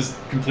right. He's just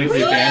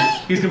completely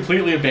he's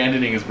completely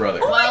abandoning his brother.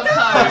 Wild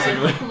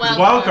card.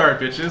 Wild card,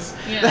 bitches.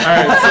 Yeah. All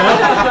right,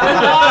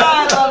 Oh,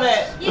 I love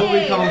it. What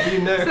we call you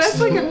So next? that's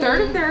like a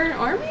third of their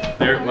army? so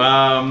there.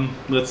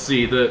 Let's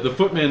see. The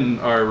footmen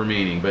are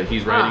remaining, but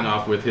he's riding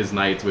off with his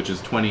knights, which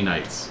is 20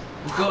 knights.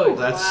 Good.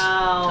 That's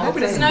Wow. Hope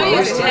it So isn't now you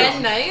have most.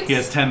 10 knights? He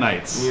has 10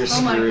 knights. you're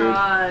Oh my screwed.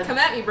 god. Come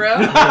at me, bro.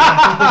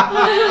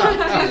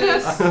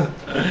 Jesus.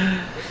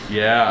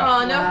 Yeah.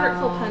 Oh, no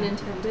hurtful pun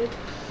intended.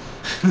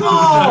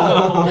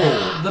 Oh,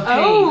 the pain.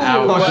 Oh.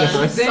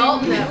 Ouch.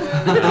 Salt in that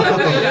wound.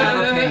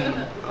 The pain.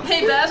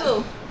 Hey,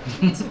 Basil.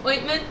 Need some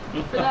ointment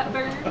for that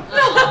burn?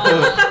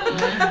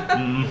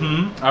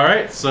 All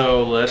right,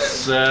 so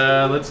let's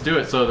do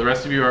it. So the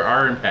rest of you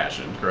are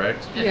impassioned,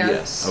 correct?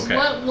 Yes. Okay.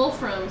 What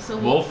Wolfram? So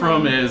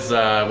Wolfram is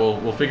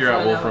we'll figure out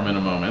Find Wolfram out. in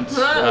a moment.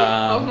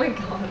 Oh my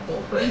god,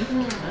 Wolfram.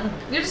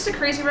 You're just a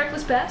crazy,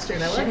 reckless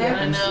bastard. I love you.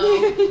 I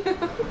know.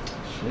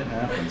 Shit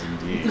happens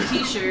indeed.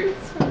 T-shirt.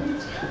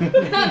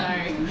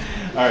 Sorry.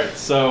 All right,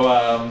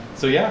 so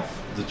yeah,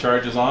 the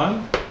charge is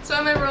on. So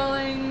am I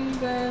rolling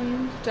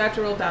then? Do I have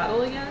to roll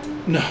battle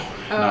again? No,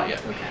 not yet.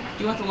 Okay.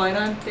 Do you want the light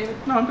on, David?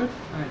 No, I'm good.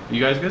 All right.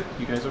 You guys good?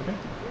 You guys okay?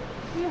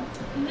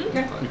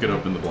 Okay. You could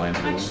open the blinds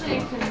a little. Actually, I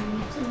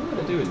can...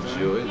 I do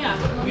enjoy Yeah,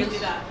 the let me do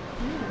that.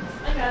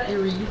 I got it.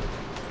 Eerie.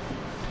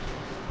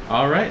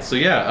 All right, so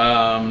yeah,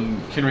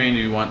 Kinrain, do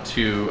you want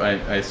to, I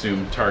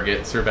assume,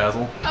 target Sir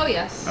Basil? Oh,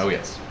 yes. Oh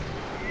yes.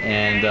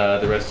 And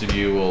the rest of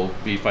you will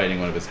be fighting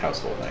one of his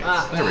household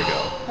knights. There we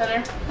go.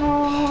 Better.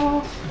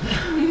 Oh.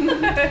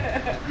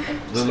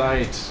 The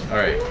light. All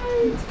right.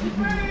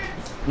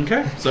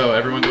 Okay, so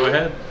everyone go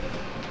ahead.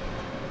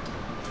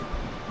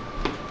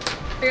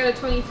 I got a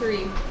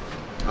 23.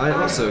 I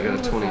also got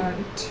what a was that?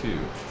 22.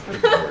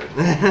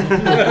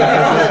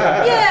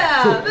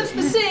 Yeah, that's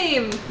the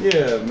same.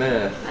 Yeah,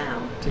 math.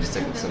 Wow. Takes a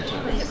second I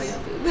hit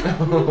sometimes. my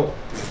own boob.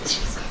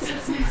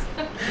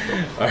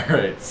 All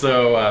right,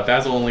 so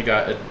Basil only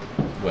got a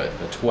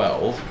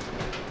 12.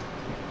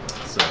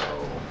 So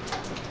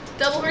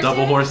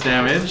Double horse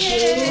damage?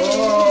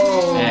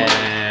 Oh.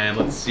 and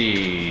let's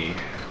see,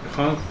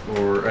 Cormac.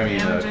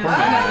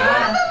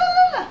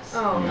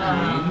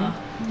 Oh.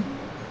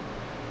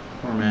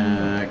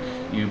 Cormac,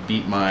 you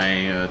beat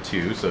my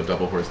 2, so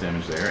double horse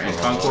damage there. And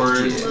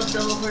Concord, Love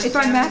double horse If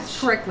I damage. mathed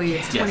correctly,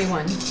 it's Yes.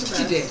 21.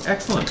 You did.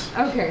 excellent,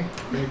 Okay.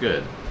 very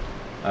good.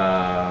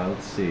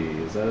 Let's see,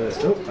 is that it?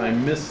 Oh, I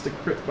missed the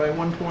crit by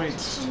 1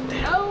 point.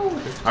 No.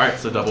 All right,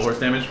 so double horse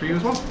damage for you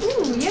as well.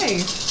 Ooh,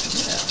 yay.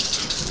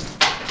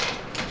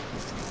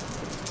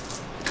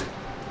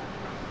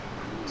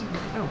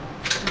 Oh,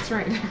 that's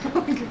right.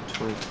 It's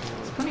 24.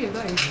 plenty of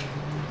dice.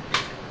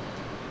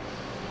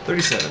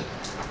 37.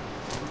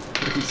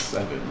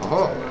 37.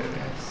 Oh.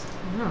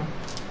 Oh.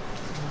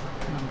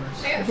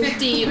 I got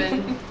 50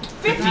 even.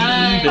 50.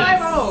 Nice.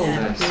 5-0.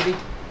 Nice. Baby.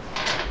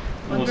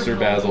 Hello, Sir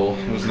Basil.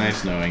 It was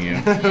nice knowing you.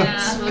 Yeah.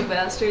 Smug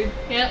bastard.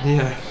 Yep.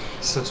 Yeah.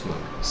 So smug.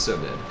 So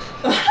dead.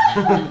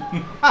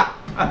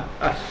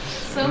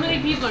 So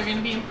many people are going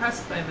to be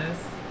impressed by this.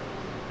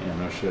 Yeah,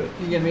 no shit.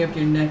 You're gonna be up to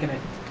your neck in it.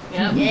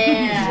 Yep.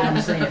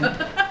 That's what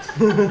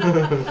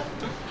I'm saying.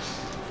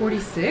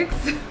 46?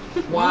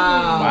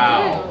 Wow.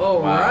 Wow.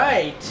 All Wow.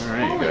 right. All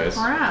right, you Holy guys.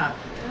 crap.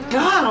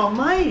 God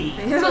Almighty.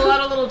 That's a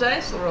lot of little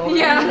dice to roll.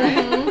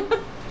 Yeah.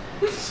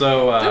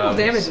 So Double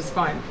damage is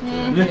fine.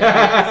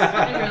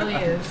 It really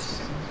is.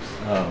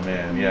 Oh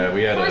man, yeah,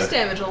 we had Force a.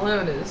 damage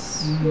alone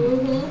is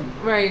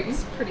Right.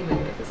 it's pretty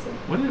magnificent.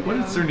 What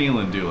did Sir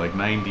Neelan do? Like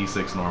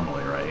 9d6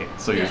 normally, right?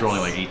 So he was Yes. rolling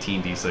like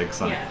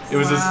 18d6 on. Yes. It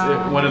was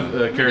Wow. one of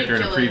the character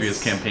in a Ridiculous.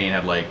 previous campaign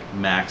had like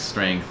max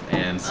strength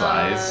and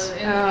size.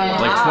 Like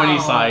Wow. 20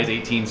 size,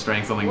 18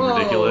 strength, something Whoa.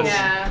 ridiculous.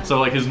 Yeah. So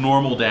like his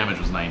normal damage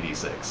was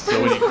 9d6. So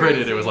when he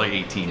critted, it was like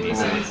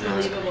 18d6.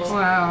 Unbelievable.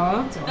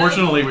 Wow.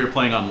 Fortunately, we were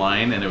playing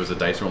online, and it was a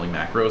dice rolling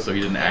macro, so he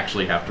didn't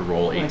actually have to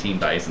roll 18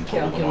 dice and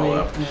total them all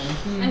up. Yeah.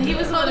 And he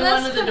was the one who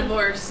that's wanted the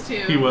divorce,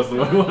 too. He was the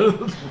one who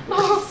was.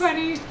 Oh,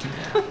 funny.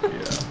 Yeah.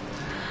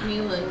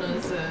 Neelan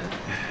was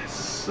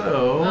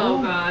So.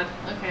 Oh, God.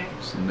 Okay.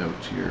 Just note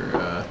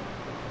your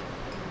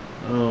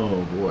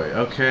Oh boy.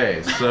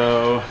 Okay,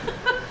 so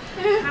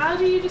How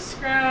do you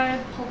describe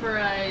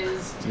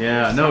pulverized?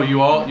 yeah, no,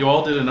 you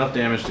all did enough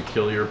damage to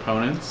kill your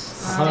opponents.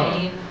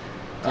 Stain.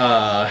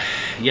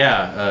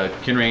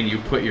 Kinrain, you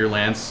put your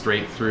lance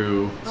straight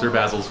through Sir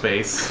Basil's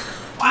face.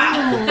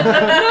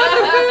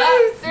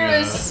 Through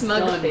his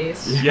smug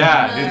face.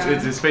 Yeah,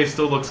 his face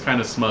still looks kind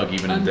of smug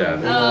even in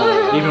death.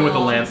 Oh. Even with the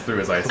lance through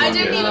his eye I socket.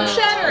 didn't even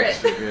shatter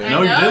it.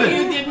 No, you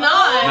didn't. You did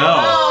not. No.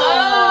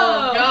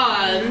 Oh,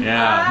 God.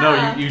 Yeah,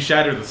 no, you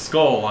shatter the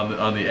skull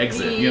on the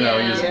exit. You know,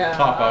 you just Yeah.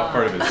 pop off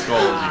part of his skull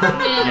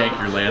as you yank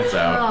your lance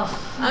out.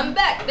 I'm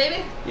back,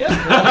 baby.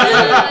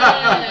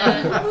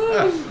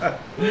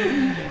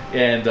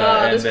 And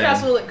This then,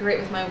 castle will look great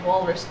with my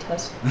walrus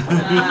tusk.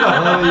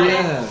 Oh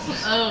yeah.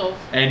 Oh.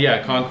 and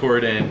yeah,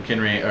 Concord and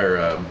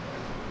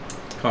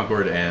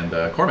Concord and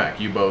Cormac,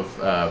 you both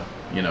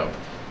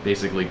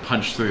basically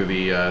punch through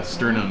the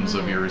sternums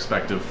of your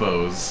respective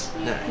foes.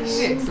 Nice.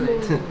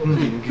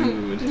 Excellent.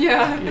 Good.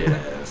 Yeah.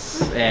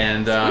 Yes,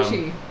 and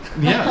Squishy.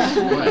 yes,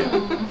 right.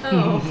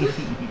 Oh.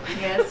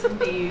 Yes,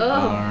 indeed. Oh.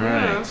 All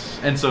right.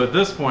 And so at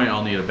this point,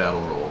 I'll need a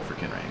battle roll for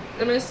Kinrain.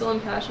 Am I still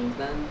impassioned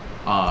then?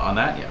 On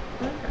that, yeah.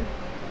 Okay.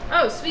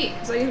 Oh, sweet,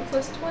 because I get a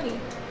plus 20.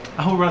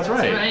 Oh, that's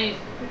right. Right.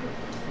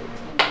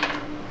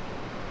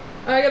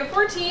 I got a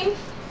 14.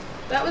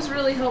 That was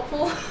really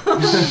helpful.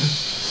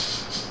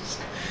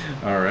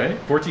 All right,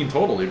 14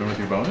 total, even with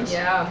your bonus.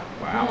 Yeah.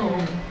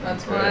 Wow.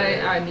 That's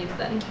Okay. why I needed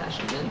that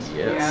impassionment.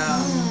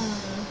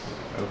 Yes.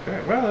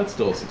 Okay. Well, that's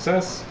still a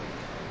success.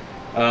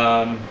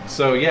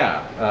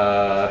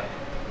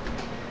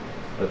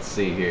 Let's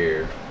see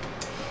here.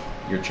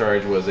 Your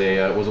charge was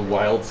a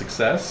wild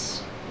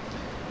success.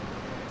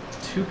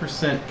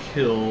 2%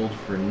 killed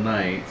for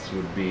knights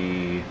would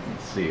be.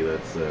 Let's see.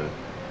 That's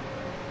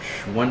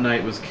one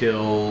knight was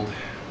killed,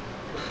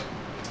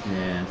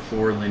 and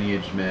 4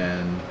 lineage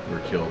men were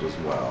killed as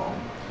well.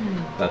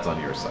 That's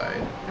on your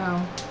side.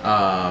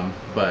 Oh.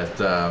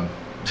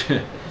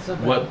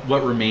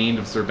 What remained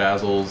of Sir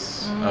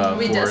Basil's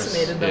We force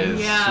decimated them.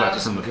 is Yeah. swept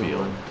from the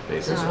field,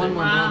 There's basically. one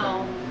more Wow.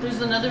 brother.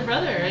 There's another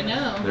brother, I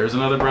know. There's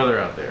another brother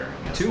out there.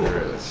 Yes, Two there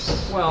brothers.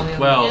 is. Well, the other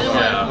Well, The other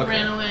yeah. one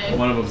ran away.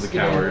 One of them's a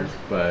coward,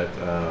 but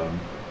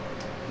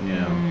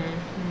yeah.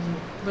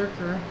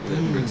 lurker.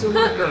 It's a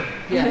lurker.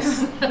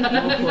 Yes.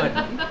 Well put.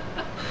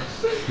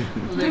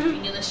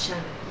 Lurking in the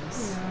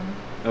shadows.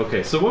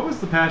 Okay, so what was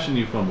the passion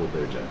you fumbled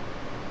there, Jen?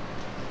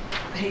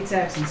 I hate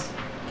Saxons.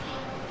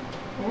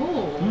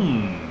 Oh.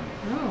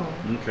 Oh.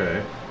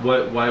 Okay.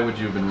 Why would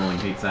you have been rolling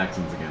hate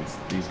Saxons against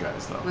these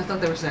guys, though? I thought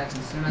they were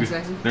Saxons. They're not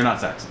Saxons? They're not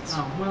Saxons.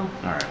 Oh, well.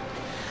 All right.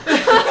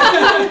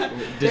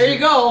 There you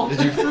go.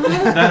 Did you?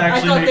 That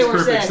actually thought makes they were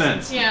perfect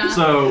Saxons. sense. Yeah.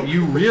 So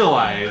you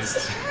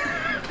realized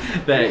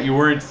that you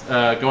weren't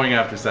going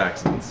after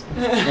Saxons,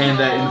 and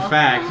that in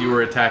fact you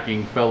were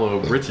attacking fellow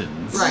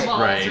Britons. Right.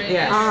 Right.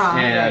 Yes.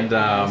 And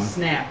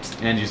Snapped.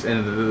 and this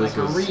Like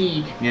a was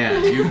reed. yeah.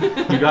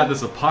 You got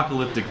this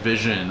apocalyptic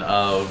vision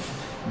of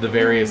the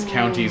various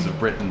counties of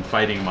Britain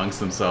fighting amongst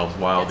themselves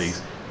while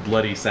these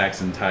bloody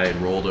Saxon tide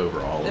rolled over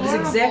all of That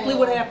them. is exactly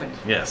what happened.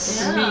 Yes.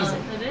 It's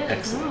amazing. It is.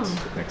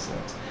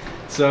 Excellent.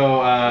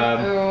 So,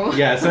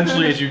 yeah,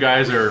 essentially, as you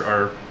guys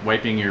are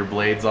wiping your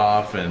blades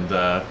off and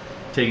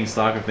taking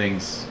stock of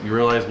things, you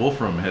realize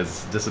Wolfram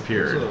has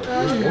disappeared.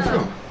 Where's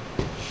Wolfram?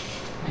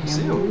 I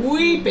am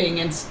weeping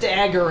and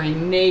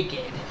staggering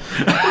naked.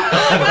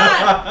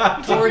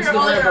 Towards the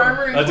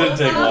river. That didn't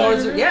take long.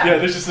 Towards the, yeah.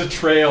 There's just a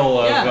trail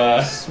of.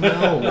 Yeah.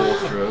 Smell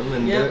Wolfram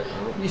and Yep.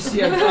 You see,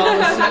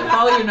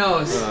 follow your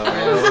nose.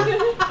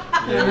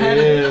 there he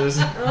is.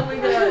 Oh my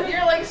god.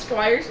 You're like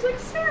Squire. She's like,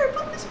 Sarah,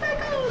 put this back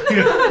on.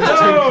 No.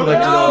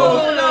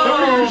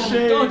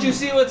 Don't you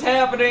see what's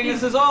happening?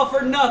 This is all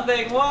for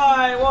nothing.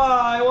 Why?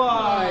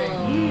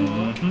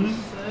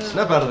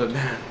 Snap out of it,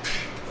 man.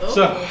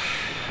 So.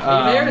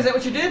 Are you there? Is that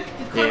what you did?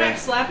 Did Cormac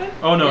slap him?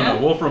 Oh no, Yeah?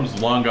 no,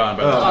 Wolfram's long gone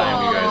by the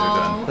time you guys are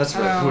done. That's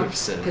what I would have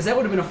said. Because that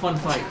would have been a fun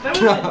fight. That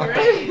would have been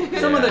great.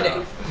 Some other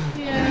day.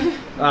 Yeah.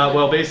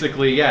 Well,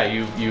 basically, yeah,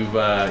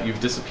 you've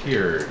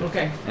disappeared.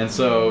 Okay. And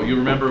so you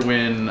remember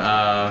when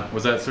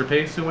was that Sir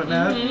Pace who went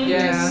mad?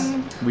 Yes.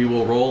 We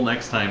will roll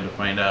next time to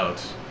find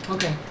out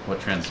Okay.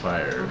 what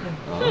transpired. Okay.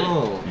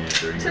 Oh. Yeah,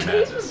 during So your Pace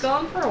madness. was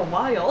gone for a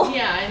while.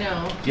 Yeah, I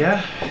know.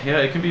 Yeah,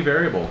 it can be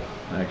variable,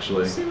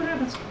 actually. See what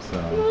happens. So,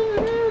 Oh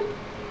my god.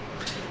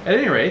 at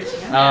any rate,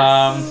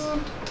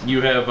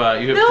 you have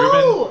driven.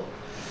 No!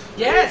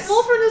 Yes.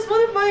 Wolfram is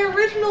one of my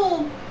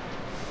original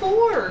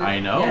 4. I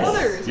know.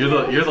 Brothers. You're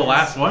the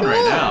last one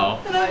right now.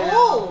 And I'm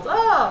old.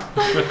 Oh.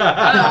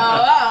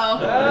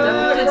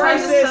 Definitely time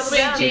to settle Wait,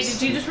 down. Jay,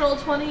 did you just roll a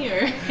 20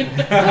 or?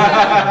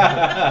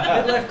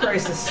 Midlife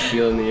crisis.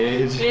 Feeling the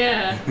age.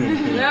 Yeah.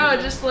 No,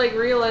 just like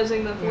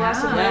realizing that the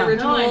last of my Yeah.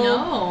 original No, I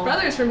know.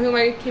 brothers from whom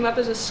I came up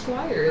as a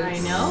squire. I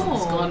He's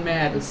know. gone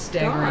mad and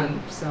staggering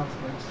gone.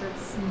 southwards.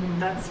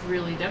 That's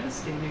really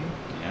devastating.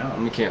 Yeah.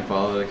 And we can't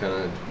follow it, kind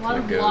of lot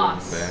of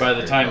loss. By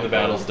the time the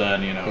battle's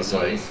done, it's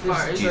like He's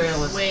far. he's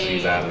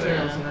Way out of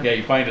there. Yeah,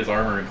 you find his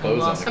armor and clothes on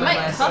the lost I my might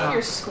ground. last cuff stop.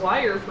 your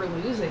squire for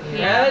losing.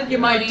 Yeah, you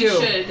might you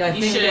do. should. I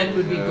You think should. that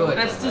would be good.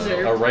 That's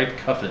deserved. A ripe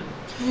cuffin.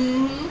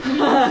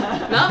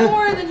 Not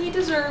more than he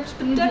deserves,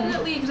 but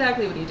definitely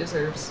exactly what he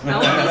deserves. How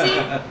old is he?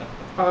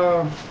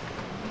 I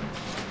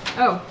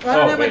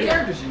don't have my wait.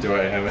 character sheet. Do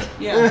I have it?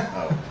 Yeah.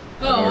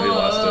 Oh, I've already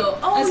lost it.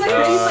 Oh, I was like,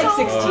 you're he's like so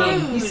 16.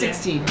 rude. He's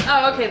 16.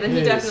 Oh, okay, then he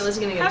Yes. definitely is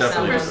going to get Have a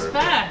some Definitely salad.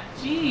 respect.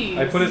 Jeez.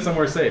 I put it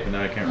somewhere safe, and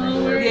now I can't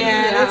remember where.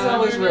 Yeah, that's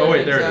always where. Oh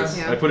wait, there it things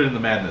is. are. I put it in the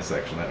madness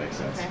section. That makes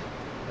sense. Okay.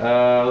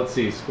 Let's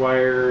see.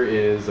 Squire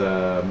is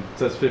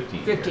says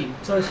 15. 15.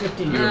 So it's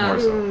 15. Even more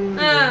so.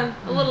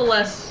 A little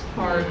less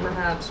hard,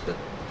 perhaps, but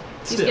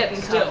he's Still. getting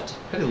cuffed.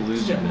 How do you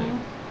lose your name?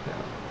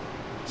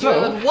 You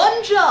had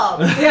one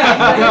job.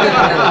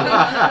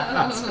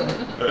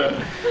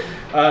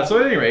 So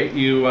at any rate,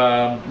 you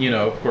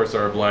of course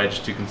are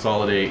obliged to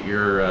consolidate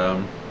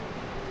your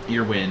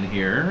win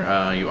here.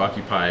 You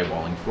occupy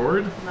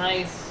Wallingford,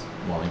 Nice.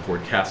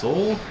 Wallingford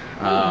Castle.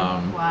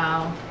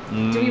 Wow.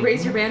 Do we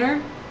raise your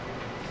banner?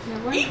 You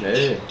have one?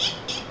 Hey.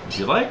 If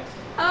you like,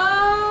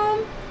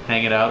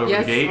 hang it out over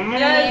Yes. the gate.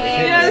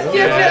 Yes,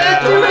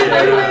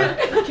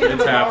 Kid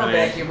It's happening.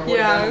 vacuum or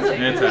whatever.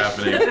 It's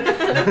happening.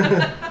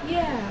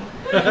 Yeah.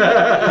 Did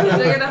I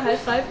get a high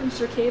five from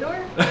Sir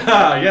Cador?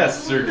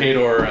 Yes, Sir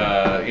Cador,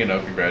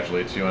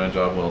 congratulates you on a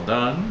job well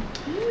done.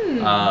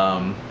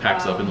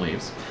 Packs up and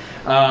leaves.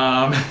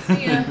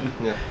 See ya.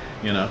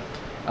 Yeah.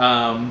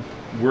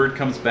 Word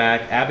comes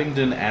back.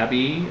 Abingdon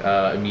Abbey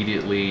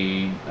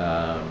immediately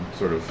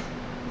sort of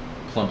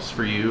plumps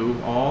for you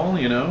all.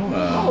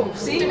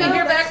 See, Did we now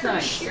hear back that's from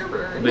nice.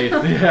 Shearburn?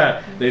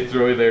 They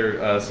throw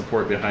their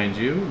support behind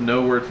you.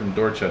 No word from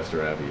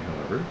Dorchester Abbey,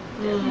 however.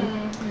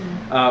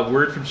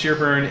 Word from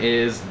Shearburn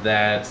is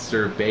that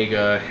Sir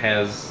Bega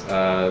has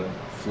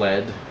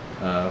fled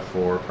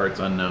for parts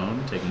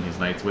unknown, taking his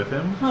knights with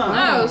him.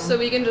 Oh, so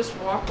we can just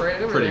walk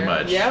right over Pretty there.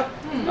 much. Yep.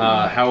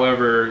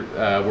 However,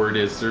 word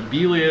is Sir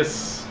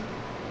Belius,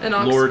 And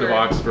Lord of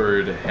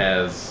Oxford,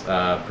 has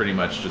pretty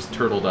much just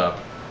turtled up,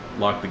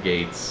 locked the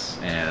gates,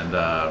 and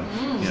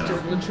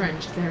Still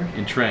entrenched there.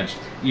 entrenched.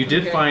 You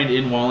did find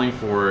in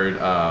Wallingford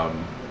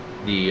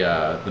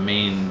the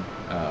main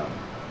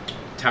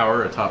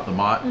tower atop the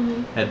motte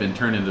had been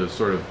turned into a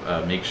sort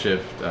of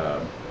makeshift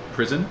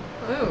prison.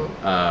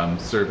 Oh.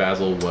 Sir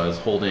Basil was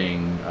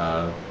holding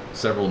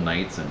several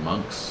knights and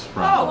monks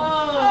from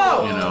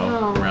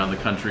around the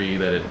country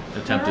that had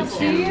attempted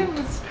to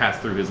pass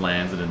through his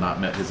lands and had not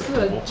met his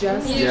approval.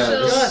 You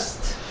shall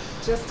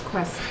Just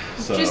quest.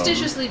 So,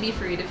 justiciously be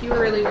freed. If you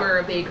really were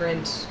a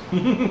vagrant,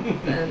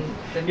 then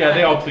yeah,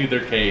 they all plead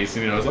their case,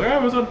 and it's like, I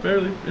was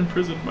unfairly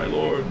imprisoned, my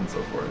lord, and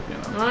so forth.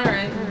 All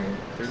right.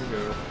 There you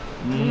go.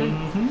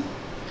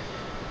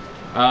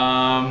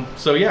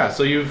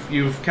 So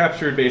you've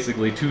captured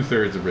basically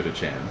 2/3 of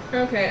Ritachan.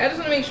 Okay, I just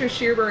want to make sure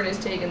Shearburn is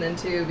taken then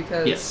too,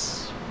 because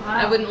Yes.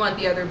 I wouldn't want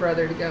the other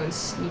brother to go and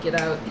sneak it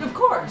out. Of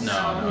course.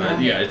 No,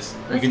 Yeah. it's you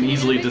Let's can give me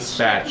easily a big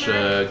dispatch check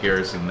a mark.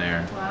 garrison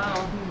there.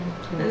 Wow.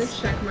 And a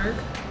check mark.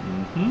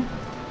 Mm-hmm.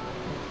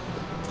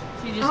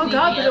 So you just Oh need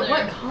god, the but other. at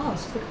what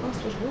cost? What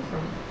cost was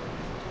Wolfram?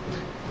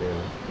 Yeah.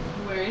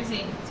 Where is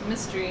he? It's a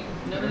mystery.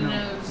 Nobody We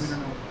knows. don't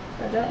know.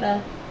 I don't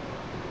know.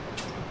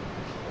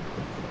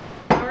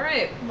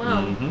 Alright,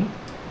 wow. Mm-hmm.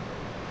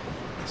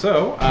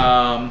 So,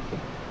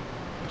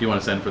 do you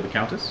want to send for the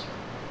Countess?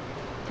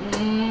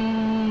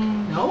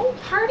 No?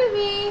 Part of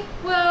me,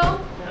 well,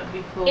 That'd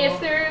be cool. if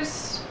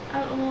there's,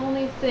 the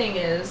only thing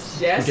is,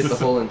 Yes. Get the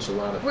whole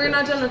enchilada. we're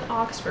not done with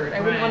Oxford. I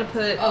wouldn't Right. want to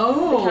put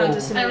Oh. the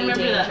Countess in I any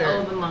remember danger. that.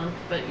 Oh, the monk,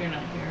 but you're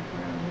not here.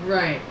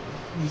 Right.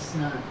 He's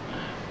not.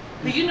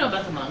 But you know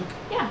about the monk.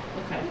 Yeah,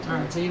 Okay.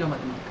 Alright, so you know about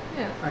the monk.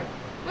 yeah. Alright.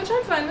 Which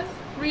I'm fine with.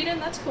 Reading,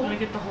 that's I'm cool. gonna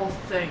get the whole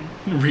thing.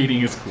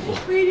 Reading is cool.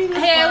 Reading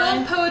Hey, I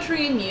love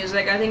poetry and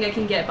music. I think I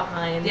can get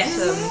behind Yes.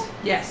 some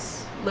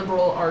Yes.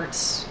 liberal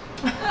arts.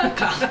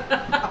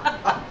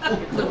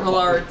 Liberal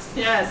arts.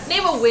 Yes.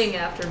 Name a wing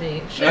after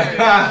me. Sure. Sure,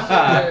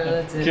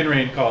 that's it.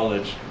 Kinraid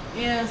College.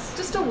 Yes.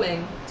 Just a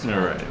wing. All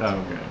right.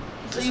 Okay.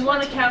 So you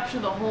want to capture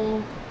the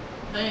whole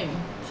thing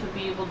to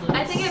be able to.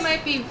 I think it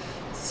might be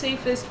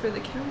safest for the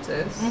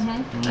Countess.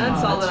 Mm-hmm.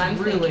 That's all that I'm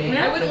really, thinking.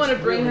 I wouldn't want to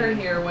bring her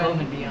here above and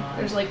when beyond.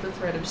 there's like the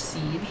threat of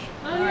siege.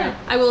 Oh yeah.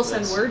 I will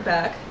send Yes. word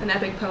back. An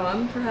epic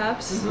poem,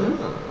 perhaps.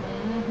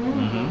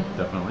 Mm-hmm.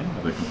 Definitely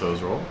with a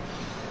compose roll.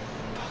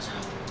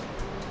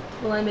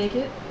 Will I make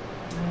it?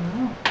 I don't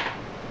know.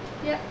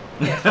 Yeah.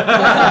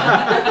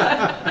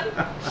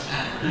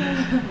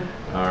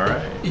 All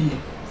right.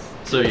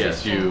 So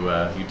yes, you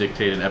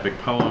dictate an epic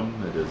poem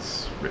that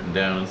is written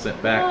down and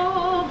sent back.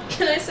 Oh,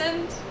 can I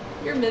send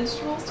your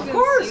minstrels to Of go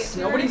course.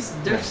 sing it to her? Nobody's.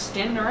 They're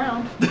standing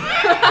around.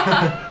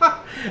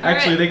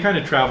 Actually, right. they kind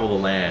of travel the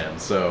land,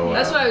 so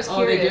That's what I was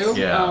Oh, they curious. do?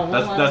 yeah, Oh,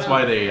 well, I that's don't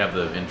why know. they have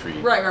the entry.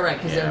 Right,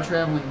 because Yeah. they're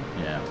traveling.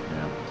 Yeah.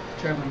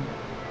 Traveling.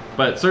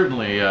 But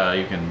certainly,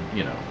 you can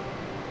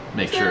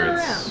make If sure they're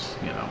it's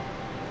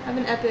Have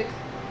an epic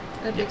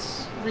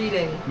yes.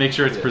 reading. Make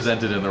sure it's Yes.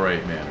 presented in the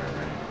right manner,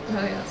 right?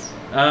 Oh yes.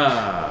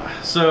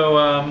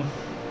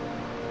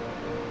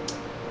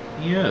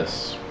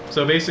 Yes.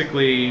 So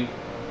basically,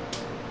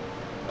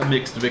 a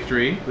mixed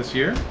victory this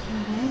year.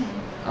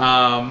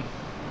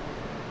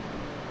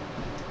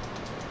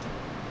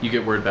 You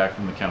get word back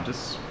from the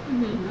Countess,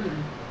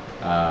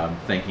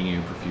 thanking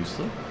you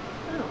profusely,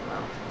 Oh,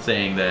 wow.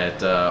 saying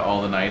that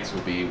all the knights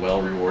will be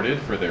well rewarded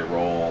for their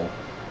role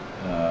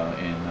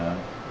in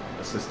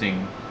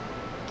assisting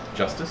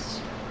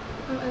justice.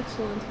 Oh,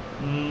 excellent.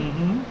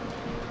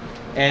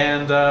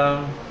 And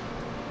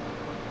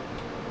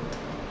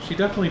she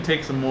definitely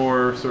takes a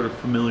more sort of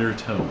familiar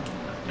tone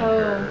in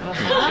her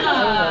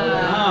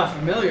communication.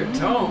 Familiar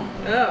tone.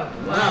 Oh,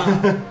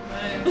 wow.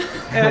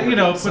 And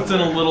puts in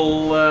a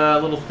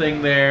little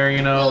thing there, A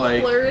little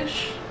like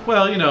flourish.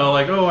 well,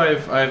 like, oh,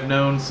 I've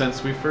known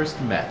since we first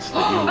met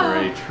that you were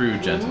a true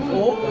gentleman.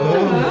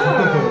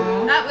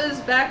 That was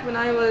back when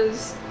I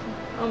was,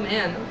 oh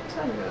man, what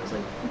time ago? I was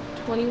like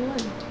 21. A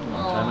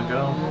long time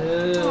ago.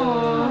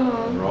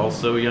 Aww. We're all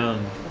so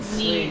young.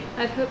 Neat.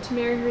 I'd hoped to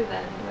marry her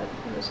then, but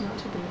it was not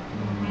to be.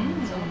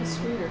 It's all the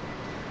sweeter.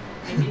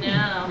 Maybe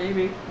now.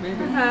 Maybe.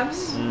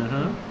 Perhaps.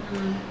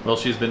 Well,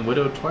 she's been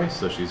widowed twice,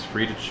 so she's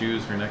free to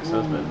choose her next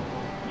husband.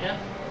 Yep.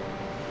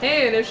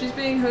 Hey, and if she's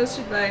being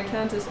hosted by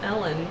Countess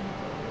Ellen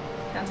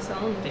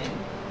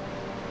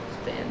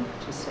fan.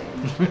 Just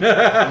saying.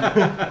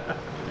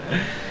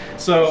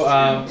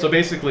 So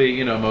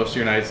basically, most of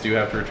your knights do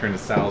have to return to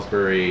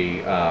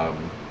Salisbury.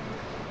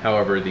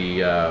 However,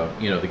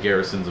 the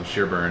garrisons of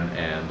Sherburne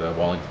and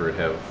Wallingford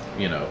have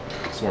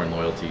sworn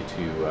loyalty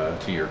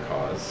to your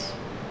cause.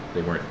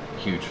 They weren't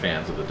huge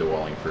fans of the de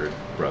Wallingford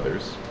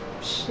brothers.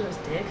 Those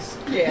dicks.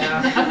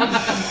 Yeah.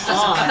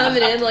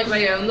 Coming in like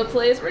they own the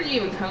place. Where do you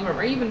even come from?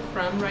 Are you even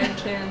from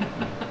Chan?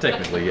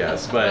 Technically,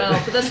 yes, but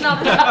Well, but that's not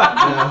the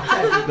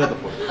Not the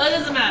point. Oh, it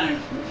doesn't matter.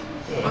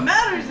 What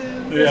matters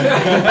is.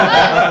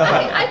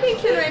 I think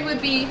Kinraid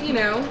would be,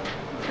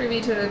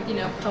 privy to,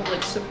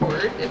 public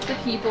support if the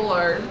people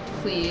are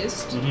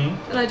pleased.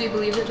 And I do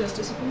believe that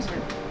justice has been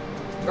served.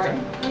 Right.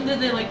 And did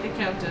they like the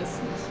Countess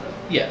and stuff?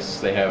 Yes,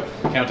 they have.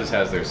 The Countess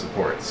has their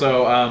support.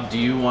 So, do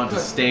you want to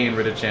stay in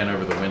Ridichan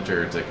over the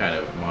winter to kind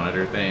of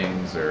monitor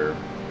things, or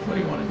what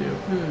do you want to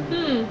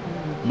do?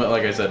 But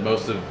like I said,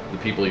 most of the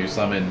people you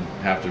summon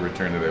have to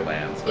return to their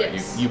lands, but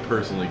Yes. you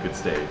personally could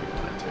stay if you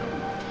wanted to.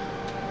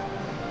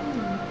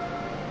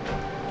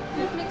 I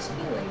have mixed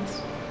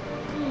feelings.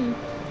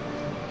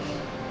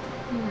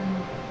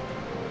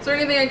 Is there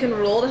anything I can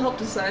roll to help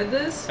decide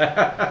this?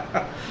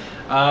 I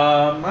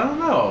don't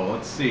know.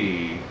 Let's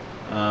see.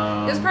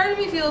 Because part of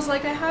me feels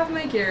like I have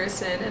my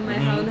garrison and my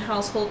own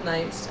household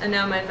knights, and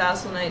now my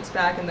vassal knights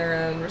back in their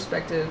own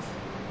respective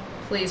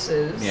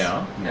places.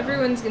 Yeah.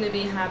 Everyone's going to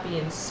be happy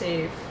and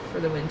safe for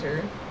the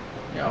winter.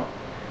 Yeah.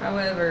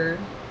 However,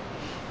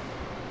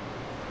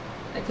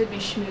 I could be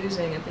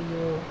schmoozing at the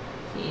Yule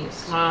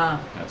feast.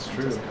 That's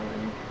true.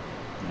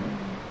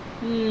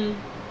 Yeah.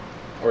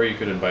 Or you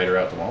could invite her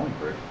out to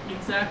Wallingford.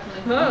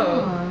 Exactly.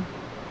 Oh.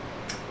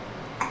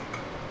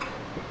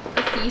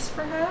 A feast,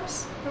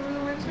 perhaps, over the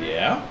winter?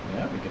 Yeah.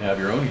 We could have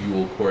your own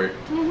Yule court.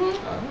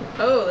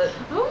 Oh, that.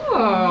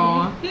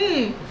 Oh.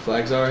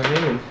 Flags are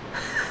hanging.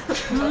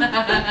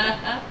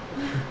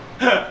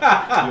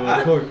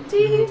 Yule court.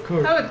 Yule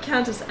court. How would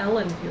Countess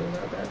Ellen feel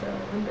about that, though?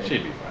 I wonder.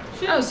 She'd be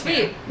fine. Oh,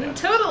 sweet. Yeah.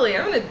 Totally.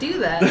 I'm going to do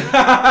that.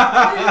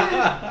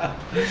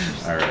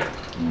 All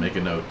right. Make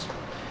a note.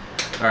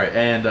 All right.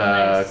 And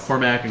Nice.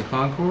 Cormac and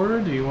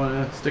Concord, do you want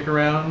to stick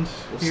around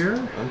here?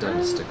 I'm down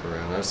to stick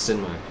around. I'll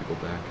send my people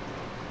back.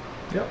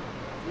 Yep.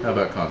 How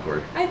about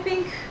Concord? I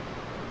think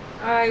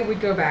I would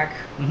go back.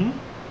 Yep.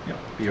 Be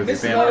with your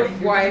Miss the family.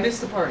 party. Why miss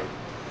the party?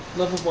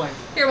 Love of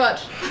wife. Here,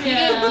 watch.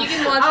 Yeah. You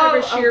can watch I'll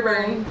over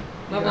Sherburne.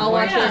 roll. I'll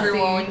watch Yeah. over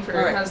Wallingford.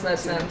 All right. How's that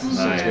sound?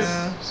 Nice.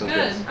 Sounds good.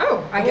 Good.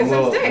 Oh, I guess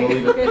We'll I'll stay.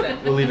 leave Okay, it. then.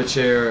 We'll leave a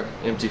chair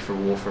empty for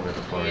Wolfram at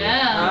the party.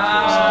 Yeah.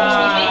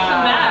 Ah. He may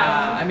come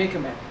back. I may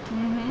come back.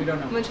 We don't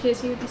In know. which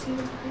case, he would be seated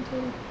behind the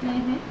table.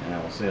 Yeah,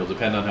 we'll see. It'll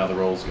depend on how the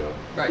rolls go.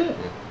 Right.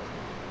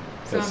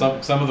 Because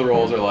some of the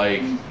rolls are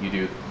like you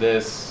do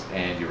this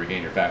and you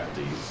regain your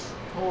faculties,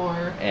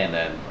 Or and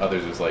then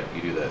others is like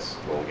you do this,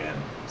 roll again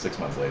 6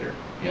 months later.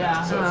 You know?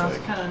 yeah, So it's it's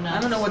like kind of nuts.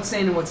 I don't know what's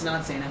sane and what's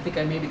not sane. I think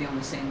I may be the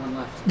only sane one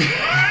left.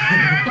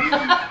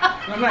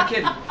 I'm not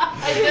kidding.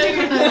 I know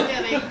you're not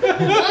kidding.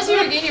 Unless you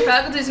regain your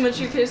faculties, in which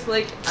your case,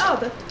 like, oh,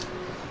 the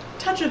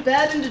touch of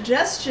bad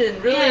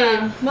indigestion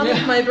really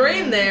muddled my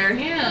brain there.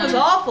 Yeah. It was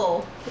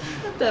awful.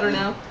 I'm better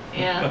now.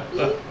 Yeah.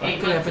 8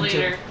 Could months happen too.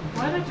 later.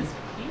 Why did I just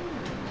pee?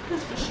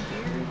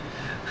 Weird.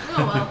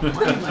 Oh well.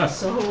 Why am I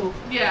so...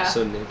 Yeah.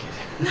 So naked.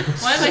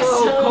 Why am I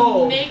so so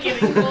cold?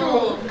 naked and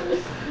cold?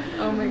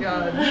 Oh my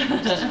god.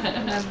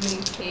 Have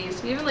me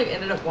case. We even like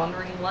ended up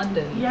wandering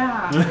London.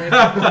 Yeah.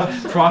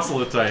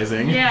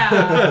 proselytizing. Yeah.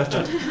 We'll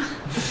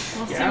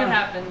see what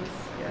happens.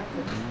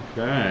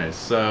 Okay,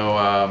 so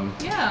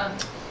Yeah.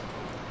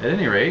 at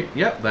any rate,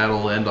 yep,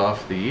 that'll end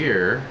off the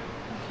year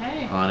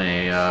Okay. on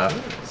a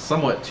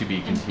somewhat to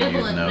be continued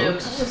Ambivalent note.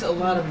 note. That was a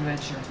lot of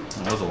adventure.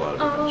 That was a lot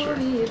of Oh, adventure.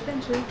 the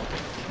adventure.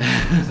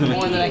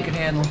 More than I could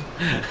handle.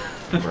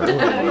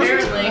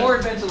 Apparently. More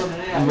adventure than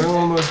I had. Merle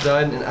almost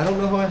died, and I don't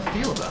know how I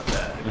feel about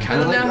that. I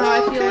don't know how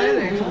I feel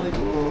either.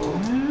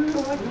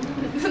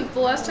 Mm, The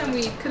The last time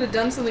we could have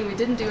done something, we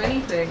didn't do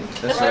anything.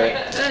 That's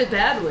right. Done it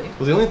badly.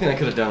 Well, the only thing I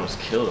could have done was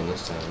killed him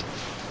this time.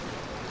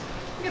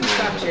 We could have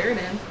stopped Jared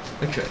in.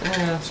 I could.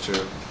 Yeah, that's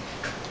true.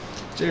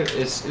 Jared,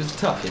 it's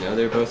tough, you know.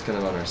 They're both kind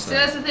of on our So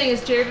that's side. the thing,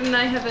 is Jared and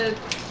I have a,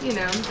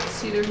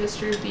 pseudo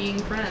history of being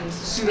friends.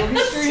 Pseudo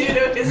history.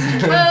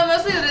 Well,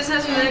 mostly that it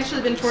hasn't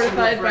actually been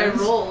fortified by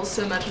roles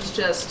so much as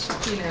just,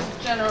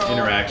 General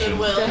Interaction.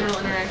 goodwill. general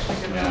interaction.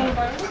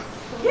 Goodwill.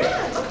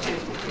 Yeah.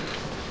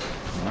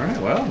 All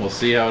right, well, we'll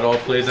see how it all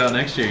plays out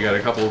next year. You got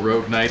a couple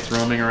rogue knights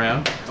roaming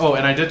around. Oh,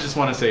 and I did just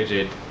want to say,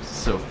 Jade,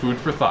 so food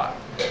for thought.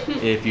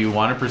 If you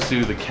want to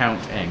pursue the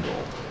count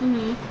angle,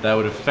 that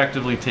would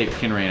effectively take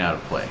Kinrain out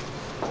of play.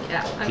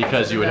 Yeah.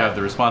 Because you would have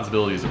the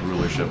responsibilities of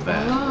rulership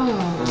then.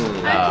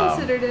 I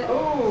considered it.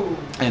 Oh.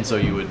 And so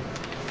you would,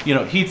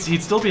 he'd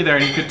still be there,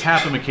 and you could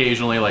tap him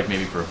occasionally, like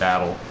maybe for a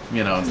battle,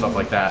 and stuff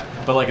like that.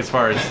 But like as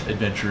far as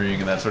adventuring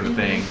and that sort of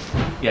thing,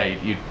 yeah,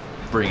 you'd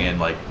bring in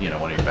like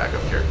one of your backup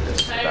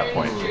characters at that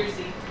point.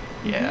 Jersey.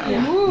 Yeah,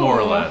 Yeah. more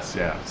or less.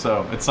 Yeah,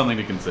 so it's something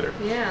to consider.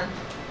 Yeah.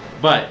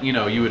 But you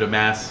would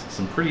amass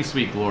some pretty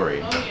sweet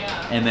glory, Oh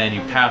yeah. and then you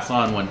pass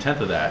on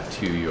 1/10 of that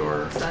to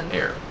your Son.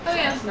 heir. Oh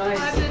yeah. Nice.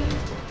 I've been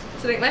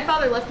sitting. My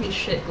father left me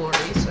shit glory,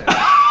 so.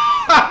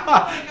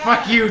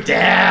 Fuck you,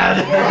 Dad.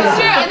 It's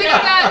true. I think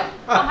I got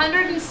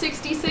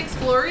 166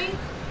 glory.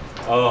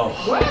 Oh.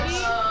 What?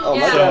 Oh,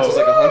 my Yeah. dad's was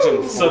like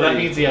 140. So that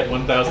means he had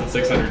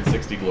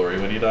 1,660 glory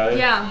when he died?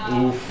 Yeah.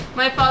 Oof.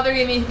 My father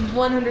gave me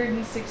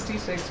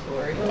 166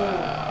 glory.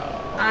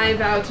 Wow. I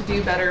vow to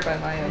do better by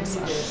my own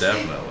son.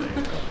 Definitely.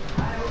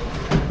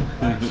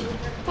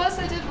 Plus,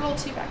 I did roll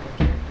 2 backup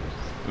characters.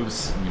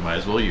 Oops, you might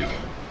as well use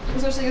them.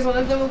 Especially because one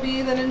of them will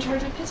be then in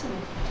charge of Pitten.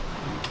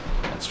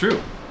 That's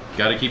true.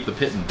 Got to keep the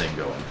pitting thing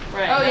going.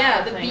 Right. Oh that's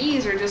yeah, the thing.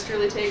 bees are just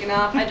really taking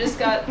off. I just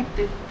got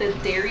the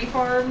dairy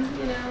farm,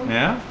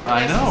 Yeah, I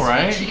There's know, some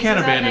right? sweet You can't cheeses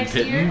out abandon next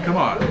pitting. year. Come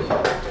on. Ooh.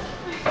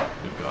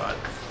 Good God.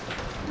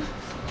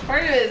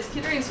 Part of it is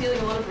Kinrain's feeling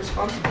a lot of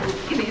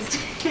responsibility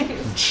these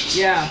days.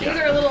 Yeah. Things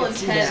are a little can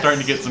see intense. that.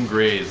 Starting to get some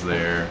grays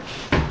there.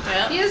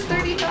 He is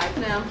 35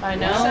 now. I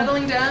know.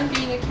 Settling down,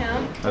 being a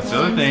count. That's the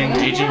other thing.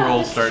 Aging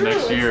rolls start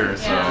next year,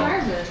 so.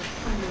 Yeah.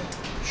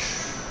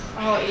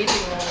 Oh,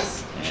 aging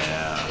rolls.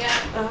 Yeah.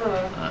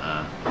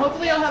 Yeah.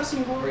 Hopefully I'll have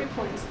some glory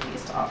points at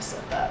least to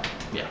offset that.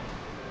 Yeah.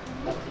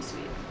 That'll be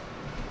sweet.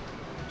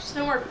 Just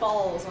no more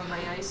falls on my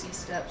icy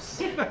steps.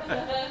 Can't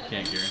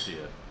guarantee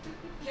it.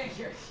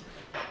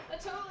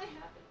 That totally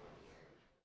happened.